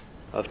trial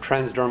of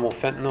transdermal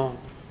fentanyl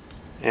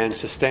and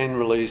sustained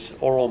release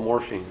oral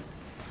morphine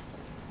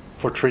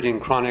for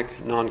treating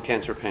chronic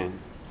non-cancer pain.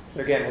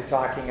 So again, we're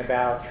talking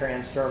about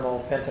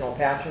transdermal fentanyl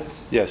patches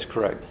Yes,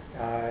 correct.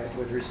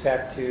 with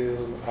respect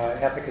to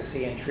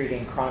efficacy in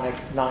treating chronic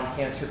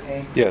non-cancer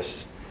pain.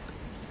 Yes.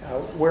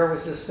 Where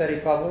was this study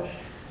published?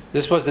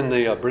 This was in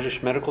the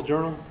British Medical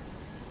Journal,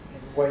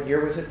 And what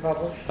year was it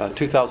published?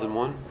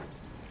 2001.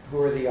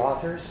 Who are the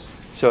authors?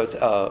 So it's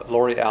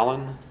Lori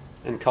Allen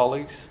and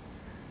colleagues.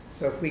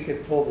 So if we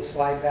could pull the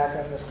slide back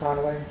up, Ms.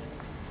 Conway.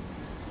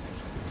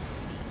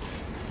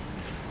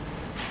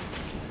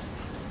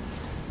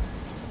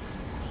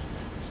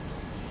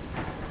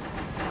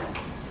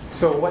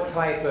 So what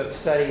type of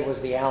study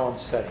was the Allen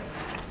study?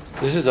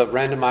 This is a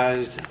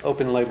randomized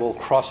open-label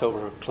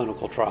crossover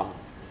clinical trial.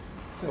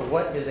 So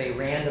what is a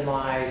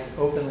randomized,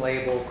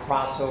 open-label,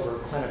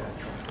 crossover clinical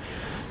trial?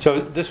 So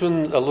this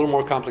one's a little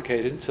more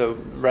complicated. So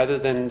rather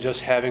than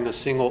just having a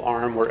single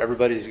arm where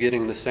everybody's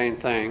getting the same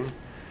thing,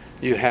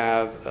 you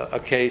have a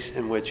case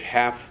in which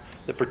half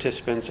the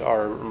participants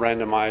are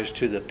randomized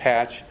to the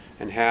patch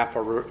and half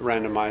are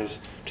randomized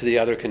to the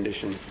other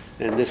condition.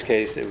 In this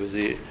case, it was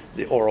the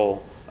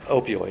oral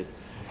opioid.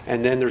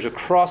 And then there's a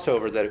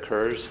crossover that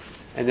occurs,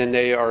 and then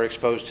they are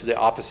exposed to the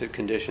opposite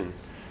condition.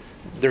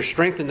 There's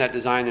strength in that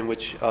design in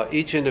which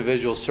each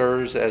individual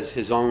serves as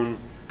his own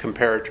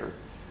comparator.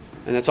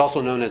 And that's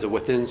also known as a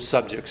within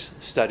subjects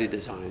study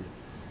design.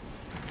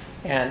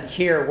 And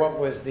here, what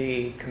was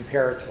the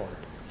comparator?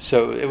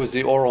 So it was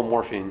the oral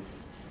morphine.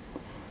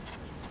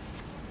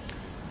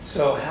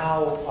 So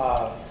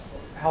how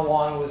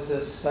long was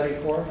this study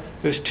for?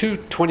 It was two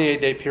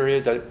 28-day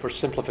periods. For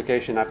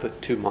simplification, I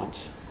put 2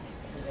 months.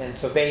 And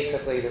so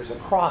basically, there's a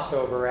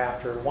crossover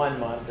after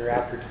 1 month or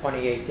after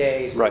 28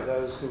 days, where Right.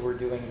 those who were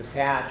doing the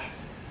patch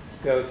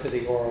go to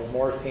the oral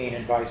morphine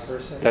and vice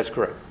versa? That's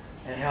correct.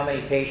 And how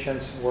many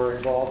patients were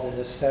involved in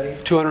this study?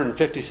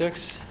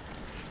 256.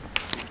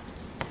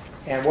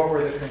 And what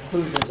were the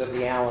conclusions of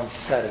the Allen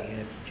study? And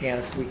if,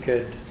 Janice, we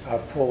could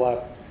pull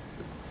up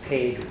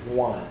page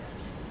 1.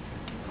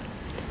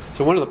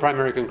 So one of the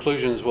primary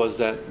conclusions was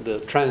that the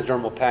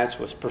transdermal patch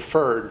was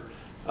preferred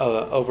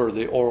over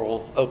the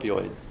oral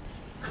opioid.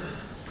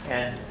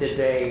 And did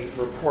they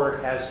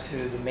report as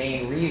to the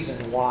main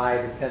reason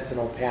why the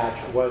fentanyl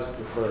patch was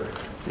preferred?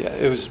 Yeah,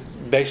 it was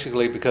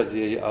basically because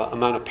the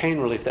amount of pain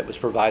relief that was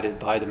provided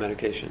by the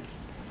medication.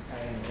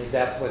 And is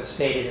that what's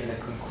stated in the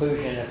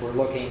conclusion if we're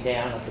looking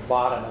down at the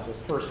bottom of the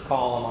first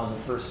column on the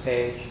first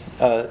page?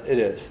 It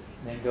is.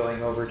 And then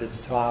going over to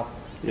the top?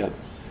 Yeah.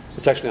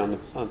 It's actually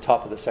on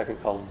top of the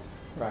second column.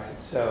 Right.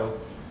 So,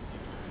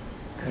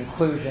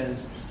 conclusion.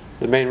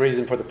 The main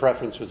reason for the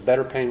preference was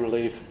better pain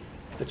relief,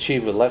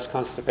 achieved with less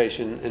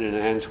constipation, and an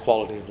enhanced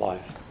quality of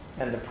life.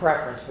 And the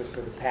preference was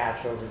for the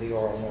patch over the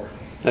oral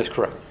morphine. That's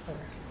correct. Okay.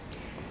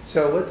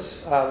 So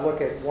let's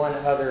look at one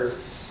other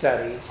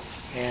study,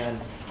 and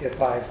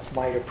if I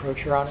might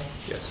approach, Your Honor.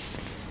 Yes.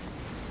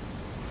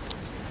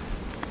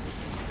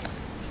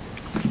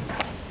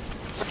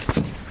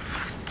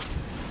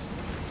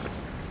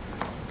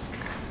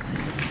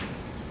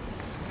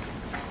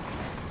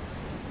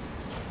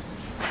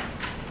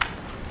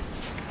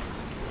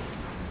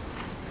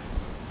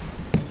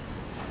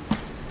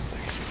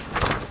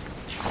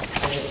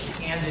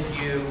 Handed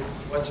you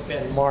what's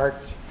been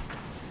marked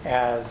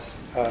as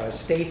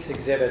States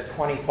Exhibit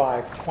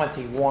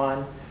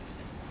 2521,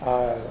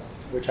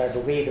 which I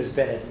believe has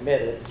been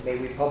admitted. May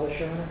we publish,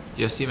 Your Honor?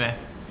 Yes, you may.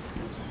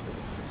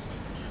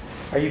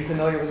 Are you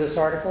familiar with this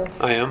article?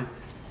 I am.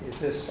 Is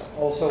this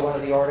also one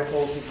of the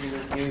articles that you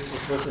reviewed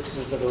for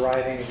purposes of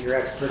arriving at your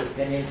expert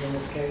opinions in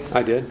this case?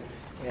 I did.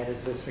 And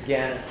is this,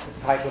 again,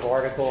 the type of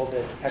article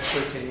that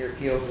experts in your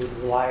field would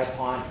rely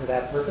upon for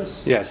that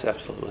purpose? Yes,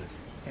 absolutely.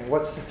 And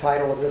what's the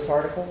title of this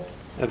article?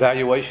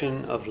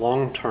 Evaluation of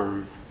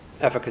long-term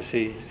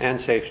efficacy and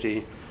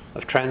safety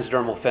of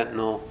transdermal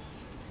fentanyl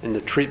in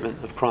the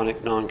treatment of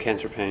chronic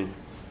non-cancer pain.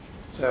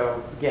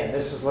 So, again,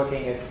 this is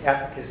looking at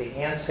efficacy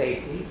and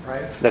safety,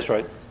 right, That's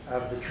right.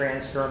 of the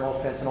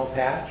transdermal fentanyl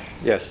patch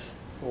Yes.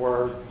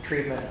 for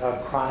treatment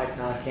of chronic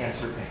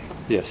non-cancer pain.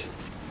 Yes.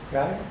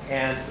 Got it?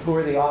 And who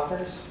are the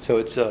authors? So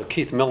it's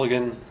Keith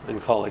Milligan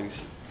and colleagues.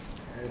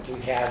 And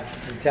we had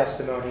some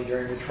testimony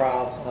during the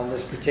trial on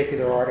this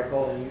particular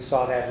article, and you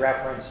saw that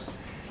reference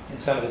in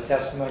some of the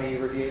testimony you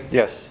reviewed?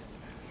 Yes.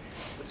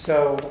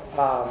 So,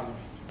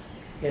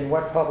 in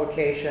what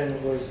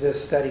publication was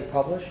this study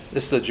published?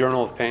 This is the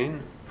Journal of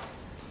Pain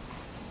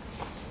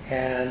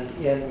And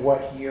in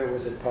what year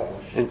was it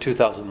published? in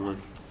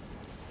 2001.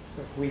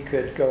 So if we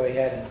could go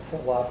ahead and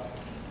pull up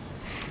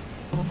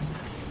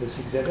this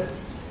exhibit,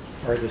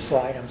 or the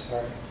slide, I'm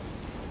sorry.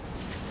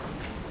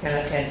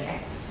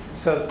 And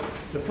so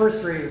the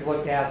first three we've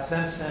looked at,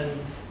 Simpson,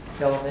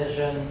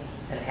 Television,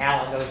 and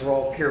Allen, those were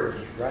all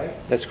peer-reviewed, right?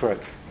 That's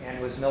correct. And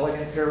was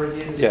Milligan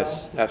peer-reviewed as well?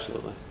 Yes,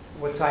 absolutely.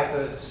 What type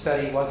of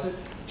study was it?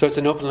 So it's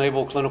an open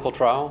label clinical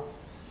trial.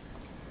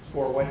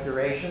 For what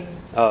duration?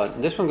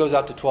 This one goes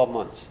out to 12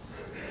 months.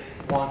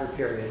 Longer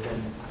period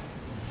than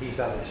these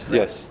others, correct?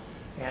 Yes.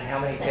 And how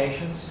many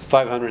patients?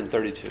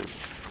 532.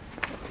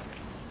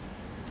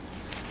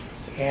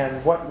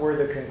 And what were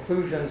the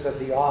conclusions of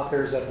the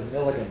authors of the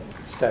Milligan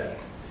study?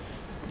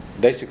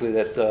 Basically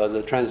that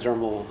the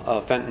transdermal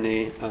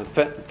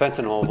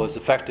fentanyl was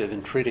effective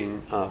in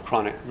treating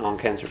chronic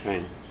non-cancer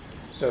pain.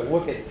 So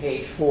look at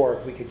page 4,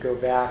 if we could go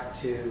back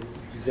to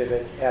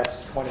exhibit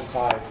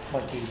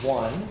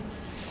S2521.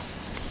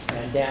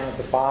 And down at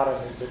the bottom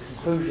is the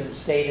conclusion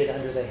stated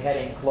under the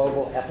heading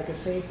Global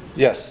Efficacy.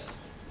 Yes.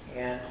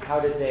 And how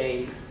did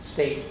they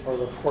state or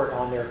report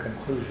on their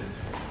conclusion?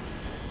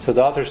 So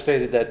the author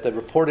stated that the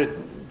reported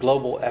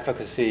global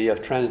efficacy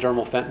of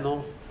transdermal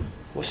fentanyl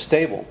was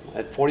stable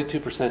at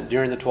 42%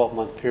 during the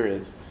 12-month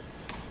period,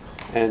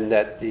 and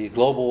that the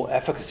global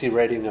efficacy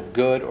rating of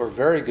good or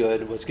very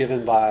good was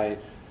given by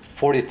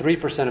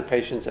 43% of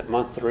patients at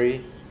month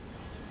 3,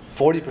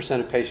 40%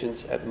 of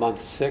patients at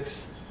month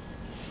 6,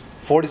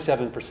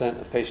 47%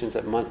 of patients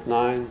at month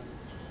 9,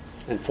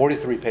 and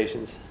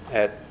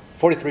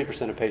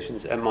 43% of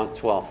patients at month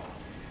 12.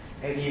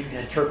 Maybe you can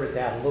interpret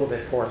that a little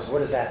bit for us.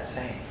 What is that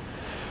saying?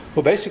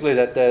 Well, basically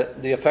that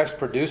the effects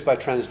produced by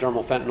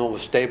transdermal fentanyl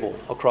was stable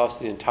across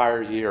the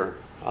entire year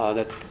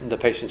that the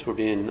patients were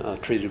being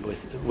treated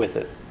with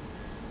it.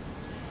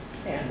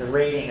 And the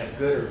rating of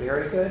good or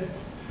very good?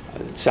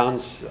 It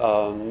sounds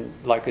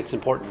like it's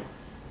important.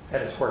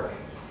 That it's working.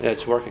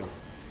 It's working.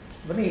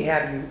 Let me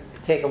have you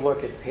take a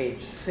look at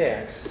page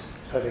 6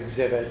 of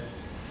exhibit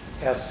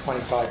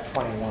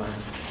S2521.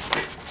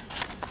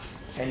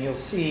 And you'll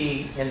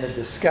see in the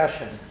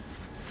discussion,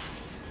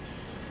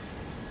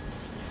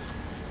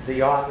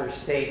 the authors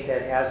state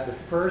that as the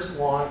first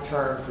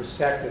long-term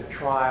prospective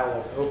trial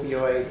of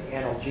opioid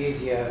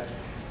analgesia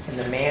in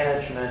the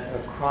management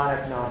of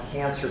chronic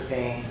non-cancer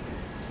pain,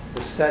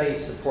 the study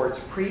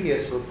supports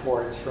previous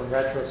reports from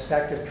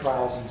retrospective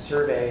trials and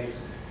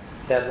surveys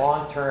that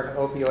long-term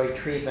opioid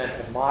treatment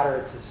of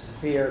moderate to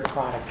severe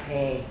chronic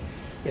pain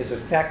is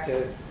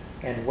effective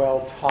and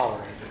well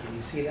tolerated. Do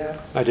you see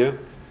that? I do.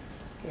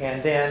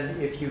 And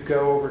then if you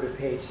go over to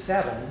page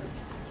 7,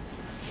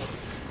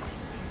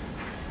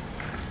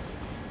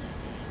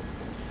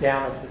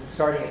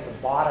 starting at the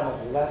bottom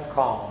of the left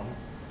column,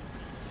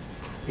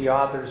 the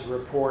authors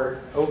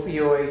report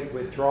opioid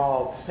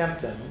withdrawal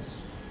symptoms.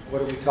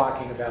 What are we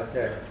talking about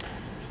there?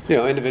 You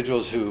know,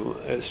 individuals who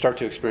start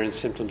to experience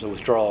symptoms of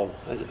withdrawal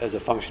as a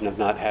function of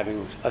not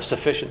having a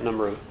sufficient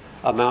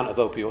amount of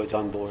opioids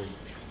on board.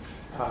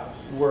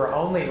 Were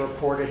only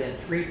reported in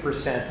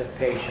 3% of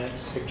patients,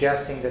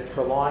 suggesting that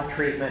prolonged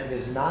treatment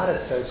is not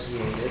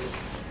associated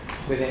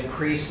with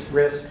increased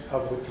risk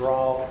of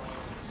withdrawal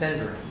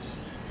syndromes.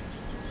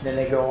 Then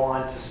they go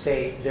on to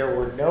state there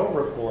were no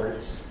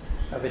reports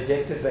of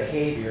addictive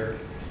behavior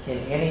in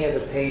any of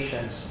the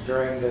patients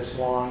during this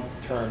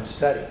long-term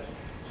study.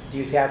 Do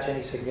you attach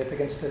any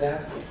significance to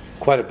that?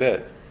 Quite a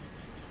bit.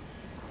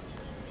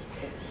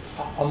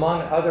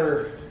 Among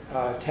other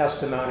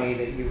testimony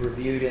that you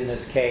reviewed in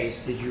this case,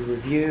 did you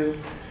review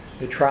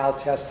the trial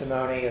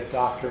testimony of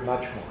Dr.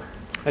 Muchmore?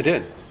 I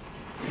did.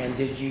 And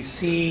did you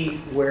see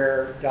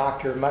where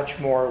Dr.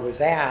 Muchmore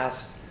was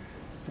asked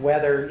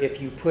whether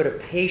if you put a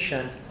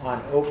patient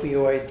on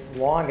opioid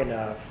long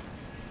enough,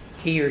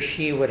 he or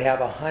she would have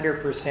a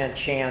 100%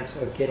 chance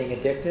of getting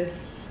addicted?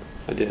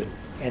 I did.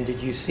 And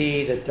did you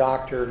see that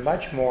Dr.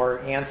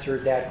 Muchmore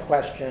answered that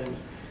question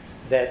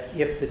that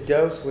if the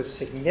dose was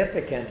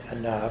significant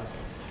enough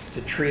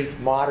to treat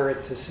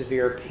moderate to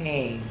severe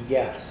pain,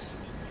 yes?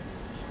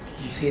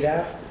 Did you see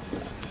that?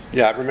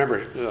 Yeah, I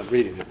remember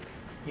reading it.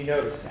 You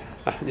noticed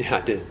that? Yeah,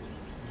 I did.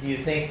 Do you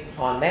think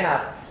on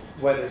that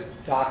whether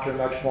Dr.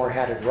 Muchmore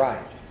had it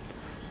right?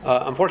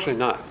 Unfortunately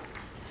not.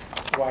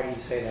 Why do you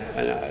say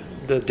that?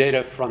 The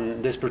data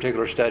from this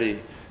particular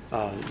study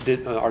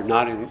are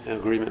not in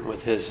agreement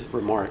with his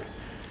remark.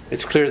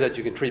 It's clear that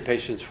you can treat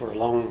patients for a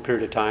long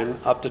period of time,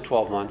 up to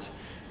 12 months,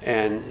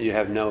 and you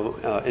have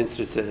no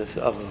instances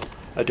of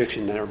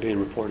addiction that are being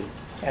reported.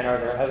 And are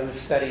there other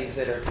studies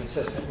that are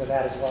consistent with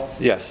that as well?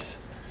 Yes.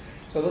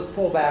 So let's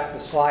pull back the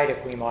slide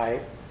if we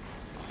might.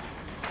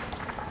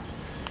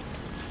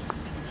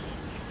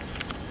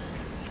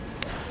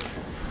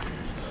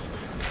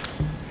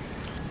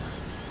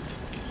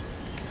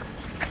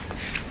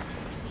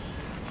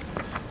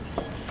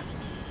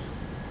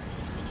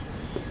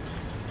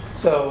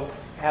 So,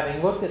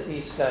 having looked at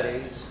these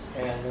studies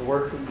and the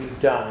work that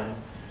you've done,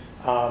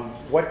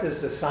 what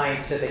does the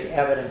scientific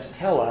evidence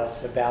tell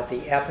us about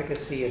the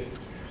efficacy of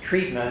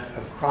treatment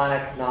of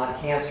chronic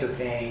non-cancer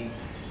pain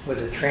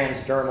with a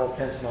transdermal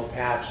fentanyl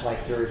patch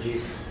like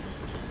Duragesic?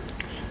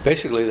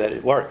 Basically that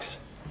it works.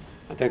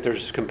 I think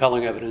there's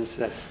compelling evidence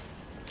that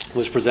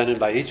was presented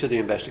by each of the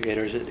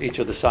investigators at each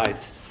of the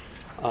sites.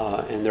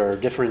 And there are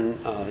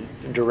different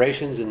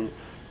durations and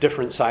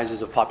different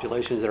sizes of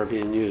populations that are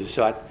being used.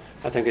 So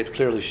I think it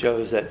clearly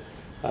shows that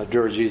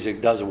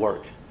Duragesic does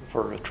work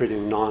for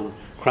treating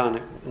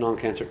chronic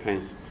non-cancer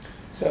pain.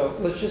 So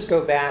let's just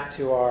go back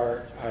to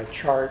our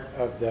chart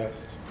of the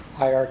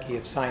hierarchy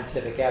of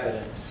scientific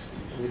evidence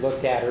we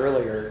looked at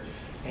earlier,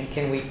 and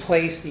can we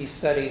place these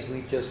studies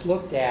we've just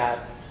looked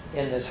at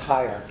in this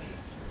hierarchy?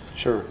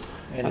 Sure.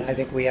 And I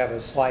think we have a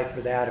slide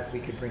for that, if we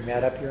could bring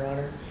that up, Your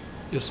Honor.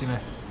 Yes, you may.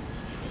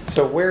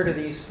 So where do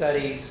these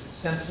studies,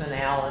 Simpson,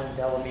 Allen,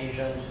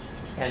 Delamesian,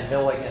 and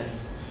Milligan,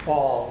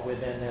 fall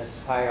within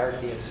this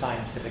hierarchy of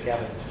scientific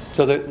evidence?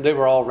 So they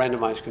were all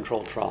randomized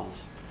controlled trials.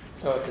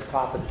 So at the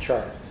top of the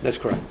chart. That's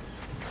correct.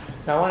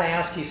 Now I want to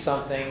ask you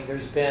something.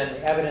 There's been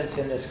evidence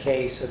in this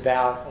case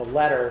about a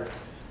letter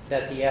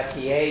that the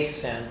FDA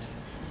sent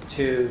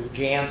to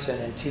Janssen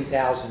in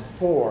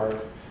 2004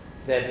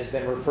 that has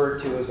been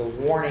referred to as a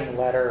warning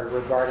letter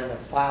regarding a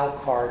file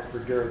card for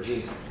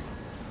Duragesic.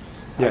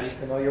 Yes. Are you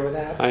familiar with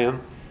that? I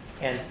am.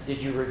 And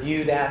did you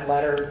review that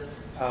letter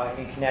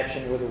in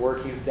connection with the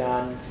work you've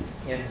done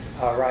in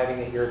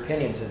arriving at your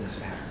opinions in this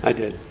matter? I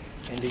did.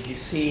 And did you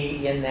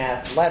see in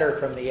that letter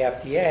from the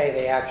FDA,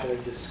 they actually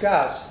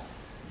discussed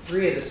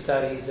 3 of the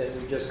studies that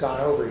we've just gone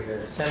over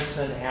here,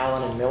 Simpson,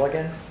 Allen, and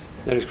Milligan?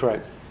 That is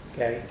correct.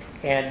 Okay.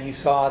 And you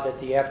saw that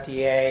the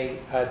FDA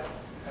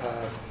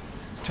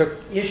took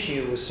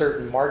issue with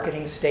certain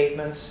marketing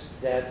statements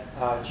that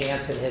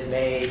Janssen had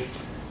made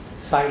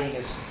citing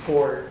as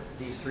support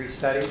these 3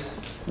 studies?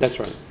 That's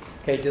right.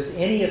 Okay, does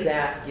any of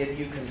that give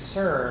you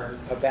concern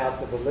about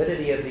the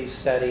validity of these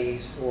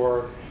studies,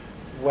 or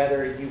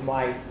whether you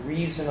might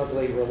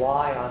reasonably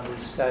rely on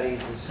these studies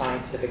as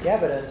scientific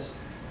evidence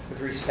with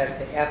respect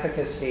to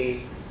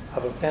efficacy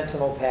of a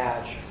fentanyl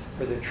patch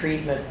for the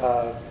treatment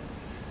of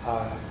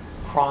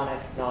chronic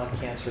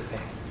non-cancer pain?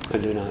 I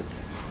do not.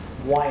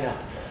 Why not?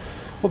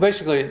 Well,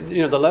 basically,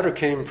 the letter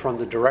came from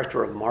the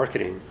director of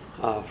marketing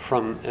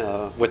from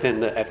within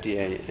the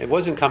FDA. It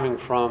wasn't coming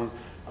from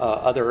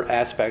other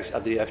aspects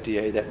of the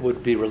FDA that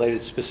would be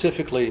related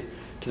specifically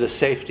to the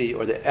safety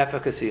or the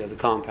efficacy of the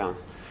compound.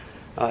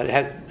 It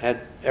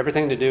had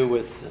everything to do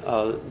with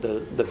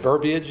the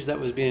verbiage that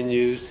was being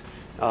used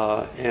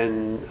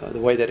and the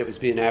way that it was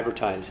being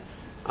advertised.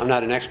 I'm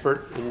not an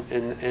expert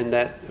in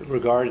that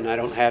regard, and I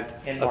don't have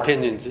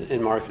opinions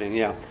in marketing.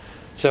 Yeah,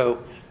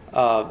 so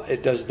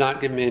it does not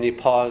give me any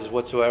pause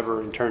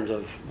whatsoever in terms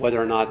of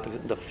whether or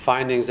not the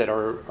findings that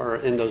are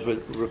in those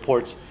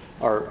reports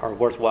are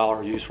worthwhile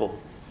or useful.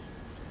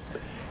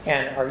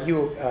 And are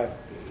you?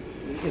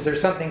 Is there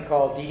something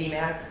called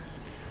DDMAC?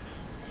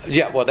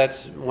 Yeah, well,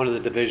 that's one of the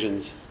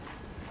divisions.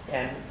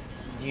 And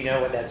do you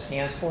know what that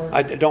stands for?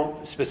 I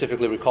don't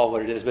specifically recall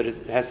what it is, but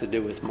it has to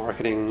do with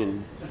marketing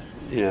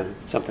and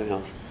something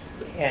else.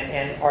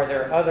 And are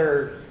there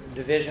other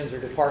divisions or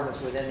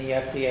departments within the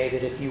FDA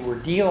that if you were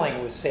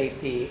dealing with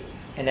safety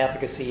and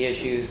efficacy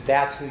issues,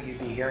 that's who you'd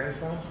be hearing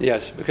from?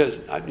 Yes, because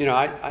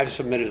I've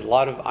submitted a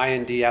lot of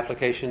IND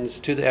applications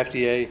to the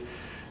FDA,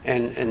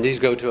 and these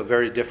go to a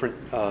very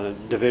different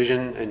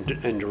division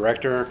and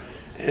director,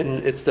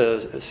 and it's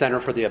the Center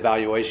for the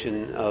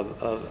Evaluation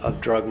of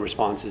Drug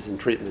Responses and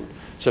Treatment,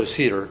 so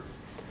CEDAR.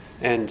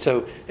 And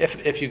so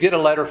if you get a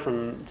letter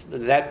from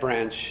that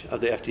branch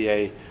of the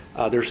FDA,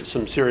 there's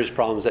some serious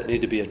problems that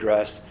need to be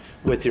addressed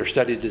with your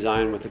study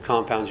design, with the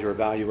compounds you're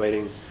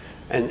evaluating,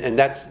 and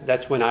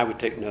that's when I would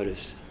take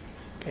notice.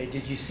 Okay,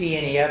 did you see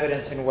any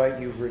evidence in what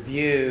you've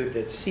reviewed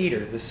that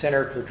CEDAR, the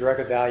Center for Drug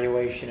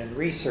Evaluation and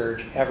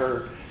Research,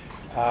 ever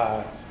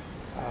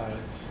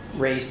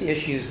raised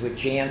issues with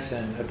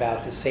Janssen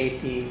about the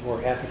safety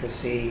or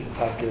efficacy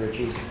of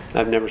Duragesic?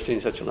 I've never seen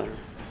such a letter.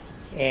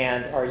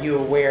 And are you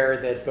aware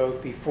that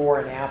both before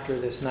and after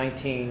this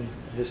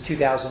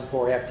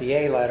 2004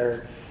 FDA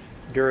letter,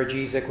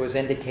 Duragesic was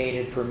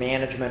indicated for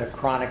management of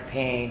chronic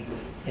pain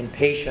in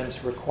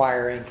patients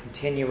requiring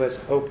continuous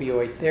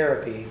opioid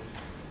therapy,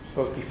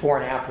 both before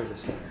and after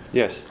this letter?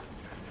 Yes.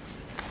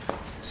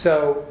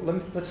 So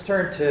let's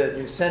turn to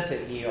Nucynta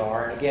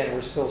ER, and again,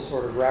 we're still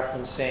sort of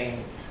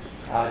referencing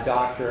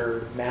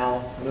Dr.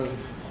 Malmund's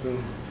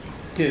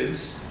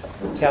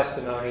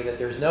testimony that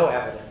there's no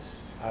evidence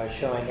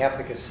showing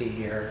efficacy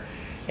here.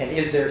 And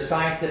is there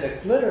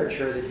scientific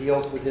literature that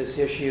deals with this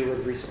issue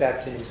with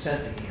respect to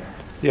Nucynta ER?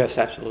 Yes,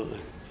 absolutely.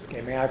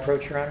 Okay, may I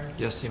approach, Your Honor?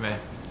 Yes, you may.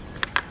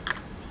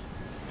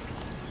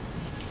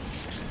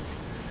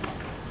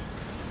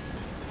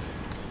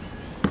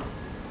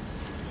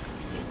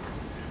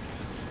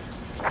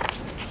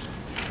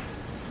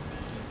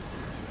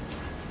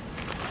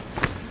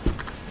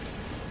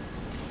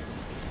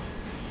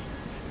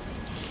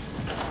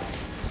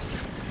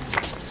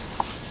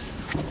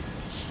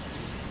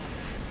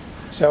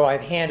 So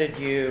I've handed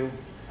you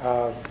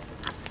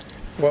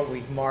what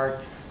we've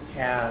marked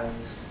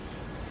as,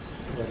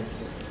 what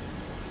is it?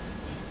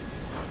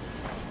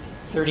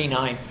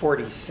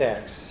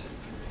 3946,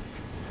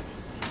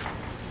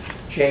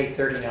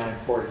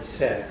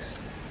 J3946,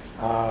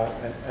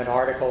 an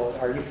article.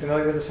 Are you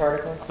familiar with this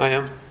article? I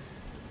am.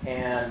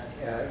 And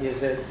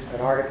is it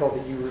an article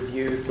that you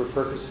reviewed for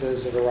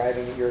purposes of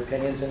arriving at your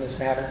opinions in this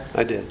matter?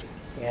 I did.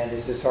 And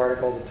is this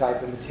article the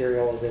type of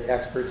material that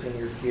experts in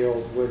your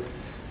field would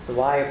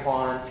rely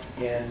upon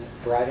in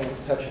arriving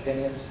at such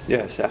opinions?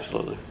 Yes,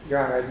 absolutely. Your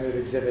Honor, I'd move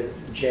Exhibit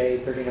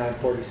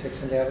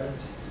J3946 into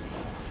evidence.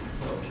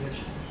 No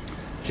objection.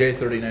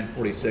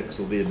 J3946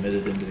 will be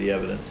admitted into the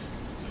evidence.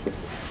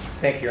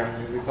 Thank you, Your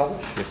Honor. Will you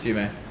publish? Yes, you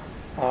may.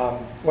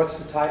 What's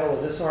the title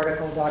of this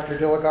article, Dr.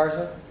 De La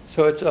Garza?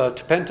 So it's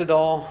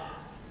tapentadol,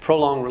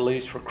 prolonged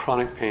release for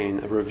chronic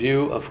pain, a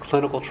review of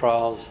clinical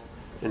trials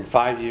and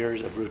 5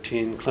 years of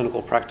routine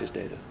clinical practice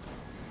data.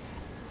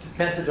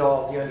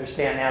 Tapentadol, do you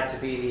understand that to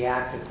be the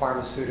active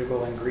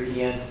pharmaceutical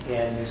ingredient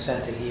in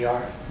Nucynta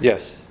ER?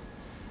 Yes.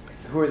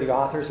 Who are the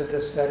authors of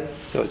this study?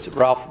 So it's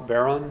Ralph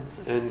Barron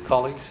and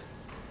colleagues.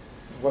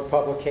 What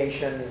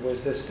publication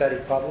was this study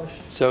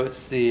published? So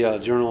it's the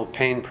journal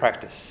Pain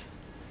Practice.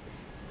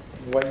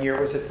 What year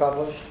was it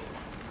published?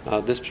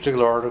 This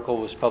particular article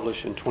was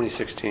published in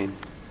 2016.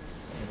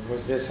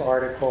 Was this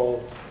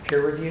article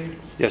peer-reviewed?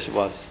 Yes, it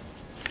was.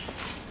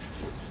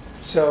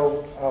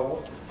 So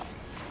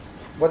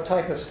what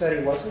type of study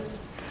was it?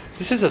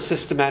 This is a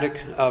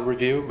systematic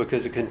review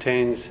because it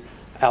contains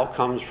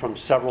outcomes from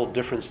several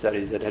different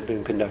studies that had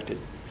been conducted.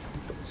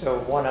 So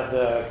one of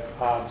the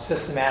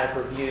systematic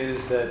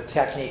reviews, the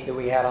technique that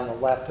we had on the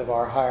left of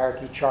our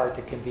hierarchy chart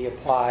that can be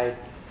applied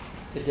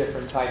to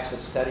different types of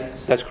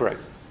studies? That's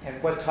correct.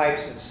 And what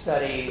types of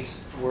studies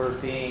were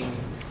being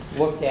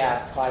looked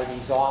at by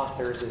these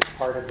authors as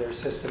part of their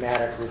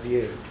systematic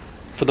review?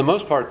 For the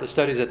most part, the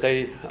studies that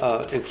they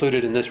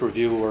included in this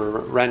review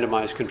were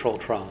randomized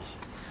controlled trials.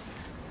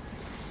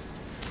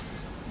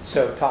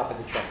 So top of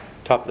the chart.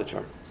 Top of the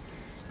chart.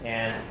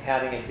 And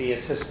having it be a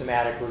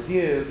systematic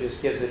review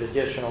just gives it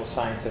additional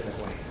scientific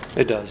weight.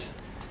 It does.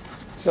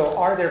 So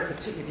are there,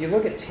 if you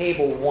look at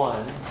Table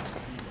 1,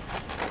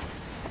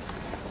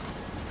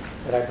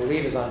 that I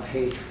believe is on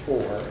page 4.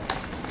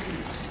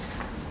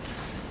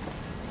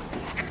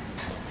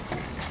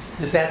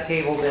 Does that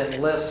table then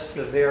list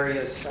the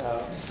various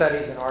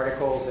studies and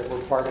articles that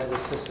were part of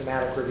this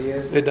systematic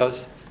review? It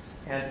does.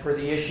 And for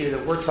the issue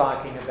that we're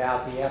talking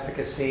about, the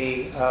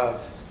efficacy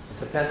of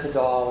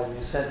tapentadol and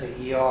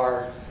Nucynta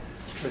ER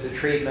for the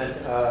treatment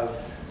of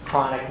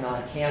chronic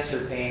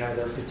non-cancer pain, are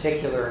there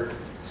particular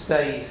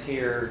studies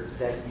here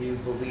that you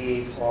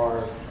believe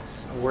are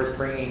worth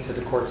bringing to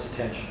the court's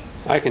attention?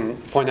 I can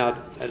point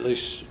out at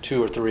least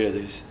 2 or 3 of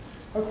these.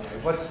 Okay,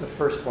 what's the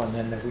first one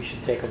then that we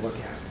should take a look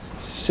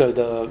at? So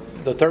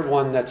the third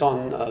one that's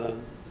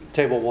on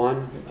table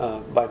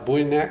 1 by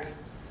Bujnak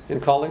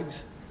and colleagues.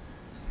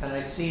 And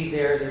I see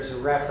there's a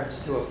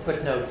reference to a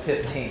footnote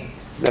 15.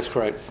 That's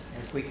correct.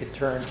 If we could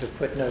turn to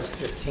footnote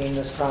 15,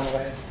 Ms.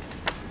 Conway.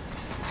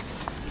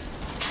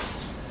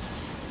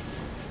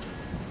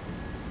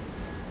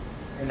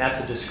 And that's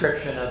a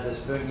description of this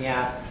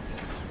Bujnak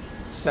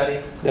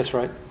study. That's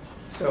right.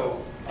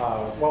 So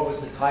what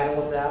was the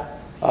title of that?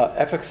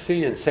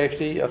 Efficacy and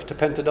safety of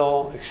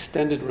tapentadol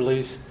extended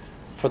release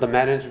for the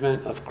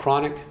management of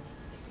chronic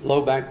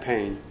low back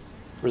pain,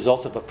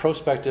 results of a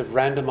prospective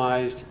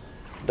randomized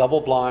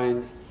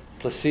double-blind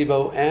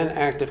placebo and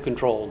active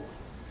control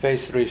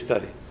phase 3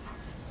 study.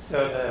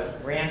 So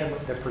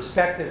the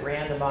prospective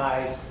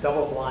randomized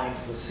double-blind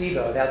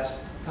placebo, that's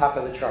top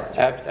of the charts.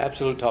 Right?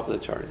 Absolute top of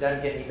the chart. It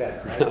doesn't get any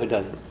better, right? No, it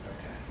doesn't.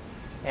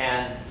 Okay.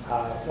 And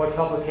what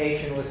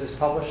publication was this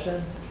published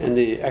in? In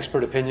the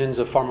Expert Opinions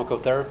of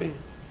Pharmacotherapy.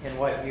 In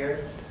what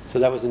year? So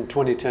that was in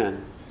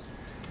 2010.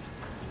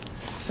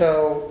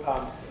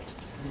 So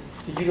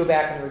did you go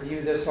back and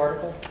review this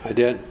article? I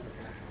did.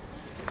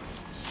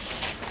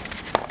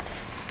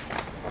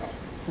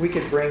 We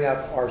could bring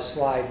up our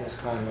slide, Ms.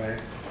 Conway.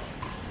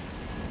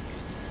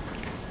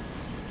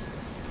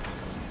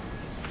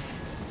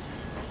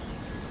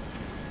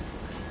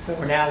 So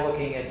we're now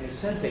looking at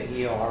Nucynta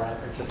ER, or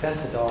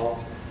tapentadol,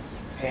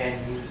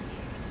 and you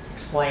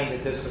explained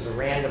that this was a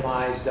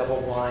randomized,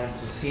 double-blind,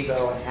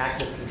 placebo, and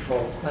active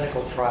controlled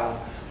clinical trial.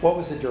 What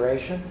was the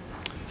duration?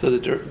 So the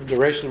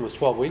duration was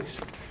 12 weeks,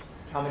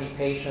 How many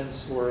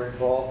patients were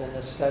involved in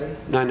this study?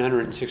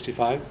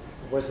 965.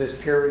 Was this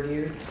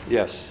peer-reviewed?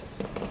 Yes.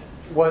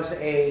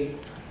 It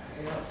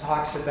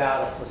talks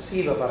about a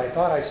placebo, but I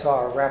thought I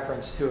saw a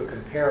reference to a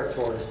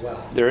comparator as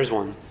well. There is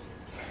one.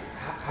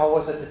 How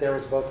was it that there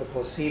was both a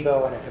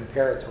placebo and a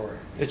comparator?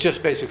 It's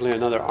just basically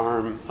another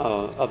arm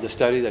of the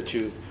study that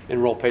you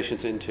enroll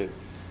patients into.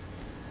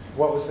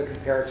 What was the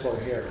comparator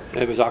here?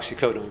 It was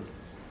oxycodone.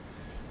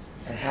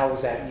 And how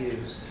was that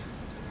used?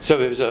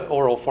 So it was an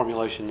oral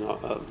formulation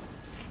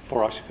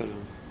for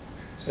oxycodone.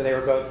 So they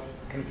were both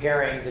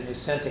comparing the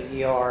Nucynta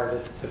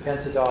ER, the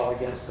tapentadol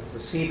against the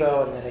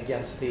placebo, and then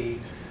against the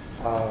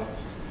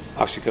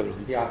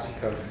Oxycodone.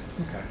 oxycodone.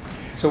 Okay.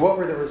 So what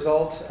were the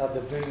results of the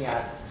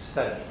Bujnak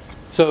study?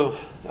 So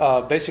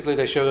basically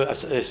they show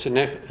a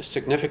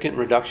significant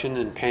reduction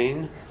in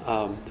pain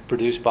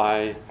produced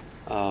by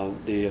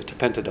the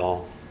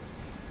tapentadol.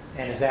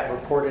 And is that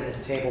reported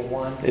in Table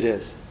 1? It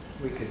is.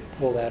 We could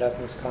pull that up,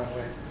 Ms.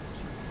 Conway.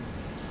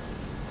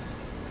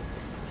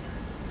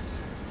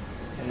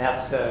 And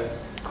that's the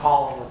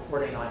column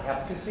reporting on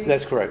efficacy?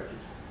 That's correct.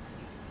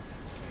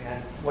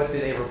 And what do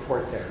they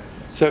report there?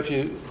 So if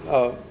you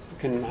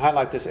can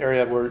highlight this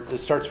area where it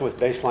starts with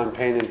baseline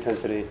pain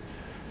intensity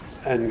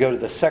and go to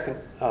the second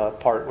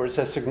part where it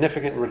says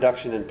significant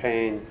reduction in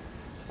pain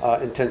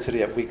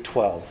intensity at week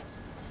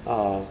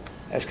 12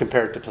 as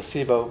compared to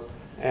placebo.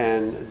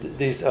 And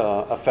these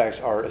effects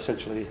are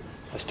essentially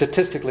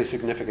statistically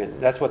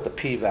significant. That's what the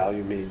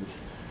p-value means.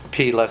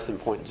 P less than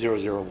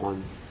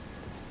 0.001.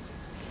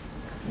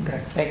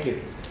 Okay, thank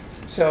you.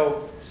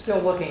 So still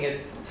looking at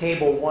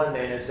Table 1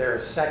 then, is there a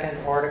second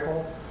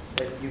article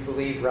that you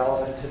believe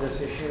relevant to this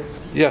issue?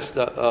 Yes,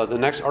 the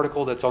next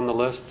article that's on the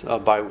list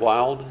by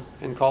Wild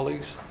and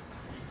colleagues.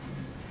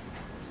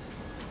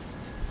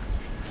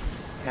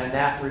 And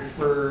that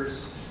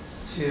refers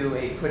to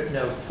a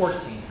footnote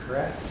 14,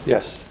 correct?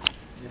 Yes.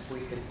 And if we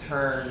could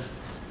turn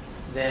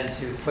then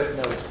to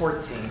footnote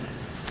 14.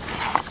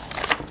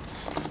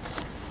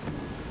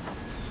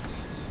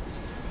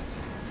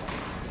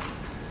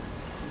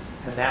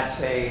 And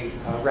that's a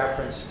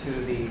reference to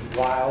the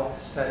Wild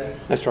study.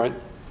 That's right.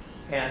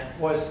 And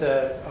was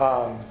the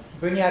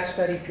Bujnak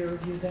study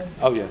peer-reviewed then?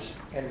 Oh, yes.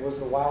 And was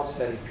the Wild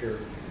study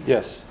peer-reviewed?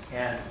 Yes.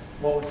 And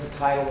what was the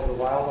title of the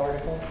Wild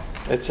article?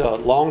 It's a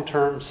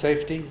long-term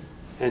safety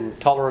and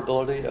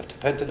tolerability of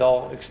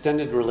tapentadol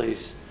extended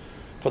release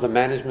for the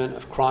management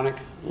of chronic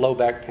low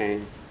back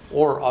pain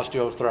or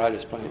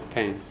osteoarthritis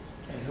pain.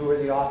 And who are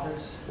the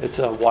authors? It's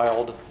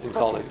Wild and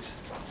colleagues.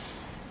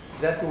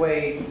 Is that the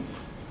way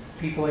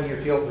people in your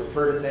field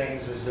refer to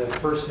things, as the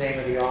first name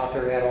of the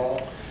author at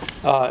all?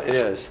 It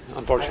is,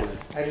 unfortunately.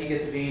 How do you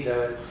get to be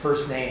the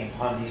first name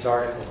on these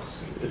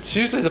articles? It's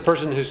usually the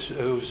person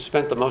who's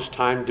spent the most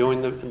time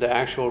doing the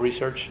actual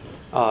research,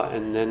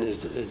 and then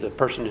is the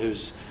person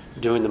who's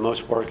doing the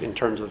most work in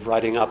terms of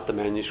writing up the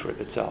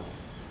manuscript itself.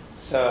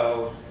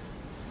 So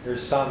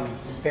There's some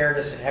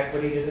fairness and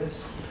equity to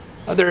this?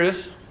 There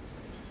is.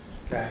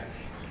 Okay.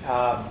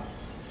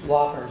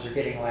 Law firms are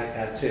getting like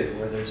that too,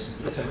 where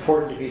it's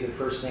important to be the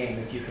first name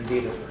if you can be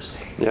the first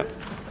name. Yep.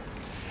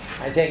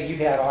 I take it you've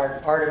had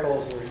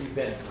articles where you've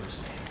been the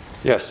first name.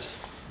 Yes.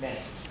 Many.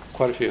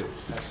 Quite a few.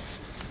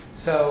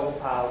 So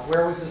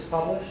where was this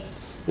published?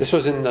 This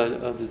was in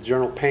the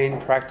journal Pain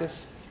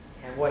Practice.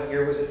 And what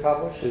year was it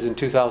published? It was in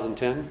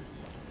 2010.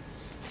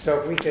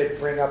 So if we could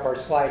bring up our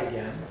slide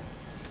again.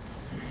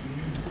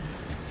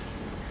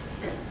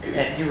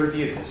 And you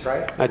reviewed this,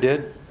 right? I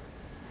did.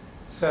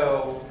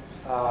 So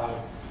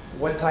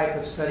what type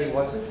of study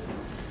was it?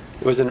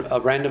 It was a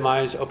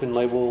randomized,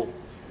 open-label,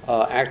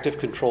 active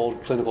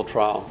controlled clinical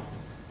trial.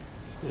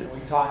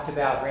 We talked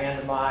about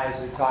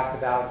randomized, we talked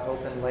about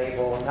open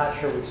label. I'm not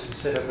sure we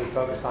specifically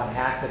focused on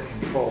active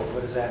control.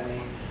 What does that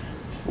mean?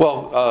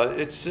 Well,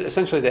 it's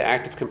essentially the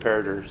active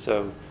comparator.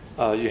 So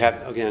you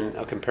have, again,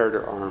 a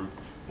comparator arm.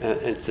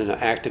 It's an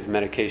active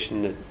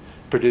medication that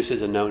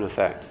produces a known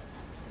effect.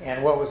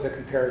 And what was the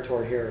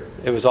comparator here?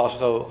 It was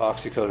also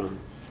oxycodone.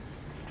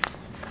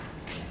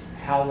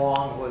 How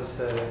long was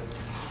the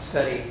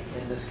study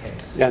in this case?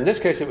 Yeah, in this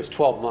case it was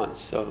 12 months,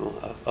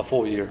 so a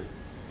full year.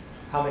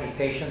 How many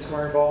patients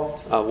were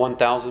involved?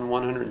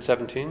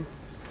 1,117.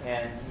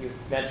 And you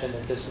mentioned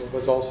that this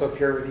was also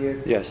peer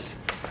reviewed? Yes.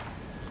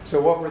 So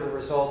what were the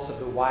results of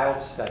the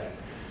wild study?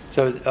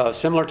 So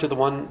similar to the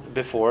one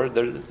before,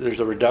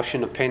 there's a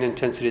reduction of pain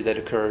intensity that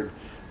occurred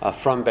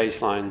from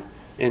baseline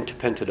into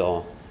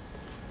Pentadol.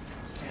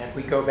 And if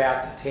we go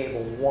back to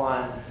table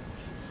 1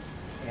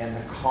 and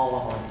the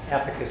column on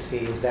efficacy,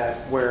 is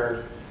that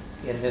where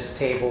in this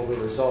table the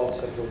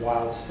results of the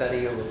wild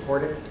study are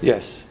reported?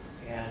 Yes.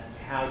 And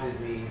how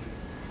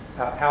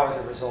are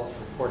the results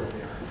reported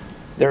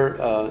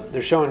there?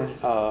 They're shown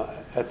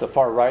at the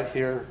far right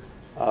here,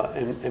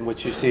 in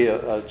which you see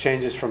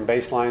changes from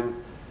baseline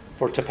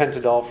for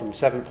tapentadol from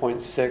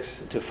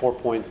 7.6 to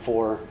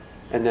 4.4,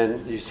 and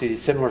then you see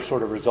similar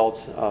sort of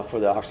results for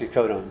the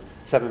oxycodone,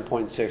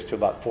 7.6 to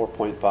about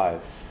 4.5,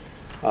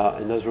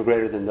 and those were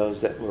greater than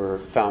those that were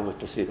found with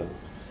placebo.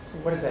 So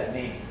what does that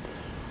mean?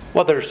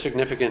 Well, there's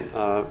significant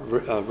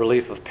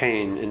relief of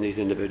pain in these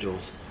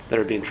individuals that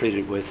are being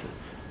treated with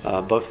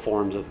both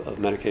forms of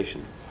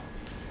medication.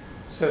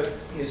 So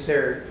is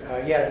there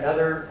yet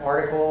another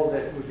article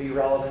that would be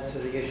relevant to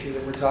the issue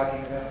that we're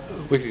talking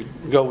about? We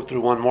could go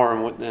through one more,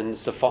 and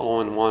it's the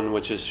following one,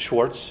 which is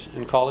Schwartz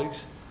and colleagues.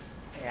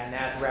 And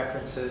that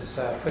references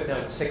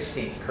footnote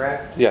 16,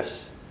 correct?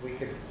 Yes. We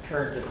could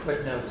turn to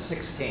footnote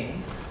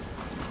 16.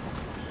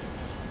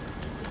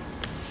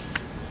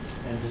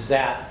 And does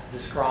that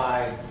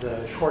describe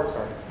the Schwartz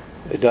article?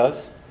 It does.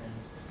 And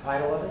the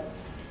title of it?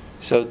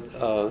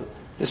 So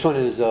this one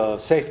is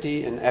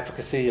safety and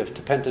efficacy of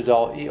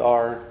tapentadol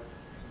ER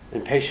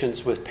in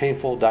patients with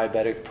painful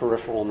diabetic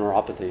peripheral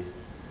neuropathy.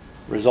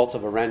 Results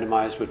of a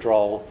randomized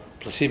withdrawal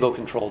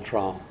placebo-controlled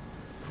trial.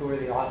 Who are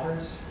the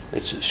authors?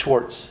 It's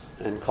Schwartz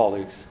and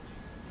colleagues.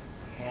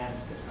 And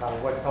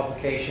what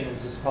publication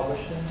is this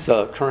published in?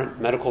 It's Current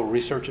Medical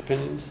Research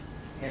Opinions.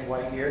 In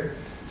what year?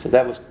 So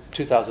that was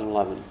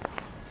 2011.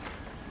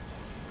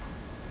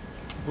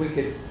 If we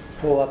could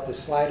pull up the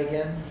slide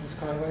again, Ms.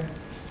 Conway.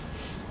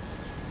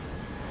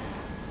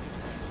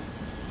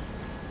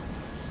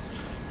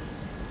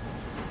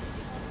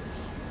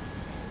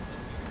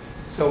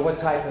 So what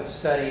type of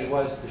study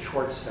was the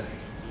Schwartz study?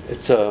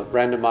 It's a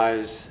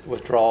randomized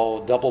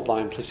withdrawal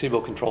double-blind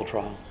placebo-controlled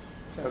trial.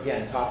 So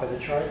again, top of the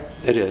chart.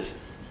 It is.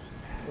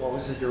 What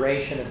was the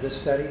duration of this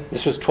study?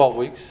 This was 12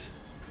 weeks,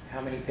 How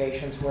many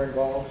patients were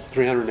involved?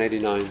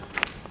 389.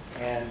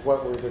 And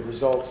what were the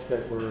results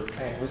that were,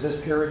 was this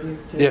peer reviewed?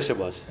 too? Yes, it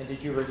was. And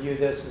did you review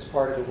this as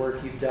part of the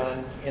work you've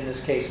done in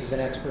this case as an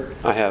expert?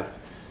 I have.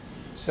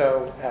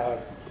 So,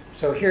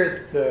 so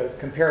here the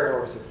comparator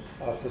was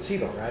a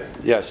placebo, right?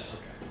 Yes.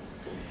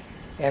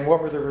 And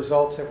what were the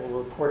results that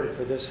were reported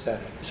for this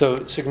study?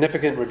 So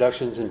significant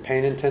reductions in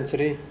pain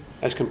intensity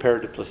as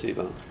compared to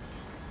placebo.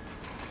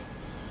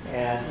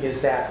 And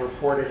is that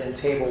reported in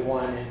table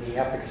 1 in the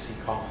efficacy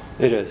column?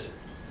 It is.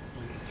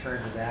 We can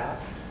turn to that.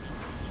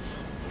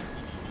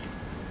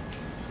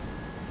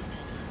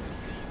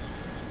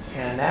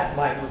 And that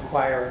might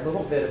require a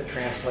little bit of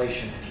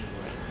translation, if you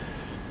would.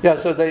 Yeah,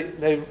 so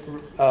they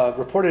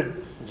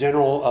reported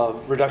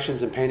general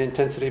reductions in pain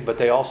intensity, but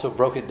they also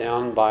broke it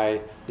down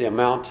by the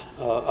amount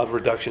of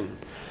reduction.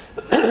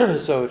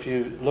 So if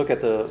you look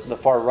at the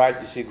far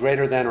right, you see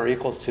greater than or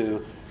equal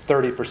to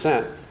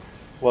 30%.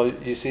 Well,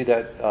 you see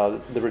that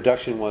the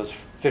reduction was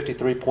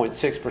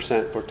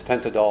 53.6% for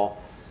tapentadol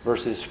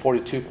versus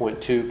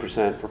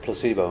 42.2% for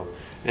placebo.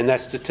 And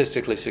that's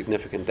statistically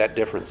significant, that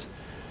difference.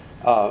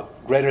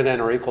 Greater than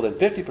or equal than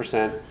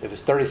 50%, it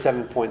was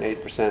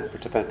 37.8% for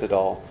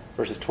tapentadol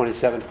versus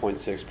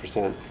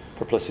 27.6%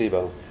 for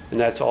placebo. And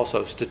that's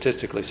also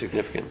statistically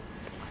significant.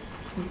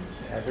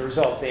 The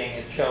result being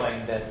it's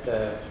showing that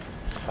the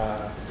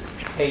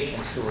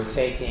patients who were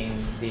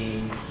taking the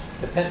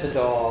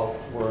tapentadol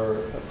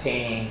were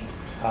obtaining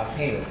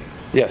pain relief.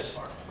 Yes.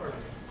 Pardon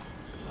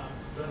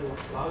me.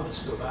 but a lot of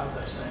us go about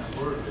that saying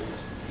a word, but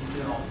he's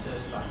doing all the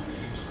testifying, and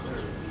he was clear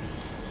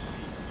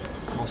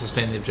that I'll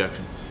sustain the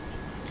objection.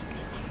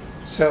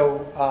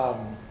 So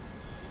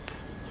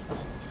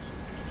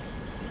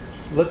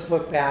let's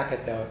look back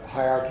at the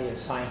hierarchy of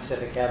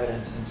scientific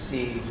evidence and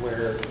see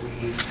where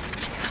we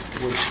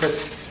would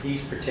put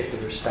these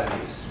particular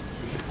studies.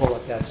 We can pull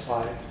up that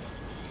slide.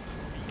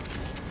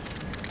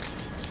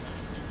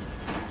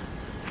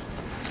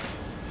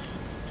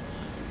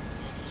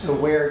 So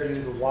where do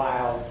the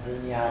Weil,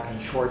 Bruniac, and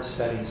Schwartz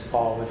studies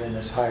fall within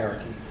this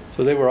hierarchy?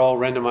 So they were all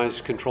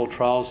randomized controlled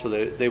trials, so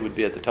they would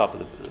be at the top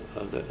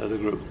of the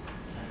group.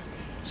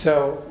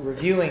 So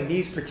reviewing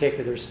these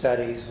particular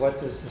studies, what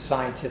does the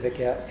scientific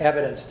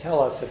evidence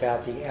tell us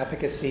about the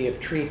efficacy of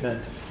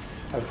treatment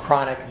of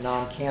chronic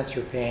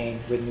non-cancer pain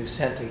with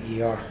Nucynta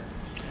ER?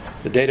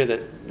 The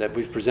data that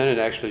we've presented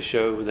actually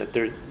show that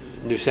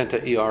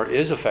Nucynta ER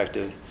is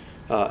effective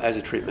as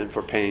a treatment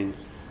for pain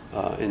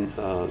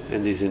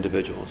in these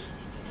individuals.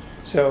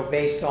 So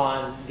based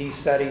on these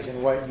studies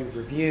and what you've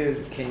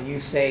reviewed, can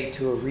you say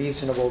to a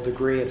reasonable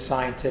degree of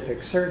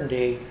scientific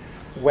certainty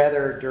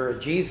whether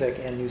Duragesic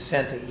and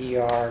Nucynta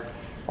ER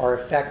are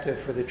effective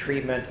for the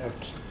treatment of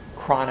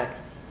chronic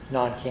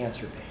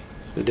non-cancer pain?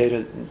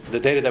 The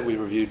data that we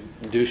reviewed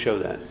do show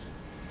that.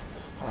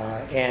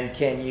 And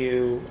can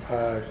you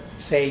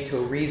say to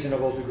a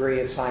reasonable degree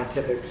of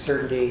scientific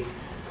certainty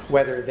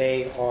whether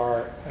they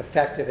are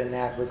effective in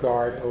that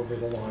regard over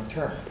the long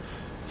term?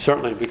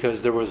 Certainly,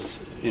 because there was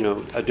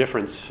a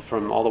difference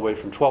from all the way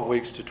from 12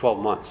 weeks to 12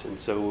 months, and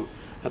so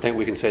I think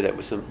we can say that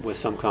with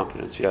some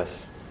confidence,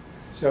 yes.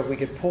 So if we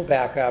could pull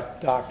back up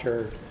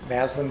Dr.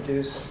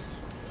 Maslimdou's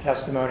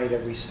testimony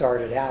that we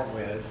started out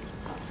with.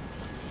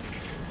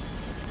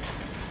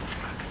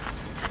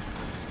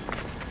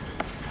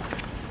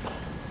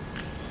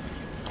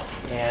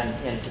 And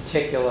in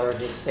particular,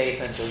 his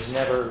statement,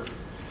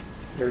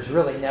 there's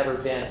really never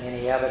been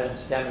any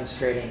evidence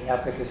demonstrating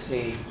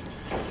efficacy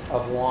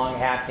of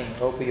long-acting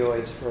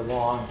opioids for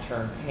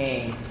long-term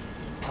pain.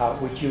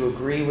 Would you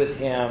agree with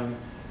him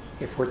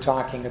if we're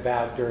talking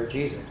about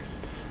Duragesic?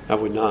 I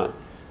would not.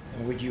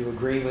 And would you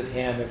agree with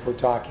him if we're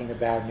talking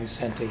about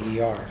Nucynta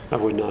ER? I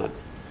would not.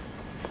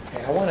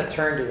 Okay, I want to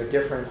turn to a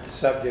different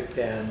subject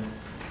then,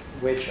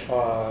 which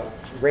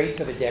rates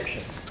of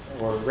addiction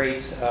or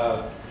rates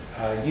of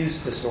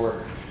use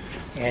disorder,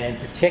 and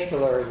in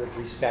particular with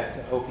respect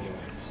to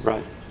opioids.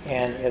 Right.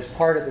 And as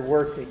part of the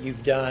work that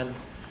you've done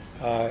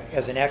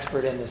as an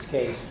expert in this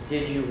case,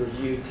 did you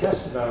review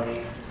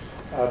testimony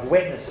of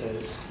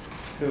witnesses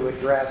who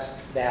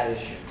addressed that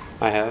issue?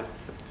 I have.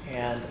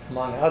 And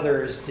among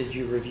others, did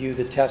you review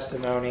the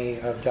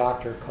testimony of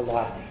Dr.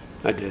 Kolodny?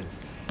 I did.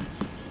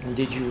 And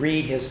did you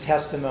read his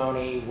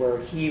testimony where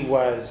he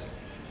was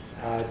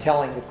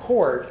telling the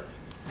court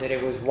that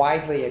it was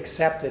widely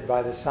accepted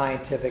by the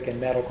scientific and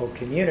medical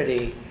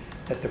community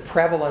that the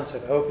prevalence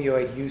of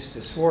opioid use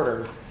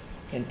disorder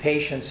in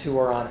patients who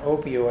are on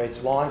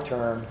opioids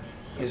long-term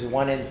is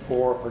 1 in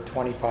 4 or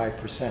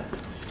 25%?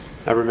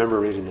 I remember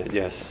reading that,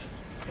 yes.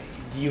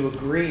 Do you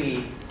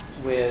agree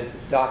with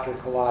Dr.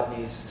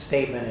 Kolodny's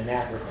statement in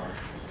that regard?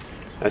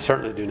 I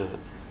certainly do not.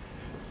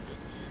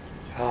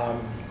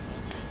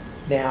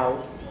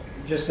 Now,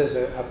 just as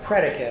a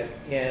predicate,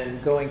 in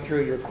going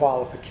through your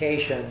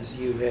qualifications,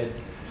 you had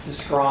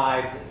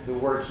described the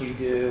work you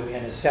do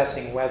in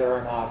assessing whether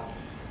or not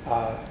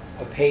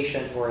a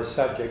patient or a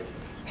subject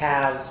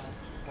has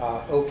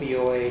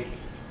opioid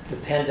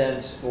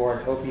dependence or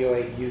an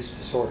opioid use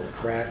disorder,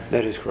 correct?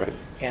 That is correct.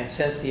 And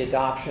since the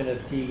adoption of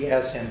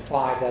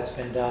DSM-5, that's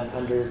been done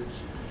under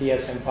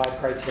DSM-5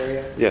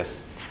 criteria? Yes.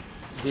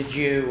 Did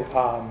you,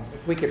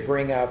 if we could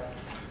bring up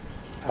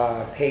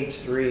page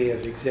 3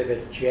 of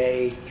Exhibit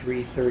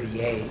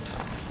J338,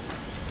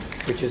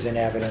 which is in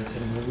evidence,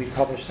 and will we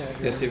publish that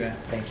here? Yes, you may.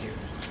 Thank you.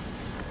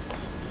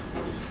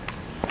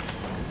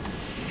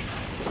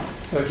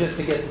 So just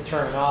to get the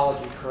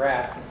terminology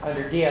correct,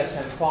 under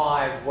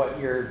DSM-5, what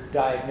you're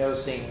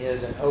diagnosing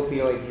is an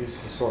opioid use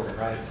disorder,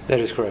 right? That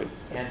is correct.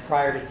 And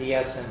prior to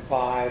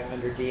DSM-5,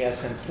 under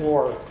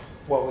DSM-4,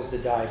 what was the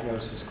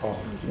diagnosis called?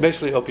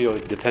 Basically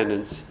opioid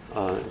dependence.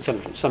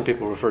 Some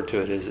people refer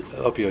to it as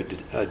opioid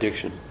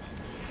addiction.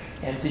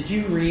 And did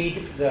you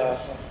read the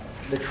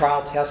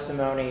trial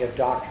testimony of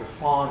Dr.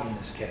 Fong in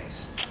this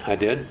case? I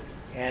did.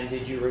 And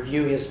did you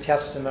review his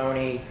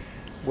testimony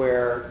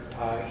where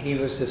he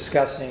was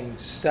discussing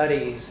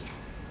studies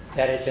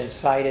that had been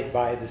cited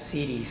by the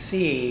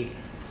CDC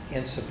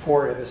in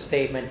support of a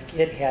statement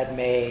it had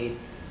made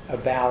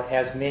about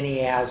as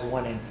many as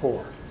 1 in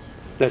 4?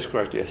 That's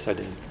correct, yes, I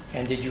did.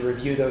 And did you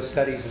review those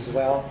studies as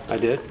well? I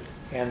did.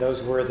 And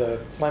those were the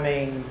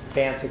Fleming,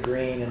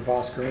 Bantagreen, and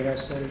Boscarino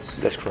studies?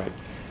 That's correct.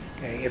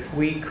 Okay, if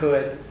we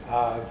could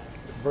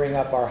bring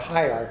up our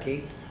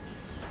hierarchy,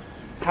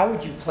 how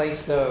would you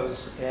place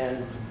those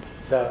in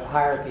the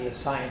hierarchy of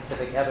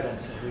scientific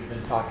evidence that we've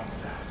been talking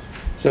about?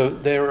 So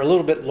they're a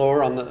little bit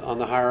lower on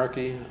the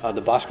hierarchy.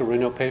 The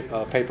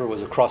Boscarino paper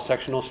was a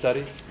cross-sectional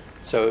study,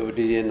 so it would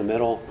be in the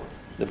middle.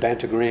 The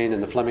Bantagreen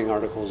and the Fleming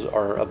articles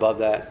are above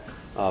that,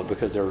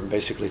 because they're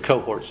basically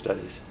cohort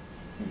studies.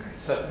 Okay,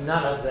 so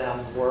none of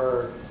them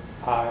were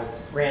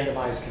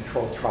randomized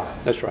controlled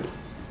trials? That's right.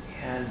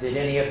 And did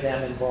any of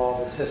them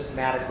involve a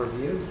systematic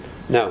review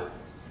No,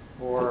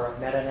 or a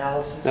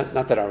meta-analysis?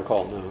 not that I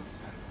recall, no.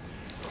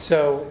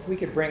 So if we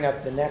could bring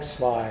up the next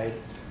slide.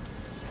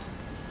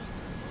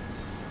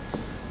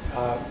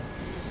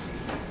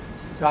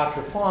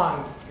 Dr.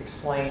 Fong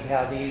explained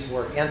how these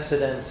were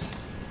incidence,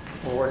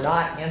 or were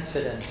not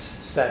incidence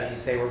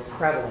studies, they were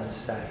prevalence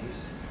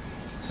studies.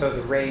 So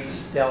the rates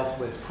dealt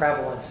with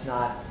prevalence,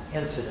 not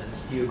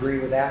incidence. Do you agree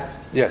with that?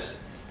 Yes.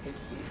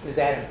 Is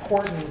that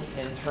important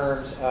in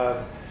terms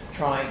of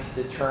trying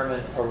to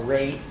determine a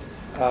rate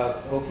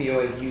of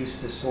opioid use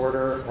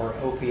disorder or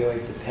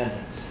opioid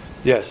dependence?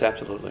 Yes,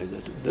 absolutely.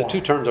 The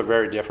two terms are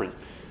very different.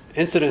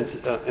 Incidence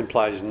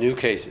implies new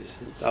cases,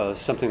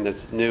 something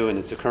that's new and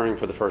it's occurring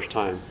for the first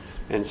time.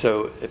 And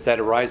so if that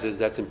arises,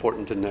 that's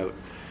important to note.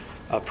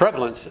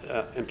 Prevalence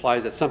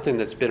implies that something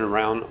that's been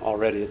around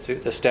already. It's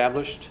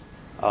established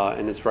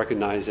and it's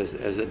recognized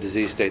as a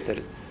disease state that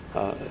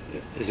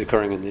is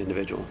occurring in the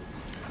individual.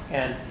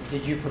 And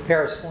did you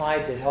prepare a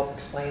slide to help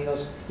explain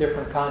those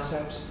different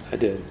concepts? I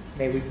did.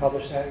 May we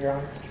publish that, Your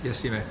Honor?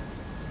 Yes, you may.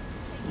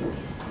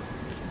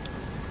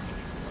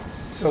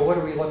 So what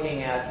are we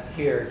looking at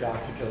here,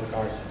 Dr.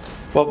 Gilligarza?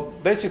 Well,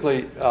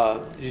 basically,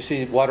 you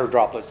see water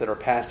droplets that are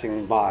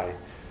passing by.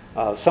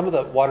 Some of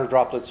the water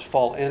droplets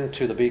fall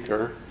into the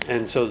beaker,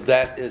 and so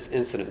that is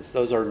incidence.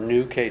 Those are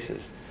new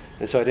cases.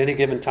 And so at any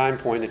given time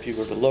point, if you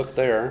were to look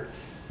there,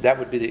 that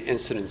would be the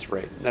incidence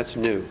rate. That's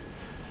new.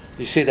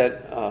 You see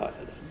that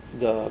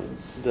the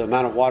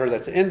amount of water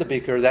that's in the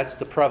beaker, that's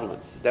the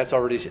prevalence. That's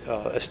already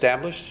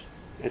established.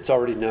 It's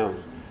already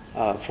known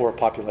for a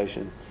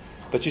population.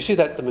 But you see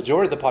that the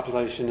majority of the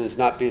population is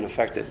not being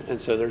affected, and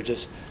so they're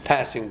just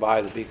passing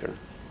by the beaker.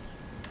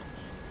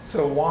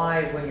 So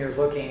why, when you're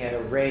looking at a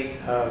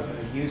rate of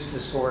a use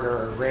disorder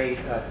or a rate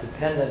of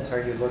dependence,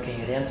 are you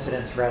looking at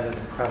incidence rather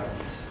than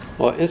prevalence?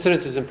 Well,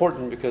 incidence is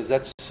important because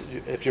that's,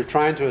 if you're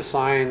trying to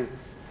assign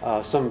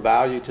some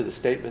value to the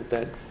statement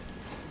that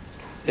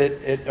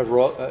it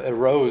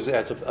arose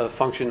as a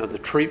function of the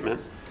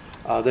treatment,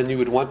 then you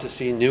would want to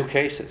see new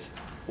cases.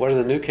 What are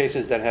the new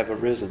cases that have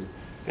arisen?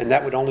 And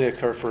that would only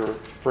occur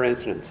for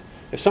incidence.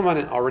 If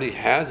someone already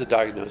has a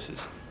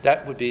diagnosis,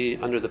 that would be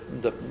under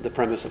the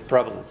premise of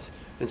prevalence.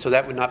 And so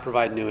that would not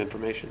provide new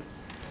information.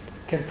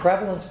 Can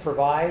prevalence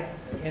provide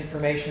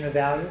information of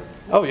value?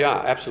 Oh yeah,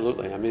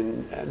 absolutely. I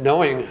mean,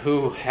 knowing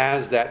who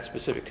has that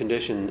specific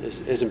condition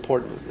is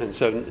important. And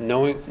so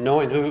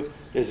knowing who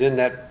is in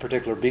that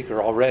particular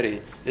beaker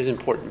already is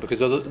important, because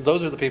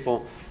those are the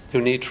people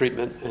who need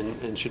treatment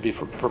and should be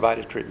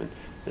provided treatment.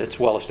 It's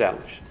well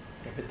established.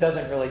 If it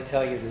doesn't really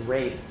tell you the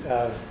rate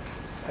of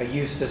a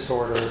use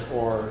disorder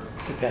or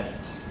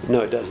dependence.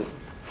 No, it doesn't.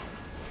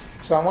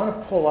 So I want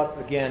to pull up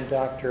again,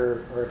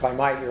 Dr., or if I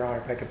might, Your Honor,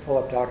 if I could pull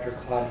up Dr.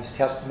 Kolodny's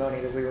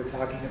testimony that we were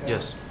talking about.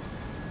 Yes.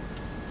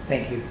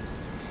 Thank you.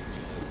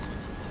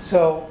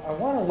 So I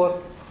want to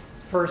look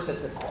first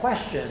at the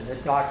question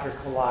that Dr.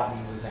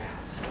 Kolodny was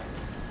asked.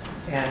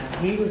 And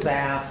he was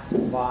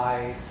asked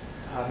by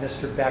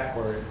Mr.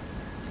 Beckworth,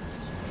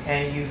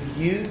 and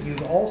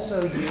you've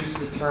also used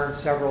the term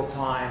several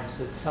times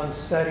that some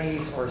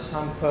studies or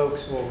some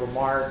folks will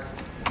remark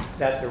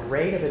that the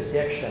rate of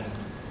addiction,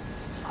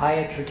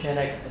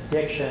 iatrogenic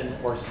addiction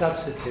or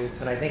substitutes,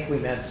 and I think we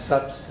meant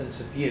substance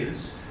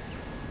abuse,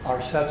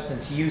 or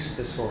substance use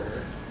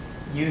disorder,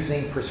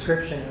 using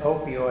prescription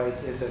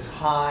opioids is as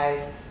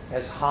high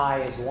as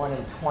 1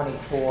 in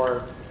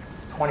 24,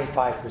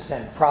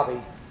 25%.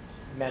 Probably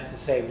meant to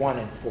say 1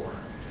 in 4.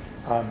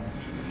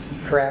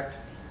 Correct?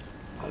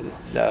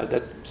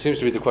 That seems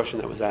to be the question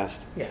that was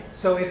asked. Yeah.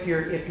 So if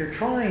you're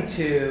trying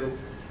to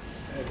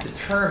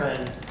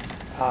determine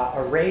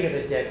a rate of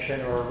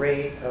addiction or a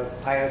rate of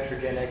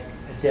iatrogenic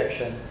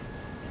addiction,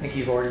 I think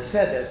you've already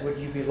said this, would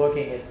you be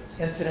looking at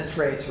incidence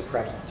rates or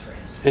prevalence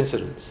rates?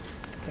 Incidence.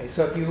 Okay,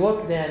 so if you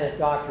look then at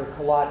Dr.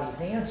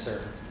 Kolodny's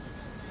answer,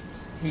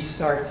 he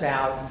starts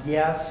out,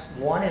 yes,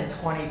 1 in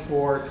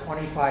 24,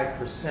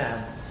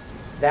 25%.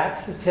 That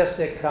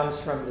statistic comes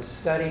from the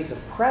studies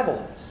of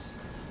prevalence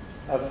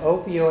of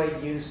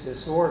opioid use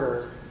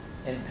disorder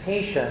in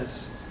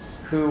patients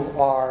who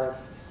are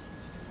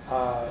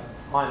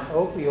on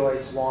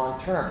opioids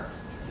long term.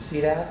 You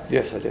see that?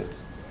 Yes, I do.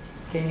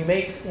 Can you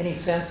make any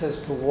sense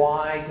as to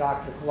why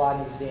Dr.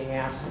 Kolodny is being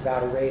asked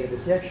about a rate of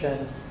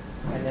addiction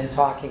and then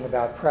talking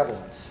about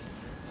prevalence?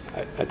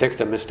 I think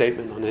it's a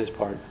misstatement on his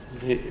part.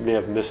 He may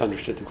have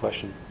misunderstood the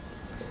question.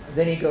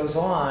 Then he goes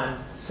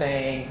on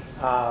saying,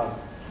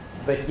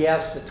 but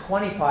yes, the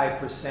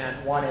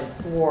 25%, 1 in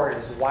 4,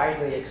 is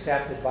widely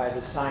accepted by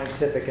the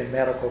scientific and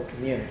medical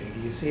community.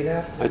 Do you see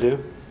that? I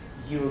do.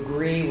 Do you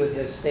agree with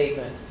his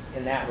statement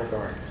in that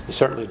regard? I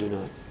certainly do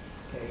not.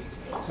 Okay.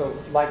 So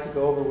I'd like to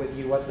go over with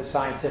you what the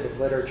scientific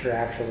literature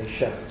actually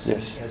shows.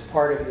 Yes. As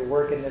part of your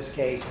work in this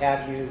case,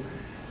 have you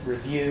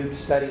reviewed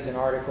studies and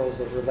articles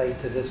that relate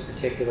to this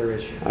particular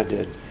issue? I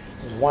did.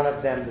 One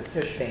of them, the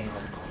fish pain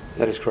article.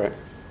 That is correct.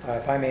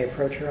 If I may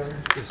approach, Your Honor?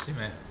 Yes, you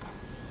may.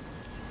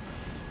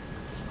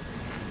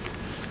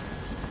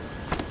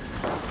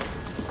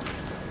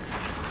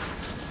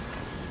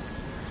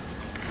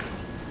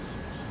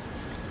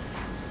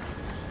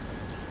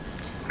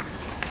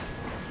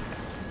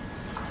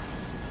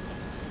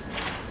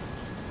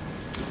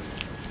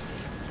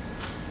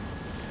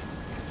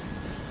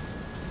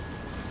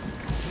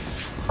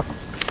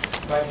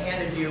 So I've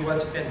handed you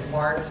what's been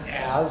marked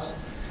as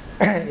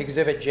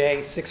Exhibit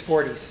J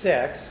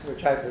 646,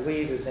 which I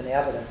believe is in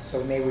evidence.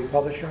 So may we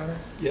publish, Your Honor?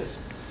 Yes.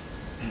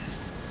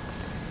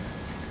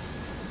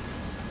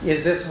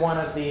 Is this one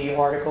of the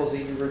articles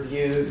that you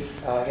reviewed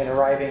in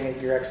arriving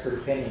at your expert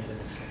opinions in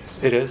this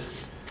case? It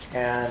is.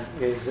 And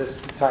is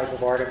this the type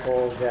of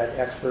article that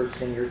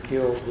experts in your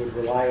field would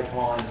rely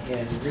upon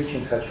in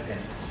reaching such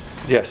opinions?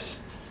 Yes.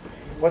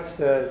 What's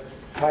the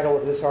title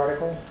of this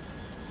article?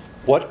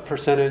 What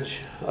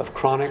percentage of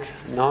chronic,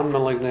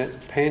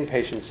 non-malignant pain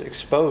patients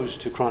exposed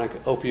to chronic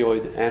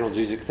opioid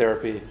analgesic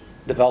therapy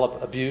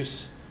develop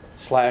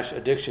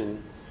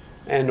abuse/addiction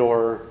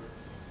and/or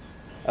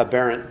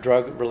aberrant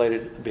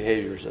drug-related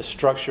behaviors? A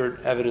structured,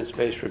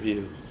 evidence-based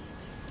review.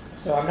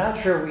 So I'm not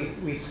sure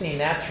we've seen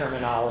that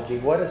terminology.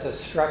 What is a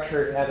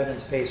structured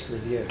evidence-based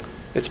review?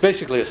 It's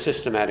basically a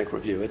systematic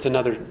review. It's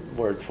another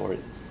word for it.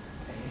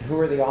 And who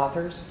are the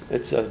authors?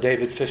 It's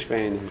David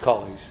Fishbane and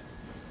colleagues.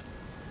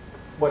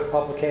 What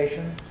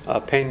publication?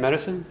 Pain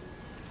Medicine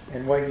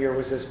And what year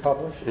was this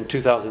published? in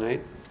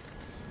 2008.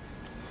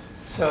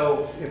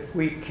 So if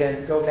we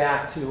can go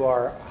back to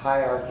our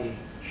hierarchy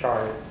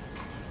chart.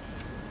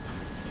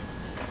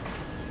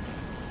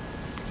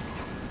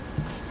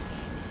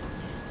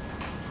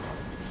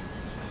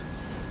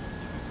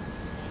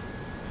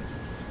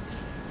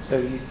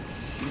 So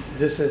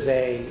this is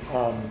a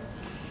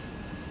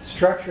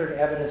structured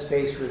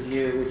evidence-based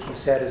review, which you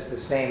said is the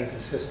same as a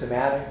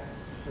systematic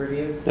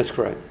review. That's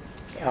correct.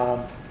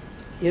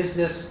 Is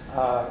this,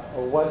 or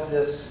was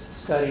this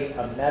study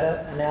a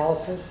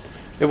meta-analysis?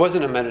 It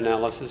wasn't a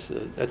meta-analysis.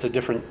 That's a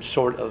different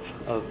sort of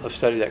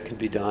study that can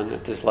be done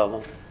at this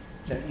level.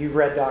 Now, you've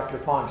read Dr.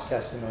 Fong's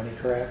testimony,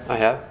 correct? I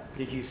have.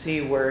 Did you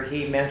see where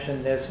he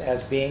mentioned this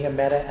as being a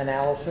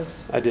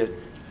meta-analysis? I did.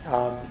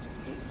 Do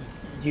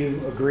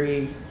you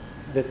agree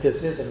that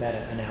this is a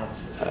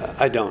meta-analysis?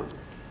 I don't.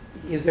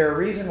 Is there a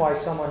reason why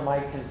someone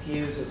might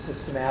confuse a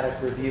systematic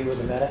review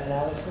with a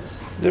meta-analysis?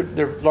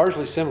 They're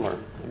largely similar.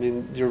 I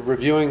mean, you're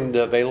reviewing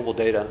the available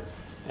data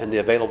and the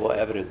available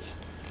evidence.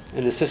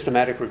 In a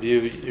systematic review,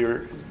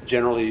 you're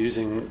generally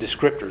using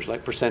descriptors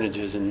like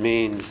percentages and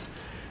means.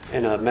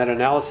 In a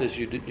meta-analysis,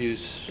 you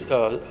use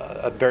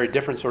a very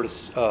different sort of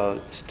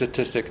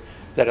statistic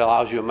that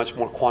allows you a much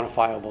more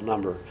quantifiable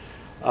number.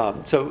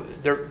 So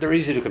they're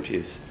easy to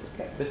confuse.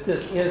 Okay, but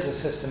this is a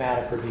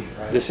systematic review,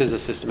 right? This is a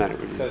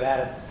systematic review. So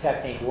that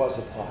technique was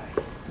applied.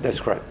 That's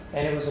correct.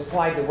 And it was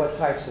applied to what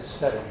types of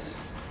studies?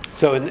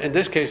 So in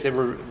this case, they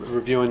were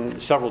reviewing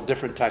several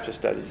different types of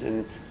studies,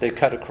 and they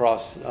cut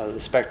across the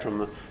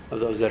spectrum of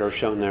those that are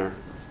shown there.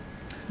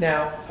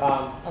 Now,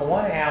 I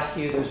want to ask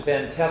you, there's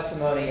been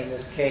testimony in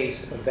this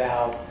case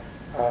about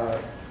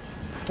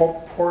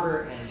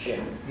Porter and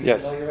Jim. You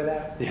Yes. familiar with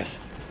that? Yes.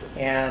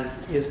 And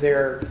is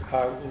there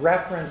a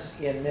reference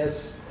in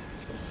this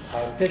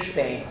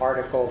Fishbane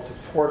article to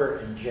Porter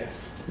and Jim?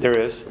 There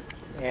is.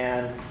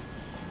 And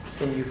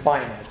can you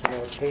find that? Do you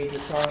know what page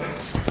it's on?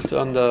 It's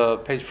on the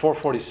page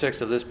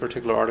 446 of this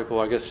particular article.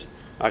 I guess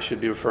I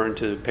should be referring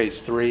to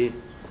page 3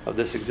 of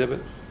this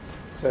exhibit.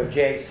 So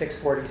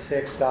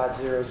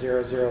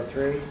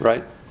J646.0003.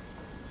 Right.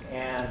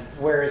 And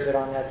where is it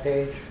on that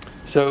page?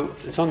 So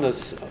it's on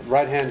this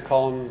right-hand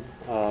column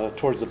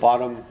towards the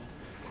bottom,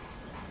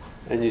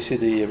 and you see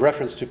the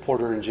reference to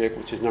Porter and Jick,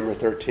 which is number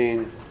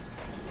 13.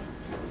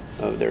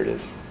 Oh, there it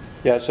is.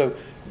 Yeah, so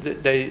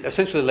they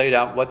essentially laid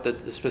out what the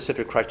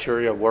specific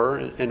criteria were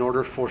in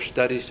order for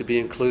studies to be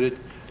included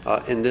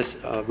in this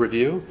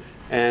review.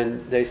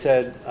 And they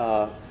said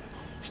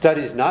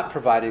studies not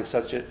providing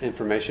such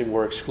information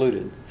were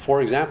excluded.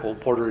 For example,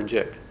 Porter and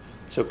Jick.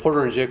 So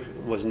Porter and Jick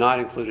was not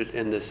included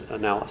in this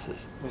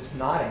analysis. Was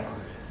not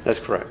included. That's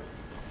correct.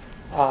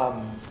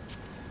 I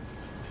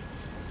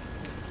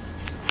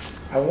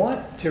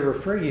want to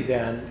refer you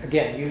then,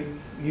 again,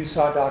 you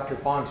saw Dr.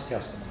 Fong's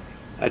testimony.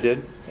 I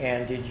did.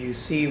 And did you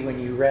see when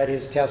you read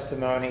his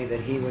testimony that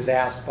he was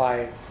asked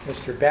by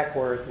Mr.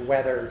 Beckworth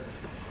whether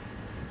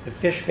the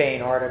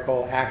Fishbane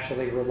article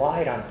actually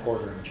relied on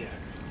Porter and Jick?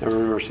 I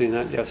remember seeing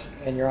that, yes.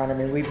 And Your Honor,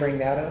 may we bring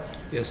that up?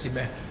 Yes, you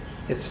may.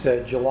 It's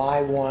the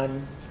July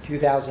 1,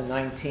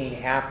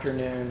 2019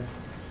 afternoon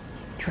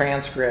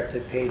transcript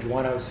at page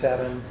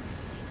 107,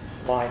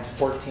 lines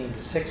 14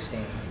 to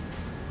 16.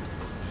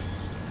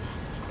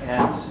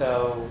 And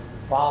so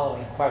the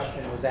following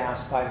question was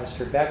asked by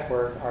Mr.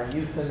 Beckworth: are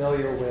you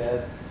familiar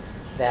with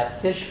that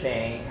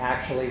Fishbane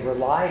actually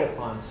relied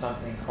upon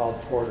something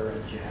called Porter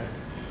and Jick?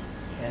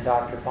 And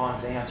Dr.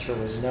 Fong's answer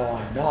was, no,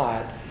 I'm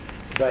not.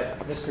 But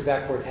Mr.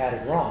 Beckworth had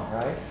it wrong,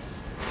 right?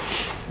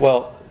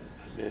 Well,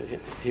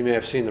 he may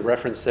have seen the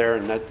reference there,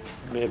 and that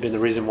may have been the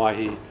reason why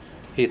he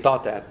He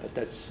thought that, but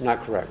that's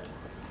not correct.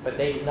 But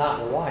they did not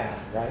rely on it,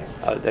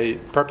 right? They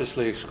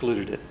purposely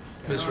excluded it.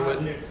 Mr.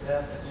 Whitten?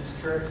 That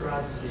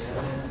mischaracterizes the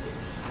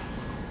evidence.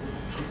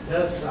 It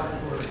does cite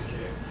Porter and Jick.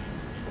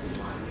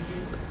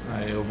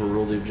 I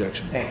overrule the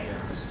objection. Thank you.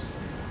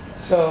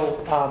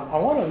 So I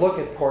want to look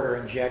at Porter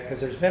and Jick because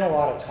there's been a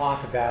lot of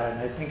talk about it,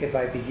 and I think it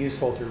might be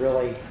useful to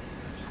really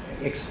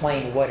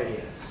explain what it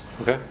is.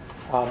 Okay.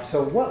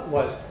 So what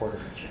was Porter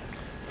and Jick?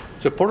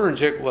 So Porter and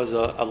Jick was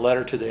a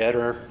letter to the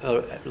editor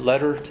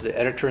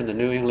in the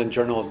New England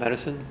Journal of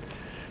Medicine.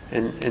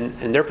 And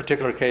in their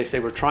particular case, they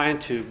were trying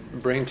to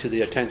bring to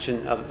the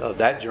attention of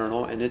that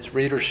journal and its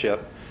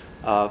readership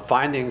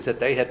findings that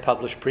they had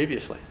published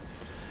previously.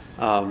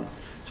 So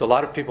a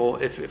lot of people,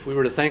 if we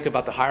were to think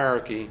about the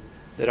hierarchy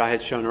that I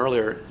had shown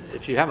earlier,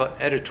 if you have an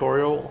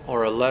editorial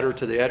or a letter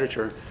to the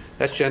editor,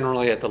 that's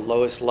generally at the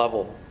lowest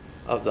level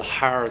of the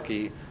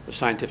hierarchy of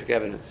scientific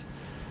evidence.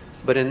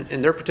 But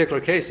in their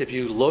particular case, if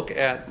you look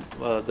at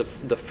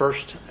the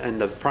first and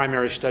the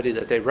primary study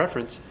that they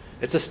reference,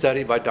 it's a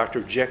study by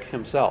Dr. Jick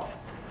himself.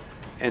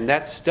 And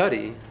that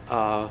study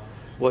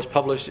was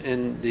published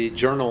in the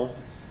Journal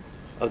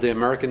of the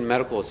American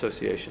Medical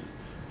Association.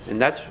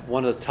 And that's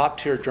one of the top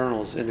tier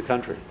journals in the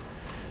country.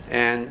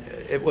 And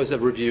it was a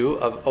review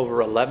of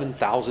over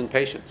 11,000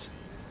 patients.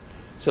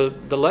 So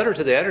the letter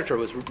to the editor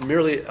was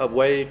merely a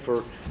way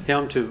for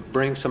him to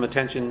bring some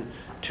attention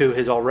to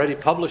his already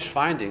published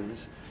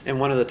findings in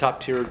one of the top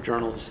tier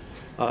journals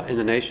in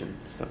the nation.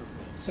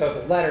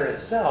 So the letter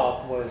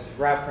itself was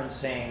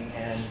referencing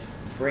and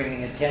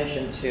bringing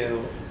attention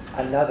to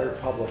another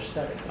published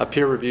study. A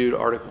peer-reviewed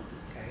article.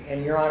 Okay.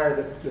 And Your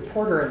Honor, the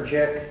Porter and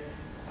Jick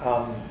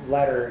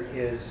letter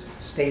is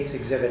States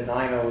Exhibit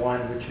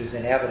 901, which is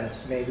in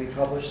evidence. May we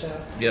publish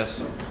that?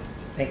 Yes.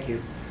 Thank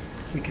you.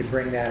 We could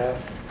bring that up.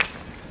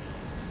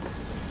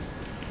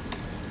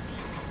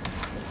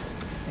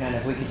 And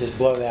if we could just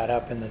blow that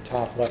up in the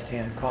top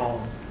left-hand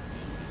column.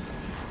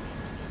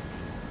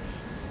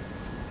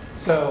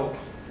 So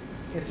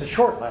it's a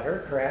short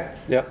letter, correct?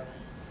 Yep,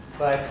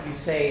 But you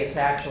say it's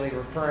actually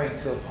referring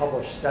to a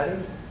published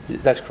study?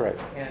 that's correct.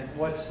 And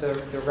what's the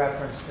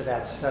reference to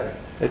that study?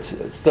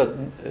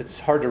 It's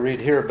hard to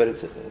read here, but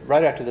it's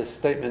right after this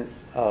statement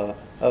of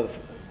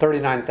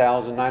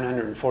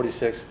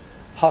 39,946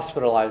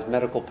 hospitalized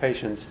medical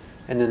patients,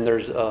 and then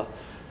there's a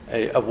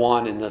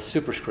one in the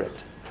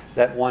superscript.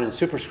 That one in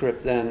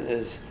superscript then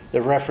is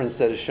the reference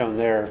that is shown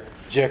there,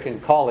 Jick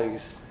and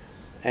colleagues,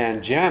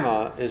 and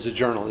JAMA is a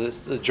journal. This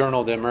is the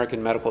Journal of the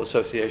American Medical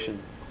Association.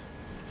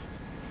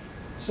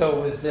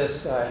 So was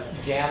this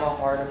JAMA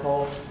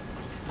article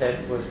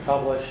that was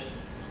published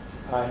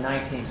in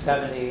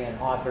 1970 and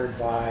authored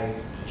by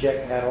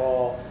Jick et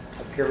al.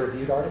 A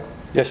peer-reviewed article?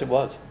 Yes, it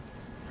was.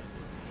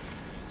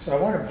 So I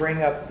want to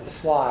bring up the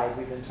slide.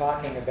 We've been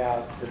talking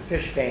about the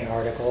Fishbane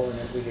article, and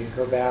if we can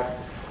go back,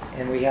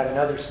 and we have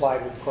another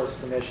slide with course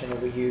permission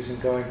that we use in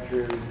going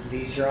through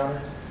these, Your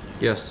Honor.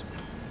 Yes.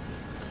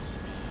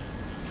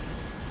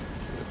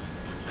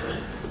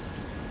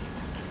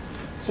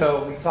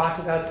 So we talked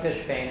about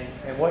Fishbane,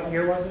 and what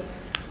year was it?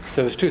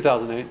 So it was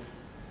 2008.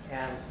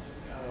 And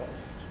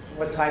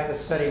what type of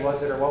study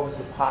was it, or what was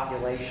the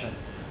population?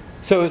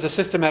 So it was a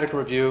systematic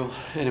review,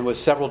 and it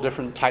was several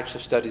different types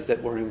of studies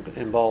that were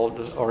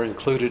involved or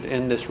included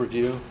in this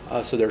review.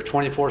 So there were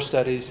 24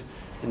 studies,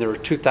 and there were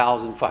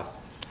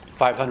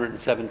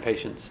 2,507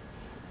 patients.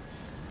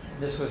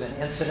 This was an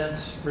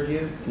incidence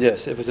review,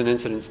 Yes, it was an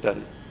incident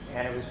study.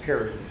 and it was peer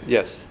reviewed.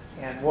 Yes.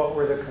 And what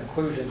were the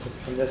conclusions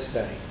from this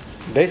study?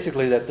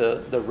 Basically that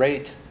the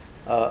rate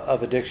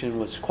of addiction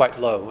was quite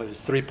low. It was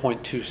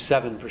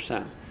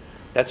 3.27%.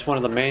 That's one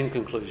of the main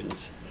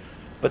conclusions.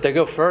 But they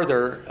go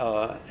further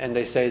and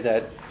they say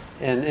that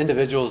in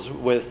individuals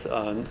with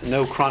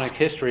no chronic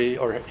history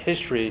or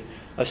history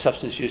of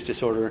substance use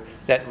disorder,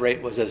 that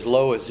rate was as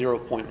low as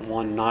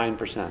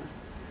 0.19%.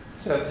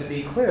 So to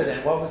be clear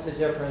then, what was the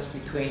difference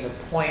between the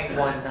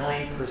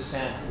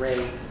 0.19%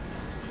 rate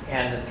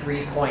and the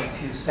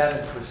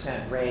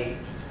 3.27% rate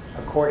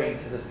according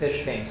to the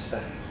Fishbane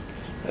study?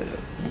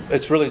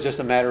 It's really just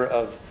a matter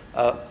of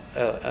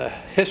a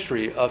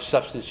history of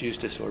substance use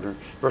disorder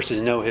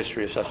versus no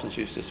history of substance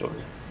use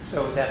disorder.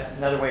 So is that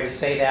another way to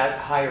say that,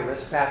 higher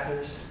risk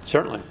factors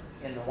Certainly.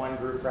 in the one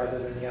group rather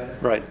than the other?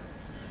 Right.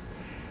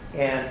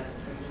 And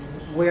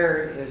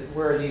where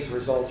are these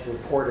results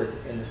reported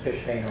in the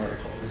Fishbane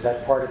article? Is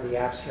that part of the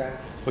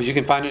abstract? Well, you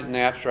can find it in the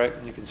abstract,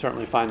 and you can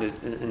certainly find it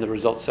in the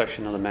results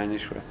section of the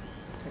manuscript.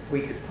 If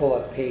we could pull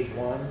up page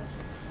 1.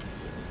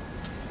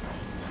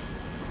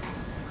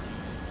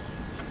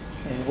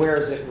 And where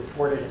is it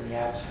reported in the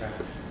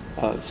abstract?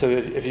 So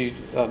if you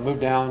move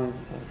down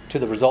to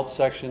the results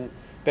section,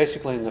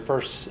 basically in the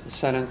first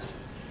sentence.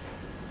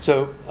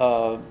 So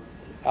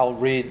I'll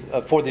read,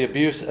 for the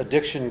abuse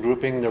addiction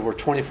grouping, there were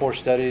 24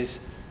 studies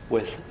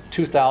with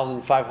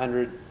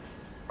 2,500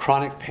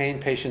 chronic pain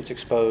patients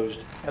exposed.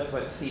 That's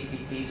what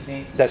CPPs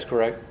mean? That's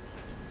correct.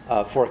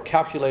 For a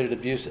calculated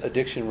abuse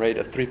addiction rate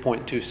of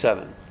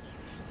 3.27%.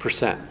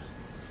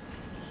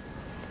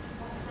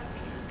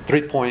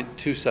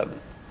 3.27.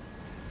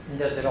 And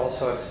does it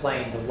also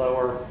explain the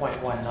lower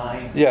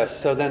 0.19? Yes,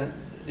 so then,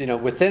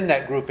 within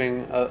that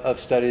grouping of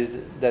studies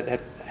that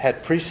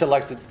had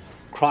pre-selected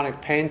chronic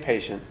pain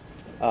patient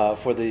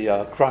for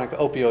the chronic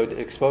opioid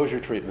exposure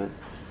treatment,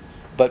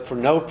 but for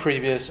no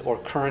previous or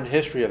current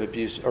history of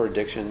abuse or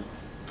addiction,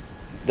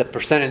 the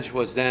percentage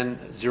was then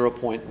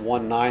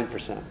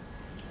 0.19%.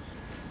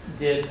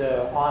 Did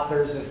the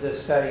authors of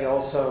this study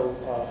also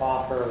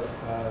offer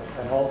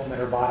an ultimate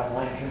or bottom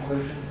line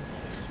conclusion?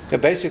 Yeah,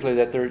 basically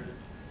that the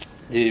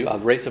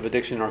rates of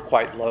addiction are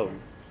quite low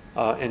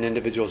in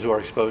individuals who are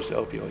exposed to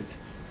opioids.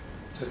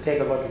 So take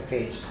a look at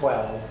page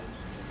 12.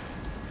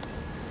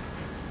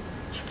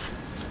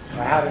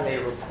 Now, how did they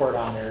report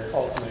on their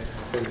ultimate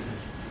conclusion?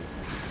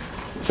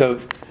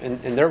 So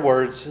in their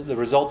words, the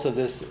results of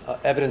this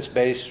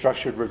evidence-based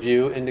structured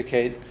review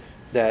indicate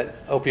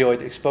that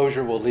opioid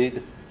exposure will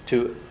lead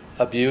to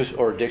abuse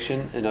or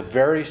addiction in a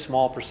very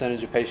small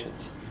percentage of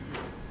patients.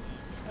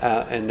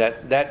 And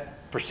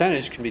that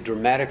percentage can be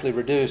dramatically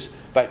reduced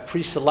by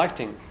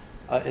pre-selecting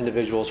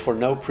individuals for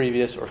no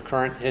previous or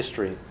current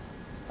history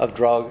of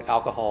drug,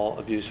 alcohol,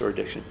 abuse, or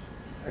addiction.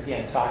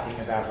 Again, talking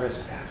about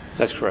risk factors.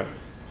 That's correct.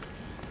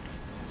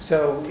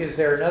 So is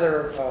there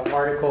another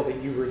article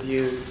that you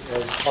reviewed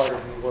as part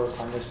of your work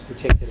on this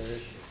particular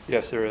issue?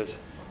 Yes, there is.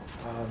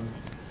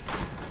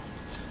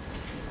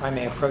 I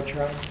may approach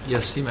you.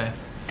 Yes, you may.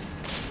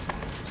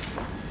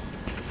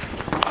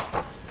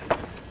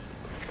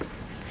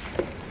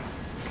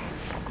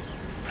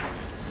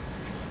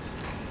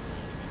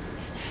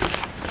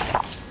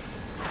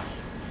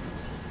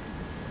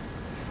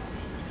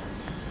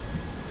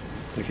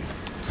 Thank you.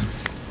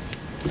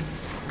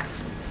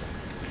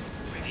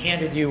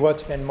 Handed you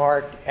what's been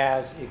marked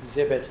as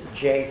Exhibit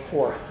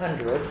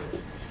J400.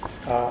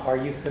 Are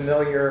you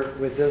familiar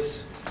with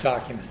this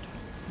document?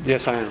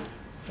 Yes, I am.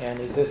 And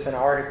is this an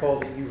article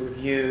that you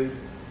reviewed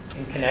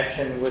in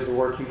connection with the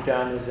work you've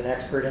done as an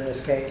expert in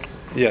this case?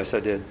 Yes, I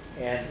did.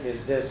 And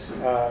is this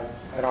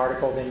an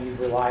article that you've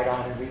relied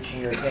on in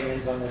reaching your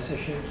opinions on this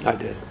issue? I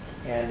did.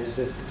 And is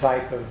this the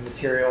type of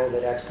material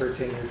that experts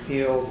in your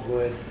field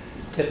would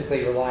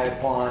typically rely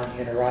upon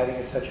in arriving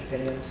at such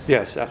opinions?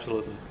 Yes,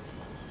 absolutely.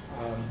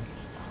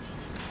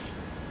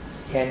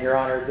 And Your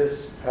Honor,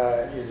 this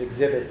is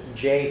Exhibit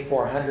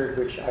J400,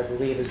 which I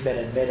believe has been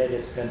admitted.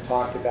 It's been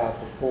talked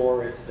about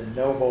before. It's the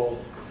Noble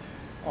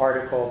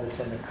article that's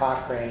in the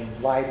Cochrane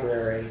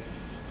Library.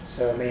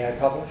 So may I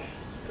publish?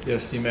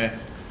 Yes, you may.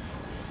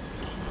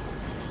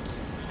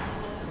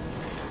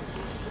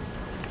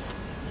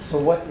 So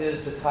what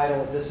is the title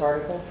of this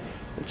article?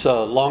 It's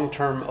a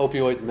long-term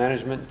opioid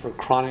management for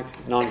chronic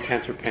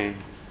non-cancer pain,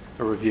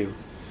 a review.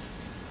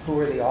 Who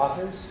are the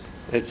authors?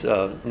 It's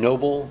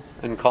Noble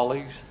and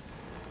colleagues.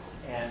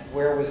 And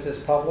where was this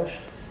published?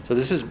 So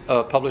this is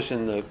published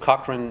in the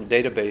Cochrane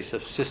database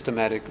of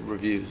systematic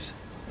reviews.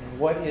 And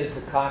what is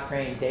the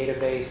Cochrane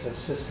database of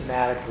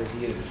systematic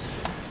reviews?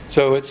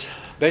 So it's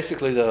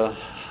basically the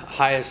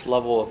highest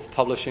level of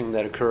publishing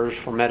that occurs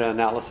for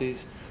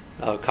meta-analyses.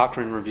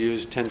 Cochrane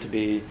reviews tend to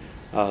be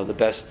the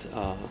best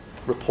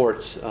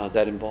reports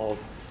that involve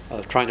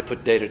trying to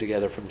put data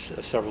together from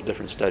several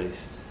different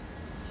studies.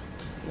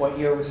 What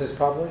year was this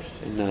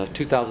published? In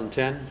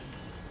 2010.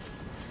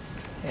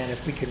 And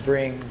if we could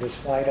bring the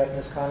slide up,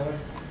 Ms. Conway.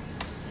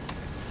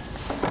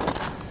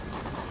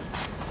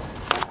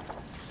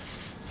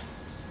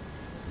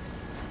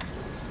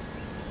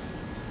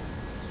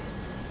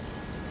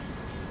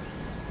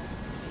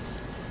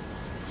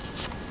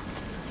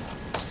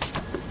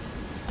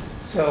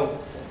 So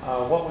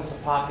what was the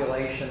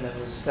population that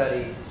was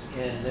studied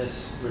in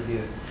this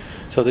review?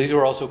 So these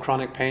were also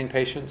chronic pain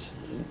patients.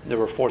 There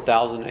were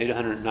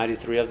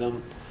 4,893 of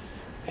them.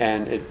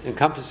 And it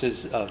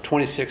encompasses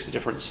 26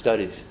 different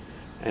studies.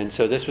 And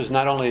so this was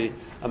not only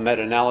a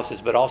meta-analysis,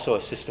 but also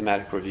a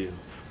systematic review,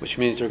 which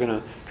means they're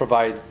going to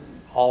provide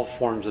all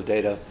forms of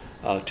data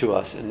to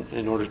us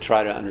in order to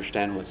try to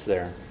understand what's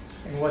there.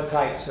 And what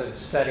types of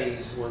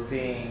studies were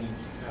being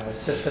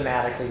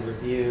systematically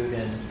reviewed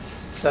and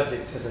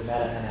subject to the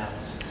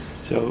meta-analysis?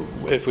 So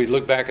if we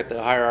look back at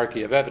the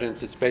hierarchy of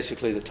evidence, it's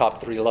basically the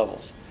top three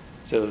levels.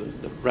 So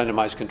the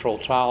randomized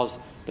controlled trials,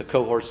 the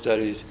cohort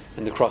studies,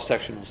 and the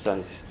cross-sectional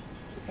studies.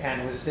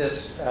 And was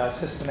this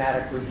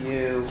systematic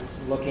review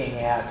looking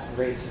at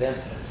rates of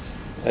incidence?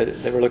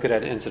 They were looking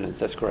at incidents,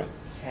 that's correct.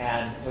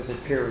 And was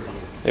it peer reviewed?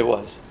 It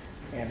was.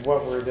 And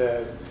what were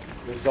the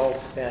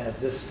results then of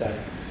this study?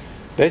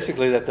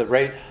 Basically that the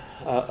rate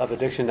of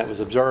addiction that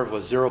was observed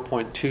was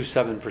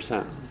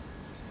 0.27%.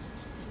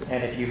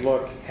 And if you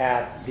look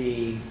at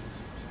the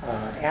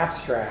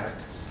abstract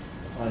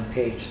on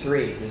page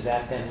 3, does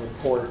that then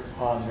report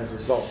on the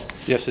results?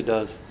 Yes, it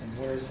does. And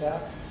where is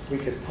that? We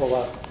could pull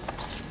up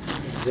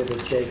Exhibit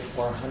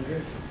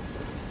J400.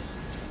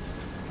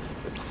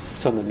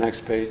 It's on the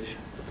next page.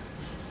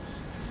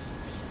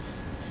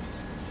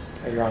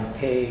 You're on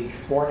page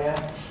 4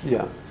 now?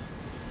 Yeah.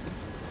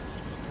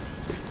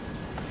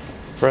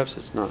 Perhaps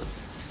it's not.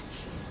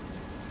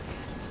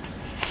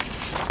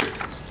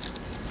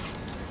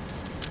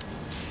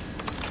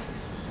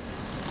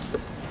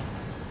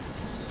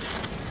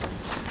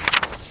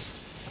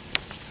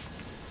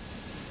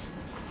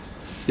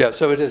 Yeah,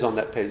 so it is on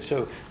that page.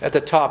 So at the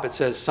top, it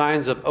says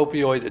signs of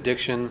opioid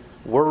addiction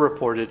were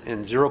reported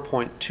in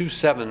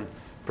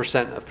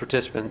 0.27% of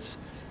participants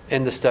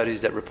in the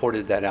studies that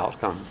reported that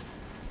outcome.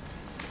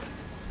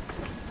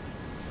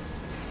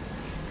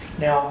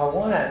 Now, I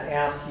want to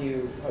ask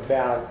you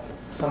about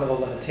some of the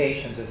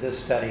limitations of this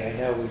study. I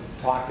know we've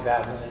talked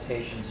about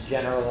limitations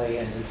generally,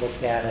 and we've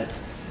looked at it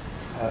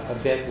a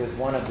bit with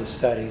one of the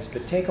studies,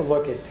 but take a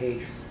look at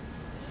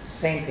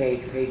same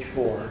page, page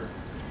 4.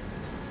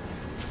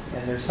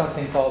 And there's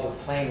something called a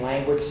plain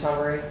language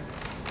summary,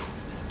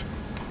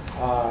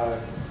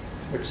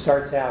 which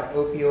starts out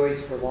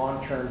opioids for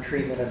long-term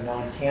treatment of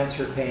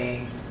non-cancer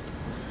pain.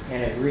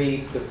 And it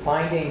reads, the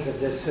findings of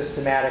this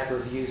systematic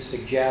review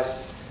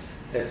suggest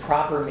that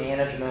proper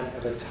management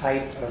of a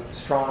type of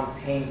strong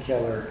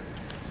painkiller,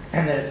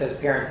 and then it says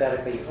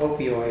parenthetically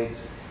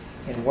opioids,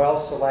 in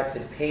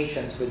well-selected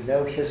patients with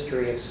no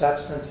history of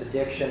substance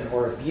addiction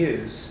or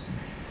abuse.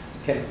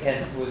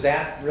 And was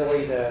that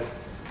really the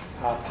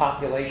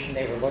population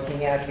they were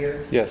looking at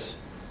here? Yes,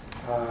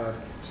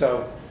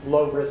 So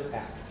low risk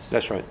factors.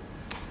 that's right.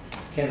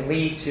 Can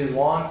lead to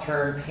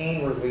long-term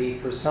pain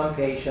relief for some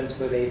patients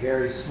with a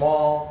very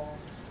small,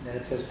 and then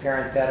it says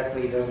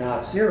parenthetically, though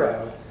not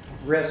zero,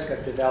 risk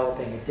of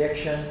developing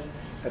addiction,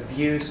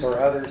 abuse, or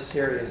other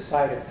serious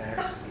side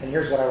effects. And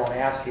here's what I want to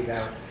ask you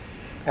about.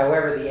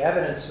 However, the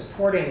evidence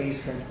supporting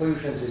these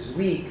conclusions is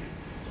weak,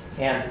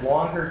 and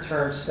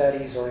longer-term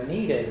studies are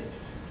needed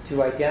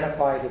to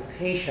identify the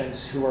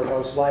patients who are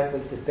most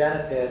likely to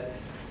benefit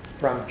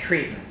from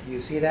treatment. Do you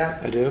see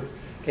that? I do.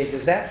 Okay,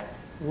 does that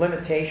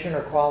limitation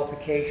or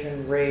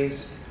qualification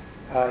raise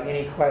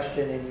any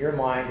question in your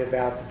mind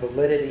about the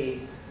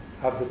validity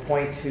of the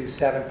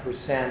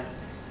 0.27%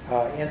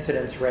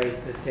 incidence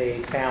rate that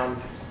they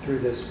found through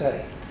this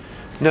study?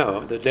 No,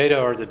 the data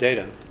are the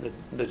data.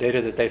 The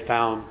data that they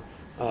found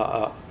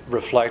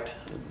reflect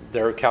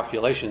their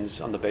calculations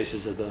on the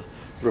basis of the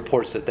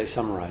reports that they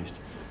summarized.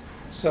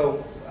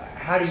 So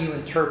how do you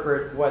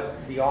interpret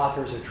what the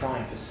authors are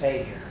trying to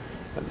say here?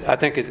 I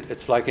think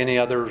it's like any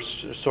other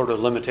sort of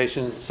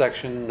limitation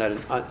section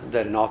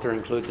that an author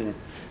includes in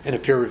a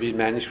peer-reviewed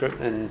manuscript,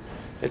 and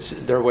it's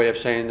their way of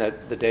saying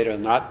that the data are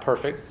not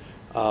perfect,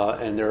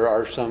 and there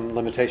are some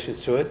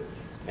limitations to it,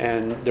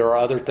 and there are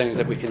other things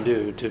that we can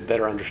do to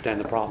better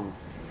understand the problem.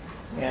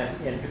 And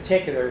in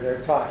particular,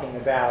 they're talking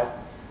about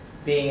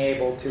being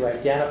able to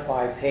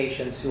identify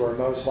patients who are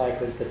most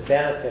likely to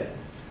benefit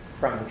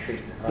from the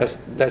treatment, right?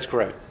 That's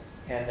correct.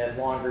 And that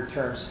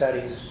longer-term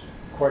studies,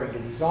 according to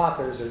these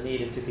authors, are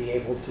needed to be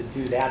able to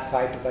do that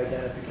type of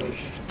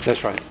identification.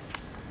 That's right.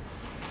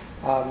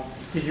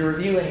 Did you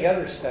review any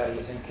other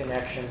studies in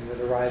connection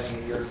with arising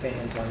of your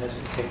opinions on this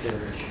particular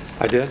issue?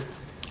 I did.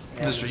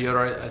 And Mr.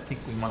 Yoder, I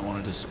think we might want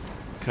to just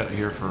cut it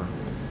here for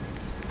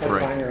That's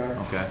break. fine, Your Honor.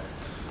 Okay.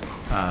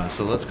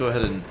 So let's go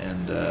ahead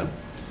and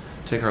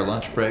take our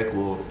lunch break.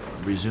 We'll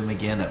resume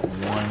again at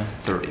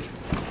 1:30.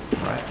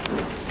 All right.